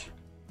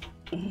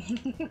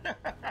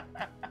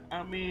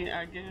 I mean,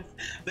 I guess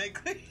they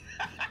clean.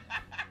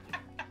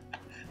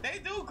 They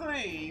do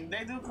clean.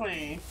 They do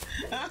clean.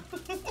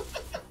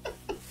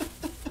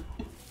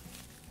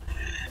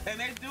 And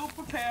they do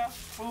prepare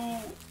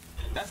food.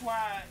 That's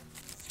why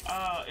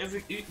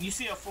if you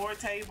see a 4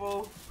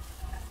 table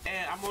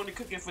and I'm only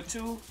cooking for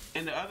 2,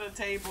 and the other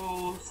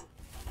tables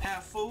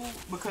have food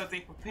because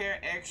they prepare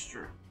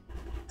extra,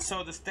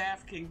 so the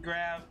staff can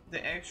grab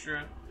the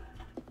extra.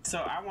 So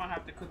I won't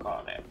have to cook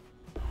all that.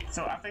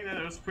 So I think that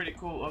it was pretty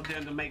cool of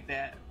them to make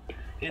that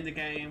in the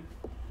game.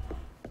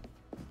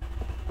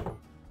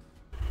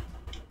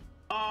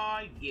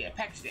 Yeah,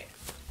 package that.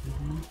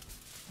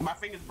 My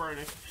fingers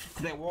burning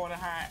because that water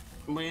hot.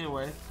 But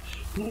anyway.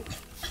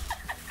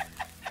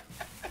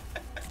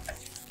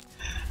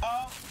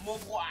 Oh, my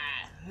boy.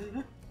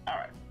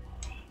 Alright.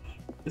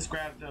 Let's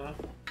grab the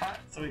pot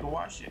so we can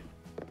wash it.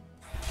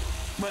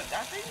 But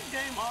I think the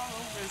game all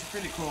over is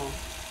pretty cool.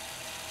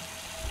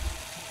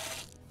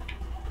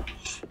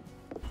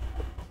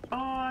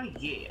 Oh,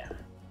 yeah.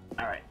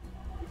 Alright.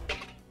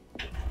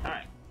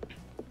 Alright.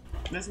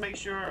 Let's make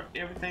sure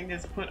everything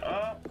is put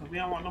up because we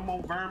don't want no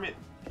more vermin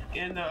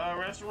in the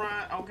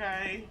restaurant,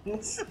 okay?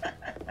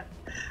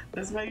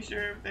 Let's make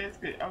sure everything's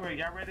good. Okay,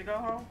 y'all ready to go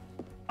home?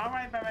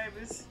 Alright,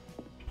 babies.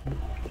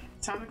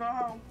 Time to go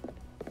home.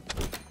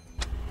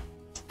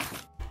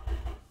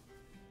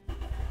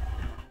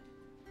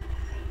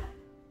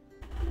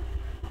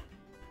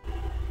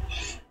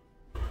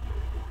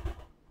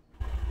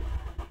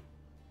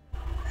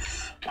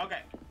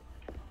 Okay.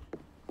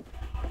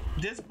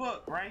 This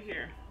book right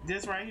here,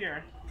 this right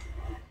here,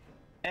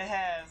 it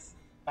has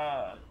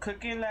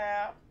cooking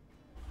lab.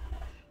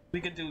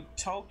 We could do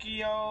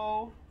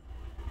Tokyo.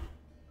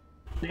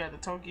 We got the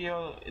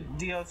Tokyo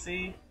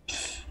DLC.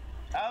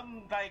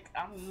 I'm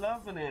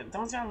loving it.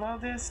 Don't y'all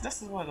love this?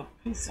 This is what the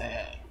pizza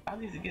at. I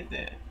need to get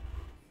that.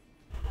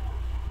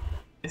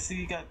 And see,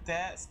 you got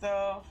that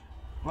stuff.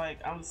 Like,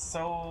 I'm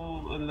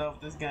so in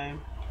love with this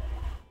game.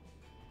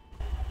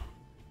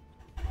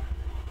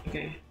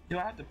 Okay, do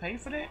I have to pay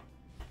for that?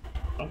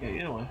 Okay,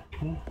 anyway.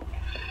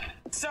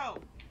 So,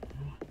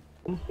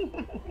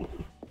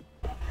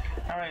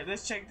 alright,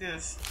 let's check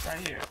this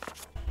right here.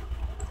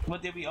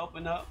 What did we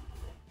open up?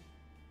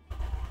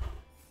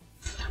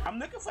 I'm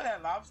looking for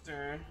that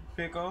lobster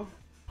pickle.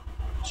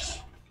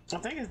 I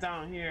think it's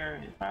down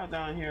here. It's probably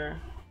down here.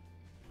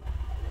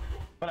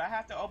 But I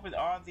have to open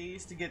all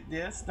these to get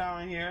this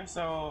down here.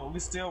 So we're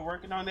still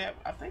working on that.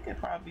 I think it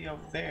probably be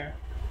over there.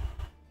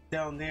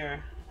 Down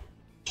there.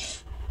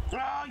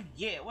 Oh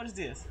yeah, what is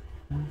this?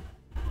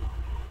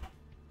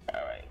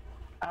 Alright.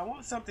 I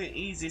want something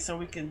easy so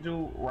we can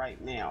do right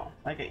now.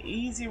 Like an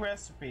easy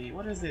recipe.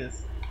 What is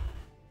this?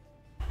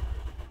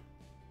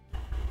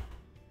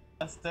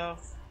 A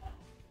stuff.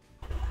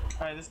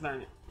 Alright, let's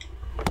learn it.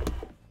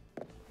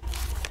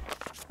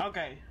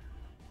 Okay.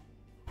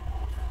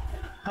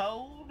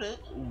 Hold it.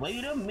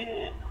 Wait a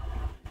minute.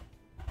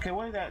 Okay,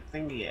 where's that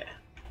thingy at?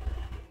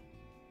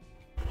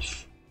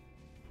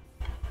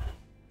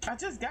 I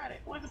just got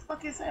it. Where the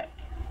fuck is that?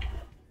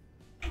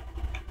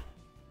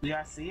 Do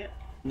y'all see it?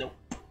 Nope.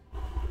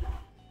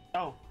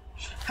 Oh.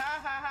 Ha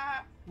ha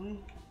ha.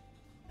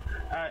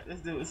 Alright,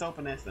 let's do it. Let's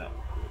open this up.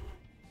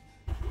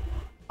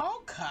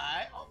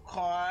 Okay,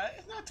 okay.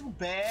 It's not too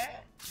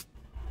bad.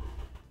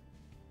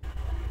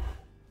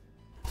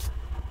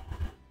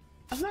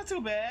 It's not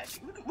too bad.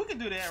 We can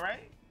do that,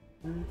 right?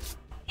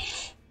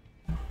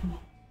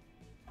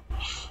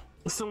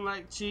 Some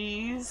like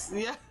cheese.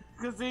 Yeah,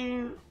 because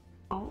then.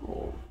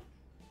 Oh.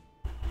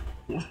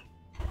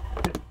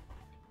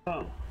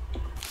 Oh.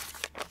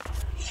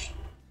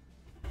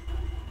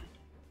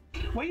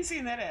 Where you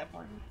seeing that at,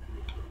 partner?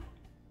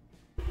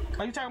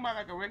 Are you talking about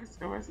like a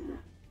regular recipe?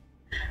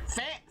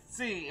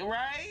 Fancy,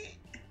 right?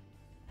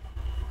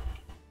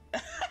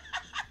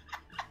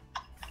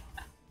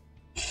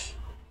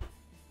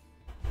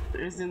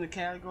 It's in the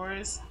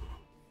categories.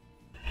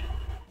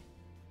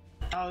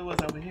 Oh, it was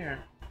over here.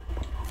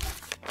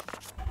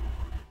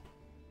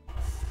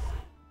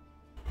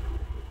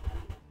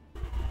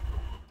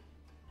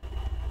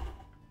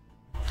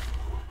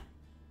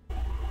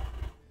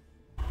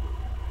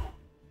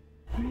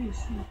 Where is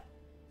he?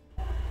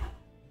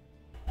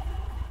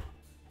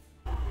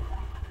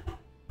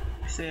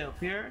 Say up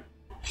here.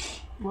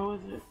 What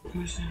was it?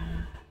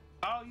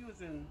 Oh, you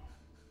was in.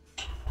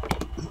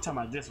 I'm talking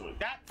about this one.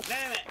 God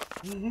damn it!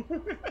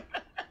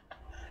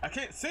 I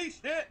can't see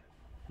shit.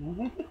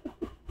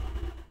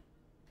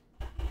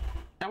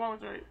 That one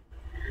was right.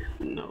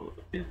 No,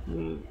 it's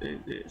a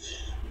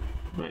dish,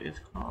 but it's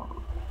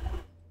called.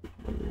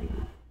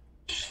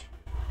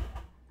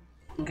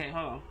 Okay,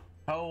 hold on.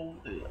 Hold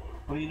it.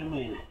 Wait a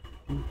minute.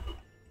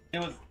 It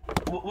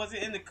was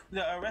it in the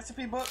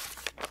recipe book?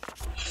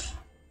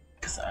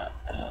 Cause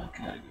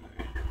category.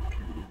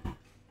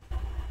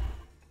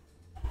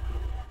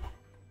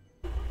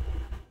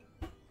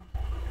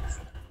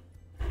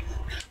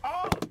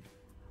 Oh!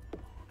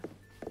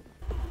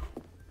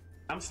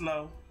 I'm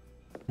slow.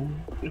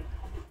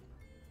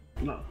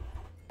 No.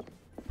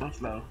 I'm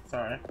slow.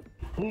 Sorry.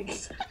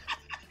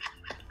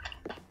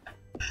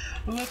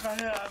 Look right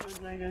here, I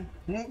was making.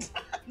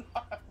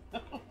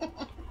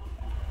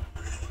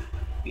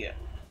 Yeah.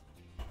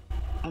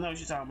 I know what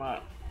you're talking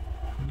about.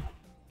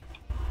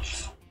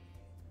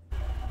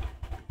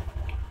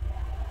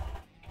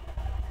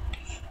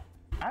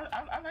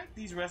 I like like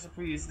these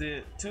recipes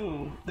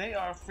too. They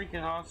are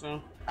freaking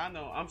awesome. I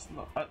know. I'm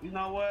slow. You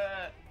know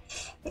what?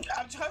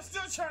 I'm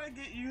still trying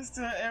to get used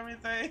to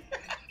everything.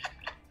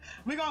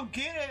 We gonna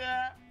get it.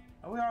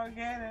 We gonna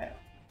get it.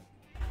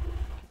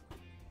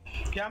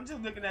 Yeah, I'm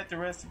just looking at the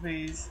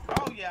recipes.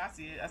 Oh yeah, I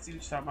see it. I see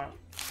what you're talking about.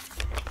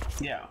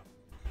 Yeah.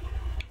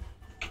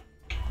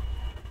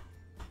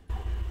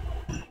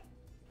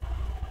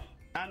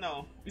 I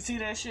know. You see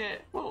that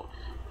shit?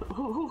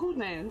 Who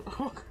named?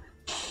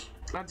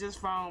 I just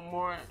found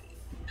more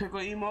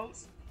pickle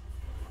emotes.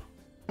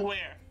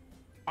 Where?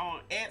 On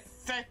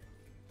Etsy.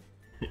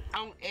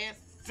 On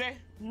Etsy.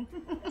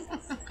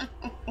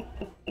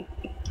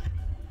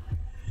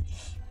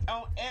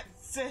 On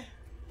Etsy.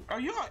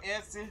 Are you on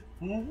Etsy?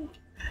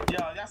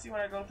 Y'all see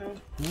what I go through?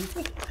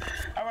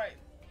 All right.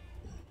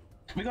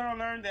 We're gonna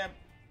learn that.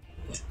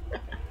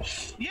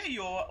 Yeah,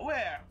 you are.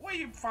 Where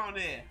you found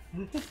it?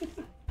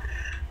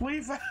 Where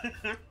you found?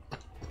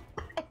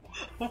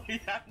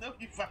 I know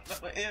you found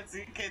it on Etsy.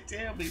 You can't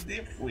tell me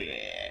different.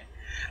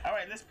 All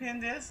right, let's pin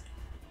this.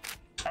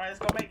 All right, let's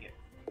go make it.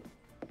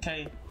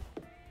 Okay.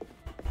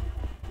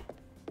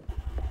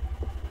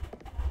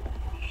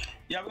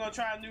 Yeah, we're gonna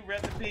try a new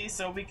recipe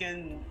so we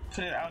can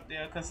put it out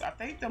there. Cause I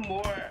think the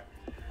more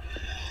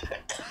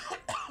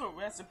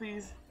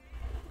recipes.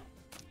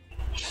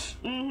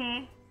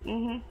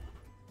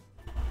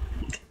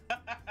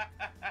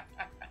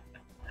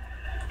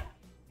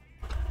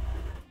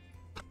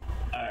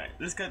 Alright,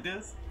 let's cut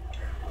this.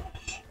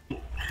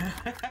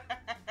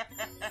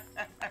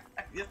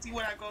 You see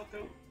what I go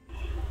through?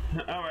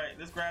 Alright,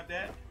 let's grab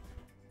that.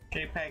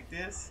 Okay, pack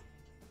this.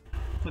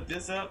 Put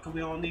this up because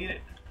we don't need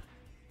it.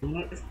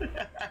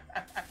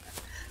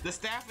 The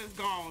staff is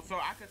gone, so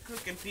I can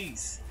cook in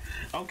peace.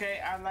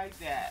 Okay, I like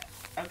that.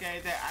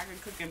 Okay, that I can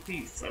cook in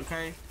peace.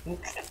 Okay.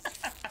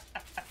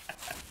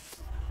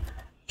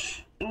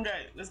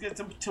 Okay, let's get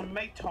some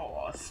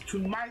tomatoes.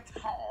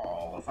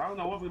 Tomatoes. I don't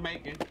know what we're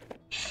making,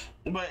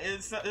 but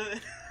it's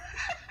it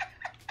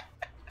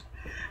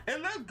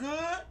look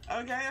good.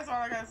 Okay, that's all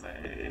I gotta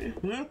say.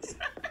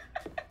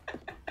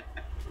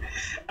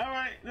 All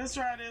right, let's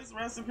try this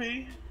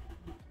recipe.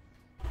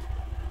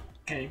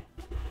 Okay.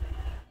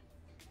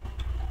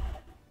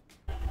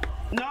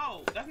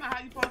 No, that's not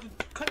how you supposed to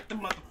cut the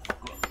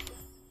motherfucker.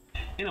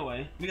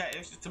 Anyway, we got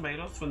extra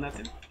tomatoes for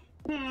nothing.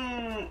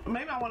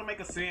 Maybe I want to make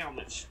a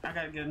sandwich. I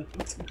gotta get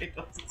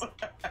tomatoes.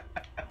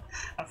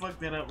 I fucked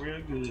that up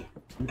real good.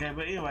 Okay,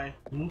 but anyway.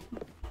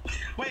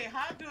 Wait,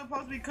 how do it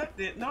supposed to be cut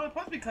then? No, it's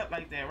supposed to be cut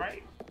like that,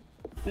 right?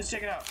 Let's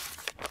check it out.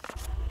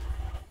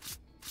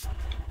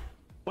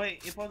 Wait,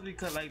 it's supposed to be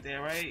cut like that,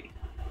 right?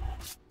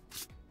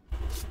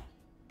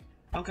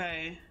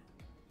 Okay.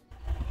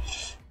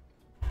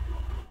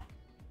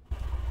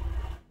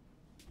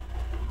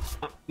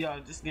 Yo,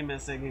 just give me a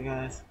second,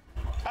 guys.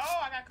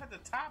 Oh, I gotta cut the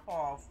top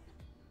off.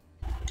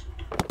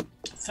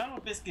 Son of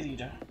a biscuit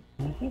eater.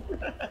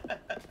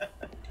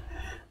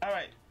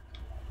 Alright.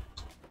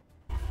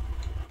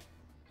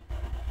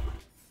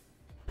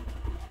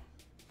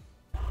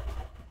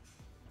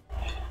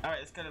 Alright,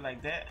 let's cut it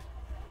like that.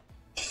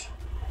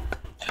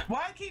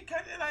 Why I keep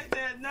cutting it like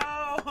that?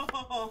 No!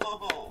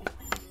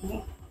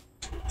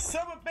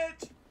 Son of a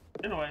bitch!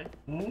 Anyway.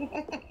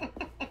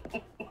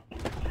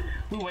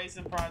 We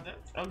wasting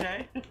products,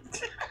 okay?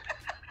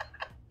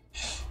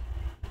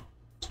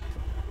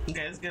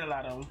 Okay, let's get a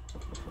lot of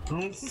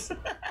them.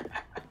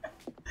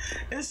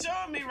 It's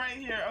showing me right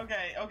here.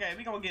 Okay, okay,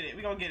 we gonna get it.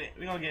 We gonna get it.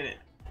 We gonna get it.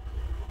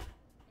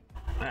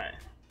 All right.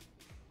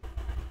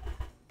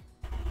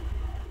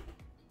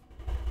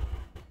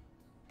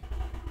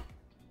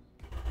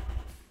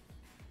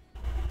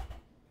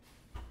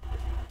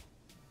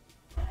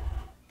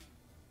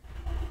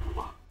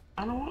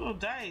 I don't want no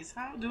dice.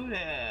 How do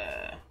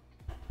that?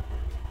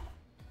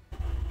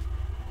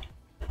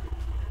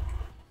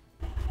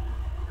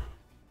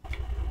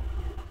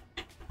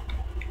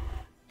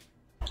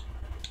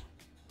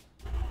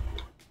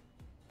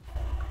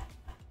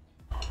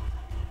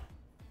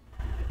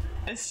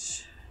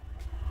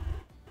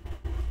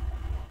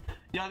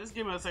 Y'all, just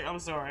give me a sec. I'm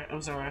sorry.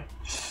 I'm sorry.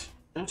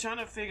 I'm trying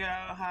to figure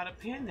out how to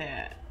pin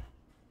that.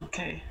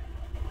 Okay.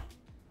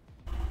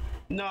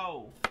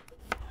 No.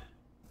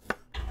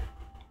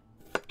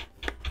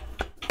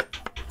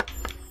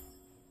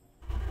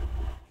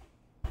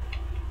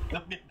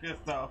 I'm getting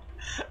pissed off.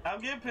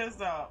 I'm getting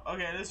pissed off.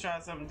 Okay, let's try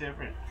something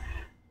different.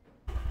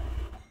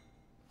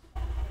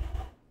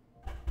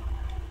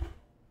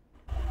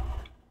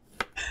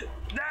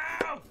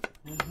 No!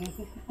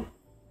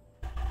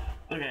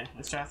 Okay,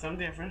 let's try something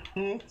different.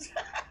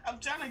 I'm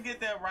trying to get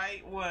that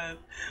right one.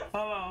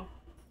 Hold on.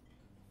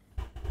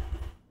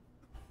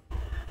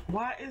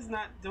 Why is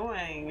not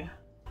doing?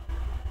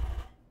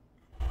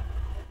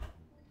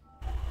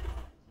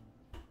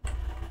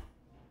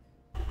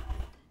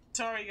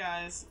 Sorry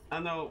guys, I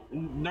know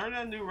learning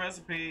a new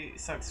recipe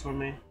sucks for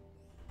me.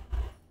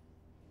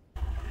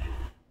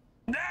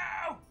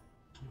 No!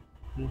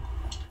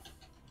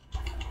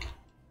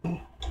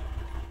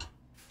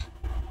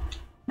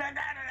 Back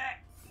out of that!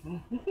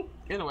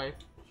 Anyway.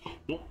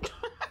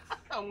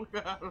 Oh my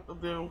god,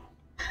 dude.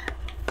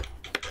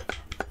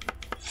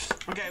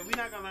 Okay, we're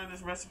not gonna learn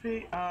this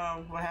recipe.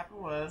 What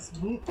happened was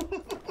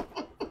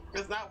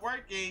it's not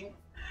working.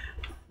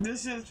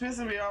 This shit's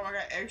pissing me off. I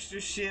got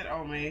extra shit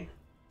on me.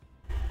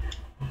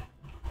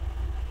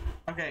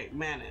 Okay,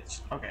 manage.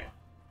 Okay,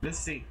 let's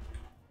see.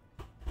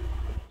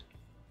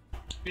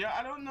 Yeah,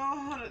 I don't know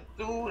how to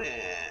do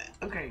it.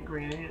 Okay,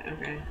 green.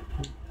 Okay.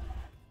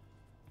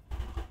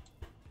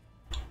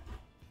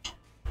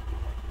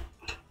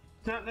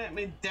 Don't let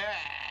me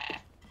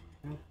die.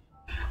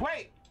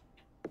 Wait.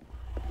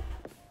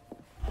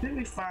 Let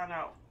me find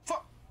out.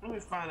 Fuck. Let me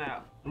find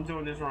out. I'm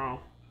doing this wrong.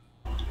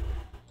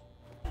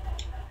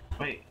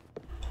 Wait.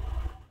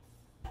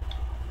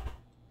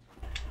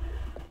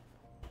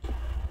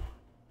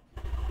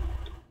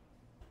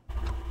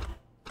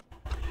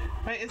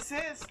 Wait, it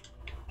says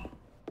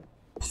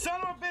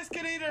son of a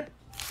biscuit eater.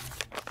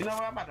 You know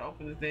what? I'm about to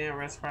open this damn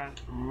recipe.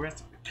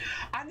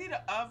 I need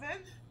an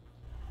oven.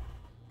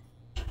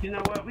 You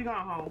know what? We going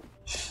home.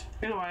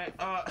 Anyway,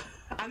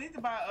 I need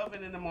to buy an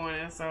oven in the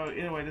morning. So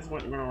anyway, this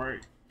wasn't gonna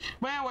work.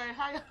 But anyway,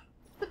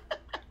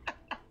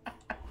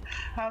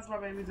 how's my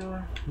baby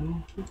doing?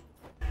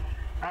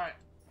 All right,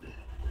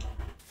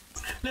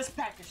 let's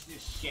package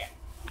this shit.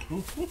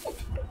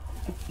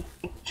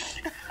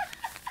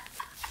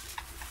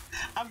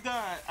 I'm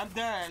done. I'm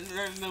done.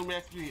 There's no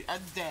recipe.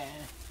 I'm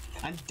done.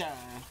 I'm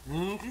done.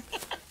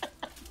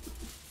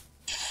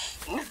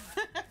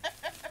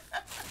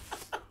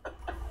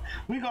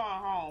 We going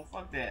home.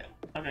 Fuck that.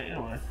 Okay,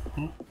 anyway.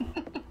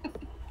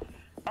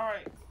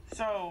 Alright,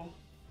 so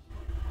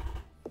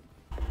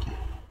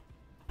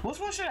which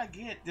one should I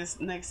get this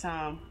next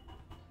time?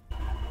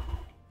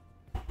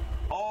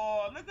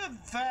 Oh, look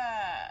at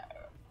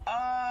that.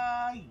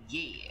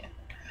 Yeah.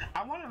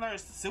 I want to learn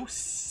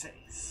sushi.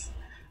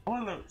 I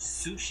want to learn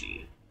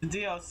sushi. The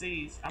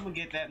DLCs. I'm gonna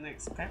get that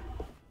next, okay?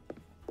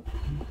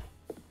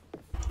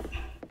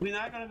 We're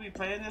not gonna be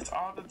playing this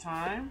all the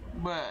time,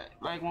 but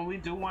like when we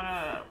do want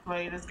to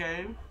play this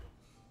game,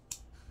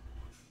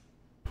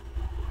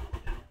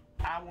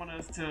 I want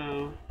us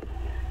to,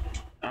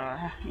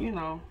 you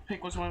know,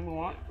 pick which one we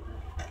want.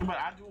 But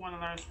I do want to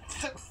learn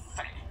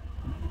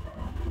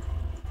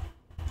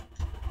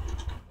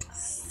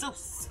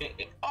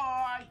sushi.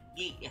 Oh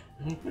yeah.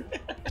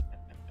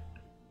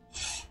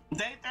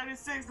 Day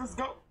 36. Let's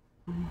go.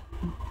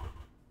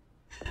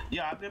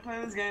 Yeah, I've been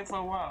playing this game for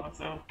a while,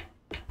 so.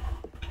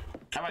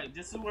 Alright,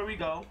 this is where we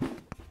go.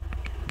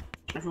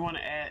 If we want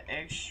to add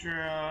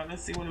extra,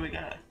 let's see what do we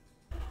got.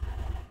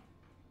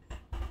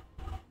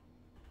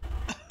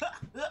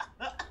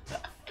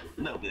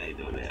 No, we ain't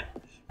doing that.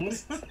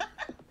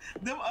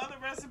 Them other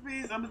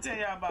recipes, I'm gonna tell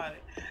y'all about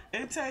it.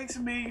 It takes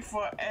me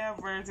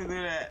forever to do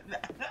that.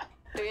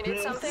 Do you need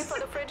something for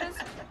the fridges?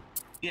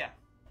 Yeah.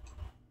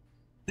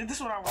 This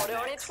is what I want. Order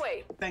on its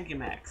way. Thank you,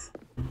 Max.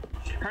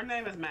 Her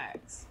name is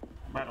Max,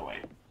 by the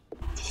way.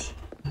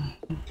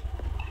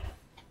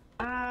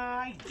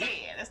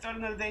 Yeah, let's start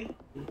another day.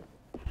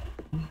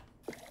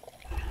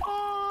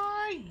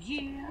 Oh,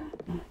 yeah.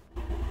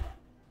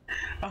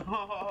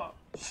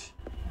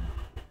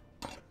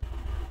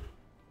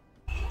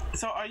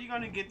 So, are you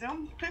gonna get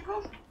them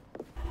pickles?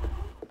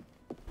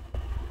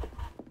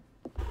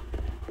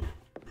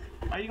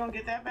 Are you gonna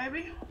get that,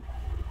 baby?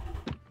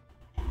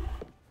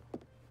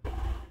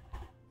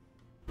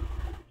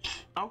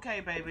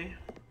 Okay, baby.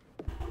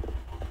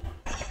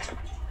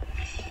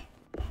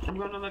 I'm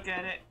gonna look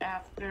at it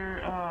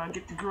after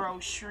get the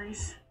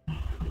groceries.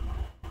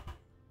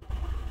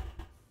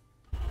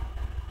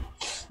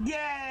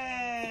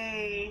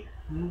 Yay!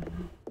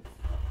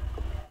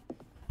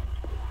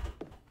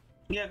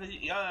 Yeah, cause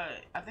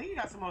I think you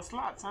got some more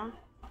slots, huh?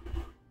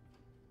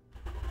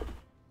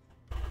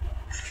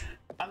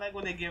 I like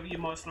when they give you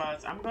more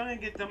slots. I'm gonna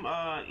get them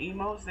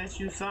emotes that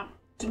you sent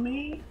to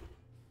me.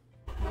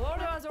 The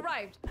order has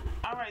arrived.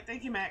 All right,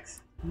 thank you,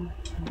 Max.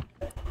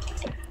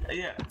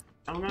 Yeah.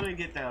 I'm gonna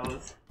get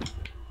those.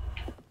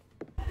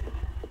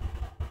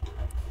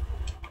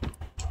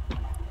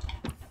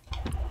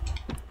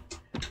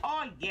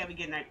 Oh yeah, we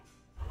getting that.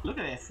 Look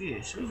at that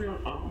fish.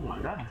 Oh my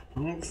god.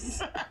 We're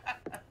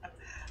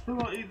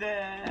gonna eat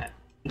that.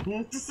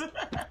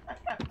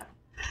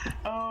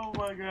 Oh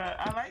my god.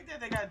 I like that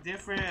they got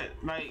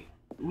different, like,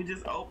 we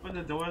just open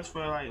the doors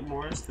for like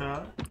more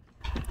stuff.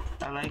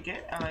 I like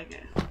it. I like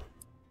it.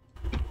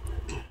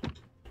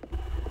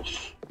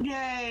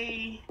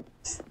 Yay!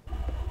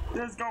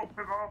 Let's go,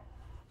 pickle.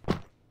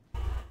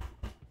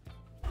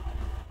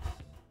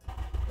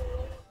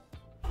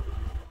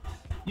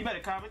 You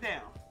better calm it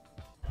down.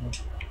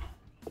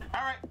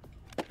 Alright,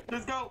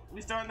 let's go.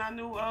 We starting our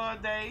new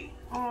day.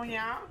 Oh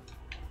yeah.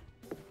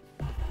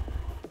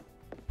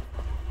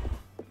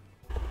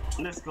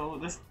 Let's go.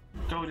 Let's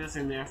throw this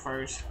in there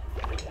first.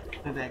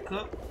 Let that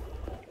cook.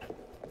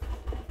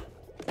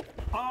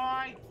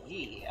 Oh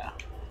yeah.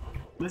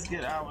 Let's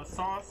get our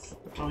sauce.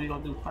 So we're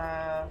gonna do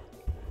 5.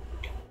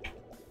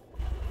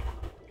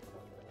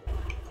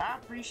 I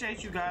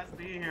appreciate you guys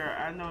being here.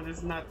 I know this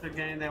is not the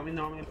game that we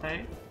normally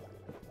play,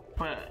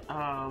 but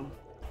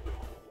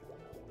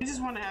We just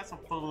want to have some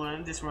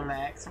fun, just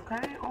relax,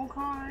 okay?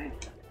 Okay.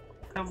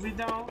 Cause we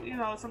don't, you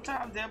know,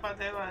 sometimes Dead by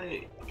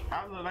Daylight,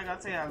 like I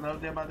say, I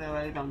love Dead by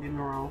Daylight, don't get me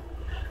wrong.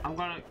 I'm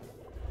gonna,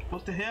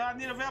 what the hell I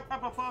need a bell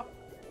pepper for?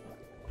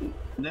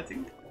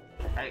 Nothing.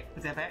 Alright,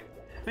 put that back.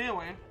 But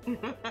anyway,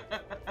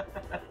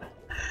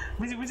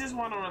 we just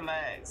want to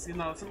relax, you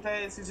know,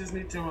 sometimes you just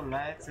need to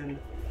relax and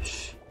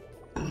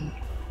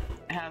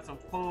have some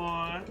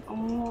fun.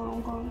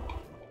 Okay.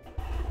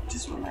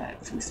 Just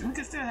relax. We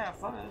can still have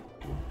fun.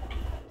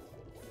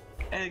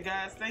 And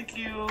guys, thank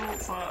you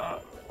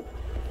for.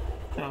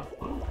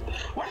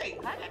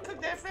 Wait, how did I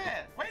cook that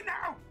fast? Wait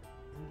now.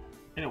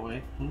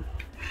 Anyway,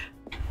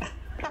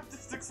 I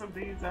just took some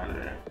beans out of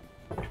there.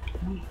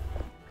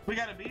 We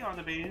got a bee on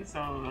the beans, so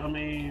I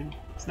mean,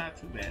 it's not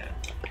too bad.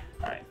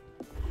 All right.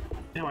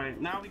 Anyway,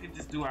 now we can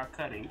just do our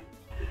cutting.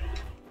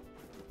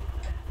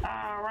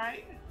 All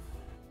right.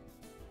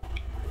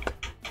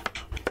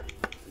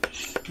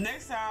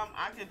 Next time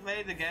I can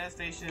play the gas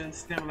station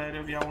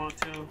simulator if y'all want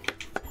to.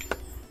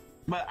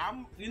 But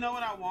you know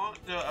what I want?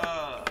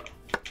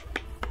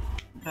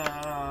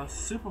 The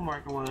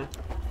supermarket one.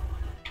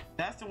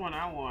 That's the one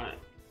I want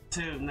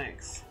to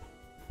next.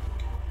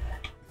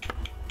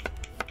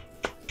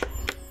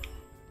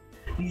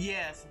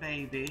 Yes,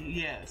 baby.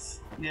 Yes.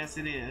 Yes,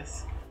 it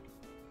is.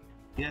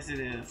 Yes, it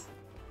is.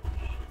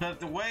 But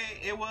the way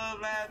it was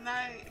last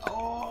night,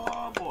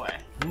 oh boy.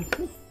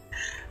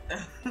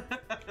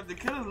 The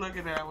killer's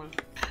looking at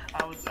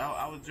I was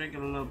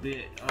drinking a little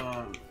bit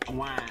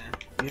wine.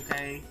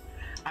 Okay,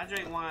 I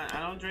drink wine. I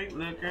don't drink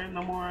liquor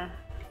no more.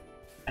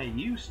 I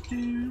used to,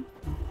 and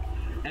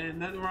there's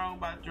nothing wrong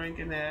about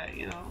drinking that,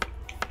 you know.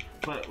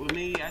 But with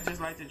me, I just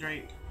like to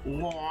drink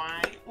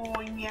wine.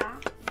 Oh yeah.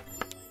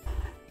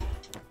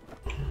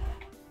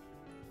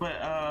 But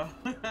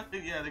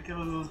yeah, the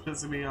killers was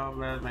pissing me off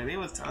last night. They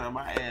was telling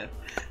my ass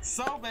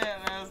so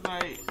bad last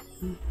night.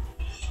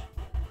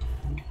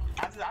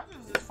 I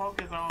just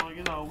focused on,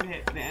 you know, we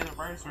had the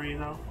anniversary, you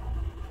know.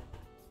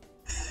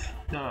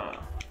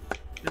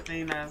 The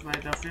thing last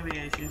night, the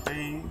affiliation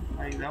thing,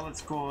 like that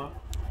was cool.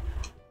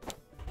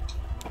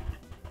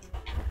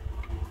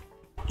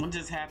 I'm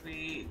just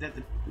happy that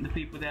the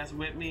people that's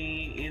with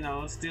me, you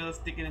know, still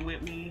sticking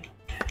with me.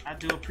 I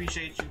do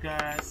appreciate you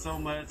guys so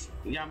much.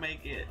 Y'all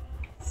make it.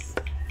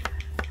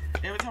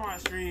 Every time I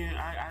stream,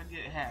 I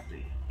get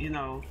happy, you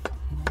know.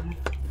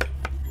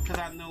 Cause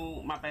I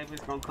knew my baby's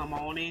gonna come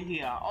on in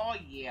here. Oh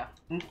yeah.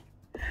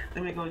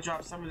 Let me go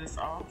drop some of this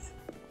off.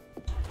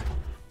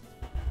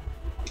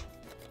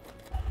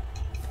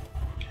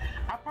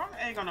 I probably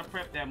ain't gonna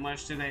prep that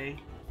much today.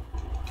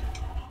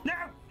 No,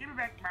 give me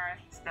back my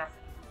stuff.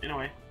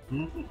 Anyway,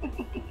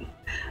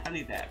 I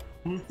need that.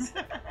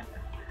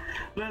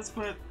 Let's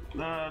put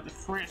the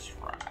French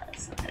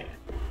fries. Okay.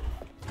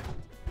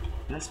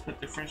 Let's put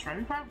the French fries.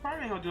 We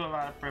probably ain't gonna do a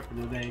lot of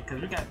prepping today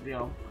because we got to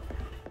deal.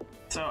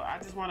 So I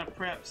just want to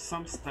prep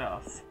some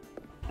stuff,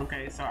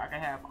 okay, so I can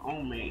have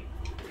on me.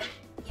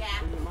 Yeah,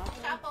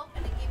 shop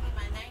open to give me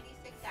my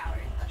 96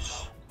 hours. Let's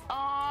go.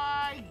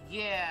 Oh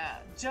yeah,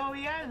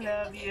 Joey, I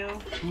love you.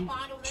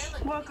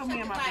 Welcome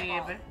here, my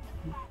baby.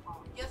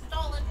 You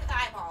stole into the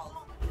eyeballs.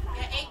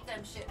 You ate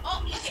them shit.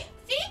 Oh, look it.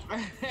 See?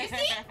 You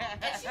see?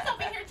 And she's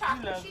over here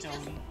talking. Love She Joey.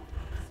 just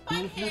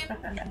spun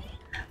him.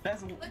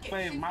 That's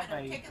baby, my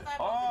baby.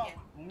 Oh.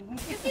 You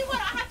see what I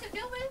have to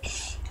deal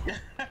with?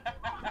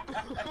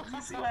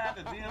 You see what I have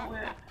to deal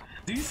with?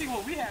 Do you see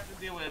what we have to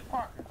deal with,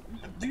 Parker?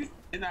 Do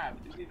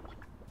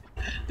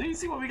you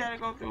see what we gotta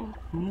go through?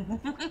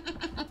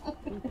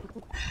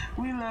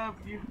 We love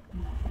you.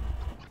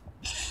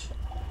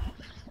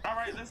 All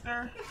right,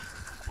 listener.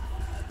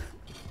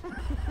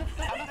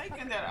 I'm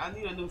thinking that I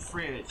need a new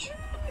fridge,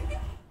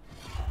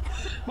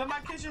 but my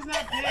kitchen's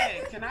not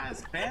big. Can I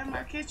expand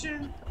my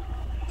kitchen?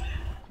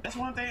 That's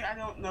one thing I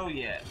don't know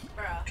yet.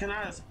 Bruh. Can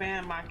I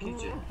expand my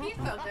kitchen? He's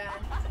so done.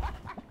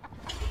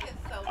 He is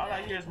so All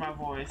I done. hear is my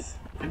voice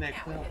in that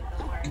clip.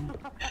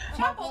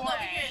 Chop over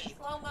here in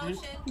slow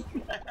motion.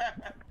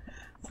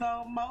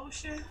 Slow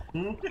motion.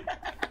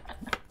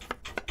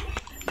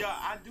 Yo,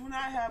 I do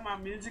not have my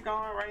music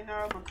on right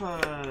now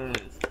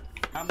because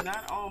I'm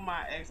not on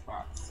my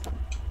Xbox.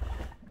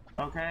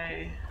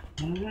 Okay?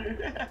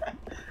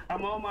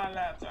 I'm on my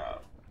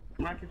laptop,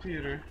 my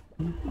computer.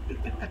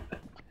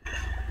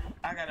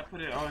 I gotta put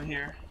it on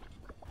here.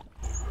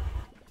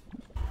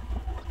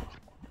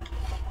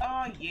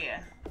 Oh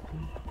yeah.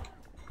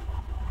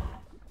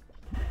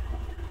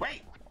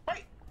 Wait.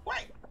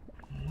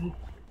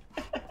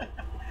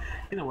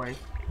 Anyway.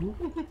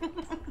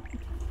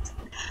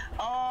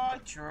 Oh,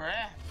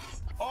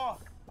 dress. Oh,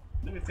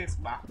 let me fix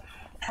my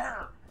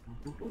hair.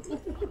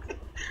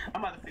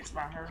 I'm about to fix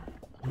my hair.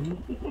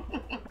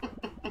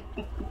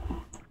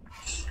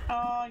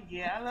 Oh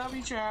yeah, I love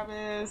you,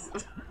 Travis.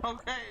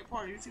 Okay,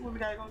 Parker, you see what we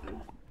gotta go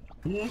through?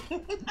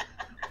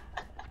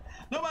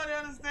 Nobody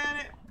understand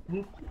it?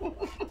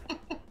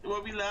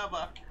 Well, we love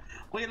her.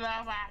 We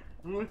love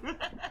her.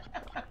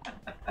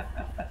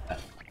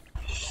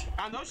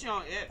 I know she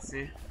on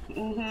Etsy.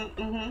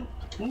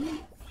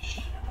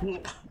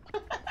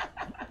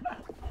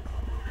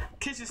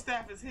 Kitchen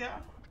staff is here.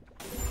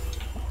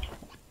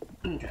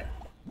 Okay.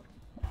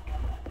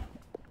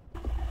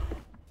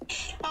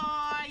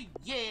 Oh,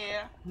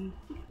 yeah.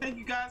 Thank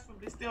you guys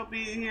for still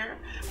being here.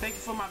 Thank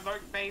you for my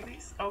lurk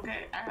babies.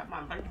 Okay, I have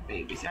my lurk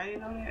babies. Y'all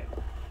didn't know that?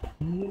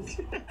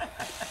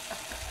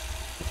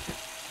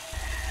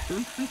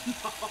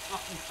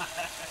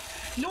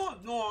 No,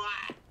 no.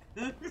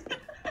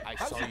 I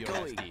saw your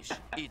last dish.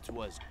 It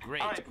was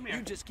great. All right, come here.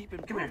 You just keep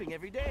improving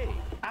every day.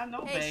 I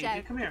know, Hey, baby.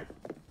 Chef. Come here.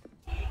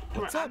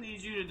 What's I up?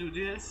 need you to do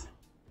this.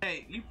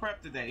 Hey, you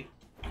prep today.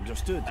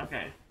 Understood.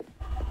 Okay.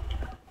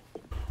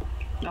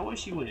 Now where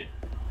she went?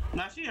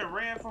 Now she done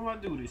ran from her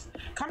duties.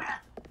 Come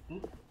here.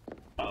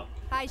 Oh,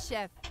 Hi,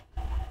 Chef.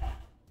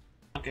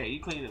 okay. You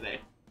clean today.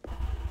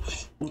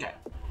 Okay.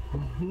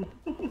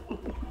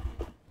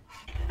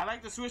 I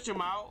like to switch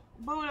them out.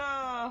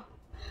 Buddha,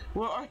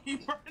 well, are you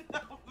burning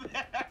over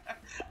there?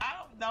 I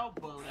don't know,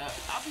 Buddha.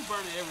 I'll be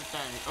burning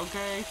everything,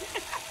 okay?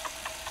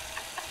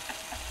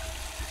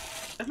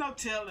 There's no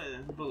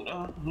telling,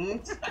 Buddha.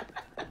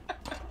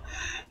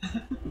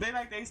 They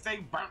like they stay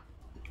burnt,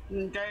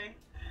 okay?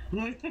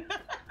 They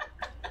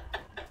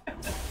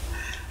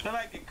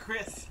like it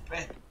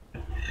crispy.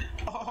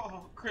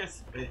 Oh,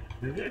 crispy.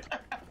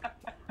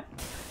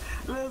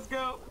 Let's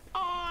go.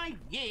 Oh,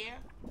 yeah.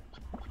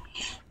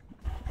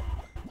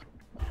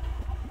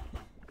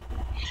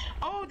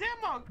 Oh,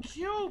 them are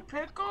cute,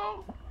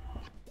 Pickle.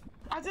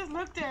 I just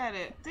looked at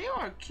it. They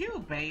are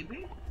cute,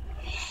 baby.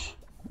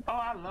 Oh,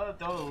 I love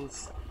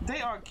those.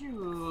 They are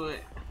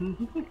cute.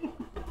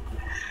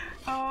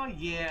 Oh,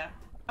 yeah.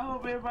 I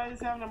hope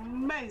everybody's having an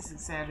amazing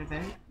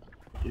Saturday.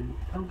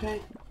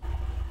 Okay.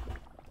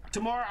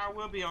 Tomorrow I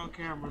will be on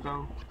camera,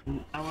 though.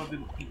 I will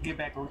get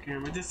back on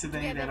camera. Just Do we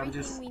today have that I'm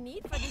everything just... we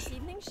need for this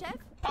evening, Chef?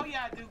 Oh,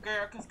 yeah, I do,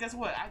 girl. Because guess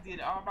what? I did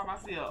it all by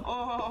myself.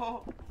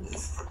 Oh.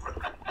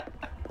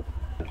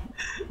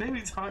 They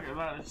be talking a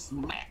lot of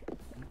smack.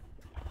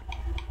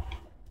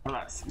 A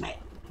lot of smack.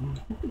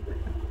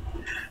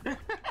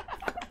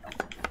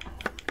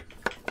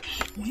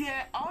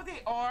 Yeah, oh,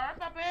 they are,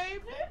 my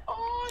baby.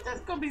 Oh, that's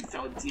gonna be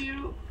so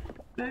cute.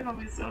 That's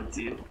gonna be so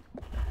cute.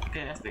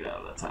 Okay, that's the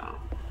other time.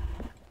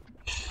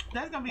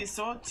 That's gonna be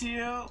so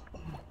cute.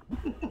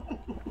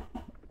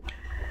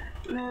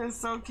 That is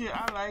so cute.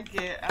 I like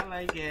it. I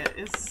like it.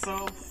 It's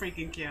so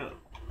freaking cute.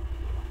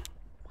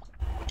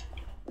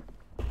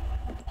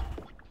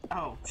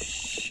 Oh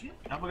shit!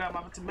 I forgot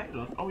my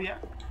tomatoes. Oh yeah.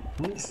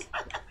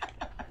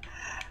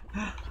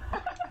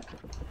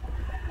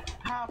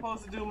 How I'm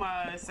supposed to do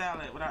my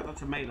salad without the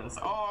tomatoes?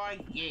 Oh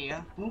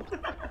yeah.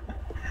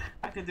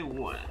 I could do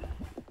one.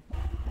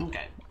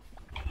 Okay.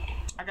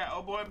 I got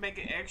oh boy make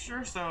it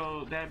extra,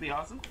 so that'd be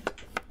awesome.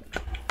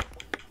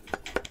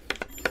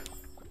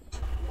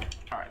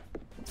 Alright.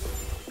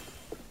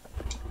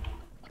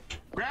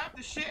 Grab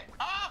the shit.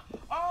 Oh!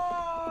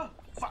 Oh!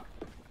 Fuck.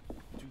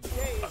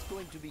 Today is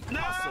going to be No!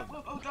 awesome.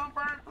 Oh, don't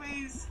burn,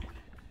 please.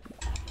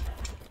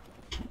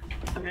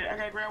 Okay, I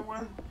gotta grab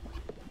one.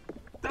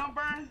 Don't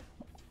burn.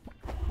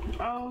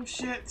 Oh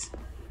shit.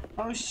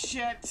 Oh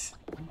shit.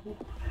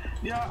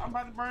 Yo, I'm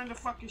about to burn the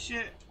fucking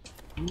shit.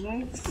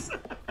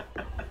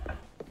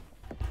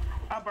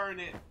 I burned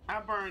it. I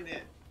burned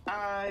it.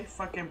 I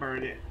fucking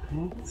burned it.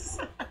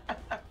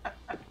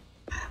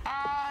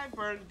 I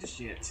burned the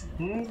shit.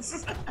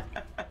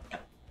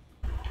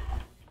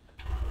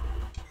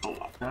 Oh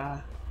my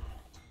god.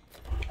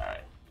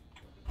 Alright.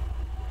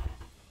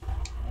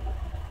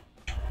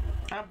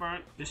 I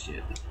burnt the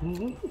shit.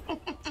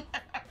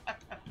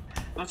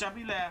 Don't y'all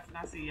be laughing.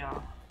 I see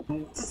y'all.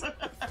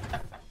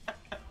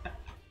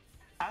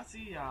 I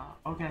see y'all.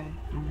 Okay.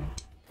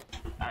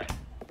 Alright.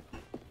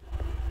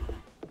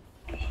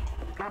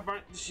 I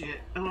burnt the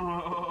shit.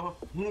 Oh.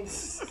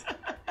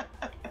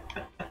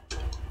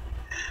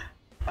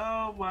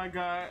 Oh my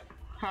god.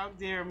 How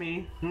dare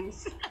me.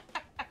 It's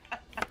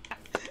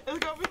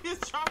gonna be his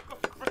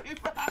chocolate cream.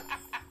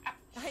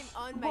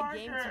 I'm on my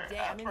game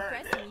today. I'm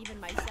impressing even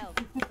myself.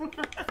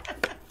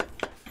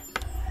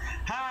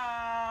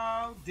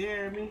 How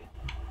dare me.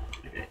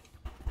 Okay.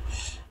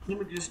 Let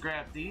me just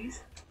grab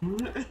these.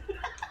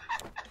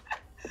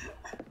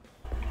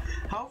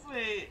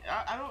 Hopefully,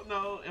 I don't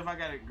know if I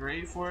got a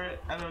grade for it.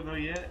 I don't know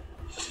yet.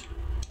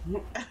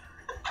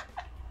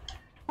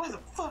 What the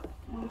fuck?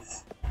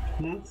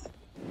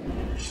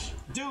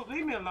 Dude,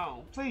 leave me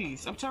alone,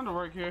 please. I'm trying to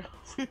work here.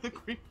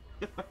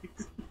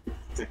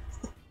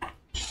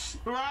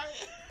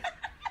 Right?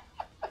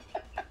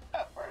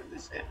 Burn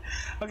this shit.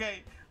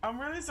 Okay, I'm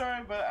really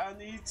sorry, but I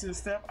need to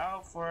step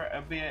out for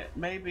a bit.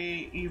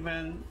 Maybe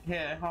even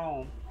head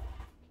home.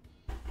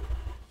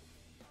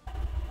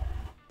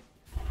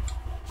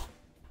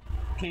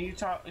 Can you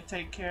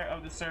take care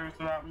of the service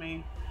without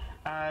me?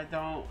 I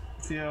don't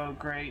feel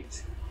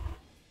great.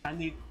 I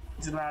need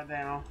to lie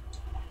down.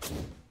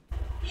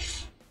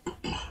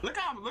 Look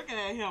how I'm looking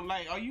at him.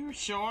 Like, are you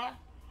sure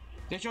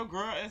that your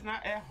girl is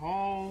not at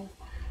home?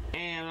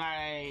 And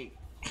like,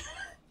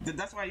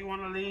 that's why you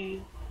want to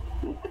leave?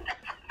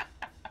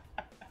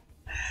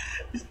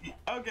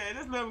 Okay,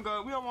 let's let him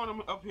go. We don't want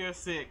him up here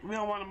sick. We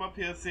don't want him up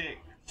here sick.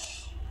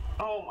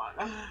 Oh my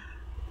god.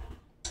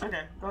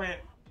 Okay, go ahead.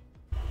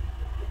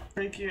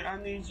 Thank you. I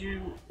need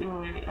you.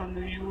 I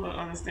knew you will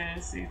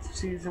understand. See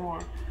some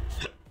more.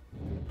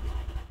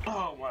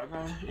 Oh my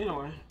god.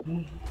 Anyway,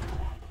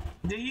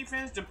 did he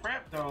finish the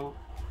prep though?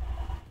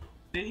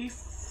 Did he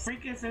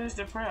freaking finish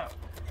the prep?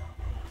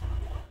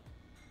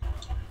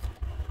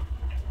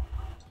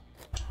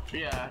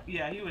 Yeah,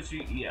 he was.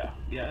 Yeah.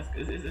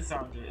 It's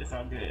all good. It's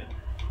all good.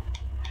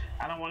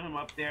 I don't want him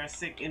up there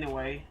sick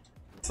anyway.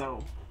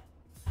 So.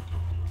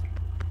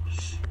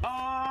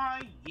 Oh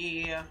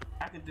yeah,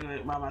 I can do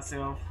it by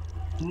myself.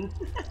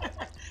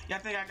 Y'all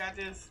think I got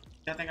this?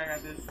 Y'all think I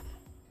got this?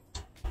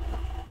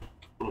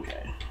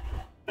 Okay.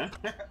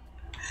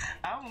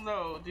 I don't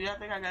know. Do y'all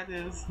think I got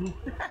this?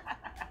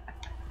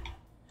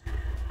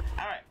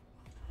 Alright.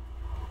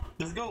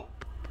 Let's go.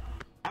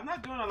 I'm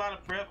not doing a lot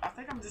of prep. I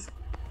think I'm just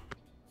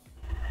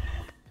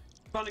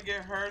gonna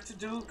get her to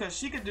do, because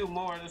she can do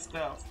more of the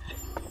stuff.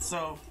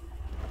 So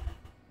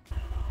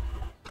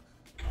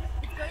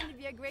it's going to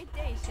be a great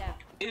day, Chef.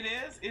 It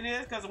is,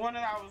 because one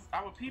of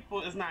our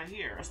people is not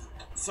here.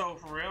 So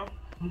for real.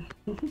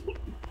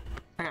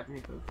 I got the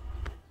hiccups.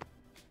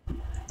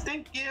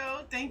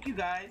 Thank you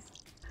guys.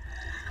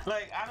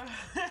 Like I don't.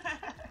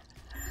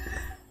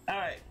 All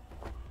right.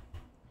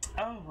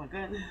 Oh my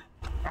goodness.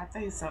 I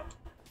think so.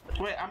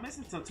 Wait, I'm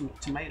missing some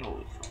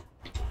tomatoes.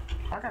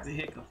 I got the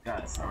hiccups,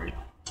 guys. Sorry.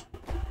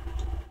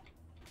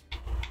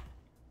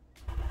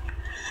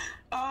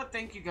 Oh,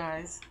 thank you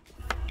guys.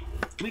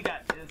 We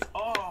got this.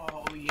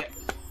 Oh yeah.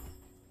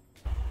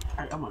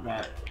 Oh my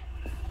god.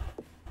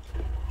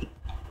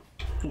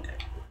 Okay.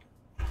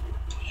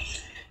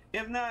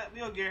 If not,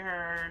 we'll get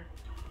her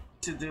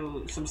to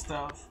do some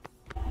stuff.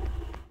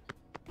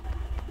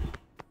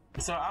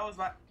 So I was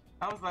like,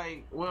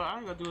 well, I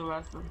ain't gonna do the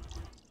last one.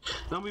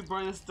 Don't be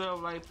burning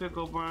stuff like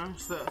Pickle burn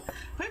stuff.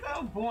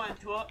 Pickle born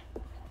cook.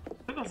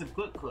 Pickle's a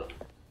good cook.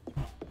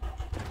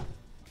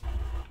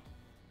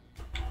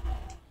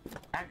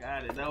 I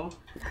got it though.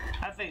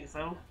 I think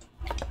so.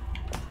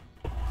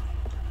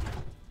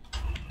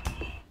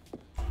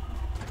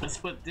 Let's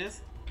put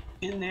this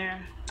in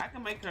there. I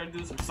can make her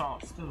do some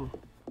sauce too.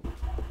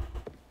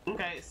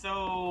 Okay,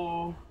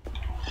 so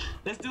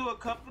let's do a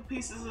couple of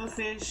pieces of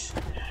fish,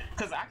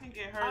 cause I can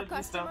get her Our to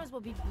do stuff. customers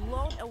will be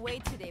blown away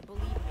today,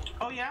 believe me.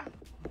 Oh yeah.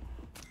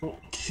 All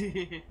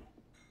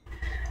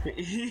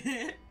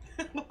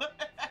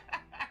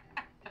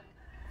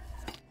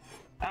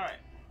right.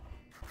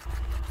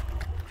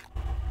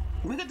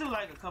 We could do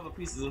like a couple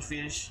pieces of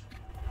fish.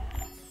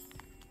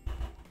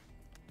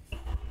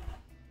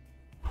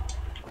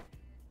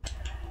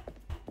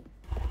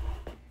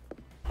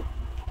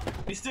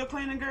 You still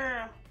cleaning,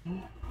 girl?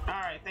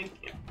 Alright, thank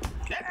you.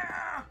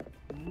 Yeah!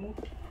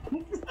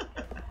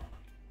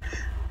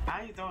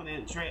 I ain't throwing it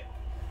in the trap.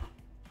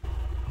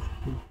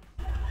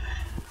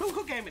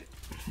 Who gave me it?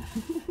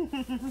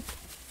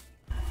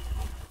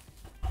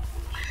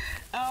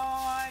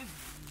 Oh,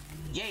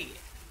 yeah.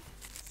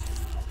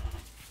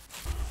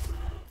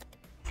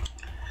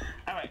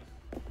 Alright.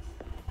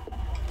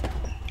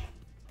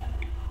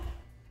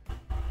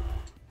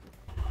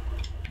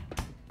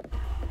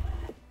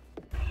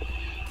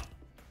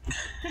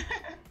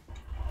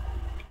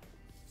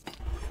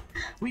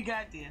 We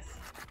got this.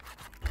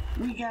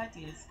 We got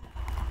this.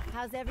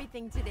 How's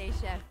everything today,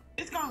 Chef?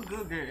 It's going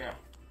good, girl.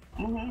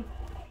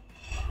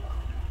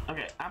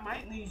 Okay, I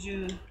might need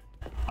you.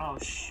 Oh,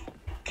 shh.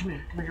 Come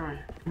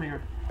here.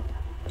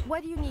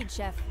 What do you need,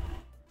 Chef?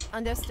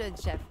 Understood,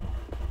 Chef.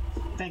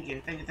 Thank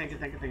you.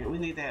 We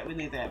need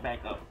that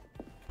back up.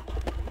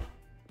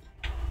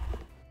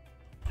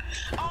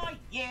 Oh,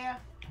 yeah.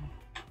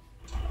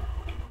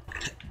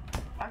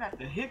 I got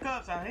the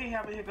hiccups. I hate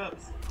having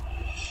hiccups.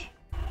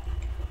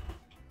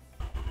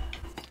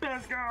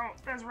 Let's go.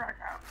 Let's rock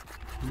out.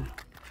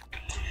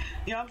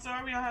 Yeah, I'm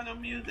sorry we don't have no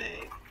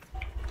music.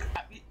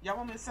 Y'all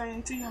want me to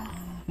sing to y'all?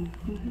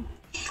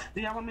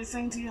 Do y'all want me to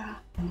sing to y'all?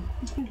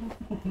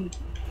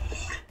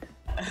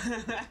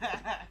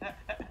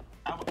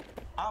 I was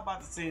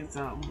about to sing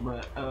something,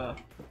 but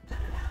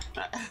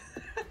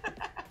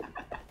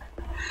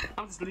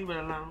I'm just leaving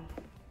it alone.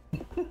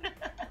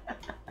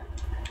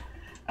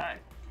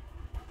 Alright,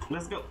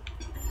 let's go.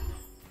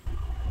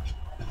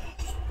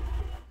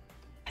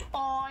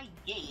 Oh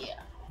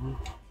yeah.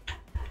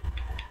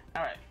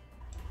 Alright.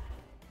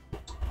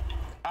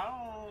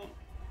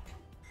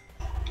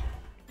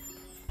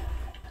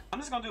 I'm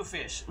just gonna do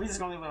fish. We're just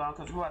gonna leave it alone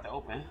because we're about to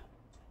open.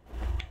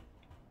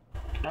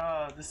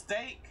 The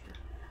steak,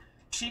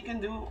 she can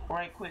do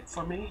right quick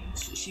for me.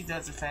 She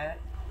does it fat.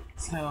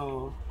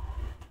 So,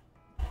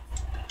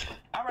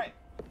 all right.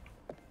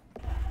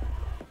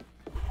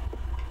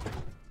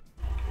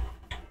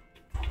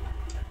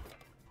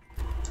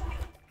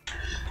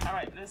 All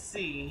right, let's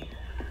see.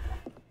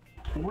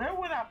 Where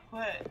would I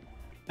put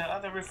the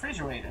other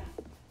refrigerator?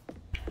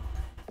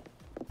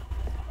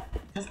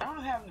 Because I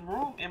don't have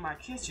room in my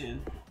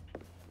kitchen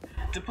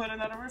to put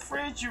another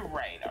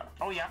refrigerator.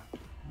 Oh yeah.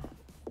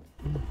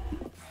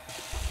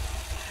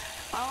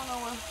 don't know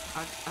what.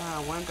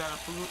 One got a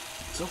food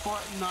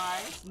support.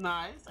 Nice,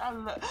 nice. I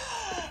love.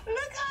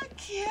 Look how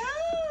cute.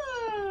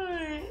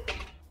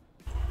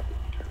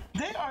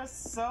 They are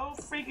so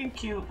freaking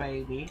cute,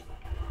 baby.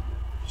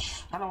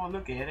 I don't want to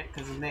look at it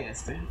because it's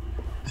nasty.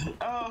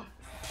 Oh,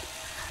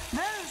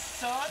 that is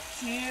so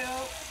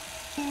cute.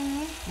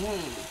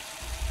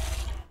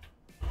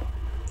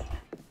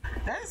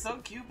 That is so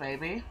cute,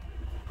 baby.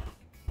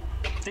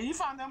 Did you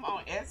find them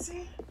on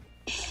Etsy?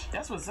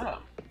 That's what's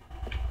up.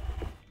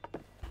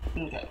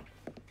 Okay.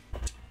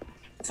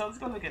 So let's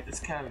go look at this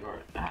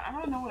category. I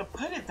don't know where to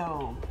put it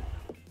though.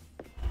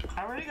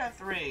 I already got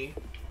 3.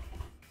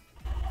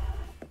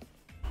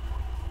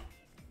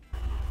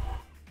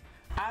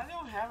 I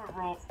don't have a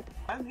room.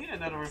 I need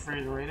another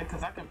refrigerator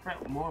because I can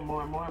prep more and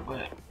more and more,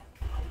 but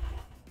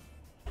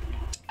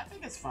I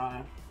think it's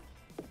fine.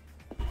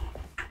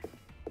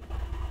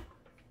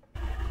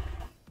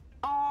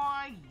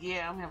 Oh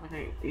yeah, I'm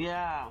happy.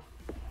 Yeah,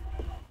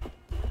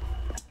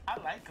 I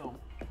like them.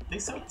 They're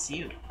so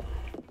cute.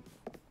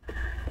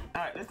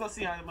 All right, let's go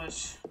see how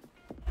much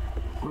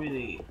we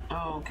need.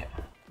 Oh, okay.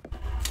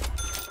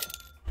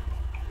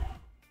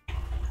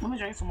 Let me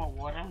drink some more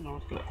water. I don't know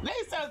what's good. They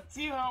so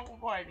cute, oh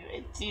boy.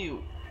 They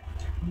cute.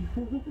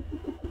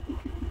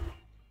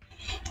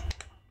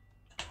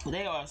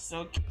 They are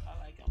so cute. I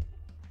like them.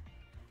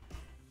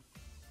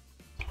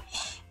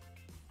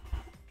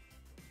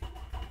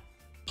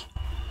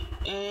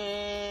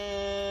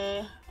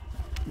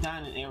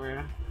 Dining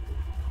area.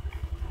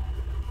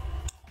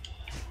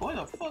 What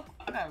the fuck?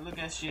 I gotta look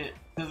at shit.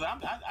 Cause I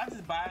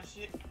just buy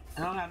shit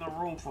and I don't have no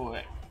room for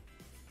it.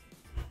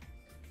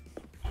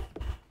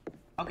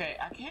 Okay,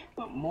 I can't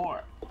put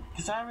more.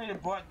 Cause I already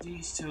bought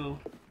these 2.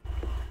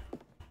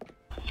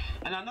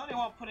 And I know they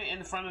won't put it in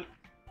the front of.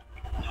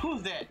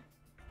 Who's that?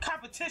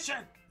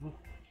 Competition!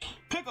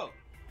 Pickle!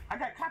 I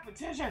got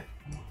competition!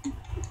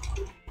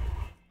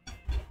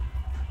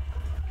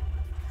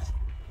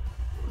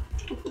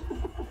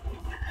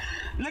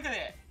 Look at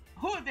that.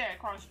 Who is that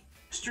across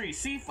the street?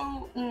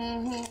 Seafood?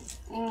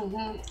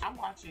 I'm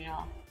watching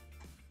y'all.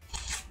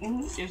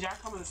 Is y'all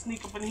coming to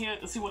sneak up in here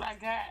and see what I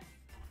got?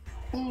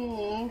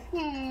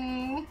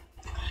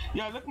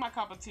 Yo, look at my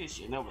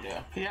competition over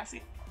there. Can y'all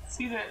see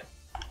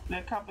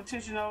that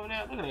competition over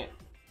there? Look at that.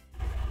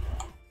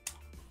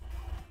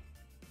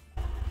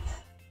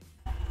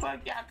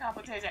 Fuck y'all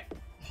competition.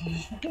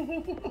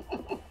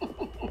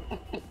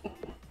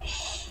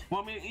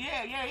 Want me?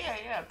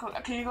 Yeah.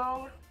 Can you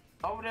go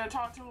over there and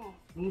talk to him?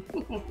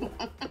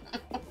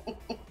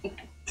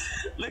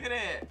 Look at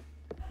that.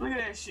 Look at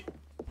that shit.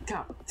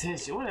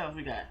 Competition. What else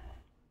we got?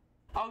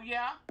 Oh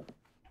yeah.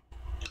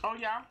 Oh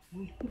yeah.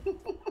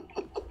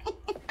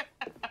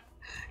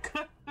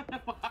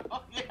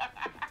 Oh yeah.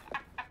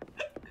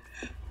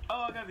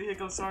 Oh, I got the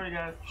hiccup. Sorry,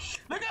 guys.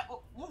 Look at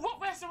what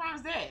restaurant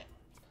is that?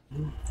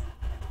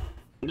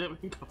 Let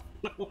me go.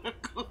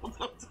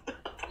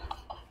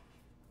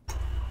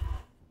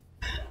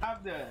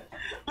 I'm done.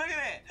 Look at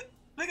that.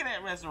 Look at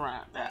that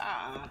restaurant.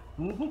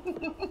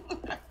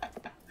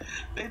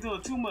 They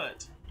doing too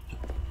much.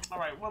 All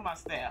right, where my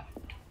staff?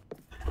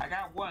 I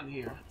got 1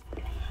 here.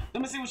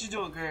 Let me see what you're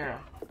doing, girl.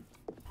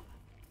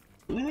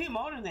 We need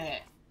more than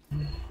that.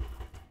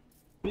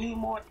 We need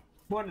more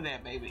than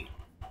that, baby.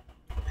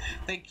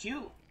 They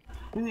cute.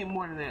 We need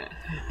more than that.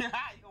 You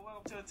gonna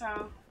welcome to the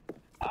town?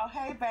 Oh,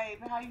 hey,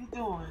 baby. How you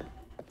doing?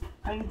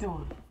 How you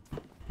doing?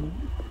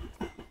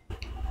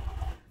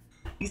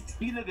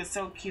 You looking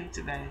so cute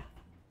today.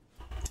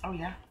 Oh,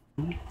 yeah?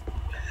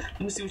 Let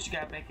me see what you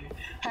got back here.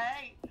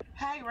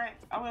 Hey, Ray.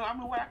 I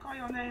mean, what I call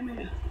your name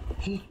is.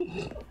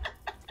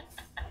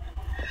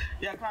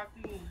 Y'all clocked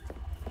in.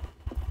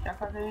 Y'all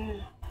clocked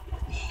in.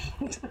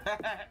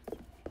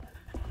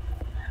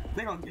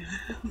 They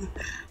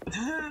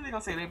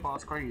gonna say they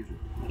boss crazy.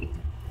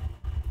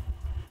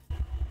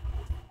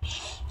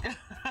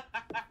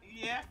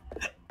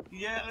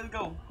 Yeah, let's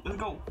go.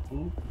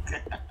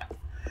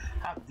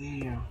 How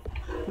damn.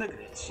 Look at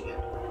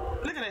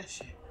that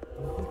shit.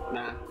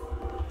 Nah.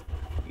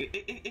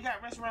 It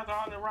got restaurants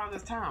all around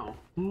this town.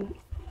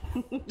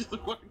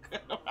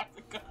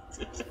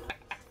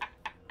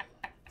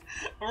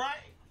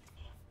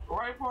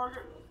 Right,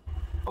 Parker?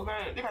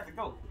 Okay, they got to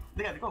go.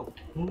 Look at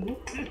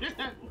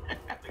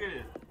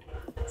this.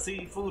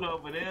 Seafood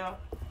over there.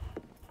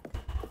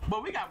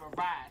 But we got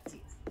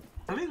varieties.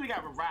 At least we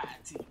got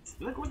varieties.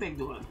 Look what they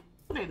doing.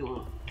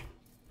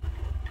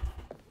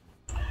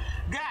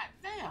 God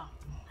damn.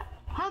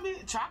 How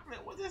many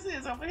chocolate? What this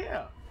is over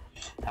here?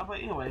 But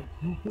anyway.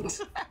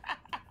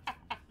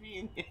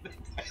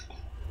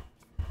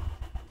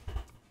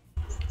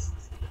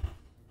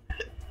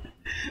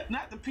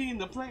 Not the pee in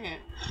the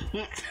plant.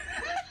 Look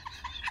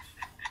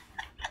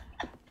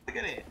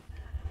at that.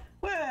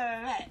 What is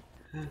that?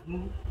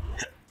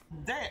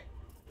 That.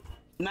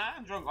 Now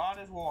I drunk all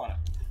this water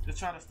to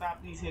try to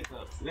stop these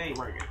hiccups. They ain't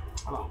working.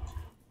 Hold on.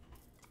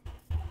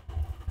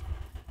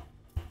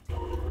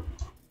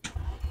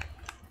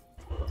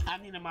 I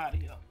need them out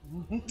of here.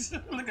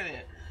 Look at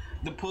that.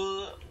 The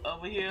pub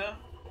over here.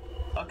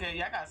 Okay,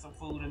 y'all got some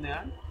food in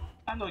there.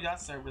 I I know y'all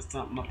serving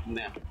something up in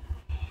there.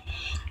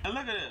 And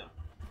look at it.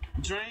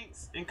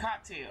 Drinks and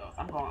cocktails.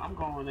 I'm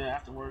going there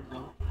after work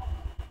though.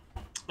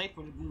 They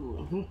pretty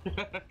good.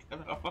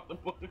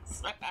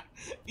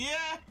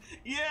 Yeah,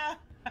 yeah.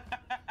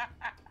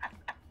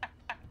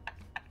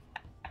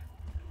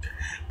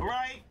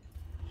 Right.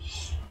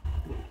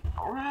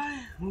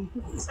 Right.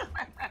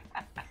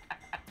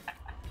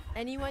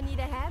 Anyone need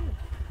a hand?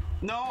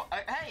 No,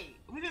 hey,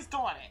 we just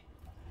started.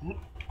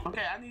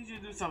 Okay, I need you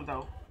to do something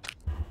though.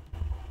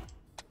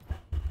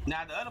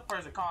 Now the other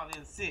person called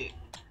in sick.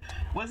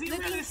 Was he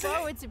Looking really sick?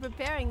 forward to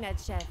preparing that,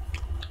 chef.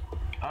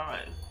 All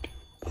right.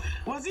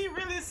 Was he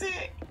really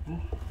sick?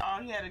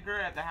 Oh, he had a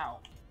girl at the house.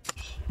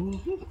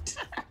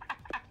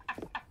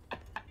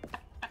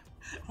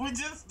 We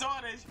just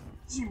started.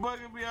 She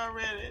bugging me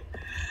already.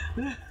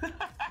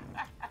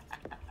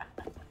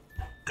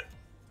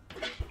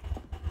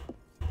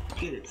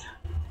 Get it.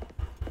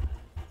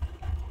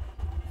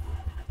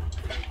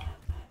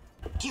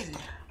 Get it.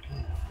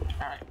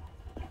 All right.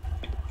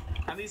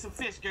 I need some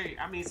fish, Gary.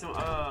 I mean some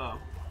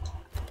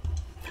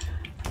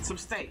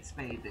steaks,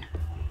 baby.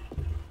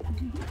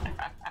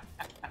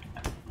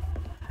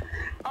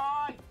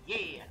 Oh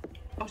yeah.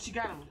 Oh, she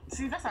got him.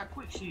 See, that's how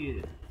quick she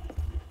is.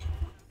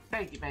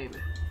 Thank you, baby.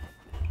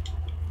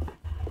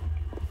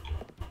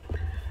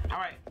 All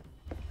right.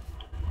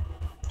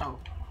 Oh,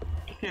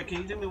 here.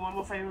 Can you do me one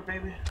more favor,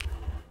 baby?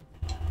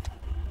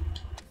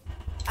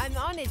 I'm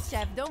on it,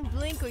 chef. Don't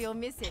blink or you'll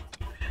miss it.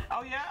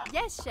 Oh yeah.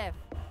 Yes, chef.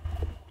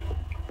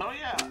 Oh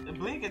yeah.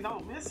 Blink and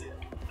don't miss it.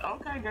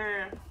 Okay,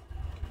 girl.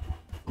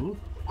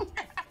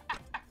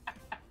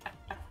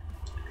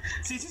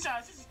 See, she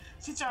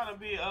trying to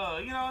be, you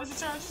know, she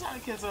trying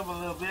to kiss up a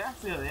little bit. I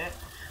feel that.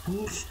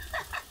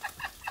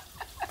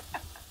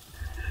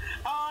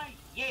 Oh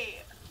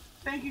yeah.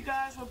 Thank you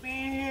guys for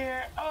being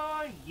here.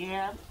 Oh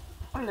yeah.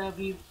 I love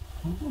you.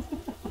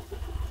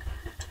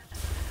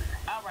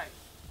 All right.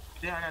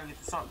 Then I gotta get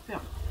the salt and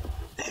pepper.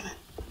 Damn it.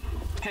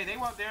 Okay, they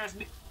want theirs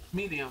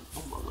medium.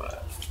 Oh my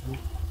god.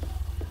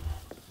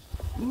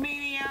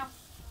 Medium.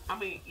 I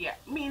mean, yeah,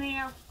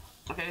 medium.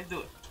 Okay, let's do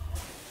it.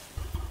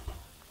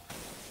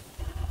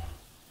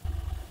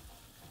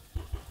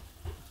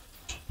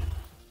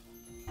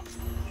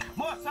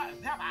 More salt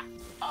and pepper.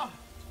 Oh.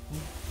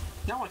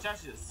 Y'all want y'all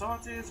shit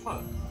salty as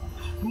fuck.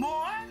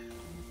 More?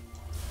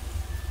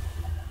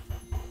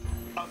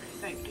 Okay,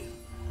 thank you.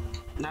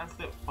 Now let's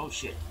flip. Oh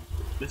shit.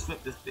 Let's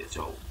flip this bitch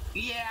over.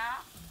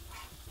 Yeah.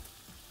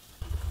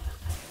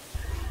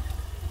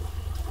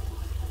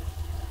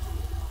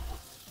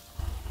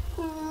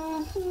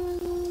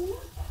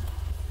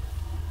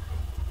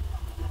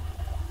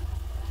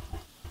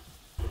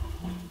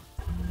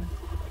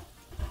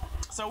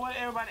 So what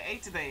everybody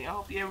ate today? I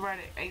hope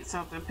everybody ate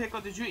something.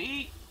 Pickle, did you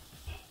eat?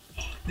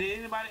 Did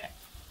anybody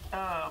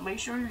make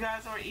sure you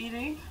guys are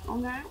eating?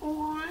 Okay,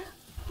 alright.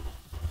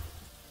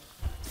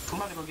 I'm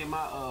about to go get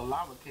my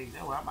lava cake.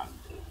 That's what I'm about to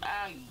do.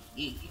 Ah,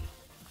 yeah.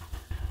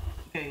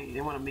 Okay,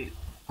 they want to meet.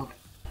 Okay.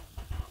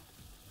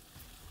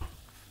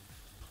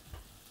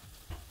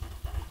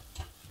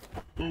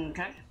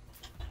 Okay.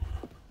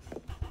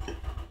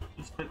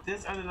 Let's put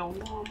this under the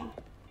warmer.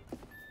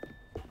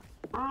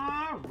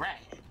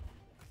 Alright.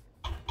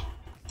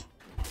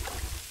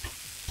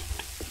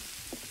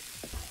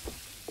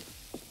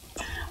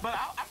 But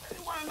I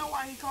really want to know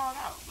why he called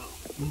out, though.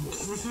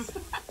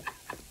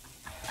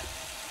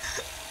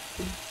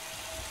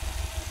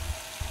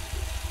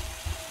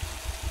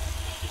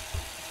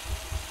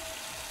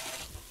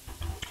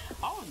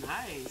 Oh,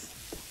 nice.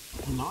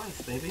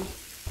 Nice, baby.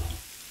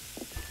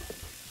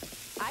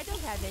 I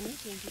don't have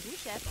anything to do,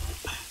 chef.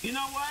 You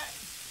know what?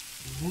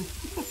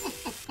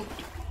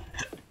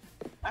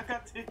 I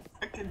got to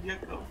fucking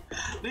yucko.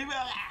 Leave it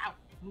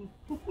alone.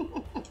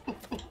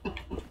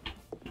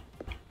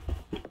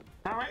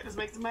 All right, let's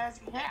make the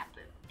magic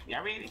happen.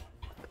 Y'all ready?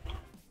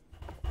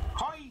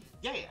 Oh,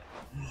 yeah.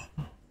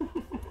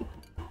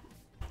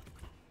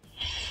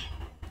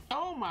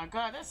 Oh my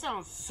God, that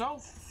sounds so.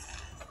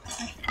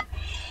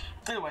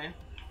 Anyway,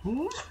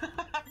 you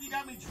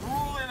got me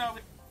drooling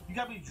over. You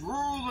got me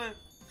drooling.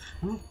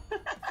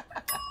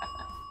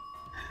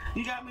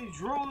 You got me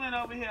drooling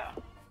over here.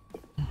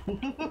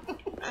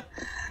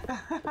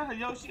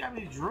 Yo, she got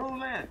me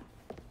drooling.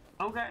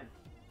 Okay.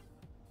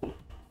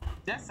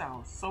 That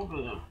sounds so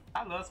good.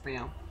 I love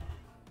Spam.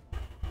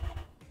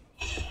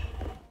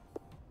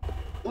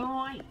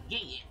 Oh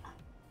yeah.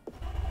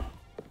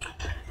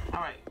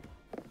 Alright.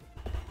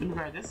 Let me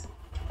grab this.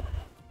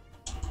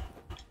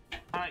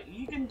 Alright,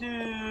 you can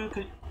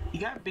do. You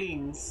got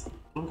beans.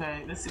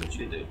 Okay, let's see what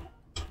you can do.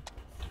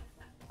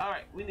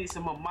 Alright, we need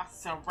some more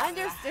mozzarella.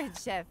 Understood,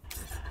 chef.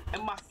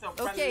 And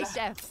mozzarella. Okay,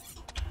 chef.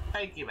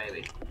 Thank you,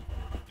 baby.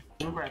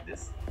 Let me grab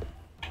this.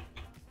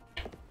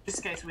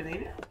 Just in case we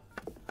need it.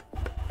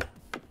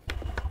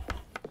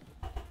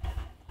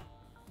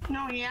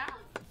 No, yeah.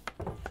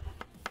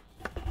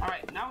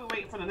 Alright, now we're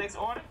waiting for the next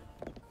order.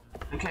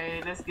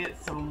 Okay, let's get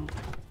some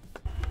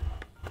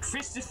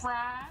fish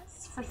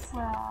fries. Fish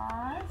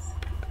fries.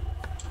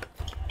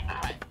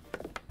 Alright.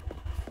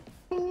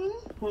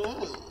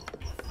 Let's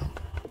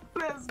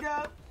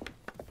go.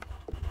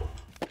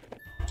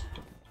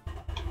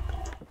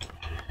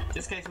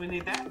 Just in case we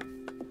need that.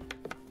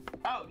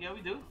 Oh, yeah,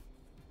 we do.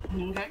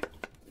 Okay.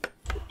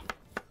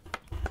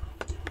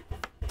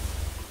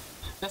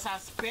 That's our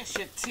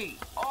specialty.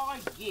 Oh,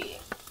 yeah.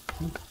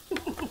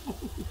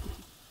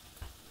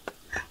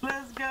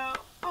 Let's go.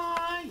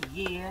 Oh,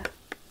 yeah.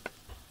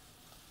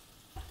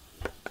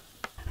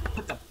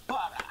 Put the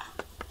butter.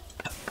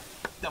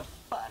 The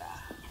butter.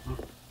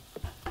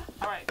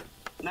 Alright.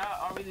 Now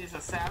all we need is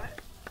a salad.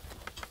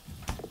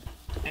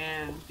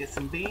 And get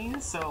some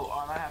beans. So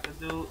all I have to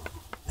do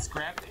is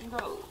grab it and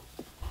go.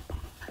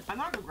 I'm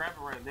not gonna grab it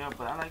right now,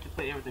 but I like to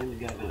put everything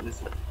together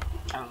this way.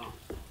 I don't know.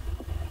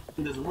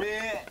 This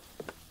red.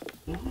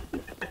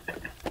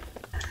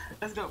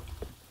 Let's go.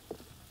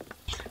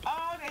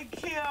 Oh, they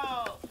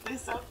killed. They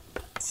so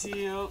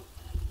cute.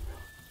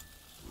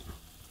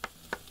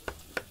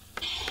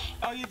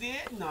 Oh, you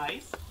did?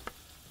 Nice.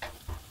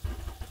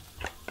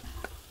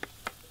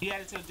 You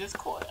added to the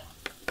Discord.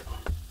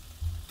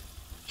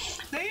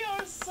 They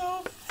are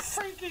so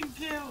freaking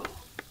cute.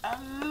 I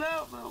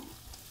love them.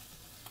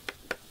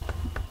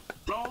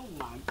 Oh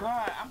my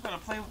god, I'm gonna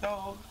play with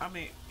those. I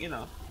mean, you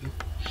know,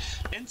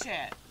 in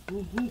chat.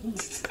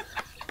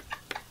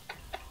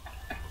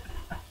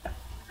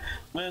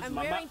 I'm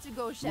raring to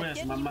go, Chef.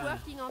 Get me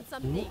working on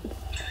something.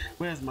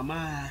 Where's my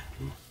mind?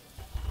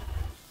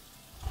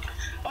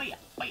 Oh yeah,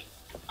 oh yeah,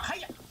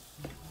 hiya.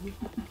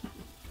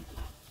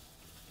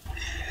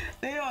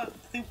 They are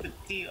super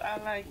cute. I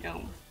like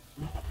them.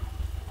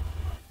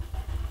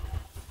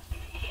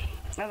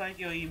 I like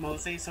your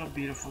emotes. They so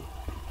beautiful.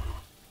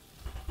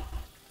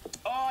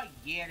 Oh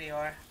yeah, they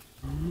are.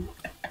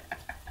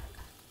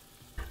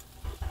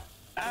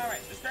 All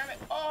right, let's grab it.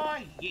 Oh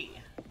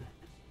yeah.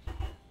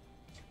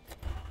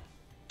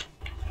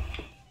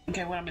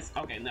 Okay, what I missing?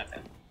 Okay,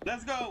 nothing.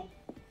 Let's go.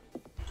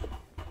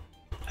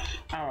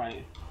 All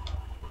right.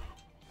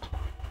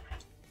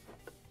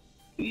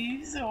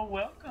 You're so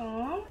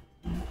welcome.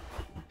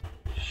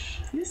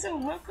 You're so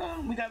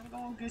welcome. We're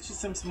gonna get you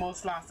some small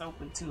slots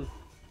open too.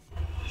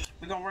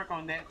 We're gonna work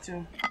on that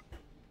too.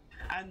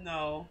 I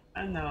know.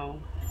 I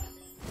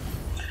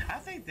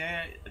think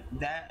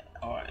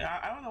or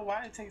I don't know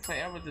why it takes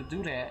forever to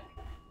do that.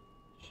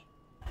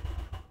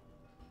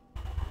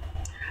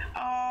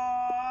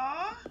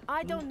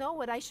 I don't know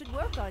what I should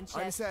work on,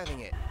 Chef. I'm serving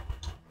it.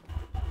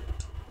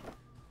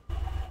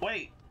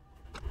 Wait.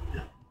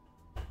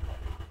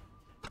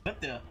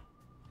 What the?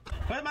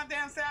 Where's my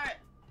damn salad?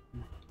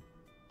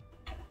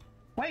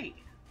 Wait.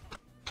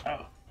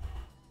 Oh.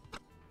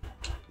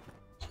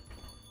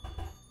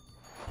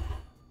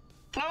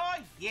 Oh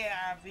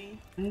yeah, Ivy.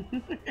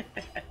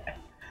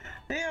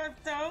 They are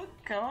so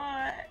good.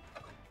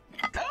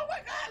 Oh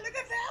my god, look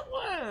at that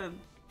one.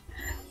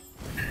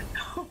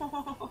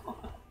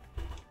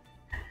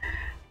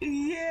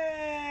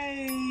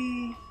 Yay!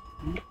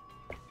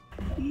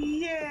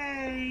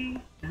 Yay!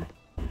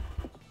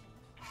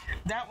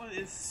 That one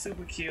is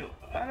super cute.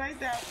 I like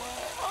that one.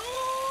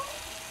 Oh!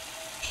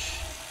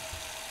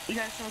 You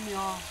guys show me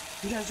all.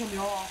 You guys show me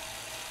all.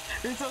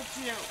 They're so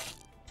cute.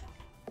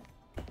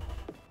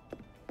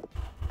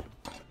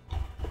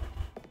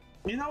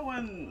 You know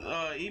when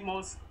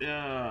emotes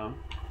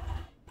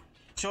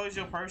shows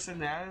your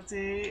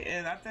personality,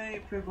 and I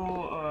think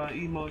Pickle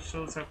emote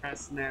shows her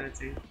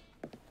personality,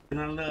 and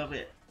I love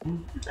it.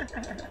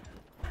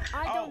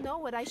 I don't know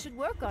what I should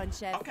work on,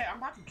 Chef. Okay, I'm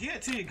about to get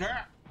it to you,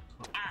 girl.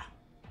 Ah.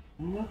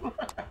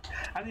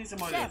 I need some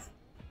more Chef. of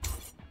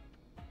this.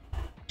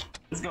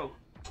 Let's go.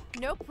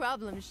 No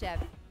problem, Chef.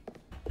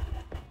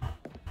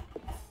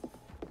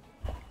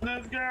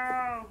 Let's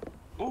go.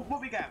 Oh,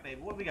 what we got,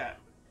 baby? What we got?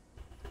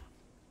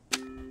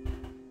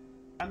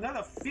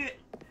 Another fit.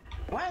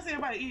 Why is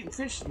everybody eating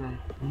fish now?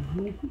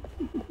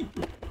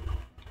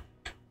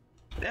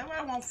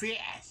 Everybody want fish.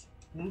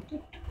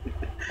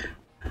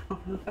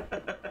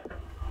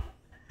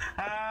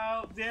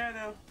 How dare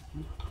them?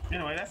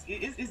 Anyway,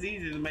 it's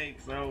easy to make,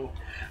 so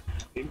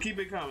keep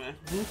it coming.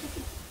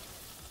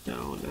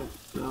 No,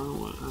 that's not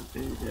what I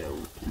think that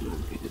would.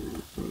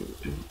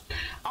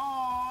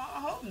 Oh, I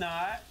hope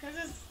not,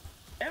 cause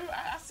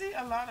I see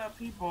a lot of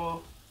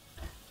people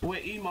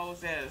with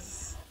emotes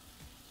that's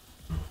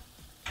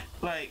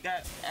like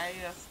got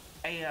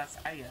ass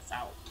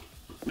out.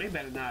 They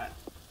better not.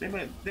 They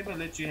better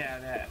let you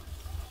have that.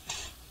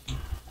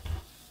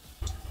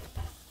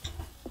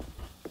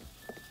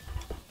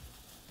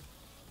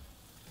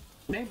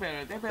 They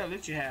better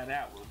let you have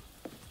that one.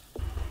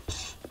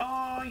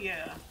 Oh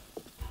yeah.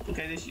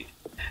 Okay,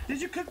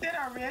 did you cook that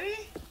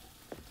already?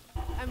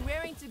 I'm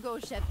raring to go,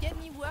 Chef. Get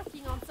me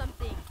working on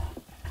something.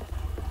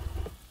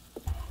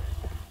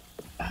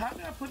 How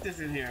did I put this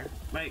in here?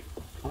 Like,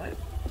 what?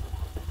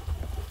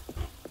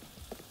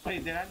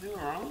 Wait, did I do it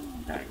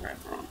wrong? Did I grab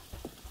it wrong?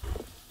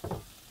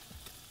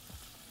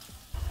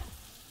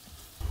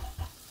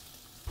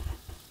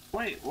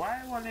 Wait,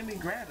 why won't let me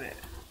grab it?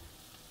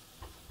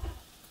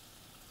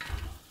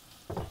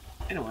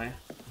 Anyway.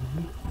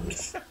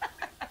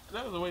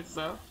 That was a waste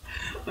of time.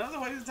 That was a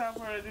waste of time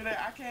for her to do that.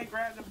 I can't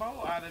grab the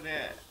bow out of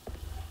that.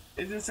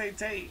 It just say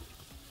tape.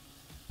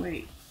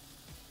 Wait.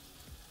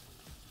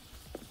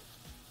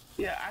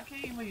 Yeah, I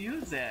can't even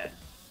use that.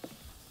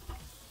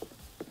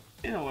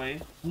 Anyway.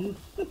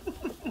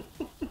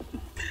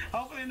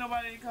 Hopefully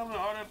nobody come and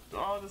order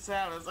all the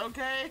salads,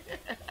 okay?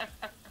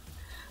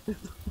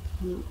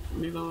 You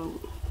know,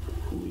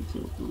 we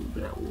can do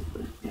that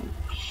one.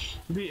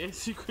 Be a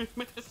secret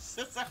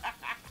message.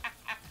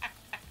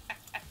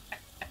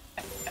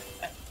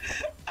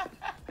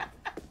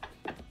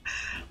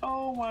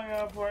 Oh my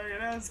god, boy,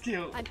 that's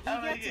cute. I'm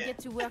eager to get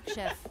to work,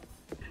 Chef.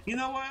 You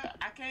know what?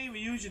 I can't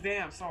even use your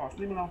damn sauce.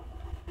 Leave me alone.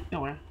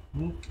 Anyway.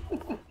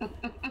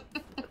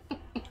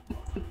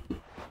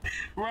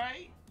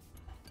 Right?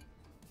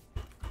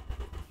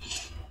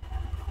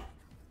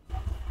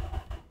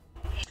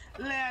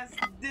 Let's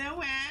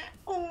do it.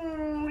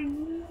 Oh,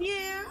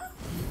 yeah.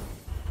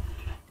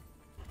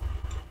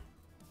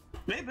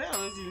 They better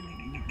let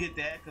you get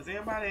that, because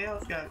everybody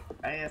else got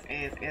ass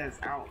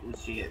out and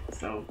shit,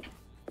 so.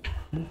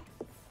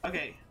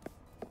 Okay.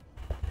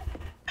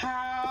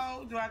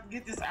 How do I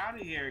get this out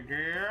of here,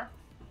 girl?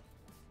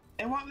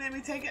 It won't let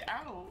me take it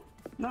out.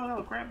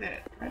 No, grab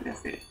that. Grab that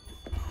shit.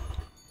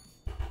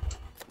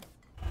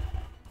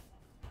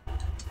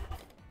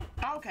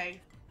 Okay.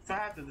 So I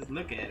have to just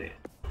look at it.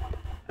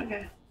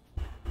 Okay.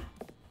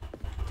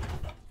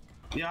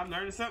 Yeah, I'm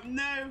learning something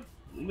new.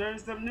 I'm learning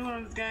something new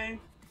in this game.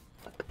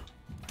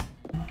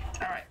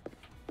 Alright.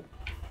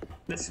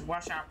 Let's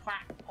wash our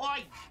pot. Oh,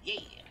 yeah.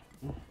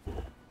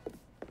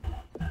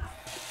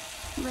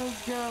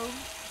 Let's go.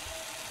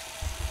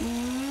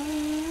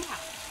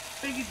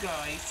 Thank you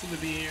guys to the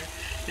beer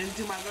and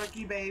to my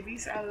lucky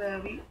babies. I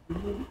love you.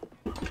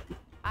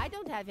 I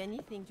don't have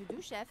anything to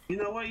do, Chef. You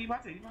know what? You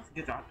about to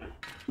get out there.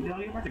 You know,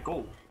 you about to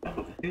go.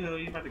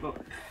 You about to go.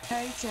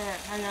 Hey, chat.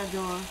 How y'all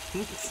doing?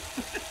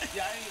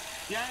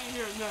 y'all ain't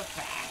hear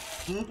nothing.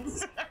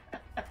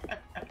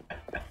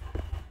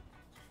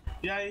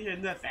 Y'all ain't hear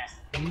nothing.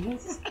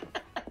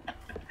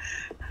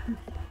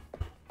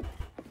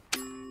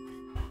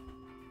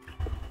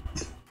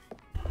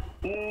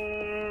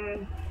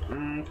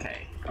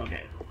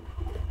 Okay.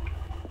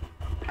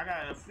 I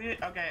gotta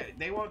fit. Okay,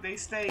 they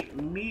stay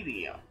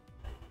medium.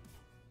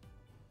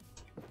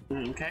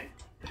 Okay,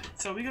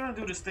 so we're gonna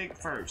do the steak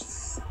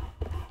first.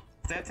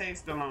 That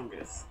takes the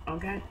longest.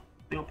 Okay,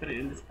 we're gonna put it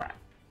in this pot.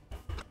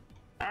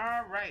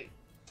 All right,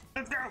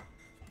 let's go.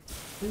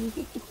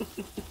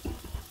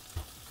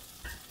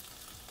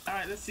 All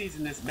right, let's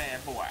season this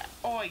bad boy.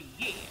 Oh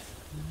yeah.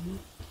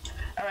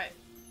 All right.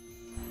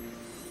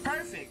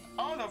 Perfect.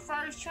 Oh, the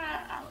first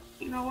try.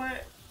 You know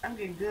what? I'm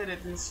getting good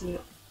at this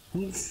shit.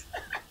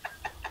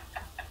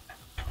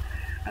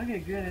 I'm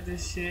getting good at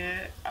this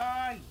shit.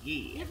 Oh,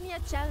 yeah. Give me a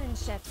challenge,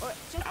 Chef. Or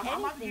just I'm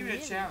about to give you a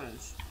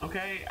challenge.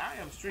 Okay? I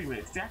am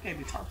streaming. See, I can't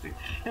be talking.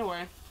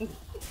 Anyway.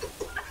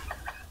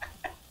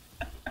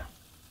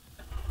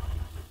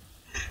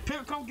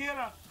 Pip, come get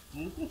her.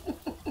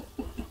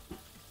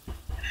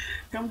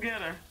 Come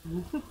get her.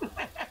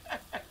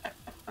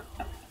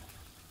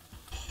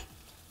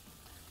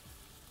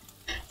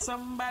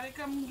 Somebody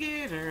come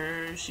get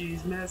her.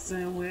 She's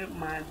messing with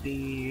my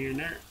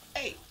dinner.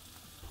 Hey.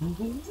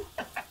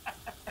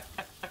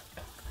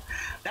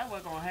 That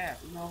wasn't gonna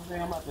happen. You know what I'm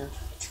saying? I'm about to.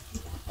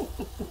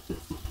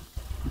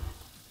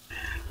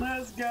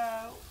 Let's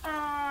go.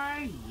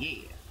 Oh,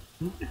 yeah.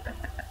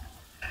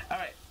 All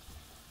right.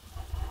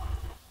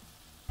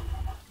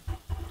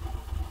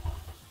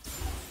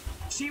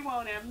 She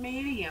want a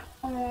medium.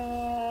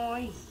 Oh,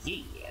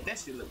 yeah. That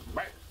should look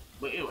right.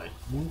 But anyway,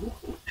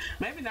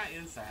 maybe not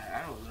inside.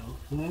 I don't know.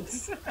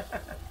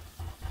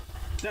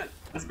 Done.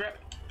 Let's grab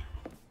it.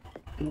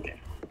 Okay.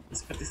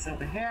 Let's put this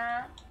over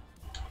here.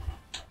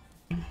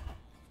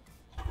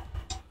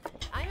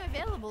 I'm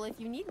available if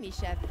you need me,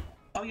 Chef.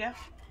 Oh yeah.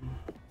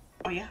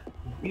 Oh yeah.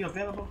 You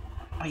available?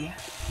 Oh yeah.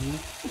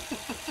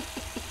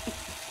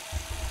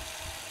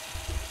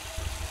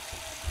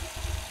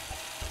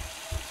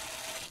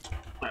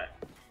 Alright.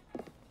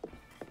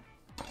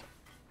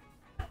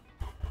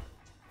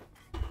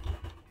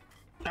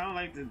 I don't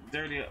like the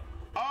dirty.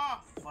 Oh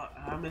fuck!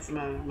 I missed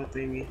my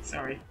thingy.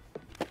 Sorry.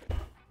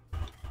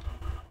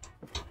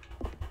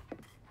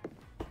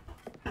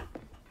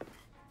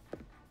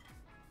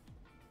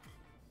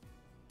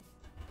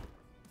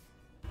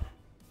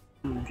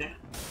 Okay.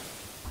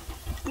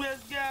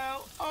 Let's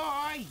go.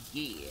 Oh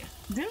yeah.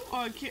 Them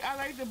are cute. I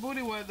like the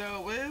booty one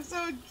though. But it's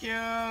so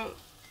cute.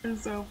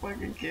 It's so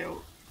fucking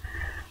cute.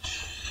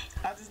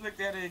 I just looked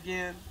at it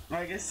again.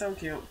 Like it's so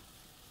cute.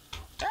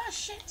 Ah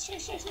shit,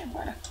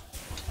 brother.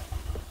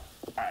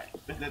 Alright,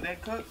 let's let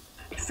that cook.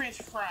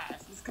 French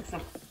fries. Let's cook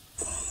some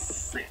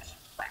French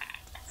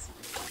fries.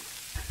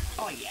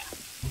 Oh yeah.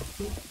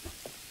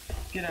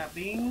 Get our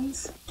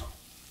beans.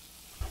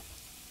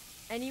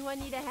 Anyone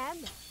need a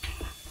hand?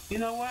 You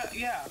know what?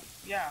 Yeah.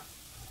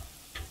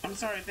 I'm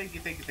sorry. Thank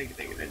you.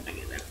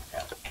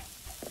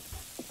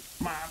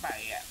 My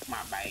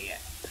bad.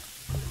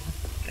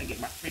 Gotta get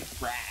my French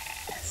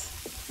fries.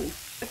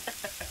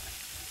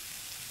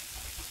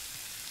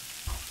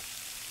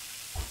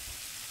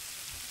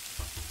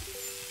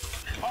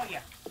 Oh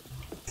yeah.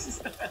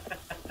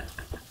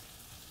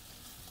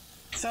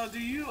 So do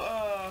you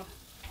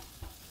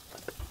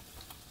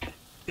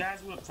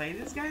guys want to play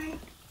this game?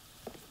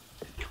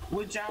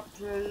 Would y'all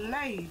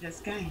play this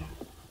game?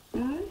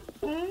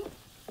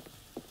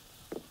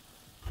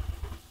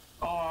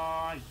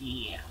 Oh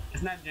yeah.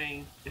 It's not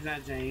Jane. It's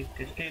not Jane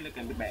because you can't look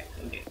in the back.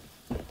 Okay.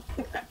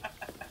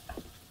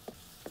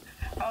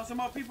 Oh, some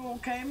more people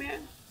came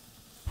in?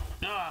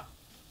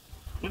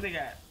 What they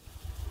got?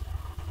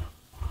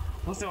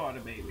 What's the order,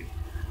 baby?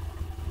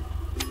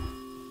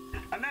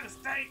 Another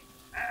steak?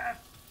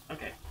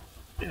 Okay.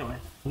 Anyway.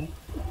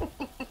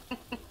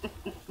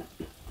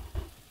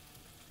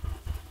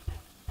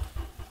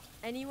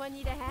 Anyone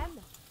need a hand?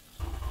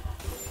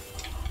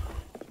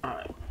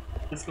 Alright.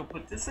 Let's go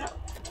put this up.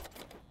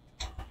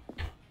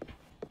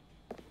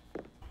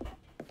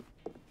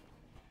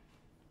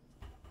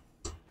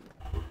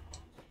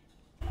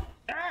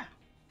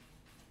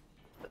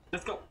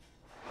 Let's go.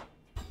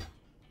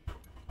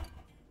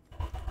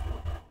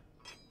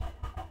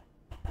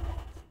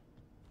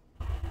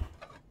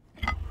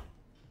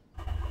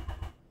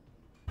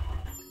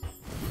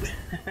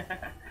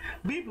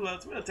 B+, we'll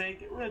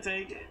take it. We'll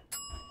take it.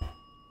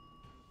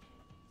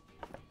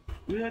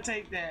 We'll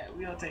take that.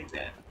 We'll take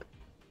that.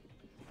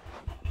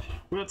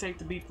 We'll take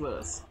the B+.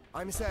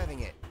 I'm serving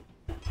it.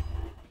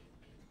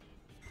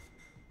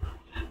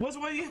 What's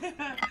one you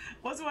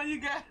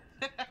got?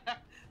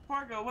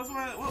 Parker,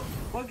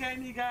 what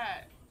game you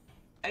got?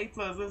 A+,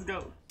 let's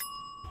go.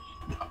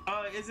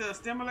 Is it a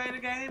stimulator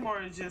game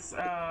or is just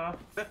I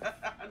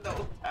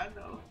know.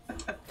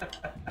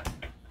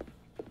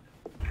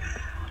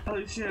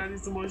 Holy shit, I need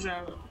some more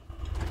shout.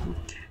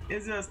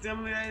 Is it a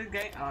stimulator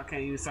game? Oh, I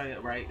can't even say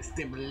it right.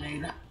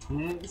 Stimulator.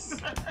 We'll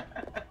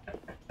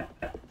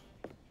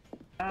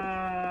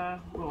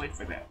wait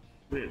for that.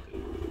 We'll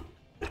do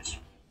this.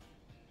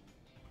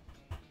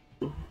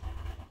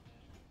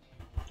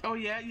 Oh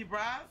yeah, you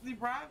bribed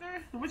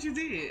her? What you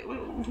did?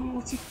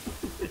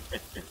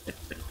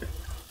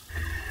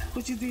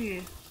 What you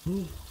did?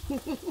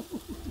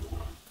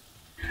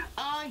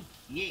 Oh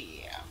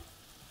yeah.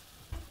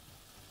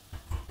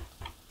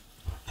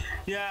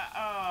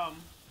 Yeah,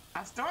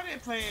 I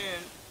started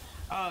playing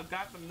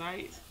Gotham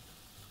Knights.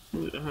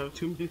 I have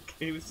too many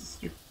games to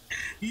stream.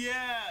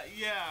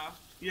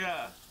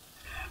 Yeah.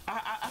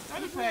 I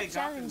started playing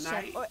Gotham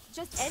Knights. Or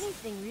just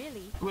anything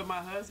really. With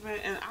my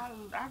husband, and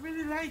I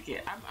really like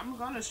it. I'm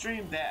gonna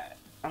stream that.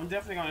 I'm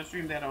definitely gonna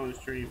stream that on the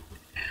stream.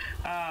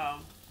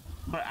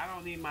 But I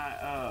don't need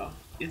my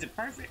is it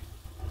perfect?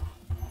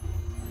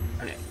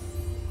 Okay.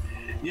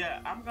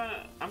 Yeah, I'm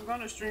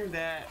gonna stream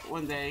that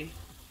one day.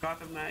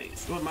 Gotham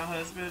Knights with my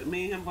husband.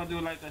 Me and him gonna do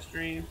like a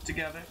stream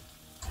together.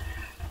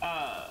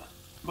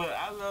 But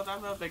I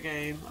love that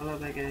game. I love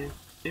that game.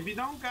 If you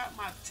don't got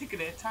my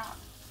ticket at top,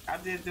 I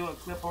did do a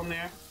clip on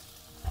there.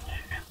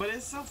 But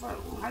it's so fun.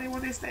 How do you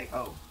want this steak?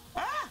 Oh.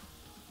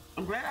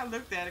 I'm glad I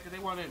looked at it because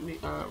they wanted me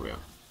real.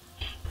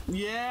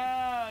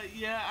 Yeah,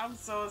 I'm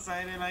so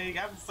excited. Like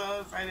I'm so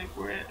excited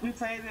for it. We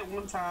played it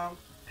one time.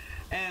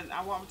 And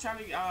I'm trying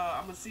to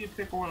I'm gonna see if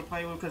people want to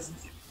play with because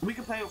we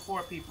can play with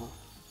 4 people.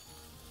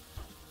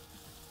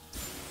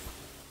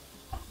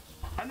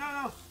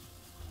 No.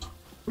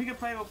 We can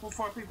play with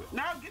 4 people.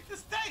 No, get the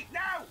steak!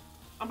 No!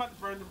 I'm about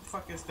to burn the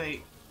fucking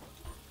steak.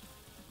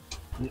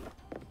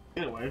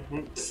 Anyway.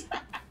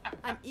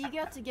 I'm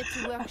eager to get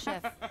to work,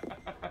 chef.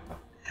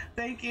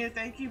 Thank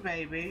you,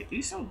 baby.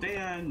 You so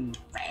damn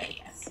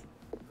fast.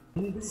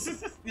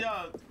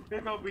 Yo,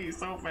 they're gonna be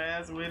so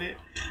fast with it.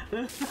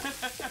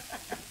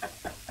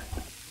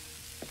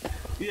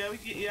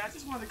 I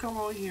just wanted to come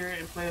on here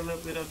and play a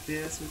little bit of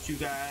this with you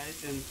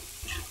guys and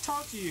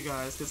talk to you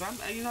guys because I'm,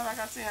 like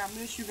I say, I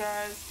miss you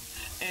guys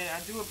and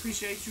I do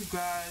appreciate you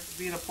guys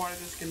being a part of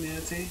this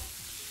community.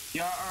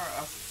 Y'all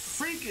are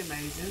freaking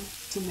amazing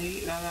to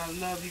me, and I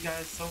love you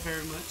guys so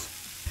very much.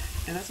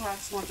 And that's why I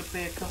just wanted to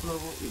play a couple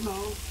of,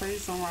 play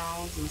some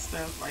rounds and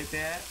stuff like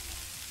that.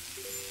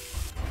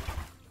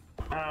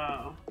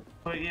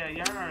 But yeah,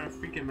 y'all are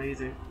freaking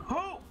amazing.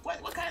 Oh,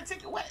 what kind of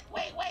ticket? Wait,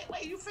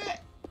 you fit?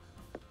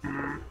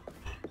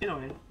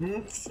 Anyway.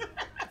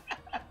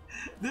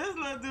 This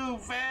little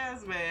dude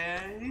fast,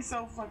 man. He's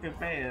so fucking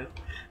fast.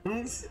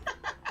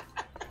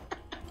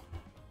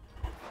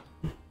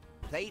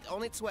 Plate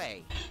on its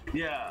way.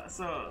 Yeah,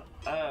 so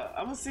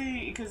I'm gonna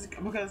see because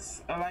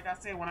like I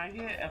said, when I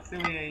hit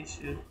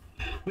affiliation,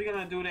 we're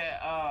gonna do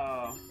that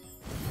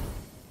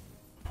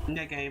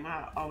that game.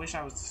 I wish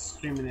I was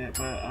streaming it,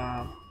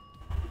 but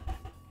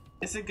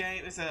it's a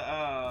game. It's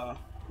a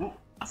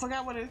I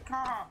forgot what it's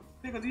called.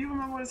 Pickle, do you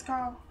remember what it's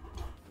called?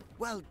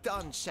 Well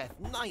done, chef.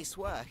 Nice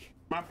work.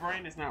 My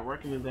brain is not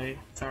working today.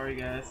 Sorry,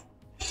 guys.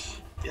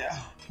 Yeah.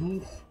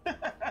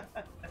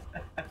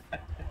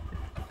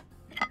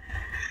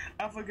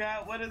 I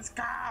forgot what it's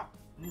called.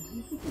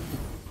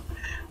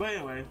 But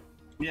anyway,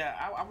 yeah,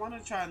 I want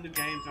to try new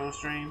games on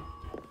stream.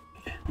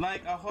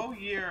 Like a whole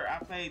year, I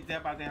played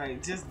Dead by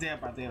Daylight, just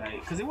Dead by Daylight,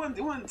 because it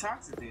wasn't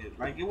Toxic Dead.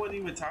 Like it wasn't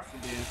even Toxic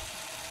Dead.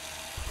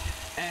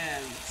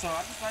 And so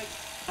I just like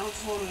I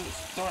just want to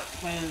start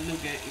playing new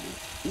games,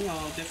 you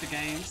know, different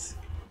games.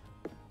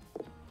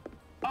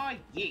 Oh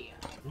yeah!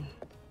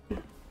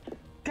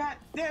 God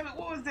damn it!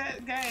 What was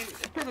that game?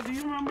 Pickle, do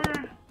you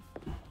remember?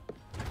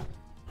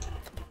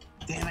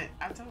 Damn it!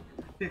 I told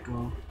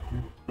Pickle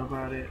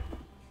about it.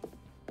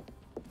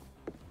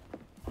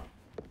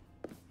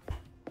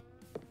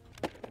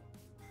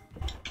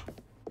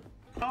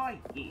 Oh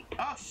yeah!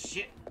 Oh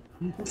shit!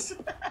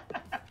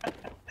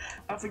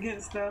 I'm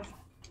forgetting stuff.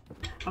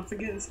 I'm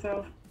forgetting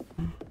stuff.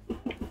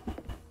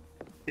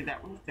 Okay,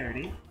 that one's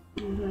dirty.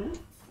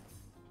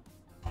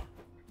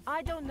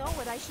 I don't know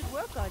what I should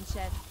work on,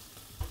 Chef.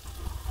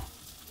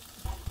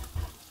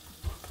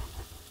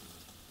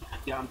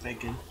 Yeah, I'm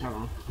thinking. Hold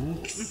on.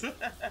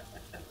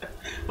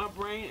 My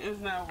brain is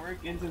not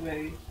working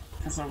today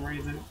for some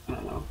reason. I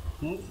don't know.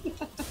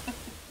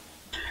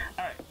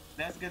 Alright,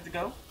 that's good to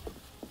go.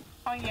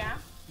 Oh yeah.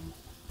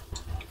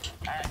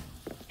 Alright.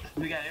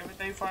 We got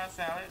everything for our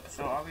salad,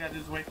 so all we gotta do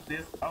is wait for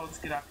this. Oh, let's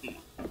get our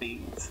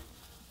beans.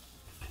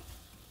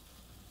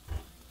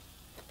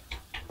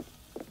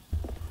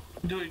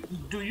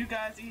 Do you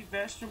guys eat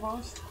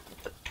vegetables?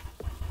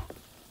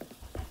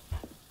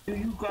 Do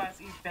you guys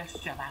eat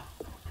vegetables?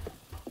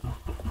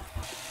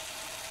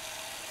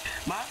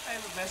 My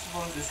favorite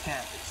vegetables is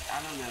cabbage.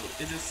 I don't know.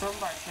 It's just something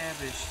about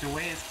cabbage. The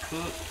way it's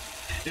cooked.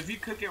 If you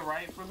cook it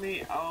right for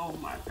me, oh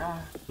my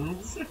god.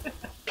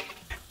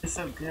 It's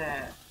so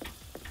good.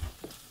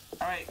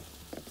 Alright.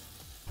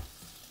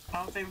 I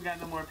don't think we got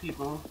no more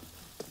people.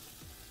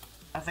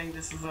 I think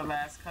this is the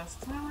last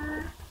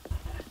customer.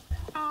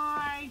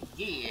 Oh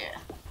yeah.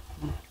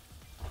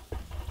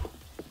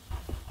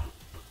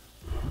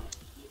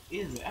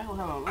 Is it? I don't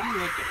know. Let me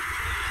look at it.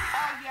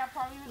 Oh yeah,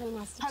 probably.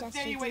 How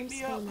dare you wake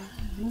me up?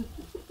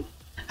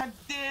 How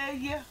dare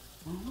you?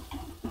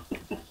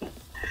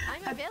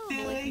 I'm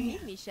available if you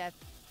need me, Chef.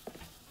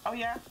 Oh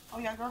yeah? Oh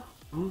yeah, girl?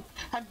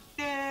 How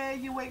dare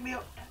you wake me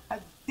up? How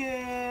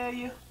dare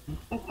you?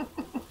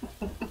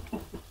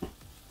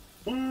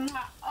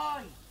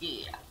 Oh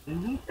yeah.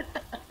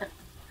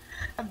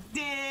 How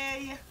dare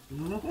you?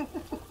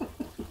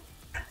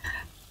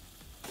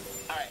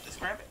 Alright, let's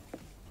grab it.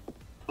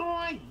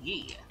 Oh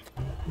yeah.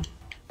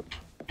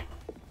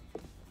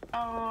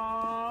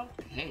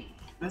 Okay.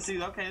 Let's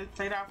see. Okay, let's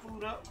plate our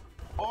food up.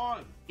 Oh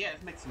yeah,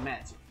 let's make some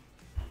magic.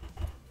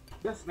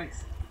 Let's make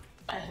some.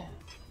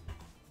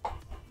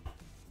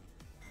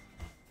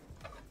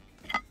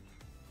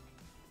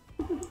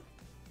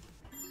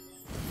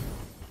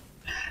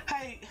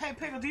 Hey,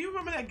 Pickle, do you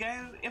remember that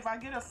game? If I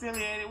get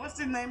affiliated, what's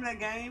the name of that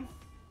game?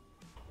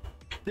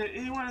 Did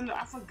anyone know?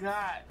 I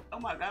forgot. Oh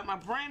my god, my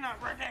brain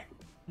not working.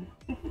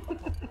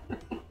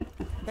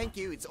 Thank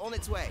you, it's on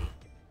its way.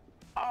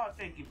 Oh,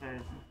 thank you,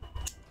 baby.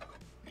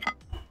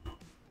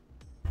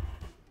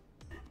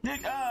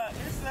 Nick,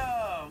 it's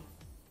God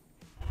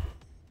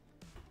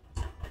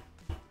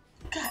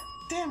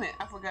damn it,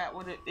 I forgot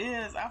what it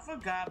is. I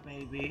forgot,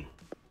 baby.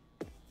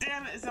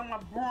 Damn it, it's on my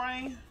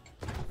brain.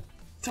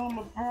 It's on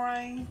my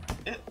brain.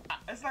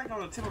 It's like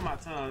on the tip of my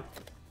tongue.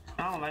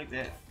 I don't like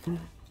that.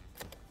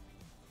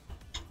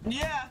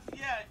 Yeah.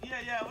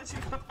 What you?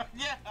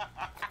 Yeah.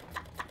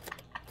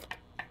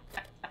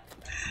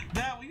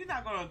 That one, you're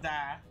not gonna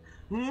die.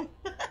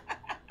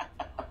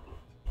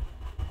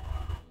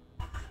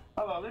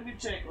 Hold on, let me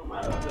check on my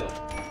other.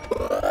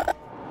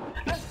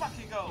 Let's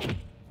fucking go.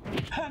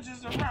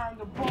 Hundreds around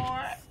the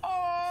board.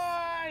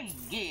 Oh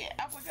yeah,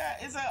 I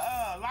forgot. It's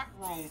a locker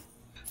room.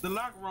 The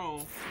locker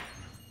room.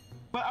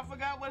 But I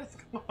forgot what it's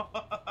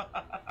called.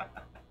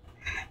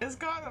 It's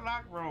called a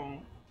locker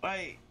room.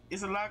 Like,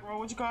 it's a locker room.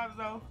 What you call it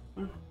though?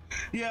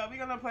 Yeah, we're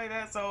gonna play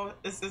that. So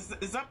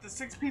it's up to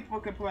 6 people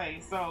can play.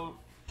 So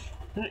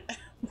we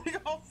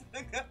gonna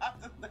figure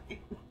out the name.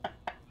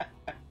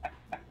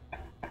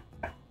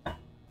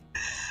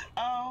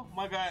 Oh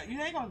my god, you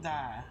ain't gonna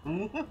die.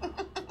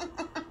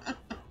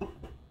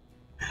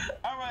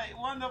 Alright,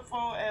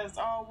 wonderful as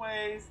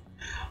always.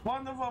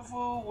 Wonderful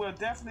food will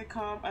definitely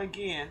come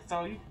again.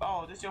 So you,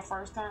 oh, this your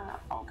first time?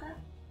 Okay.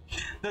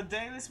 The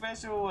daily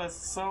special was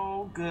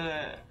so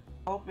good.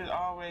 Hope it's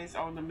always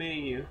on the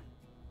menu.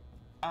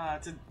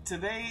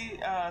 Today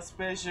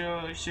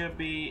special should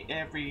be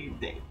every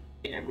day.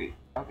 Every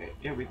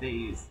day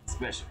is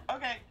special.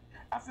 Okay,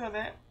 I feel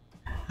that.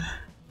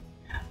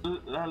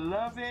 I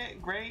love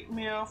it. Great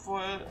meal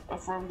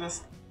from the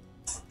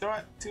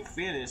start to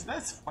finish.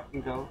 Let's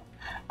fucking go.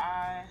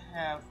 I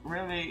have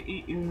really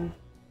eaten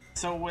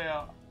so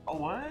well. Oh,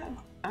 what?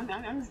 I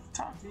need to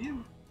talk to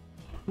you.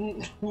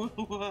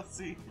 We'll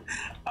see.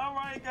 All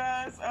right,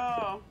 guys.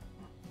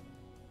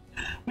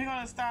 We're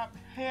gonna stop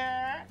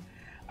here.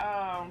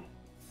 I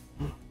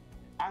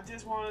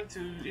just wanted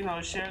to, you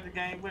know, share the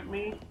game with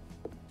me,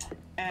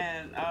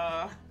 and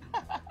I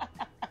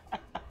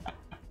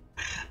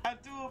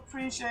do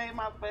appreciate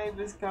my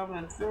babies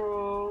coming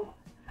through.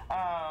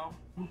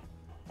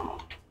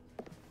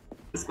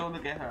 Let's go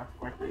look at her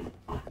quickly.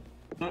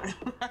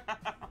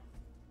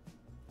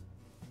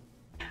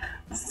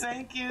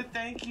 Thank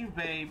you,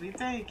 baby.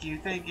 Thank you.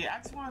 I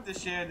just wanted to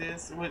share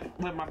this with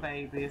my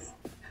babies.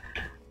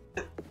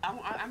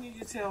 I need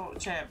you to tell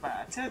Chad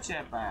bye. Tell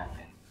Chad bye.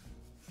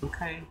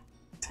 Okay?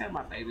 Tell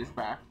my babies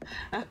bye.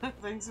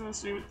 Thanks so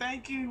much.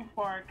 Thank you,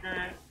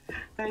 Parker.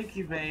 Thank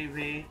you,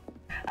 baby.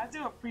 I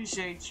do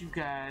appreciate you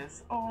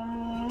guys.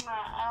 Oh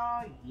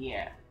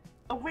yeah.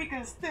 We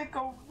can stick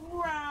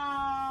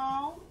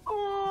around.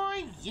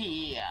 Oh,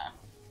 yeah.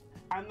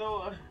 I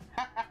know.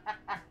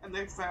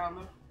 Next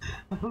time,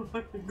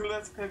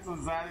 let's cook some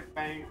exotic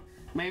things.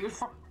 Maybe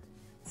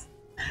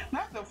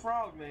not the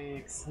frog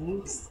legs.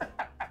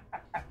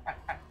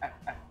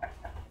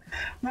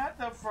 Not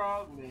the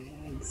frog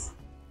legs.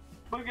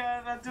 But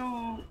guys, I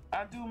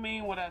do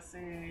mean what I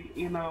say.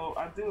 You know,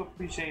 I do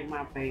appreciate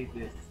my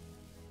babies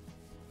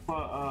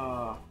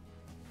for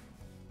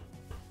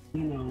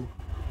you know,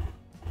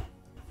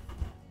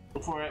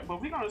 for it.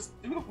 But we're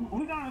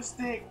gonna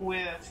stick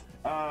with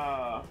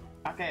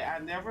okay, I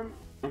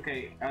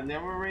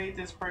never rated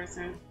this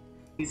person.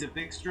 He's a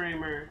big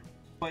streamer,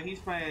 but he's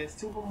playing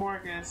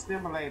Supermarket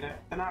Simulator,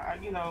 and I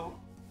you know,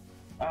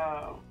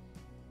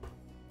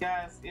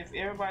 guys, if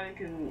everybody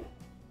can,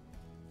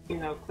 you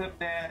know, clip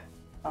that.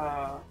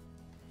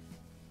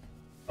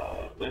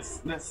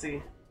 Let's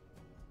see.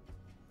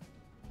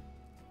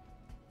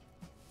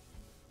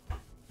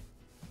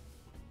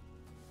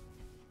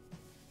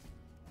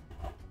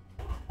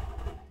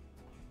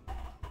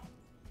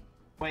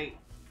 Wait.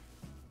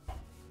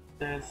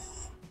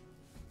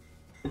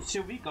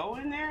 Should we go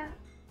in there?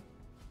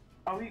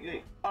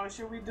 Or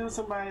should we do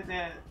somebody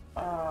that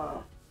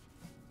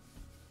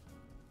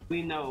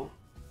we know?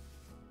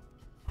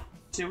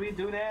 Should we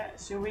do that?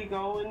 Should we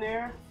go in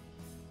there?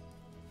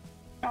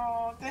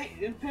 Oh,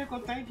 Pickle,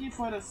 thank you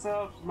for the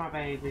subs, my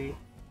baby.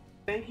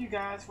 Thank you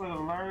guys for the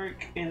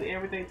lurk and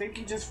everything. Thank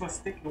you just for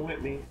sticking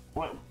with me.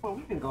 Well,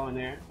 we can go in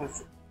there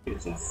because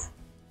it's just.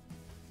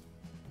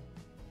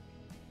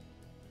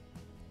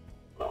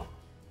 Oh.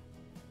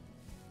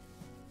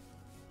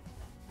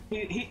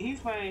 He's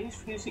funny.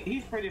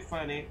 He's pretty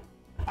funny.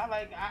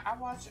 I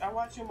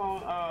watch him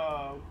on.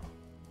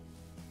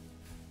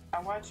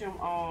 I watch him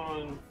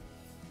on.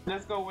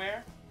 Let's Go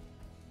Where.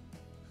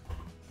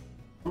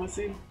 Let me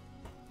see.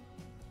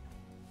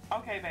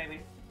 Okay, baby.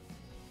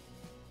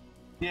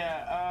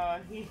 Yeah,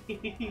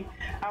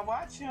 I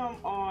watch him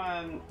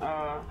on,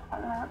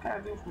 how can I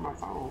do it from my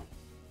phone?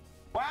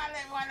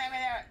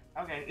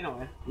 Okay, you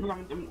know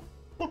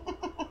what?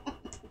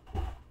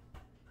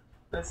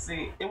 Let's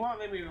see. It won't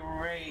let me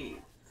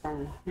raid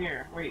from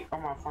here. Wait,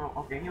 on my phone.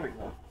 Okay, here we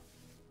go.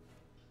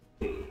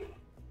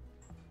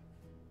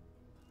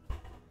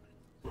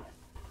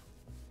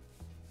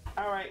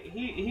 Alright,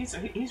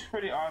 he's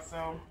pretty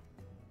awesome.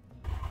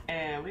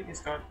 And we can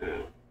start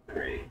the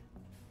raid.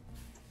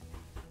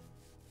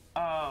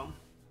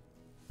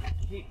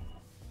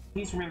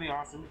 He's really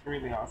awesome. He's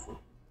really awesome.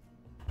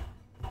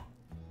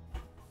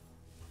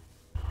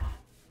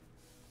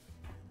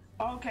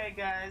 Okay,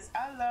 guys,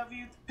 I love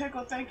you,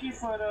 Pickle. Thank you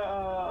for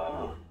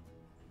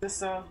the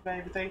subs,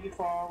 baby. Thank you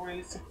for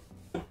always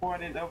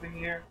supporting over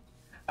here.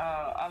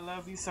 I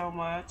love you so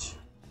much,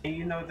 and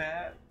you know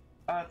that.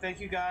 Thank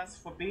you guys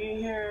for being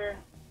here.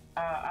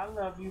 I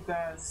love you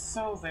guys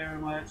so very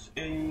much,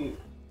 and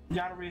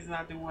y'all the reason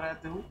I do what I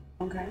do.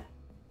 Okay.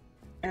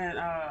 And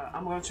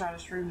I'm gonna try to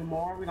stream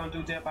more. We're gonna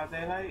do Dead by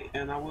Daylight,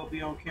 and I will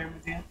be on camera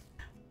then.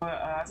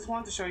 But I just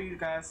wanted to show you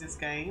guys this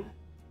game.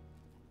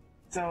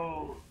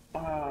 So,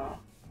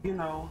 you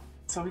know,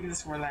 so we can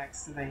just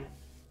relax today.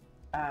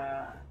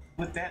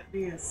 With that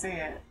being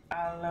said,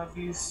 I love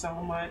you so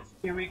much.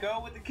 Here we go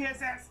with the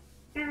kisses.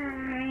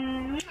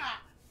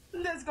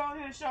 Let's go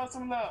ahead and show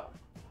some love.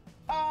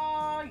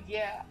 Oh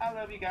yeah, I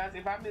love you guys.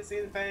 If I miss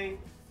anything,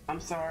 I'm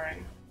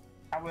sorry.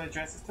 I will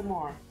address this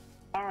tomorrow.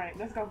 All right,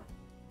 let's go.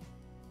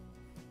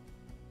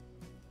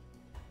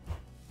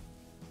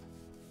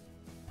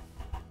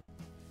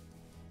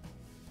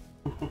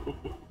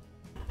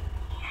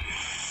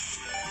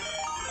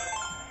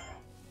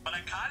 But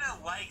I kind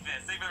of like this.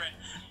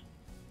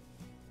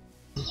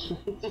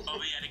 Oh,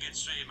 we had a good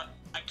stream.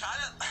 I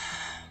kind of.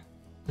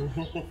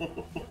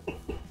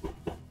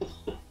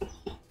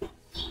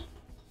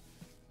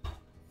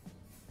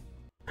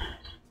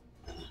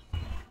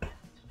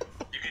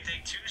 You could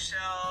take 2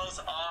 shells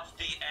off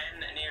the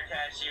end near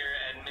cashier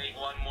and make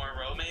 1 more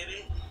row,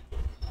 maybe?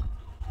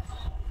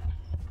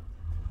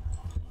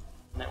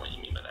 Is that what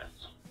you mean by that?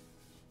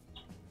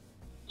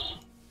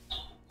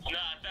 No,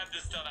 theft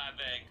is still not a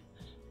thing.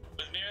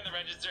 Was mirroring the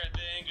register a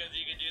thing? Because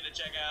you can do the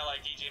checkout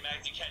like TJ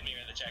Maxx, you can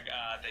mirror the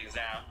checkout things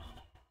now.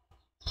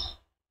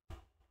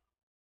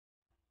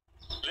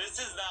 This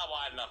is not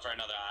wide enough for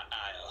another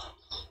aisle.